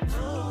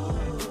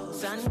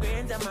 Sun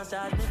grains and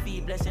massage my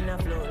feet, blessing a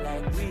flow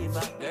like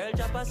river. Girl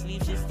drop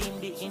asleep, she steam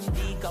the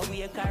indica,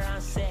 wake her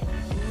and say,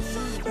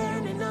 sun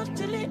burning up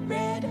till it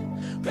red.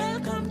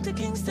 Welcome to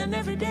Kingston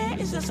every day.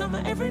 It's a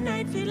summer every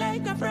night, feel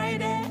like a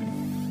Friday.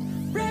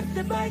 Rep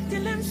the bike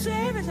till I'm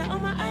save. It's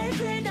on my eye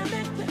grade, I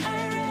make the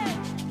irate.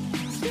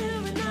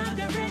 Still we not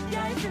got red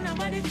guys and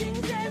nobody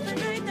thinks every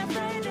night a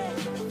Friday.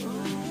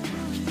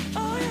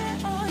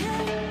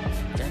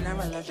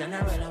 a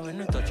general, and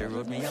when I touch the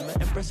road, me, I'm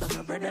an empress of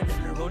my brother,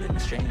 then the rolling the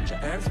stranger.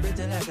 Herbs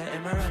bitter like an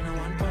emerald and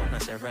 1 pound. Now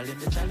several in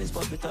the chalice,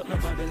 pop it up, no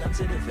Babylon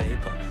to the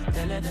vapor.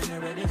 Tell her then they're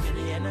ready for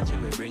the energy.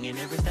 We bring in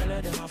every style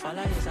of them, I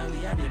follow, yes, how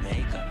we are the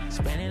maker.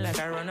 Spending like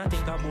I run, I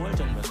think I'm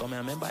Bolton. We come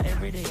and remember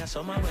every day, I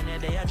summer when they're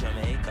there,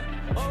 Jamaica.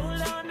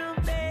 Hold on,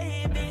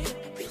 baby.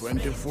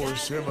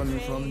 24/7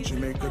 from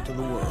Jamaica to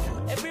the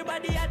world.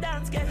 Everybody a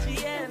dance, catch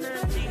the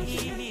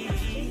energy.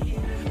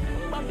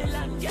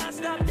 Babylon can't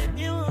stop the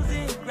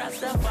music.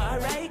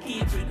 Rastafari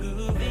keep it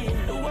moving.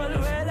 The whole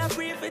world a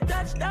free for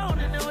touchdown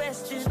in the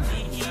West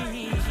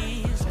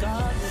Indies.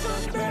 God the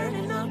sun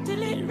burning up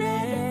till it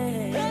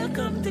rains.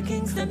 Welcome to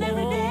Kingston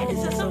every day.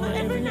 It's a summer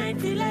every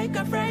night, feel like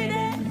a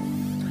Friday.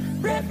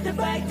 Rep the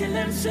bike till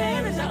them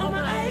swear. It's on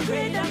my high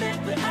grade, I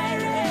make with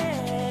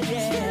irate.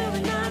 Still we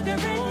not the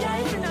red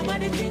light, and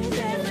nobody thinks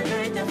every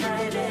night a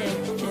Friday.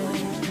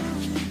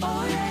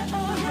 Oh yeah,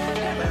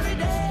 every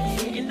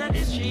day in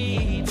the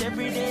streets,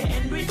 every day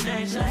and with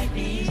nights like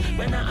these.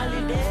 When a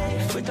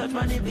holiday, we touch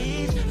on the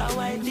beach, a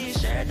white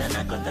t-shirt and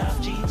a cut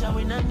off jeans, and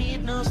we not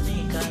need no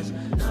sneakers.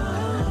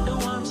 No, the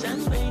warmth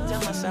and paint, I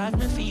massage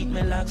my feet,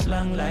 my locks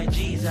long like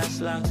Jesus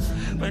locks.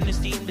 When the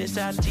steam this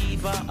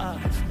sativa,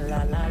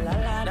 la la la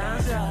la,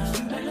 dancer,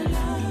 la la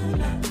la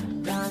la,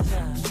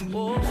 dancer,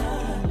 oh,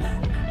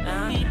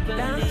 people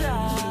dancer,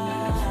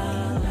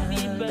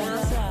 people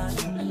dancer,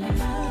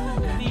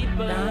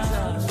 people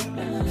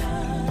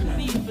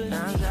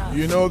dancer.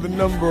 You know the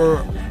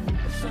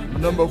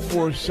number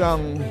 4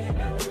 song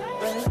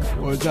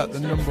was at the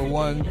number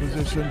 1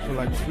 position for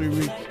like 3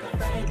 weeks.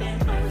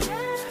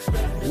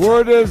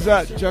 Word is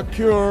that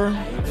Jacure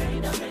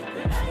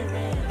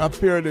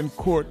appeared in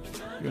court.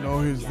 You know,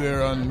 he's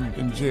there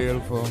in jail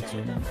for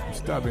some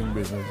stabbing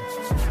business.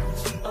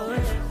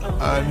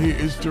 And he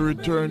is to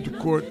return to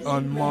court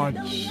on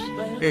March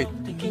 8th.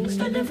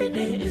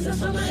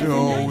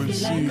 So we'll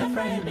see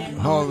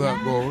how that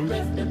goes.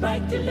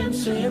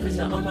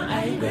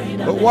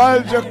 But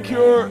while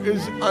Jacure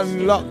is on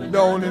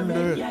lockdown in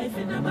the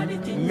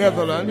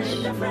Netherlands,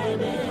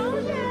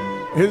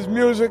 his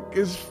music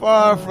is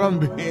far from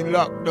being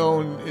locked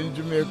down in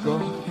Jamaica.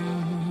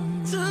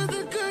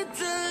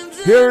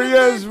 Here he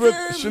is with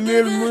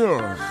Chanel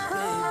Moore.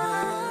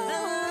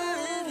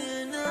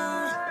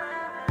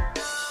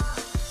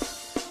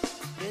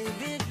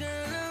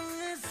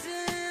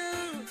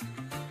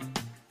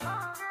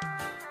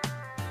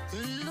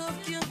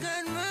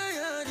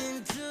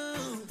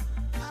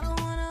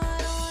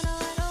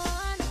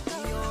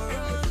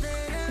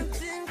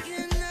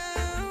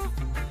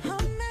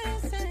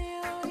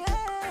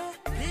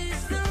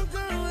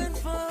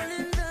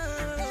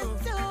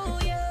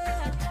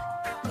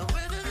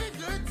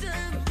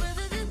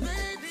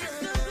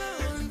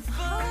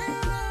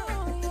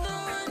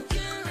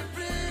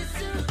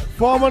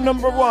 Former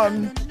number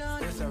 1.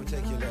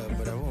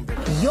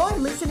 You're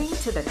listening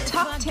to the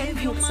top 10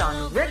 hits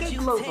on Reggae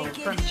Global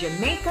from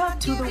Jamaica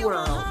to the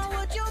world.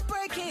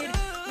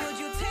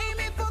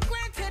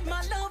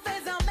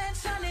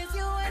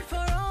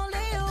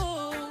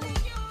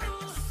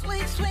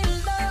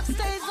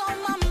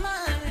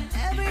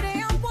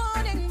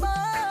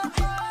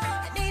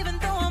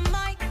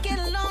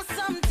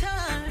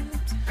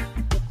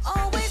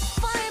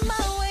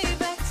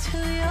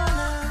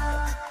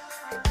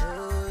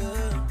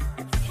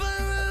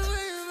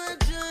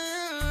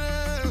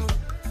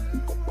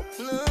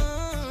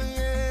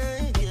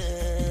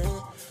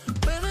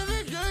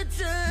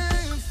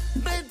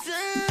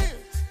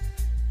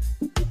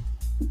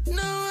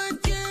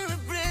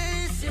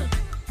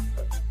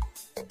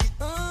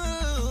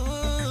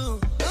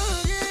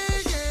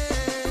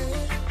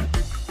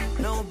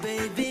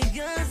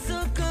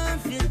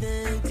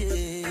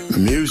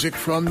 Music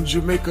from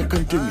Jamaica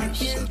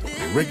continues at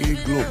Reggae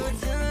Global.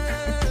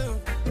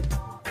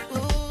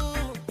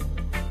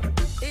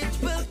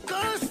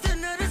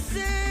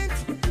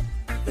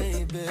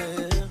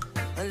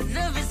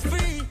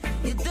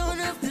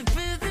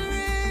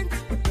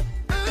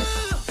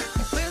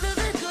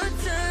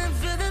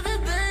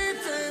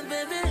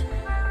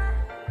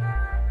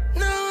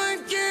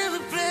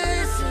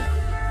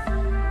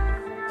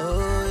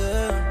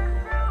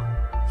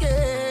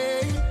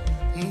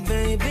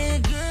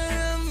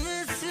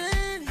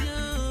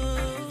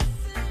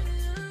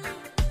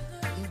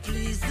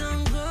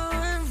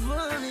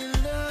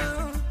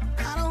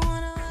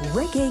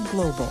 Reggae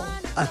Global,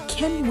 a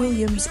Ken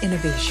Williams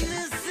innovation.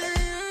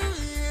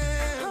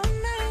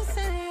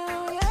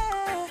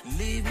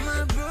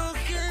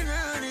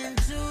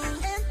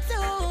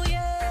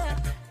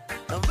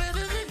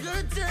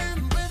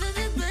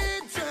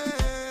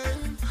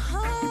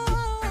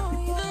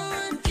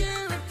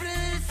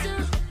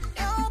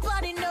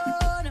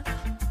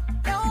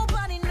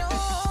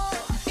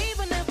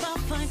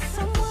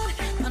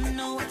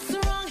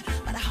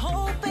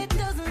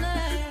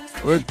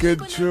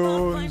 Wicked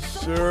tunes,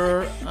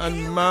 sir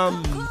and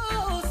ma'am.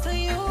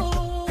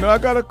 Now I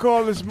got a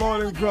call this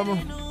morning from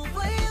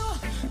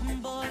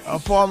a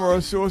former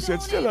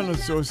associate, still an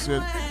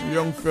associate, a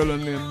young fella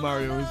named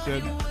Mario. He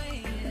said,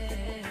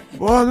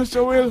 "Boy,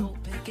 Mr. Will,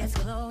 gets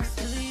close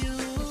to you.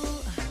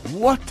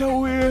 What a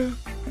way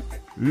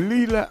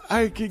Lila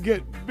Ike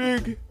get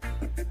big.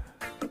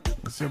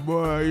 I said,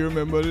 boy, you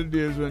remember the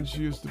days when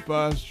she used to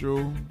pass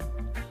through,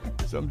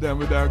 sometime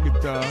with her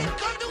guitar.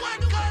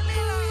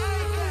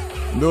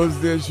 In those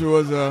days she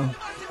was a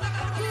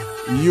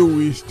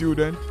UE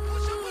student.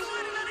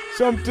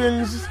 Some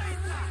things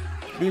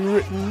being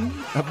written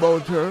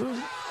about her,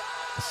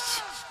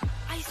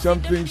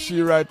 some things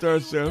she writes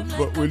herself,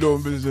 but we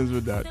don't business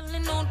with that.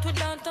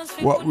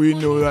 What we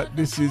know that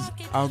this is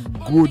a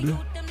good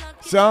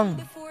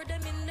song.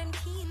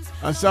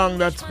 A song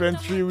that spent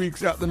 3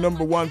 weeks at the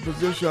 #1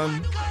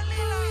 position.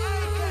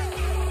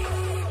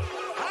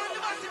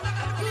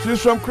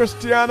 She's from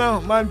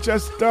Christiana,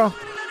 Manchester.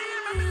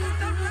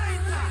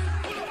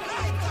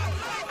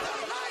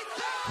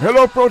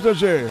 Hello,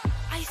 Protege.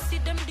 I see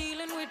them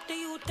dealing with the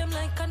youth, them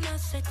like an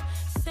asset.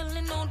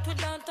 Selling out with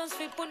daughters,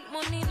 we put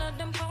money in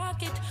them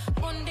pocket.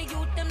 On the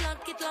youth, them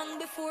lock it long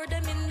before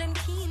them in them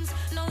teens.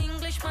 No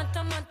English,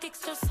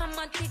 mathematics, just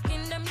somatic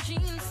in them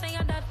genes. Say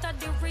that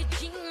the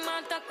regime,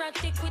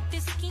 autocratic with the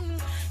scheme.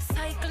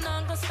 Cycle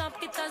now go stop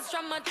it as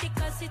dramatic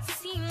as it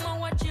seems.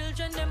 Our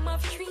children, them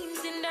have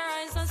dreams in their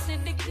eyes and see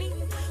the gleam.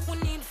 We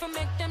need to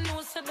make them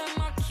know so them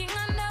are king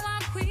and them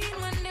are queen.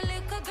 When the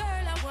little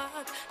girl I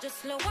walk,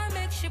 just lower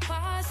make she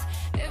pass.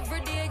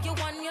 Every day you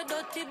want your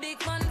dirty big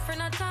man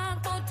friend attack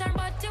about her,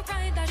 but you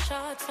ride a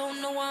shot, so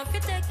no one fi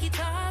take it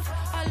off.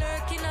 I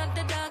lurking at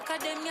the dark of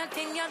them, you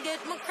think you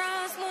get my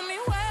cross. Mommy,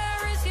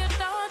 where is your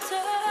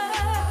daughter?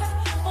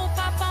 Oh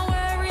Papa,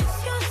 where is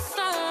your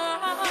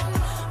son?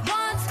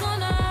 What's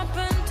gonna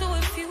happen to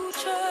the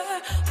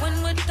future when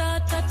we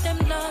thought that them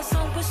lost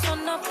and we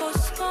son of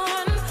us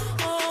gone?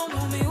 Oh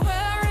mommy,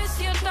 where is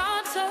your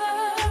daughter?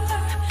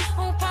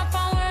 Oh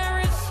Papa, where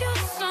is your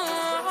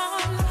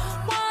son?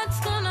 What's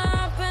gonna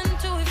happen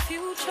to the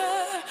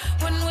future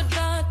when we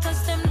thought that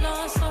them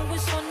lost and we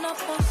son of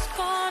us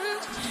gone?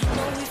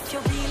 Now if you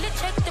really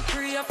check the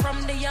prayer from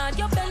the yard,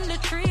 you bend the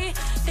tree.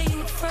 The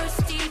youth first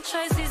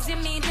teachers is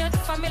immediate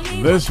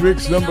family. This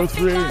week's number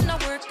 3.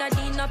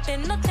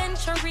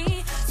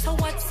 So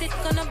what's it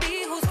gonna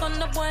be? Who's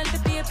gonna boil the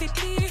baby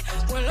pea?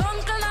 Well,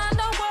 uncle not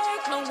the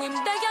work, no him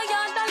there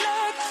yard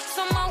alert.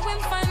 Somehow him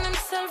find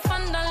himself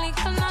under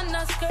little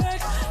nana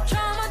skirt.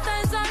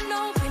 Traumatized and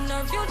no in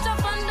our future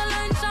on the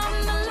line. I'm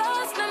the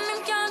lost and him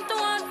can't do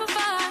what we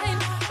find.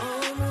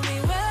 Oh mommy,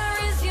 where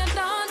is your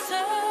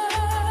daughter?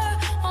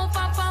 Oh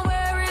Papa,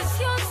 where is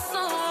your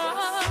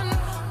son?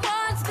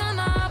 What's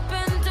gonna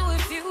happen to the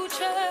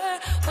future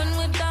when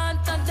we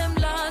daughter them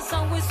lost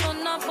and we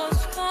son of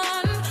us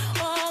gone?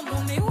 Oh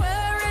mommy,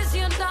 where is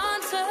your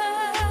daughter?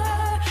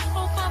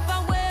 Oh Papa,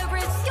 where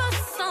is your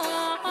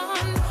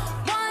son?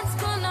 What's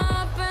gonna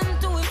happen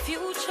to the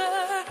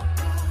future?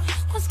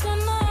 What's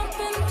gonna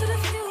happen to the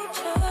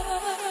future?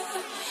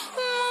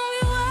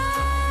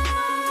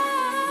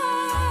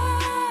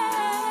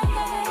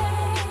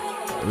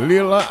 Mommy,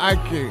 Lila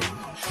Ike.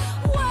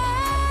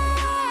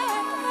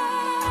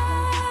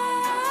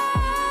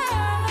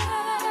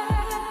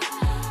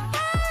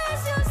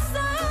 where's your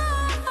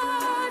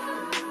son?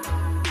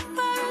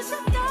 Where's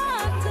your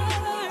daughter?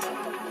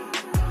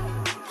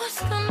 What's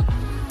gonna,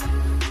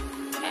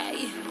 hey,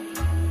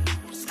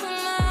 what's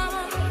gonna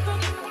happen?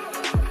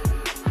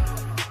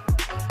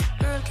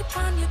 Girl, keep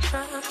on your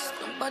trust,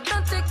 but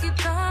don't take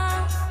it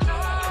off.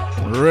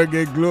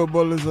 Reggae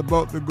Global is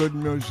about the good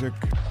music.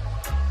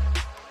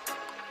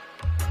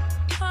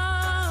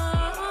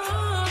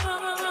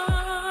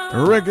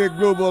 Reggae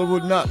Global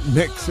would not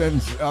make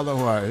sense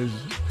otherwise.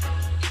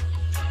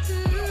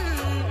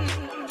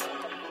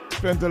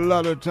 Spent a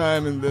lot of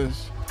time in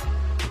this,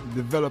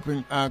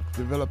 developing acts,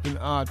 developing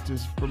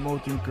artists,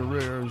 promoting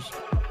careers.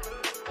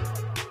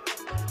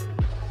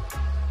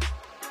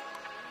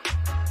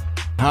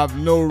 Have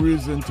no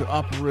reason to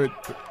operate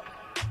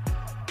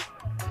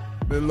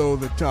below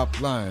the top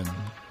line.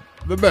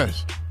 The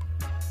best.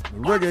 The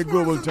Reggae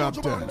Global Top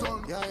 10.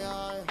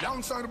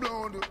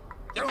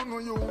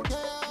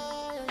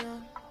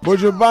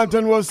 Buju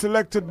Banton was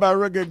selected by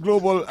Reggae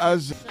Global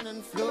as...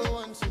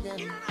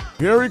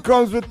 Here he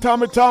comes with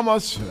Tommy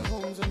Thomas.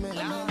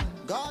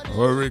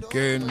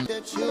 Hurricane.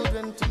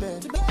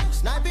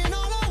 Sniping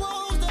all the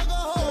walls, they go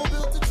home,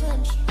 built a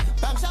trench.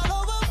 Banks all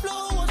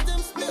overflow, watch them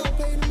spill,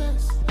 pay the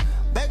mess.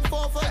 Beg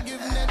for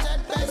forgiveness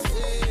at best.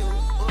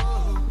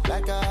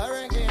 Like a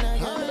hurricane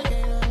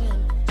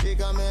again. She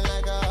coming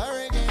like a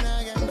hurricane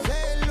again.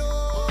 Say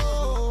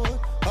Lord,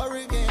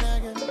 hurricane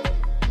again.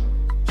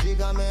 She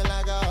coming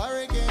like a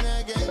hurricane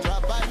again.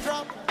 Drop by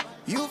drop,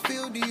 you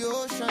feel the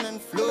ocean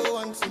and flow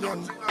once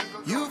again.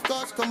 You've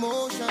caused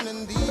commotion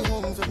in the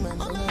homes of men.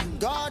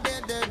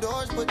 Guarded their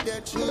doors, put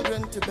their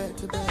children to bed.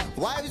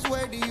 Wives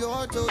wear the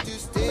auto to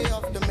stay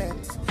off the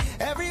meds.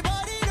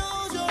 Everybody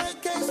knows you're a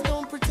case,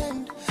 don't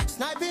pretend.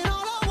 Sniping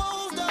all our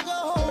walls, dug a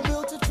hole,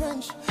 built a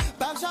trench.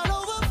 Banks all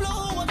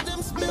overflow, watch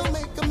them spill,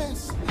 make a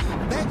mess.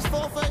 Begs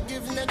for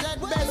forgiveness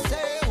at best.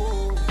 Say,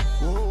 whoa,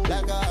 whoa,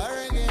 like a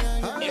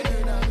hurricane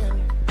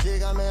again. She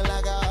got me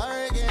like a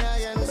hurricane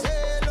again.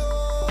 Say,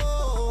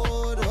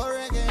 Lord,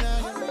 hurricane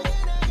again.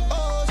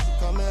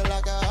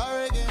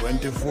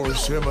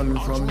 24/7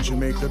 from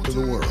Jamaica to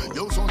the world.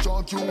 You're such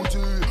a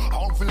cutie.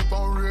 I'll flip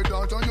and read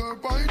that on your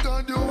right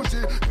and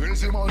duty.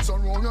 Crazy man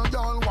surround your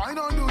girl, why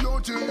not do your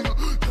thing?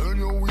 Turn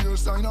your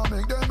waistline and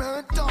make them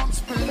head top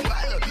spin.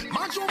 Well,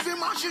 match off him,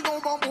 mash it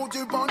over, put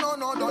it on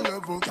another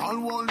level.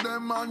 Can't hold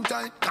them man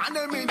tight, can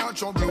them in a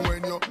trouble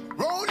when you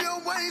roll your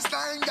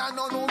waistline. Can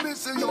no know me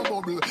see your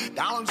bubble.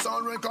 Dance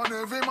and reckon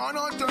every man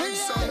on turn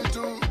side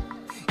too.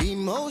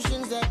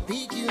 Emotions that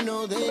peak, you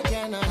know they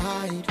cannot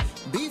hide.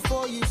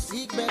 Before you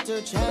seek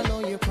better,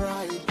 channel your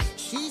pride.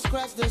 She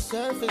scratched the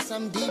surface,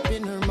 I'm deep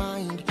in her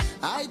mind.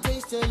 I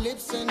taste her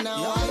lips and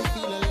now I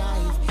feel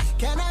alive.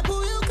 Can I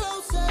pull you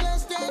closer?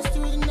 Let's dance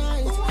through the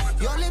night.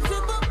 Your lips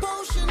with a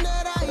potion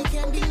that I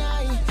can't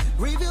deny.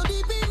 Reveal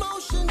deep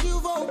emotions,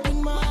 you've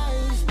opened my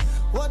eyes.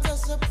 What a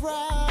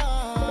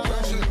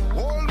surprise. She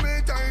hold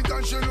me tight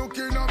and she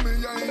looking at me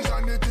eyes.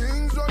 And the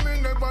things that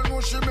me never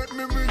know, she make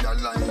me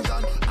realize.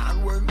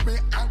 And when me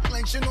act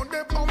like she know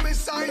they on me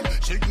side,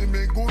 she give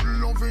me good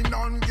loving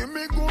and give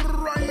me good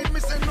ride. Me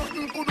say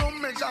nothing could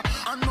don't measure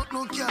and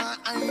nothing can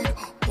hide.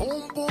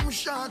 Boom boom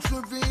shots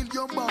reveal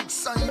your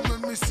backside.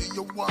 When me see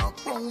you walk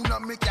round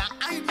and me can't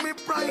hide me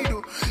pride.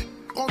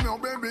 Come here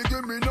baby,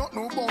 give me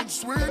nothing but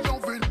sweet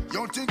loving.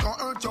 You think I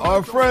hurt your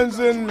Our friends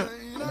in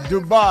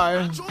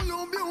Dubai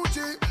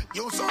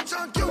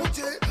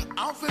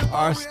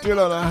are still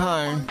on a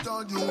high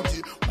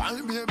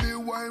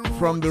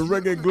from the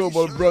Reggae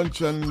Global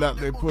Bruncheon that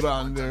they put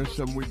on there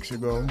some weeks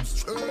ago.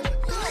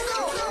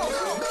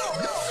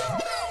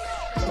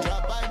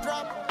 Drop by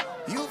drop,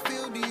 you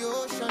feel the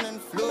ocean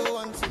and flow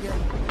once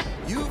again.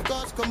 You've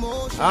got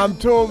commotion. I'm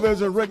told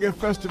there's a reggae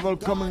festival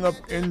coming up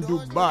in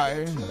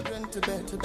Dubai